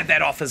fired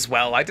that off as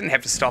well. I didn't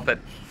have to stop it.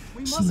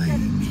 We must get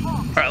in touch.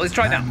 All right, let's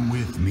try now.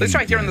 Let's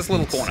try here in this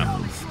little corner.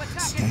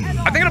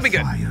 I think it'll be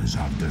good.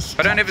 If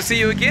I don't ever see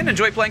you again,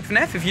 enjoy playing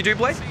FNAF if you do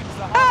play.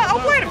 I'll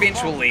play it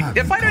eventually.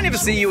 If I don't ever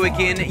see you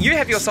again, you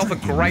have yourself a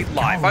great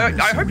life.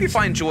 I hope you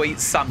find joy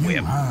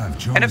somewhere.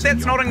 And if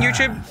that's not on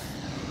YouTube,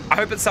 I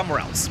hope it's somewhere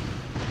else.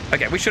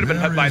 Okay, we should have been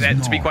hit by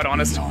that, to be quite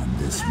honest.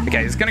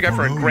 Okay, he's going to go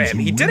for a grab.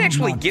 He did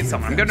actually get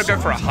someone. I'm going to go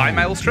for a high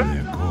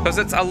maelstrom, because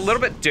it's a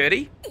little bit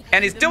dirty.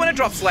 And he's doing a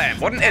drop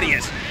slam. What an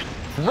idiot.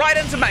 Right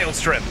into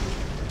maelstrom.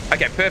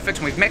 Okay, perfect.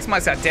 And we've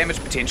maximized our damage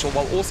potential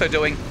while also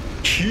doing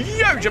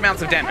huge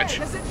amounts of damage.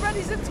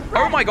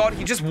 Oh my god,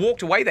 he just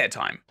walked away that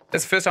time.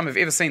 That's the first time I've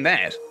ever seen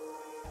that.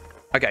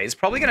 Okay, he's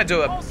probably going to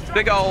do a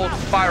big old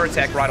fire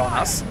attack right on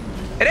us.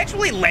 It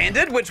actually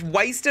landed, which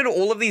wasted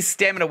all of the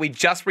stamina we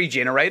just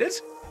regenerated.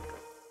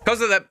 Because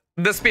of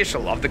the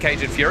special of the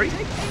Caged Fury.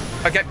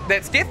 Okay,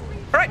 that's death.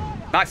 All right,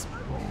 nice.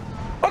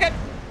 Okay,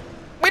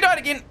 we died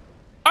again.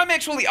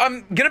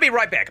 I'm gonna be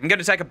right back. I'm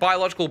gonna take a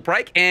biological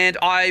break and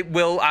I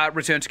will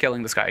return to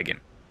killing this guy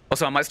again.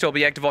 Also, I might still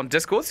be active on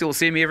Discord, so you'll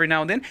see me every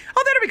now and then.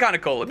 Oh, that'd be kind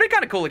of cool. It'd be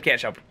kind of cool to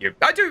catch up with you.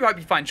 I do hope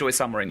you find joy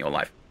somewhere in your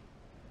life.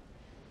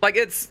 Like,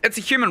 it's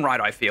a human right,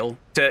 I feel,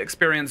 to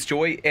experience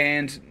joy,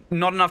 and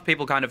not enough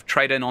people kind of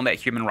trade in on that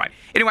human right.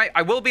 Anyway,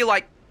 I will be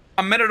like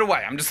a minute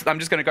away. I'm just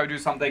gonna go do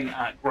something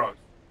gross.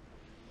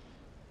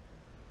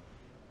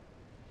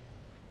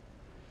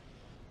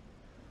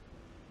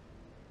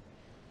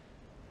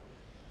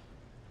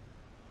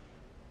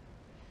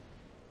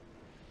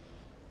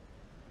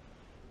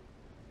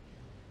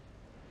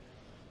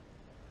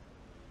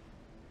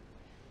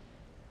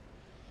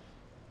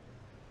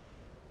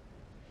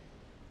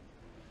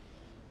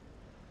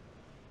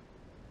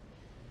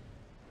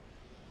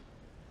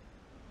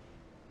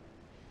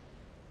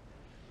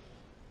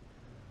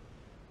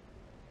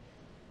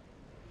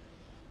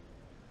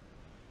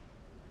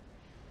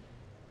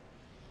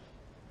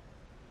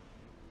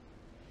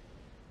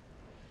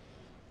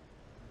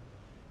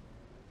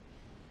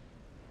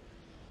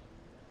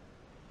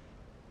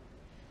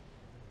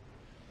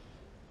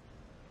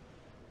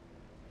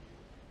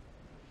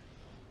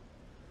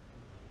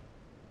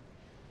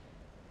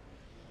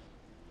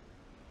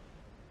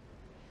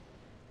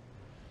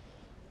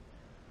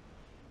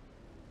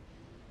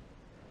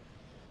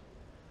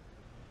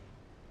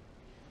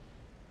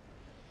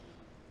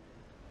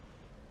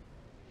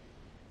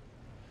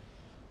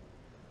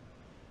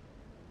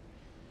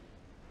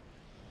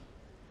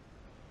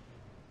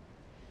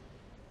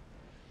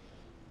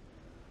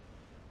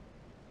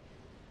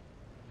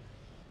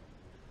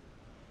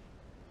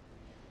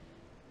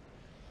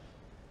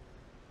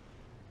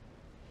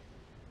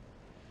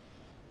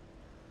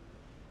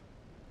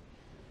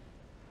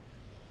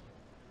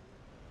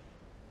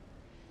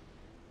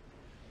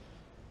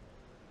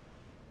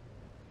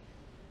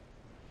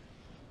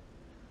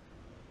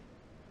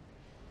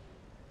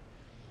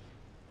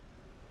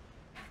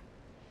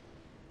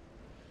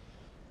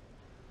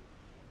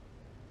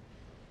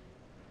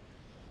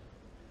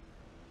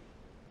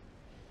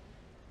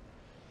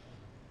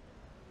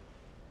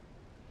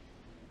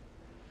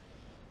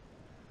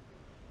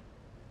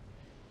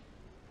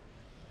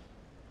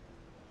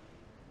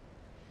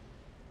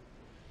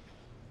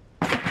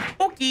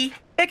 Okay,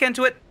 back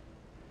into it.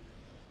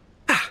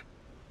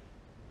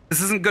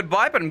 This isn't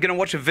goodbye, but I'm going to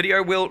watch a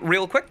video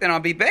real quick, then I'll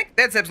be back.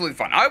 That's absolutely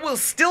fine. I will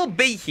still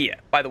be here,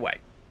 by the way.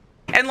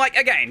 And, like,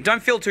 again,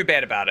 don't feel too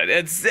bad about it.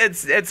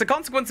 It's a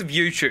consequence of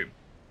YouTube.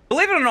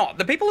 Believe it or not,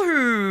 the people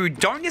who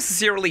don't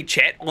necessarily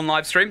chat on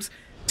live streams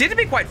tend to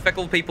be quite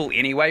fickle people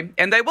anyway,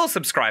 and they will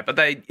subscribe, but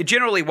they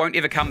generally won't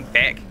ever come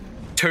back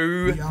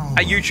to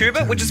a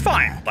YouTuber, which is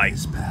fine. Like,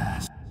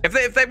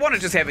 if they want to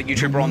just have a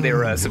YouTuber on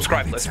their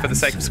subscribe list for the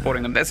sake of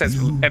supporting them, that's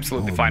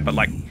absolutely fine. But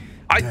like,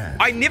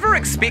 I never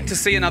expect to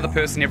see another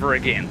person ever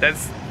again.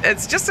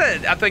 It's just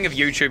a thing of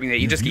YouTubing that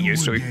you just get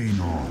used to.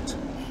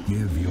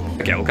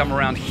 Okay, we'll come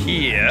around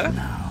here.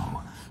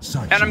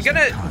 Such And I'm is the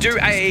gonna do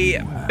a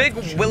contest big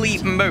you have willy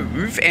chosen.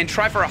 move and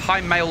try for a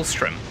high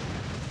maelstrom.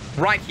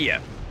 Right here.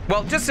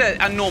 Well, just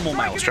a normal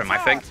maelstrom, I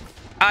think.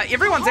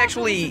 Everyone's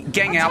actually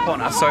ganging up on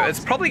us, so it's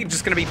probably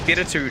just gonna be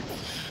better to...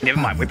 Never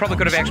mind, we probably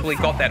could have actually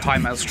got that high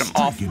maelstrom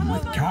off. Stricken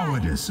with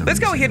cowardice, Let's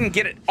go Ynsin. ahead and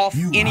get it off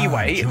You have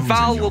anyway. chosen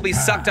Val your will be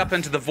sucked path. up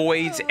into the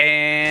void,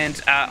 and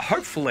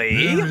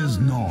hopefully There is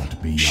naught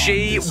beyond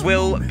she this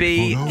will moment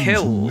be for those who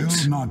killed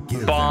will not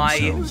give by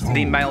themselves the over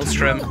to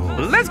maelstrom. your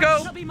cause. Let's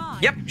go!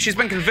 Yep, she's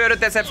been converted,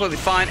 that's absolutely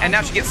fine, and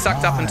now she gets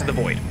sucked up into the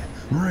void.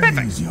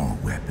 Raise your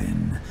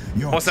weapon.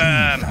 Your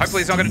Awesome. teeth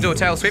Hopefully he's not going to do a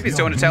tail sweep. He's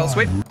your doing a tail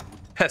sweep. blood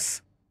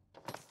Piss.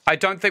 I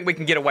don't think we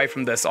can get away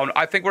from this.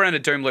 I think we're in a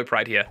doom loop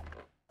right here.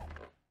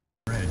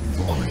 red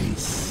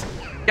voice.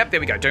 Yep, there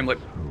we go. Doom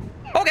loop.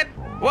 Okay.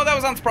 Well, that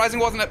was unsurprising,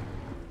 wasn't it?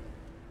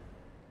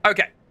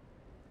 Okay.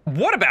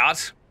 What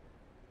about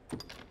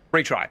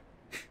retry?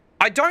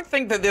 I don't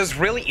think that there's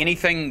really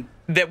anything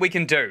that we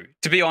can do,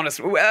 to be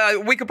honest.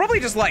 We could probably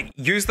just, like,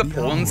 use the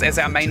pawns as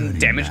our main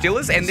damage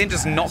dealers and then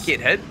just not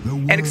get hit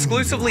and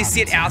exclusively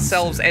set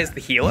ourselves as the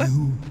healer,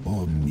 You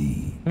or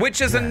me.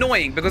 which is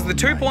annoying because the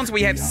two pawns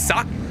we have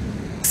suck.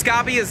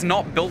 Scarby is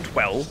not built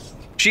well.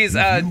 She's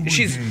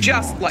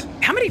just,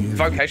 like, how many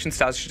vocation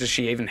stars does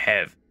she even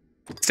have?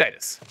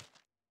 Status.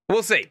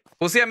 We'll see.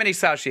 We'll see how many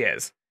stars she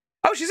has.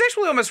 Oh, she's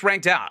actually almost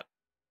ranked out.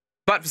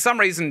 But for some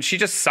reason, she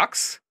just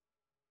sucks.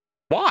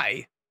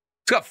 Why?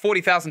 She's got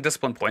 40,000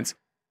 discipline points.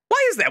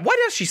 Why is that? Why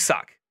does she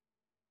suck?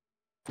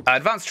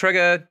 Advanced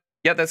trigger.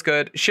 Yeah, that's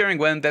good. Sharing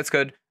wind. That's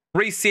good.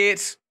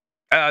 Reset.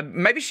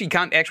 Maybe she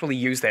can't actually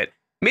use that.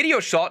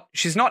 Meteor shot.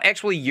 She's not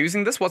actually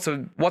using this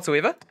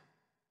whatsoever.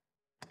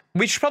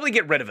 We should probably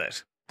get rid of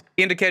it.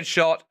 Indicated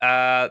shot.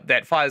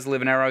 That fires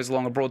 11 arrows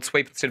along a broad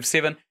sweep instead of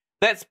 7.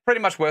 That's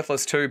pretty much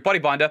worthless too. Body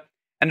binder.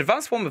 An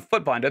advanced form of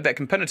foot binder that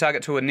can pin a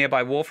target to a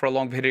nearby wall for a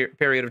long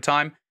period of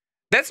time.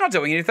 That's not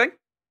doing anything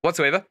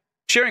whatsoever.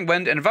 Shearing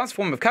wind, an advanced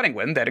form of cutting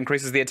wind that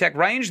increases the attack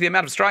range, the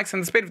amount of strikes,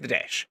 and the speed of the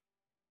dash.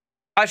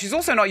 She's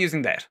also not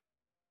using that.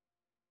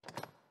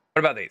 What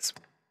about these?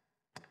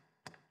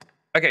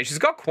 Okay, she's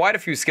got quite a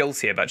few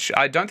skills here, but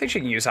I don't think she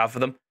can use half of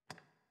them.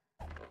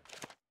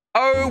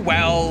 Oh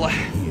well.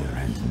 Here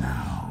and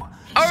now.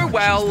 Oh Such is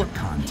well. the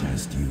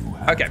contest you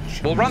have Okay,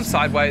 we'll run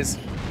sideways.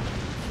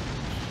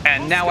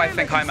 And now I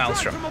think high Strike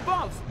maelstrom. from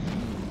above.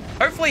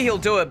 Hopefully he'll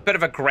do a bit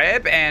of a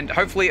grab, and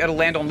hopefully it'll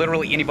land on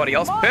literally anybody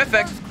else.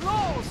 Perfect.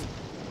 Close.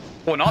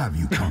 Or not. Have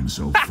you come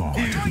so far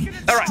to be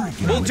Alright,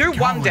 stricken we'll with do 1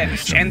 cowardice,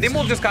 damage, and then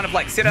we'll just kind of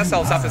like set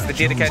ourselves up as the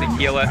dedicated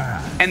healer,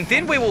 and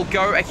then we will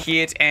go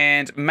ahead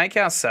and make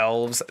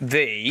ourselves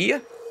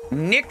the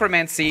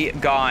necromancy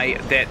guy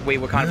that we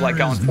were kind of like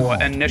going for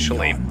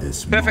initially.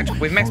 Perfect,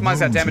 we've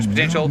maximized our damage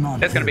potential.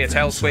 That's going to be a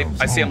tail sweep.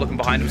 I see him looking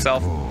behind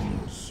himself.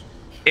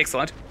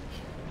 Excellent.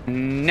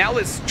 Now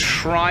let's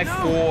try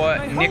for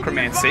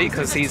necromancy,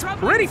 because he's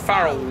pretty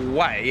far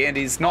away, and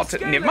he's not...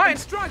 Never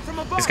mind.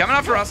 He's coming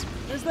after us.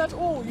 Is that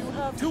all you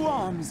have? 2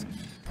 arms.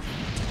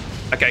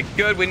 Okay,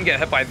 good. We didn't get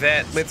hit by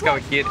that. Let's go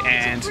ahead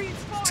and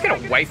just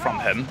get away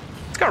from him.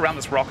 Let's go around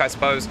this rock, I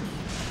suppose.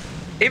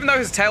 Even though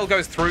his tail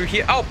goes through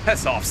here... Oh,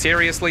 piss off.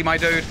 Seriously, my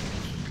dude.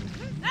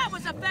 That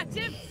was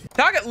effective.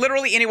 Target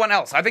literally anyone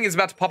else. I think he's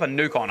about to pop a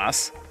nuke on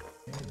us.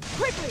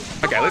 Quickly.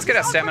 Okay, let's get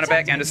our stamina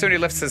back, and as soon as he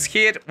lifts his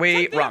head,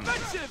 we run.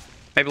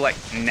 Maybe like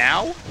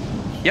now?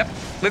 Yep,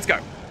 let's go.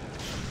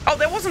 Oh,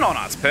 that wasn't on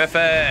us.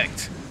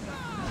 Perfect.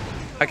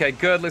 Okay,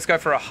 good. Let's go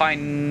for a high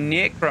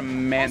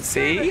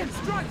necromancy.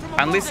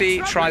 Unless he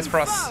tries for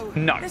us.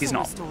 No, he's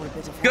not.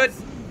 Good.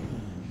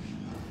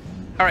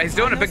 All right, he's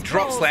doing a big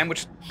drop slam,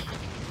 which...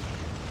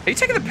 Are you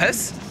taking the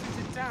piss?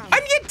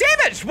 I'm yet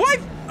damaged. Why?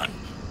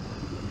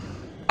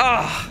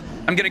 Ah,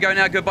 I'm gonna go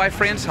now. Goodbye,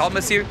 friend. I'll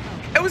miss you.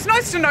 It was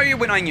nice to know you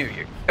when I knew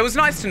you. It was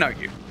nice to know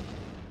you.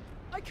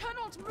 I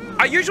cannot move.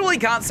 I usually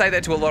can't say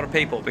that to a lot of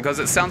people because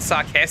it sounds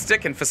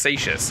sarcastic and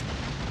facetious.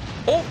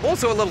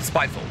 Also a little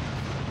spiteful.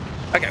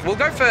 Okay, we'll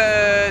go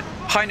for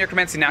high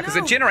necromancy now because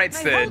it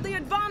generates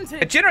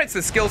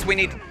the skills we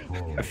need.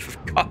 For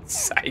God's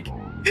sake.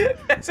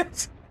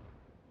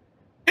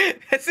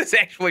 This is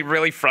actually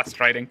really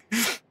frustrating.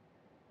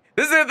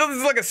 This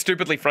is like a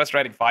stupidly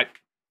frustrating fight.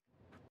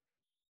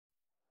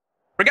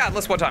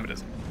 Regardless what time it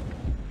is.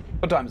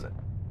 What time is it?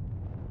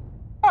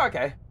 Oh,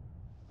 okay.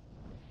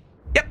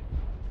 Yep.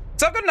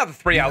 So I've got another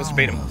 3 hours to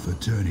beat him. The hour for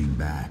turning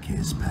back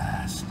is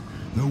past.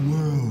 The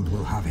world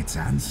will have its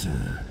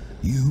answer.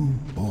 You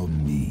or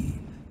me.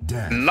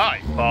 Death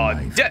Life or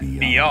death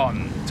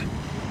beyond.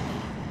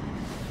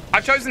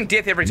 I've chosen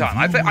death every time.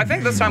 I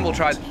think this time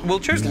we'll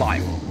choose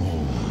life.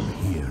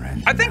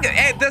 I think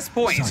at this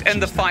point in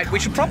the fight, we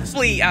should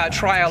probably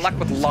try our luck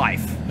with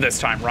life this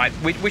time, right?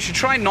 We should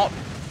try not,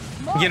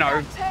 you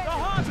know,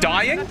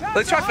 dying.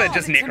 Let's try for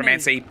just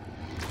necromancy.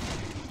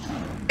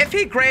 If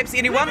he grabs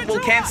anyone, we'll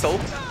cancel.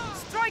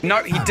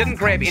 No, he didn't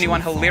grab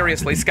anyone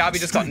hilariously. Scarby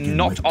just got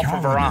knocked off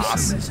of her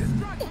ass.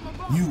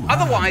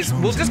 Otherwise,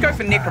 we'll just go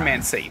for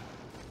necromancy.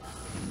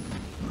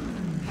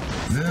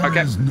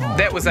 Okay,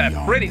 that was a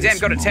pretty damn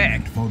good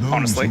attack,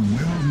 honestly.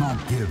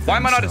 Why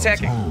am I not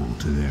attacking?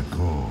 To their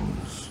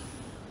cause.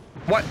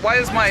 Why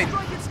is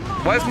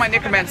my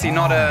necromancy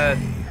not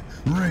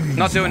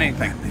doing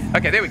anything?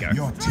 Okay, there we go.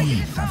 Your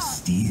teeth of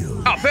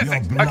steel. Oh,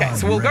 perfect. Okay,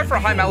 so we'll go for a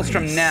high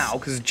maelstrom now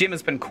because Jim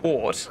has been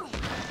caught.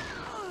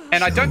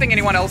 And I don't think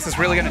anyone else is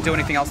really going to do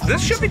anything else.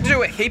 This should be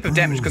do a heap of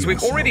damage because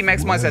we've already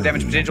maximized our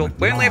damage potential.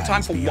 We only have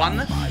time for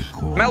one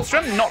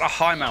maelstrom, not a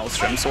high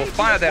maelstrom. So we'll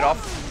fire that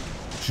off.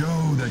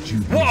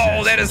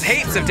 Whoa, that is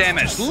heaps of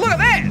damage. Look at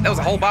that. That was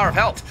a whole bar of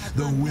health.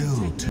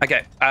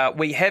 Okay,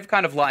 we have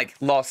kind of like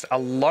lost a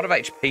lot of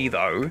HP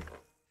though.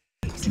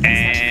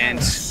 And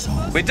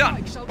we're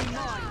done.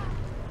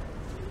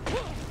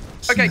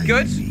 Okay,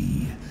 good.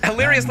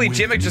 Hilariously,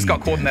 Gemma just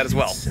got caught in that as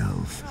well.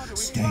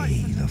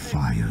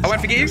 I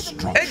won't forget you.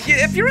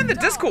 If you're in the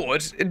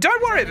Discord,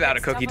 don't worry about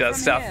it. Cookie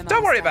does stuff.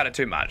 Don't worry about it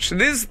too much.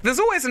 There's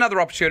always another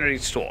opportunity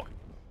to talk.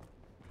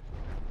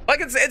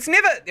 Like it's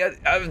never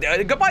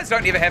goodbyes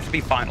don't ever have to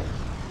be final.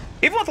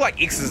 Even with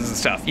like X's and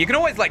stuff, you can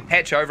always like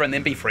patch over and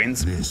then be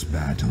friends. This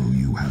battle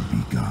you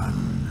have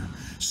begun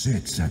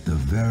sits at the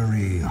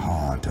very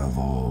heart of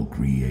all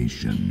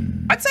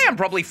creation. I'd say I'm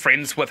probably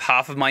friends with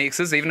half of my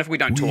exes, even if we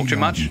don't talk too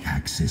much.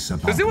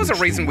 Because there was a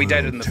reason we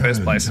dated in the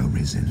first place.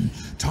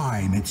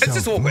 It's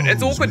just awkward.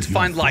 It's awkward to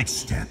find like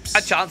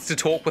a chance to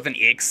talk with an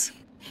ex.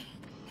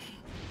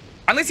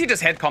 Unless you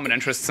just had common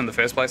interests in the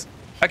first place.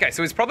 Okay,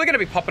 so he's probably going to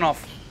be popping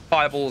off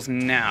fireballs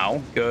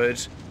now. Good.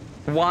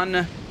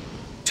 1,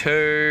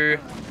 2.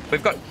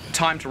 We've got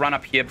time to run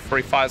up here before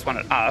he fires one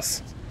at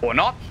us. Or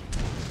not.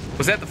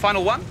 Was that the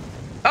final one?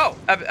 Oh,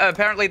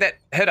 apparently that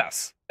hit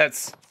us.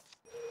 That's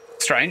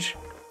strange.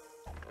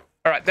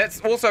 All right, that's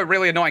also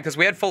really annoying because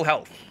we had full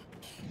health.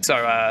 So,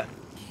 a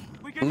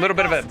little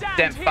bit of a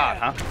damp fart,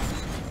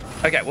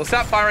 huh? Okay, we'll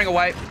start firing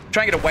away.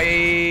 Try and get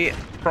away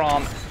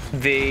from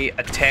the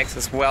attacks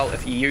as well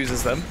if he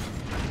uses them.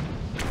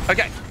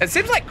 Okay, it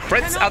seems like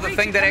crits are the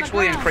thing that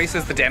actually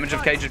increases the damage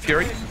of Caged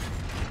Fury.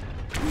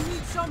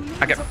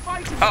 Okay.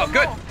 Oh,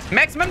 good.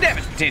 Maximum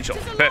damage potential.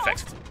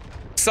 Perfect.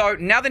 So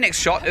now the next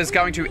shot is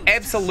going to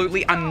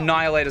absolutely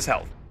annihilate his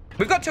health.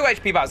 We've got 2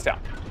 HP bars down.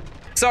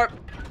 So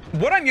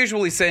what I'm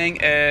usually seeing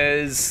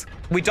is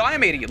we die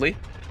immediately,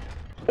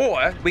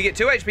 or we get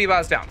 2 HP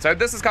bars down. So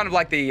this is kind of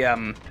like the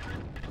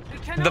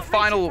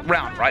final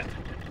round, right?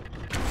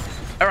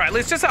 All right,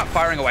 let's just start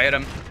firing away at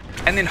him,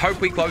 and then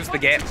hope we close the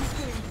gap.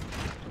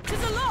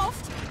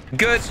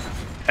 Good.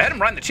 I had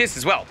him right in the chest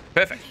as well.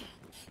 Perfect.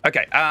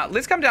 Okay,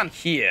 let's come down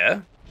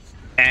here,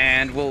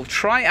 and we'll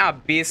try our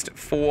best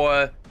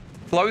for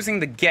closing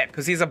the gap,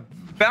 because he's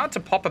about to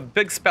pop a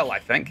big spell, I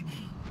think.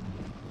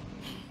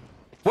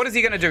 What is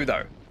he going to do,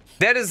 though?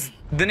 That is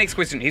the next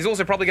question. He's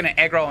also probably going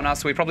to aggro on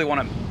us, so we probably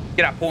want to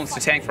get our pawns to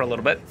tank for a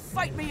little bit.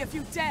 Fight me if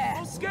you dare.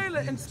 I'll scale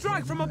it and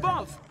strike from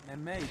above.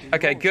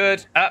 Okay,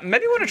 good.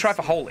 Maybe we want to try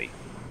for Holy.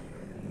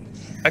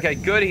 Okay,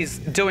 good. He's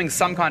doing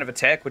some kind of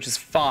attack, which is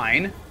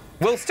fine.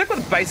 We'll stick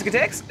with basic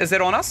attacks. Is that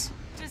on us?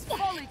 Just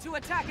folly to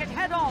attack it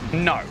head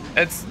on. No,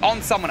 it's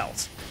on someone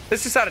else.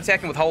 Let's just start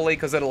attacking with Holy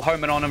because it'll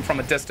home in on him from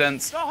a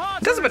distance.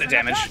 It does a bit of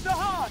damage.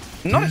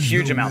 Not a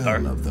huge amount though.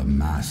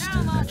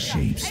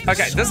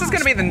 Okay, this is going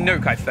to be the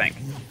nuke, I think.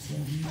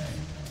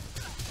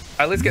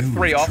 Alright, let's get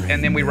 3 off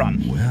and then we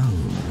run.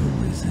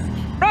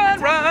 Run,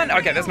 run!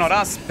 Okay, that's not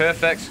us.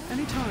 Perfect.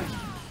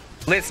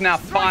 Let's now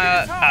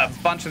fire a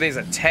bunch of these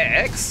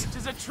attacks.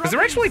 Because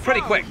they're actually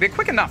pretty quick. They're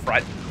quick enough,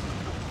 right?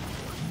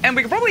 And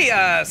we can probably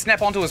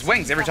snap onto his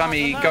wings every time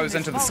he goes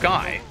into the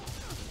sky.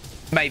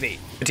 Maybe,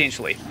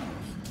 potentially.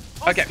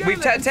 Okay, we've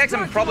attacked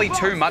him probably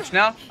too much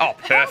now. Oh,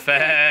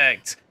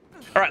 perfect.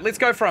 All right, let's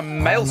go for a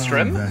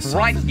Maelstrom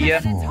right here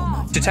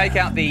to take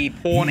out the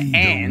pawn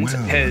and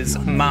his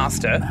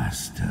master.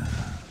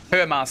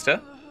 Her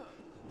master.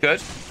 Good.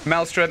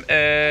 Maelstrom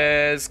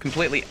is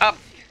completely up.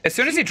 As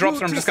soon as he drops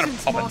her, I'm just going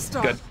to pop it.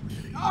 Good.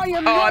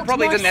 Oh, I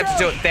probably didn't have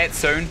to do it that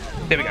soon.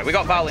 There we go. We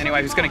got Val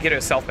anyway, who's going to get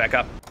herself back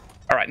up.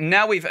 All right,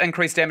 now we've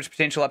increased damage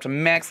potential up to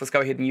max. Let's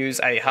go ahead and use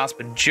a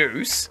Hasper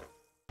Juice.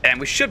 And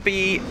we should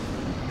be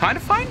kind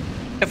of fine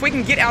if we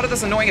can get out of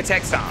this annoying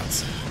attack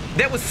stance.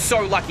 That was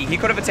so lucky. He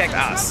could have attacked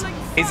us.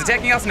 He's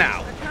attacking us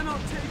now.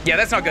 Yeah,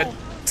 that's not good.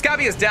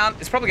 Scarby is down.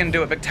 It's probably going to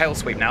do a big tail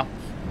sweep now.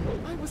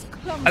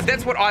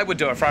 That's what I would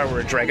do if I were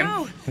a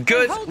dragon.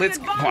 Good. Let's...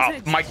 Oh,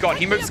 my God.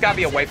 He moved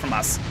Scarby away from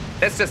us.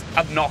 That's just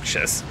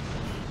obnoxious.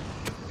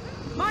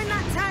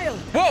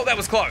 Whoa, that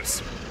was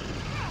close.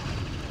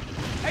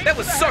 That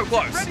was so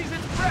close.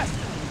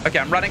 Okay,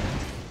 I'm running.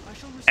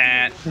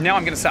 And now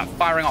I'm going to start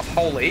firing off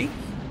Holy.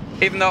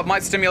 Even though it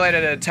might stimulate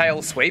a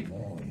tail sweep.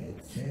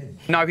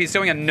 No, he's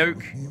doing a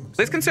nuke.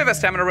 Let's conserve our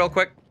stamina real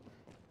quick.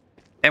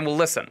 And we'll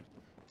listen.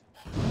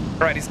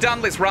 Alright, he's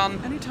done. Let's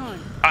run.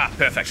 Ah,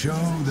 perfect.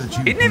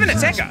 He didn't even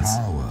attack us.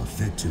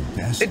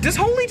 Does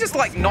Holy just,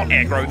 like, not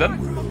aggro them?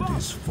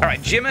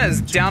 Alright, Gemma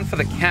is down for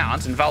the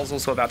count. And Val's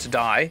also about to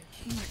die.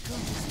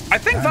 I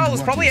think Val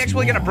is probably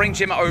actually going to bring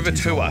Gemma over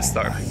to us,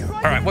 though.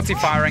 Alright, what's he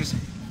firing?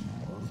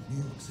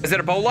 Is it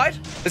a bowl light?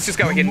 Let's just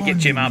go ahead and get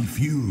Jim up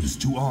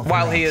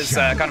while he is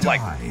kind of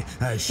like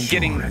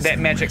getting that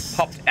magic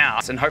popped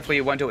out, and hopefully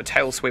he won't do a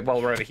tail sweep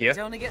while we're over here. It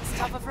only gets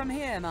tougher from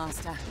here,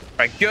 Master.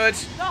 Right, good.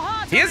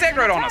 He is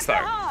aggroed on us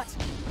though.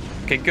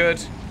 Okay,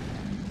 good.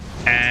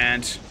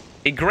 And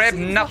he grabbed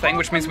nothing,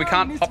 which means we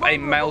can't pop a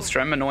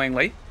maelstrom,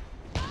 annoyingly.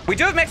 We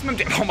do have maximum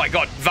oh my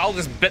god, Val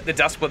just bit the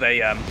dust with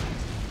a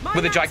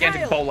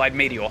gigantic bowl-eyed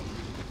meteor.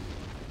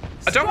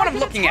 I don't want him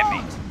looking at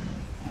me.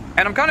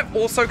 And I'm kind of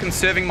also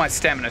conserving my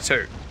stamina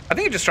too. I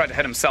think he just tried to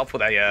hit himself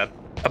with a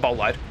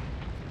bowl-eyed.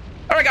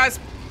 Alright guys,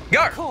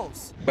 go!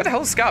 Where the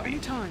hell is Scarby?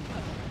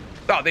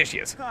 Oh, there she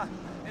is.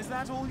 Is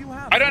that all you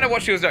have? I don't know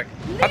what she was doing.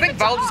 I think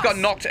Val just got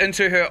knocked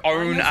into her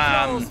own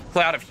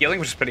cloud of healing,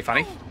 which is pretty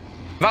funny.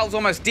 Val's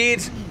almost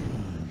dead.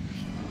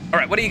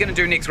 Alright, what are you going to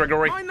do next,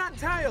 Grigori? Find that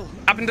tail.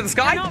 Up into the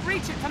sky? Cannot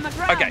reach it from the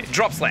ground. Okay,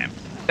 drop slam.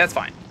 That's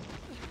fine.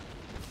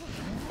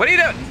 What are you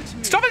doing?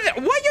 Stop it!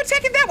 Why are you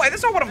attacking that way?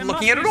 That's not what I'm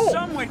looking at all.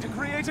 Some way to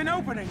create an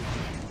opening.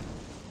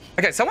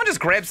 Okay, someone just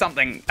grabbed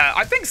something.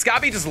 I think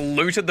Scarby just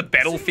looted the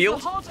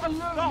battlefield.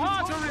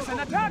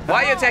 Why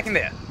are you attacking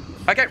there?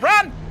 Okay,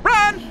 run!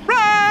 Run!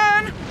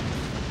 Run!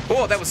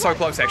 Oh, that was so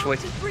close, actually.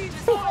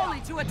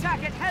 To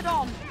attack it head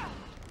on.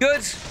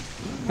 Good.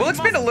 We'll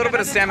expend a little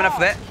bit of stamina for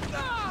that.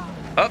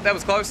 Oh, that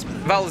was close.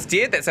 Val is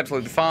dead. That's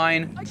absolutely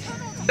fine.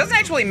 Doesn't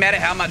actually matter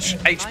how much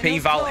HP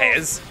Val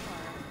has.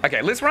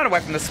 Okay, let's run away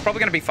from this. It's probably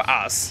going to be for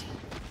us,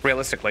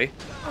 realistically.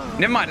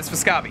 Never mind, it's for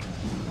Scarby.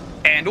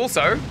 And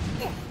also,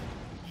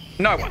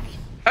 no one.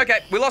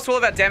 Okay, we lost all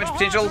of our damage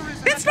potential.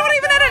 That's not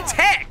even an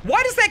attack.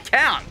 Why does that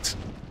count?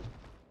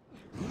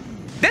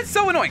 That's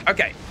so annoying.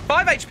 Okay,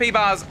 5 HP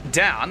bars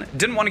down.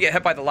 Didn't want to get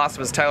hit by the last of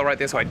his tail right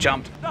there, so I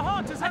jumped.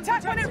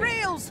 Attack when it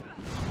reels.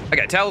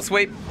 Okay, tail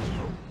sweep.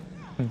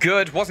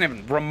 Good. Wasn't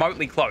even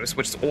remotely close,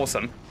 which is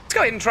awesome. Let's go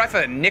ahead and try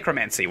for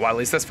necromancy while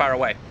he's this far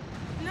away.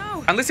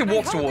 No. Unless he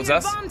walks towards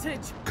us.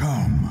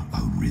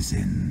 Come,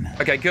 Arisen.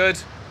 Okay, good.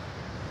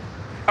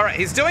 Alright,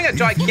 he's doing a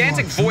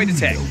gigantic void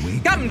attack.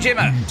 Come,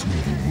 Gemma!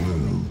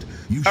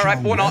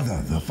 Alright, or not.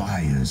 The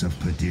fires of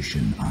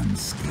perdition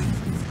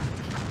unscathed.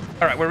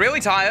 Alright, we're really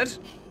tired.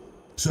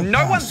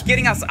 No one's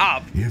getting us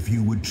up. If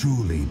you would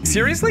truly be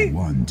Seriously? the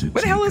one to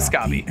Where the hell is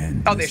take up the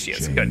Scarby? Oh, there she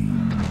is. Good.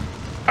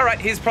 Alright,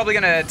 he's probably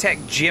going to attack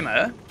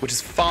Gemma, which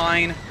is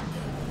fine.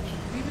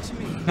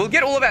 We'll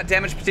get all of our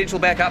damage potential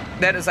back up.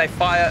 That is a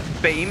fire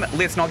beam.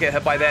 Let's not get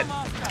hit by that.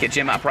 Let's get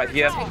Gemma up right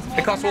here.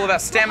 It costs all of our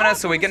stamina,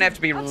 so we're going to have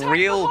to be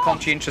real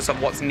conscientious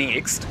of what's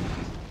next.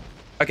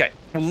 Okay,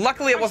 well,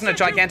 luckily it wasn't a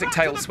gigantic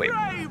tail sweep.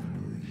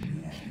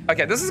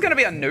 Okay, this is going to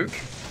be a nuke.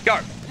 Go.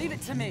 Leave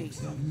it to me.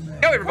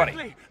 Go,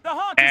 everybody.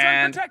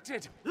 And run.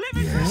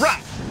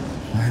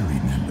 I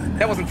remember now.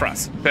 That wasn't for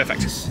us.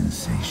 Perfect. This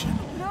sensation,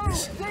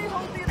 this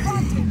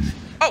pain.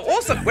 Oh,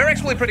 awesome. We're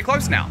actually pretty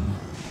close now.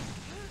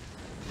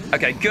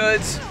 Okay,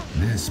 good.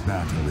 This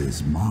battle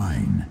is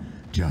mine,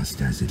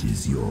 just as it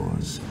is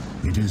yours.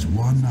 It is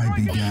one I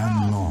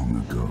began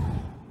long ago.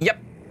 Yep.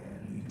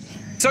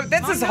 So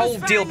that's his whole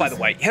deal, by the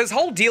way. His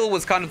whole deal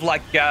was kind of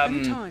like,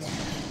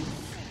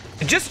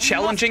 just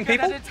challenging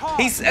people.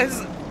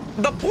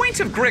 The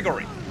point of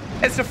Grigori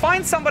is to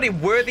find somebody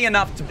worthy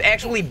enough to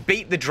actually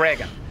beat the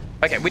dragon.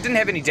 Okay, we didn't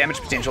have any damage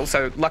potential,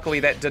 so luckily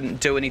that didn't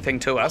do anything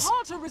to us.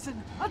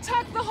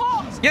 Attack the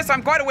heart. Yes,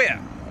 I'm quite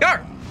aware. Go!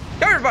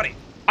 Go, everybody!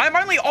 I'm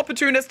only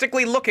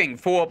opportunistically looking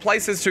for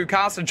places to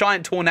cast a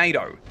giant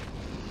tornado.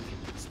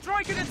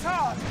 Strike at its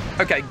heart.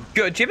 Okay,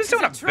 good. Jibba's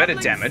doing a bit of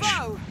damage.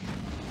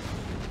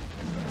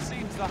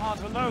 Seems the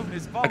heart alone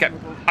is okay,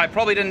 vulnerable. I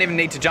probably didn't even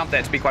need to jump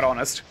that, to be quite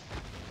honest.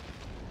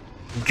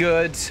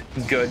 Good,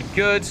 good,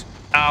 good.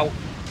 Ow.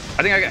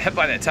 I think I got hit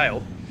by that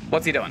tail.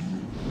 What's he doing?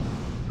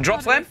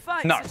 Drop slam?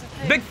 No.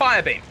 Big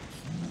fire beam.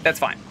 That's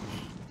fine.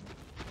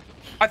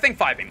 I think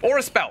fire beam. Or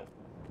a spell.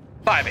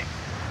 Fire beam.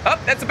 Oh,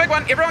 that's a big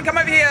one. Everyone come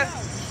over here.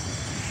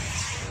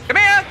 Come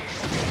here.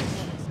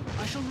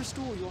 I shall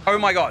restore your Oh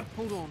my god.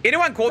 Hold on.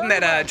 Anyone caught in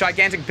that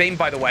gigantic beam,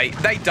 by the way,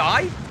 they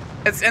die.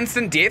 It's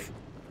instant death.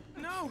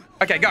 No.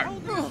 Okay, go.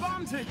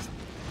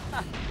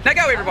 Now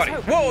go, everybody.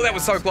 Whoa, that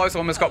was so close. I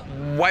almost got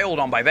wailed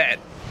on by that.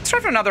 Let's try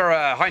for another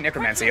high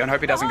necromancy and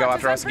hope he doesn't go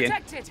after us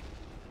again.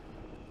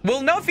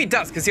 We'll know if he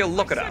does, because he'll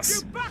look at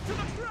us.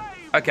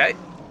 Okay.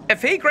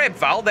 If he grabbed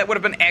Val, that would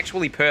have been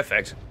actually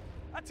perfect.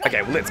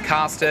 Okay, well, let's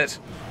cast it.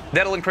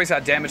 That'll increase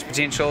our damage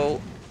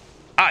potential.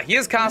 Ah, he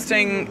is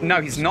casting... No,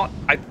 he's not.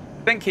 I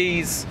think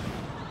he's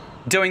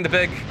doing the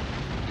big...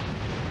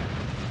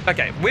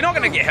 Okay, we're not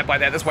going to get hit by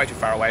that. That's way too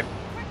far away.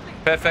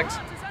 Perfect.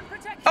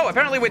 Oh,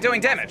 apparently we're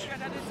doing damage.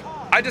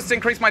 I just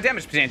increased my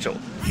damage potential.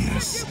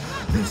 Yes,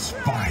 this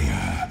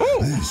fire,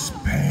 Ooh. this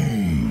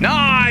pain.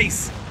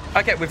 Nice!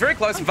 Okay, we're very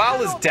close.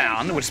 Val is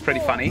down, which is pretty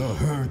funny. The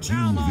hurt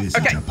you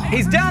visit Okay, upon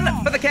he's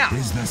down for the count.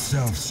 is the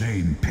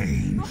self-same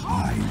pain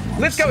I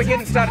once Let's go ahead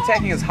and start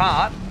attacking his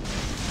heart.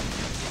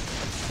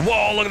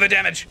 Whoa, look at the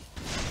damage.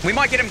 We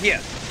might get him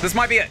here. This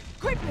might be it.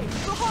 Quickly,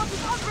 the heart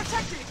is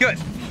unprotected. Good.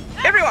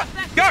 Everyone,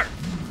 go!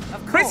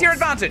 Press your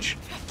advantage.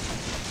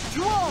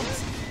 To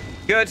arms.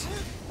 Good.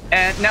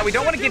 And now we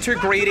don't want to get too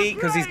greedy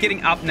because he's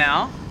getting up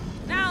now.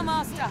 Now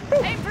Now, Master.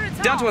 Aim for its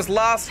Down to heart. his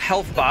last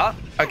health bar.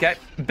 Okay,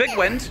 big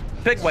wind,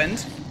 big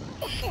wind,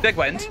 big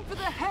wind. Aim for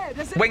the head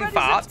as it Wing readies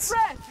farts. its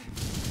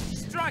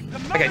breath. Strike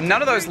the Okay,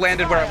 none of those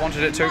landed where I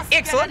wanted it to.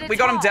 Excellent, we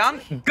got him down.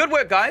 Good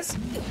work, guys.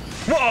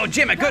 Whoa,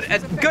 Gemma, good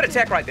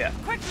attack right there.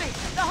 Quickly,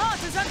 the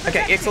heart is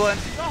unprotected. Okay, excellent.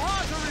 The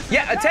heart is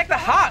Yeah, attack the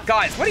heart,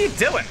 guys. What are you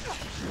doing?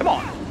 Come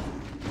on.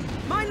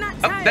 Mind that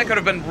Oh, tail. that could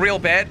have been real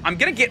bad. I'm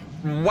gonna get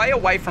way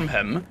away from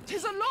him.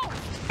 Tis a lock.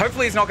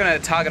 Hopefully he's not gonna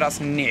target us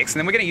next, and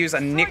then we're gonna use a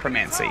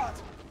necromancy.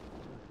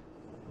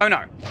 Oh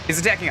no, he's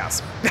attacking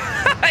us.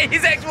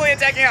 He's actually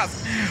attacking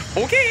us.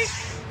 Okay.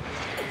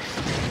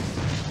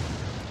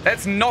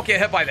 Let's not get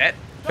hit by that.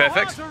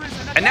 Perfect.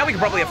 And now we can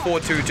probably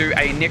afford to do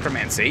a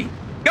necromancy.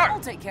 I'll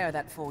Go! take care of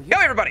that for you. Go,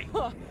 everybody!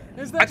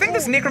 I think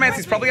this necromancy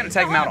is probably going to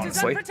take him out,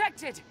 honestly.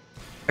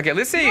 Okay,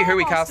 let's see who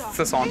we cast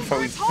this on for.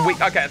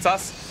 Okay, it's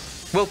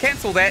us. We'll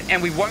cancel that,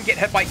 and we won't get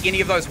hit by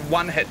any of those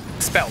one-hit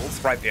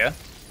spells right there.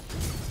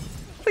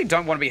 We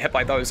don't want to be hit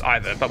by those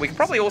either, but we can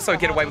probably also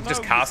get away with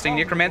just casting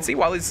necromancy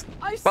while he's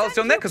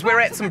doing that, because we're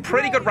at some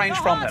pretty good range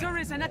from him.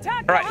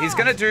 All right, he's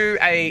going to do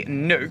a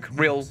nuke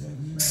real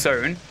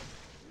soon.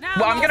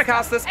 Well, I'm going to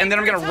cast this, and then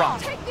I'm going to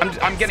run.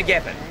 I'm going to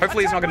gap it.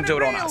 Hopefully he's not going to do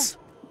it on us.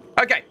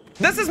 Okay,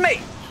 this is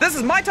me. This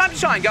is my time to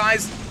shine,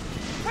 guys.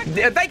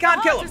 They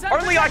can't kill him.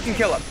 Only I can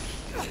kill him.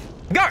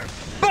 Go.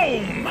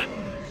 Boom.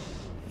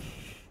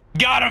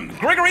 Got him.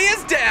 Grigory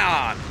is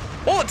down.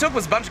 All it took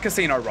was a bunch of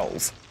casino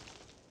rolls.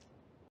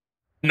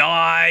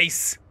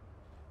 Nice.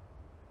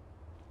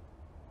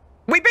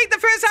 We beat the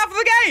first half of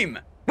the game.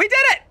 We did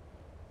it.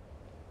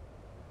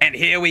 And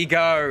here we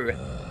go.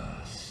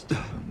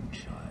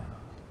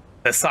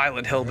 The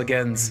Silent Hill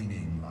begins.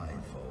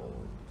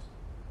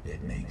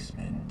 It makes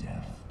men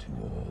deaf to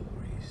all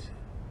reason.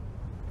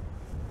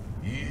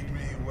 Heed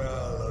me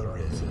well,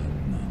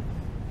 Arisen.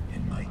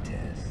 In my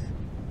death,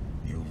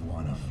 you've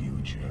won a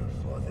future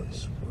for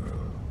this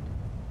world.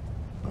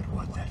 But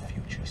what that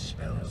future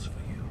spells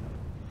for you,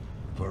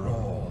 for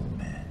all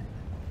men,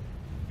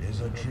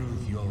 is a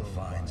truth you'll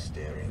find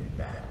staring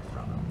back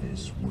from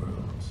this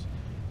world's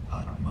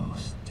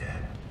utmost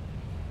depth.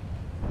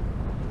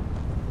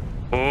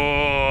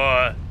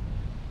 Oh,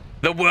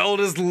 the world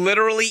is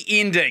literally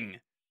ending.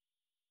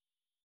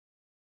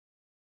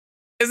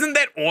 Isn't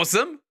that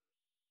awesome?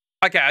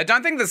 Okay, I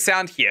don't think there's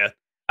sound here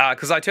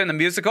because I turned the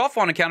music off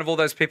on account of all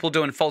those people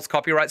doing false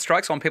copyright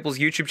strikes on people's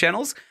YouTube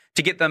channels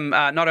to get them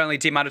not only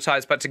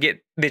demonetized, but to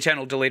get their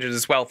channel deleted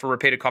as well for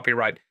repeated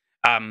copyright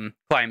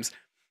claims.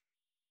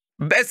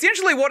 But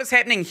essentially what is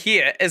happening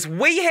here is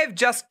we have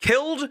just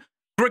killed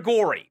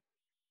Grigori.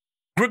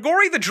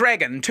 Grigori the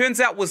dragon,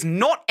 turns out, was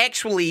not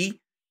actually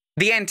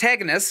the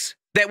antagonist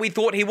that we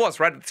thought he was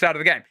right at the start of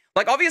the game.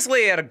 Like,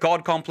 obviously he had a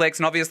god complex,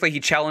 and obviously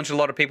he challenged a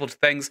lot of people to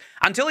things,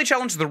 until he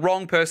challenged the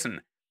wrong person,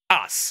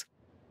 us.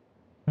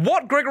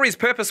 What Grigori's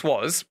purpose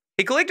was,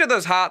 he collected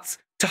those hearts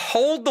to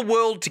hold the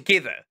world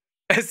together,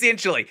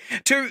 essentially.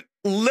 To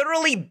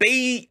literally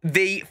be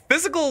the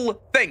physical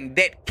thing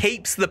that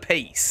keeps the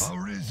peace.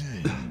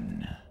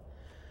 Arisen,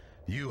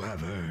 you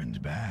have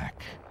earned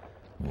back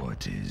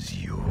what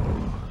is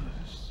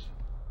yours.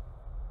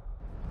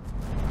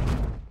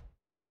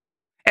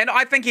 And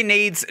I think he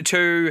needs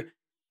to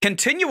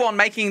continue on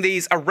making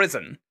these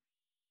Arisen.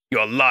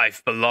 Your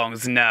life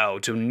belongs now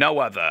to no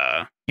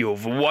other.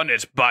 You've won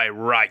it by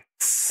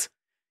rights.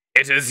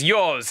 It is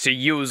yours to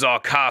use or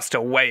cast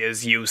away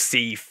as you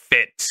see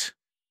fit.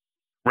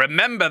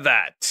 Remember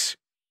that.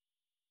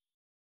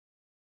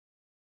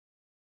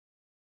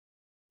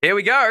 Here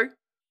we go.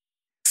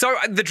 So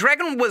the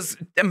dragon was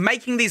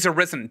making these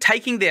Arisen,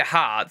 taking their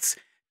hearts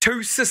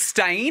to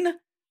sustain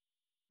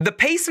the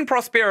peace and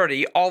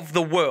prosperity of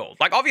the world.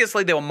 Like,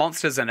 obviously there were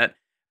monsters in it,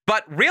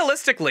 but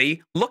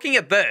realistically, looking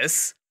at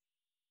this,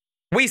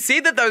 we see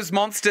that those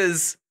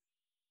monsters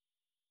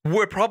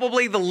were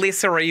probably the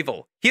lesser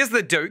evil. Here's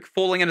the Duke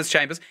falling in his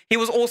chambers. He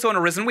was also an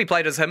Arisen. We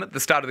played as him at the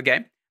start of the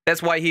game.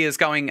 That's why he is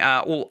going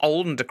all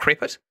old and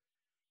decrepit.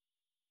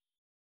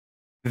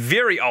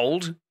 Very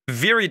old,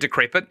 very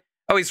decrepit.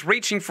 Oh, he's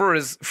reaching for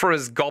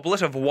his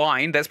goblet of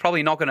wine. That's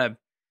probably not going to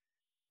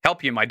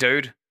help you, my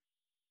dude.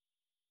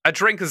 A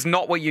drink is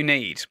not what you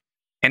need.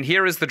 And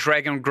here is the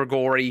dragon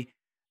Grigori,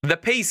 the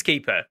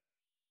peacekeeper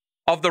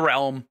of the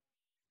realm,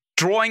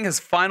 drawing his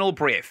final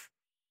breath.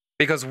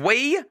 Because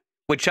we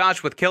were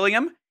charged with killing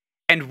him,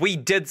 and we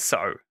did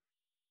so.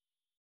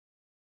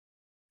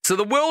 So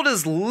the world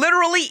is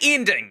literally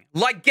ending,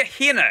 like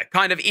Gehenna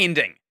kind of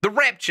ending. The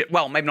rapture,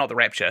 well, maybe not the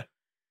rapture,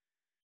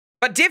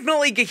 but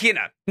definitely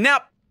Gehenna. Now,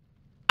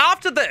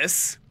 after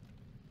this,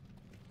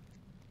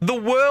 the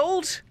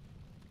world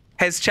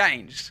has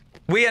changed.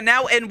 We are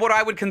now in what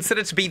I would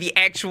consider to be the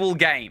actual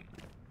game.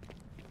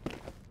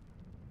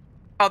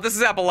 Oh, this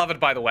is our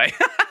beloved, by the way.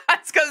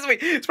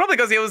 It's probably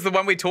because he was the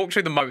one we talked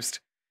to the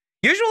most.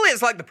 Usually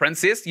it's like the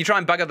princess. You try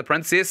and bugger the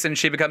princess and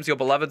she becomes your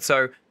beloved.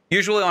 So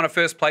usually on a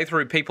first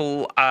playthrough,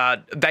 people,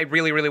 they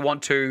really, really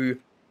want to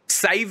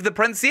save the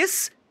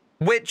princess,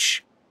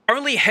 which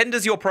only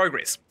hinders your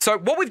progress. So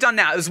what we've done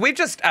now is we've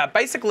just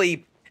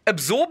basically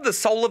absorbed the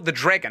soul of the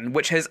dragon,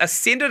 which has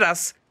ascended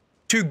us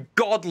to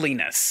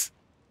godliness.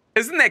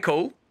 Isn't that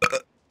cool?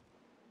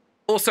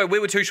 Also, we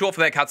were too short for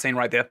that cutscene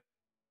right there.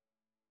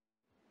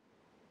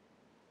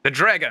 The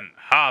Dragon,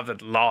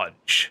 Harvard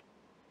Lodge.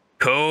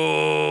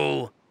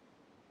 Cool.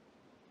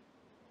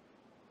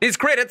 These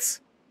credits,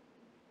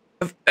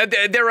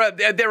 they're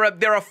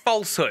a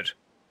falsehood.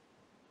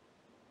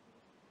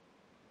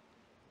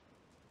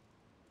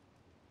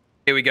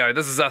 Here we go.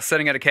 This is us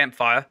sitting at a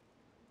campfire.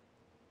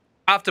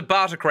 After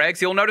Barter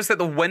Crags, you'll notice that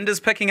the wind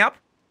is picking up.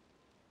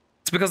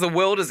 It's because the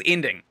world is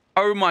ending.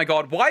 Oh my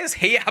god, why is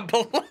he our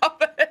beloved?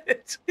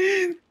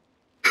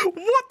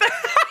 What the?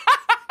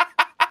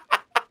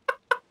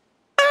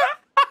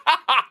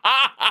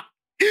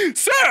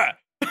 Sir!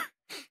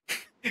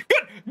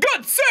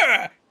 Good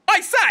sir!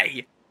 I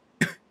say!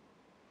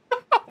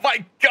 Oh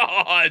my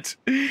god!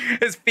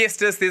 There's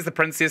Festus, there's the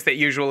princess that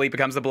usually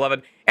becomes the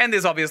beloved, and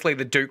there's obviously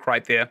the Duke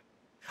right there.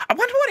 I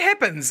wonder what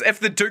happens if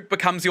the Duke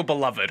becomes your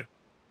beloved.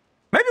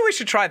 Maybe we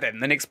should try that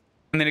in the next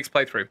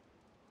playthrough.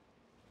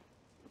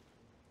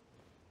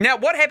 Now,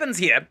 what happens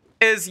here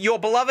is your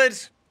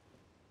beloved,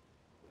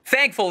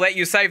 thankful that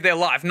you saved their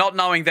life, not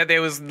knowing that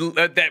there was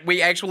that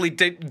we actually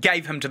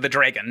gave him to the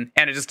dragon,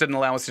 and it just didn't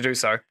allow us to do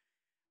so.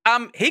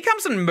 He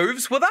comes and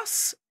moves with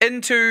us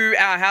into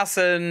our house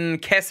in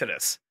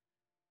Cassidus.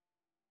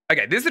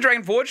 Okay, there's the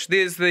Dragon Forge.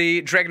 There's the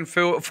Dragon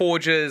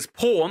Forge's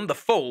pawn, the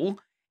Fool,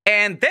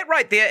 and that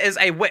right there is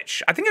a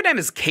witch. I think her name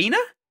is Queena,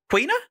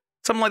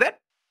 something like that.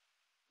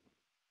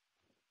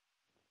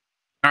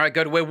 All right,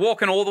 good. We're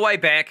walking all the way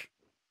back.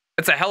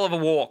 It's a hell of a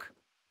walk.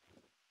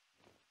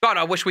 God,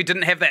 I wish we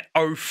didn't have that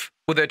oaf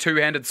with her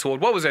two-handed sword.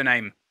 What was her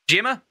name?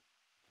 Gemma?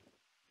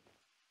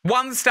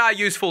 1-star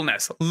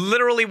usefulness.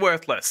 Literally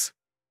worthless.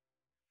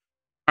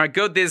 All right,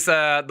 good. There's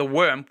the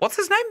worm. What's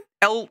his name?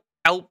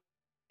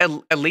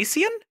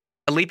 Elysian?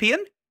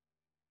 Elypian?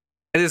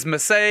 There's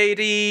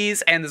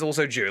Mercedes, and there's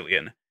also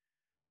Julian.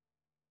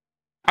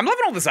 I'm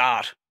loving all this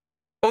art.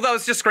 Although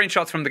it's just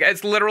screenshots from the game.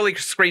 It's literally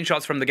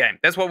screenshots from the game.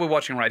 That's what we're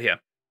watching right here.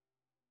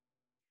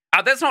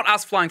 That's not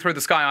us flying through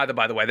the sky either,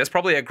 by the way. That's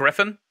probably a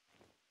griffin.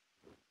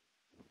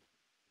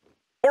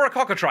 Or a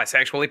cockatrice,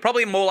 actually.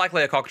 Probably more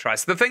likely a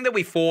cockatrice. The thing that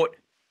we fought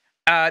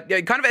kind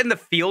of in the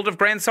field of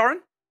Grand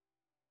Soren.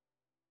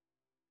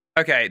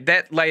 Okay,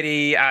 that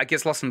lady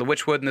gets lost in the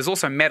Witchwood, and there's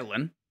also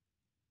Madeline.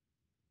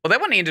 Well,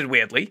 that one ended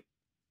weirdly.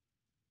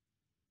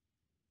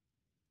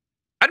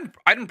 I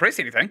didn't press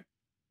anything.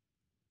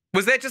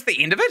 Was that just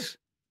the end of it?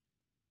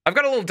 I've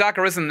got a little Dark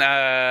Arisen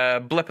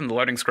blip in the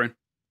loading screen.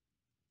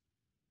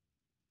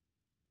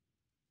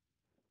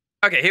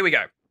 Okay, here we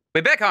go.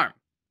 We're back home.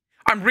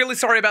 I'm really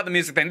sorry about the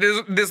music thing.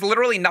 There's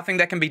literally nothing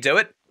that can be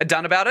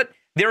done about it.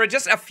 There are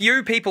just a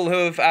few people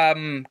who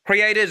have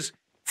created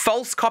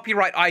false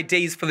copyright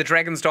IDs for the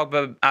Dragon's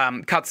Dogma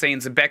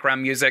cutscenes and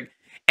background music,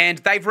 and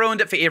they've ruined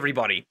it for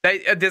everybody.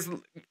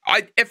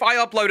 If I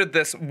uploaded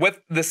this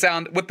with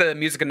the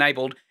music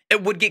enabled,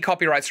 it would get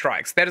copyright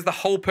strikes. That is the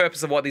whole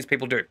purpose of what these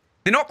people do.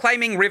 They're not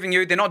claiming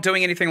revenue. They're not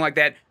doing anything like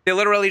that. They're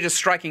literally just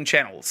striking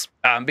channels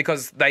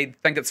because they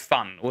think it's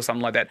fun or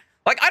something like that.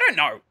 Like, I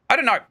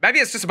don't know. Maybe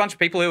it's just a bunch of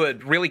people who are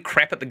really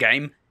crap at the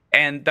game,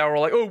 and they were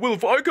all like, oh, well,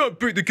 if I can't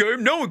beat the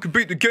game, no one can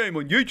beat the game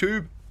on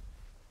YouTube.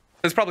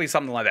 There's probably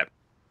something like that.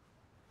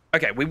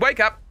 Okay, we wake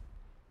up.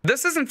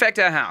 This is, in fact,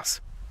 our house.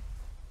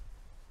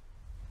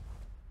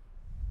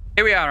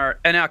 Here we are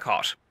in our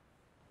cot.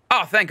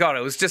 Oh, thank God,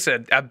 it was just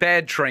a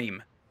bad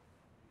dream.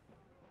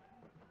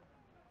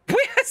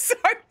 We're so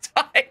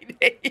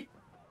tiny.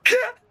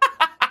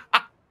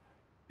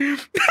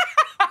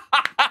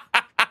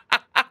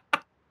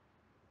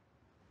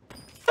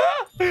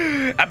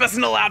 A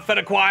personal outfit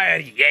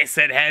acquired. Yes,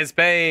 it has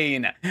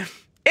been.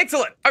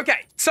 Excellent.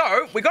 Okay,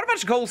 so we got a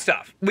bunch of cool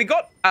stuff. We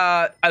got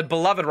a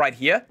beloved right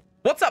here.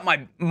 What's up,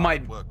 my...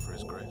 Work for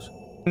His Grace.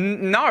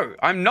 No,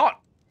 I'm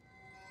not.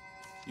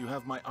 You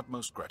have my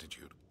utmost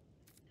gratitude.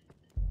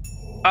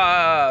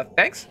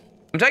 Thanks.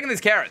 I'm taking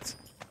these carrots.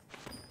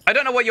 I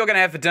don't know what you're going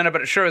to have for dinner,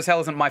 but it sure as hell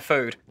isn't my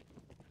food.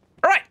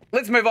 All right,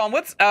 let's move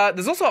onwards.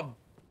 There's also a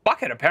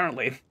bucket,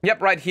 apparently.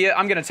 Yep, right here.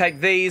 I'm going to take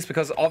these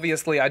because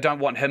obviously I don't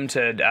want him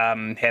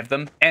to have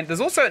them. And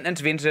there's also an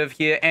interventive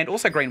here and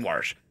also green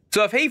warish.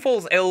 So if he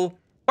falls ill,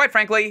 quite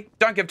frankly,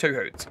 don't give two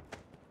hoots.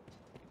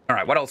 All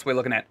right, what else are we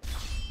looking at?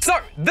 So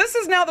this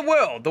is now the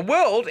world. The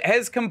world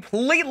has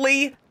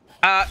completely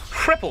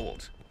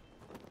crippled.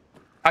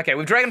 Okay,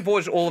 we've Dragon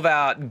Forged all of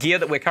our gear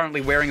that we're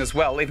currently wearing as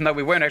well, even though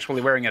we weren't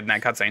actually wearing it in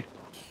that cutscene.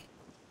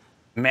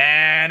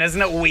 Man,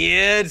 isn't it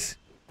weird?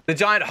 The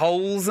giant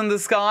holes in the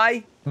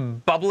sky,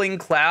 bubbling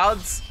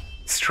clouds,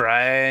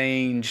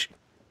 strange.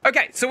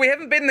 Okay, so we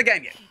haven't been in the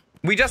game yet.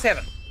 We just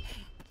haven't.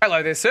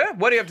 Hello there, sir.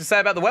 What do you have to say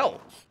about the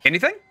well?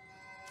 Anything?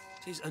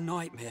 Tis a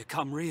nightmare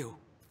come real.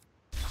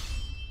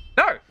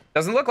 No,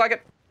 doesn't look like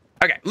it.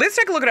 Okay, let's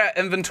take a look at our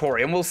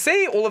inventory and we'll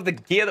see all of the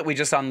gear that we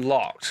just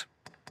unlocked.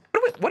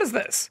 What is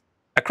this?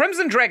 A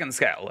crimson dragon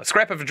scale, a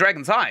scrap of a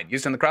dragon's hide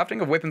used in the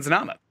crafting of weapons and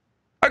armor.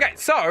 Okay,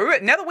 so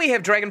now that we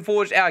have Dragon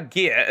Forged our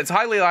gear, it's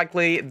highly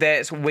likely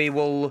that we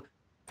will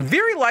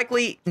very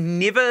likely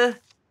never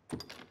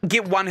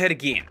get one hit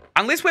again.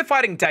 Unless we're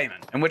fighting Damon,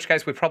 in which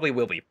case we probably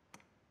will be.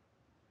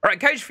 All right,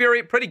 Cage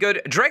Fury, pretty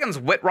good. Dragon's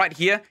Wit right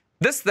here.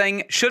 This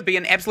thing should be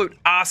an absolute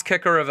ass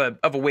kicker of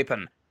a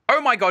weapon.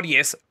 Oh my god,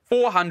 yes,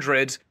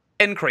 400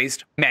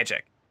 increased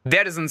magic.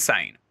 That is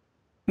insane.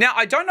 Now,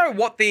 I don't know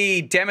what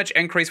the damage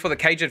increase for the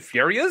Caged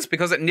Fury is,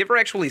 because it never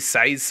actually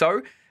says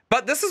so,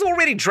 but this is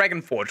already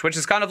Dragonforged, which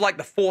is kind of like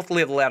the 4th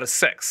level out of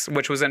 6,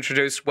 which was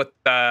introduced with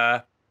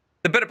the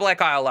Bitter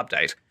Black Isle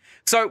update.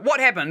 So what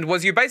happened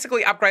was you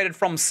basically upgraded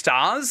from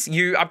stars.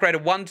 You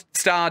upgraded 1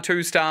 star,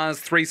 2 stars,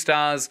 3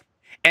 stars,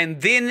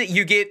 and then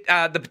you get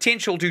the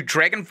potential to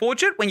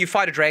Dragonforge it when you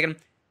fight a dragon.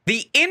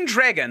 The end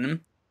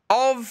dragon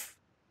of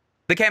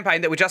the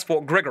campaign that we just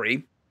fought,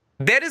 Grigori,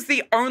 that is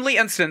the only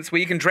instance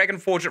where you can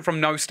Dragonforge it from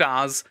no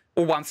stars,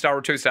 or 1 star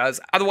or 2 stars.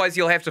 Otherwise,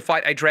 you'll have to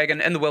fight a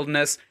dragon in the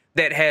wilderness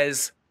that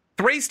has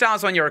 3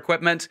 stars on your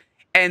equipment,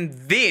 and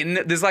then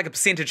there's like a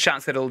percentage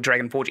chance that it'll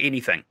Dragonforge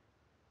anything.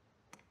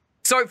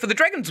 So for the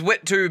Dragon's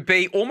Wit to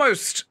be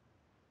almost,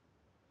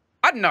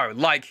 I don't know,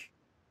 like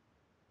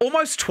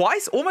almost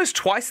twice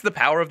the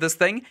power of this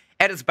thing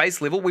at its base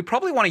level, we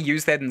probably want to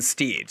use that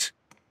instead.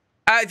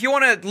 If you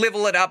want to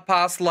level it up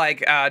past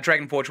like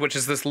Dragonforge, which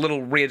is this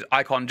little red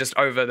icon just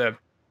over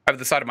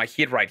the side of my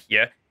head right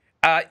here,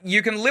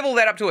 you can level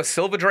that up to a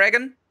silver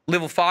dragon,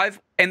 level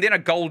 5, and then a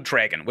gold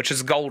dragon, which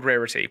is gold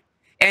rarity.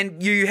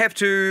 And you have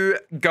to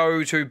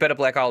go to Bitter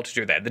Black Isle to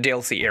do that, the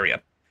DLC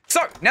area.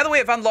 So, now that we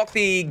have unlocked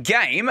the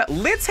game,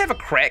 let's have a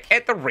crack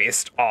at the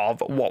rest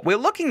of what we're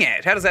looking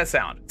at. How does that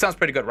sound? Sounds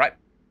pretty good, right?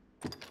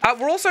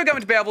 We're also going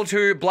to be able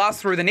to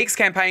blast through the next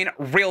campaign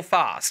real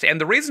fast,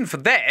 and the reason for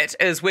that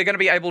is we're going to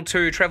be able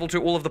to travel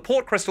to all of the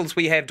port crystals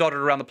we have dotted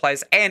around the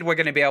place, and we're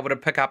going to be able to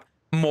pick up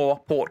more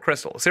port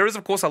crystals. There is,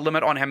 of course, a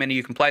limit on how many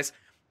you can place,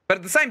 but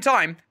at the same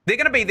time, they're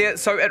going to be there,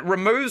 so it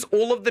removes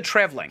all of the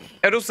traveling.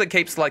 It also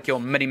keeps, like, your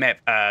mini-map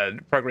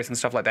progress and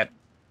stuff like that.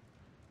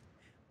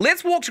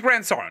 Let's walk to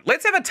Grand Soren.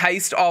 Let's have a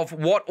taste of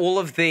what all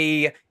of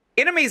the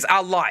enemies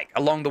are like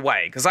along the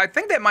way, because I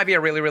think that might be a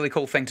really, really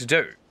cool thing to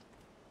do.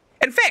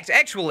 In fact,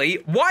 actually,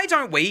 why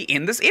don't we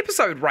end this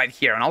episode right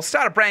here, and I'll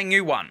start a brand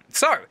new one.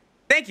 So,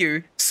 thank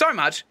you so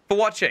much for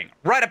watching.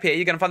 Right up here,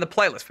 you're going to find the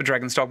playlist for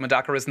Dragon's Dogma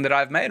Dark Arisen that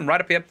I've made, and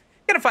right up here,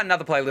 you're going to find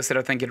another playlist that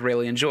I think you'd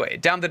really enjoy.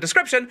 Down in the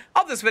description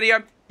of this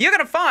video, you're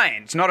going to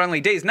find not only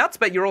D's nuts,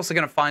 but you're also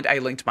going to find a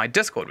link to my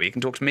Discord, where you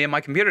can talk to me and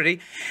my community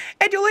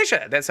at your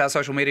leisure. That's how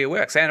social media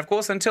works. And of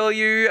course, until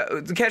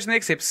you catch the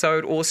next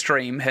episode or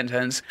stream, hint,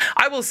 hint,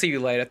 I will see you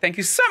later. Thank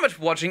you so much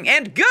for watching,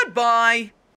 and goodbye!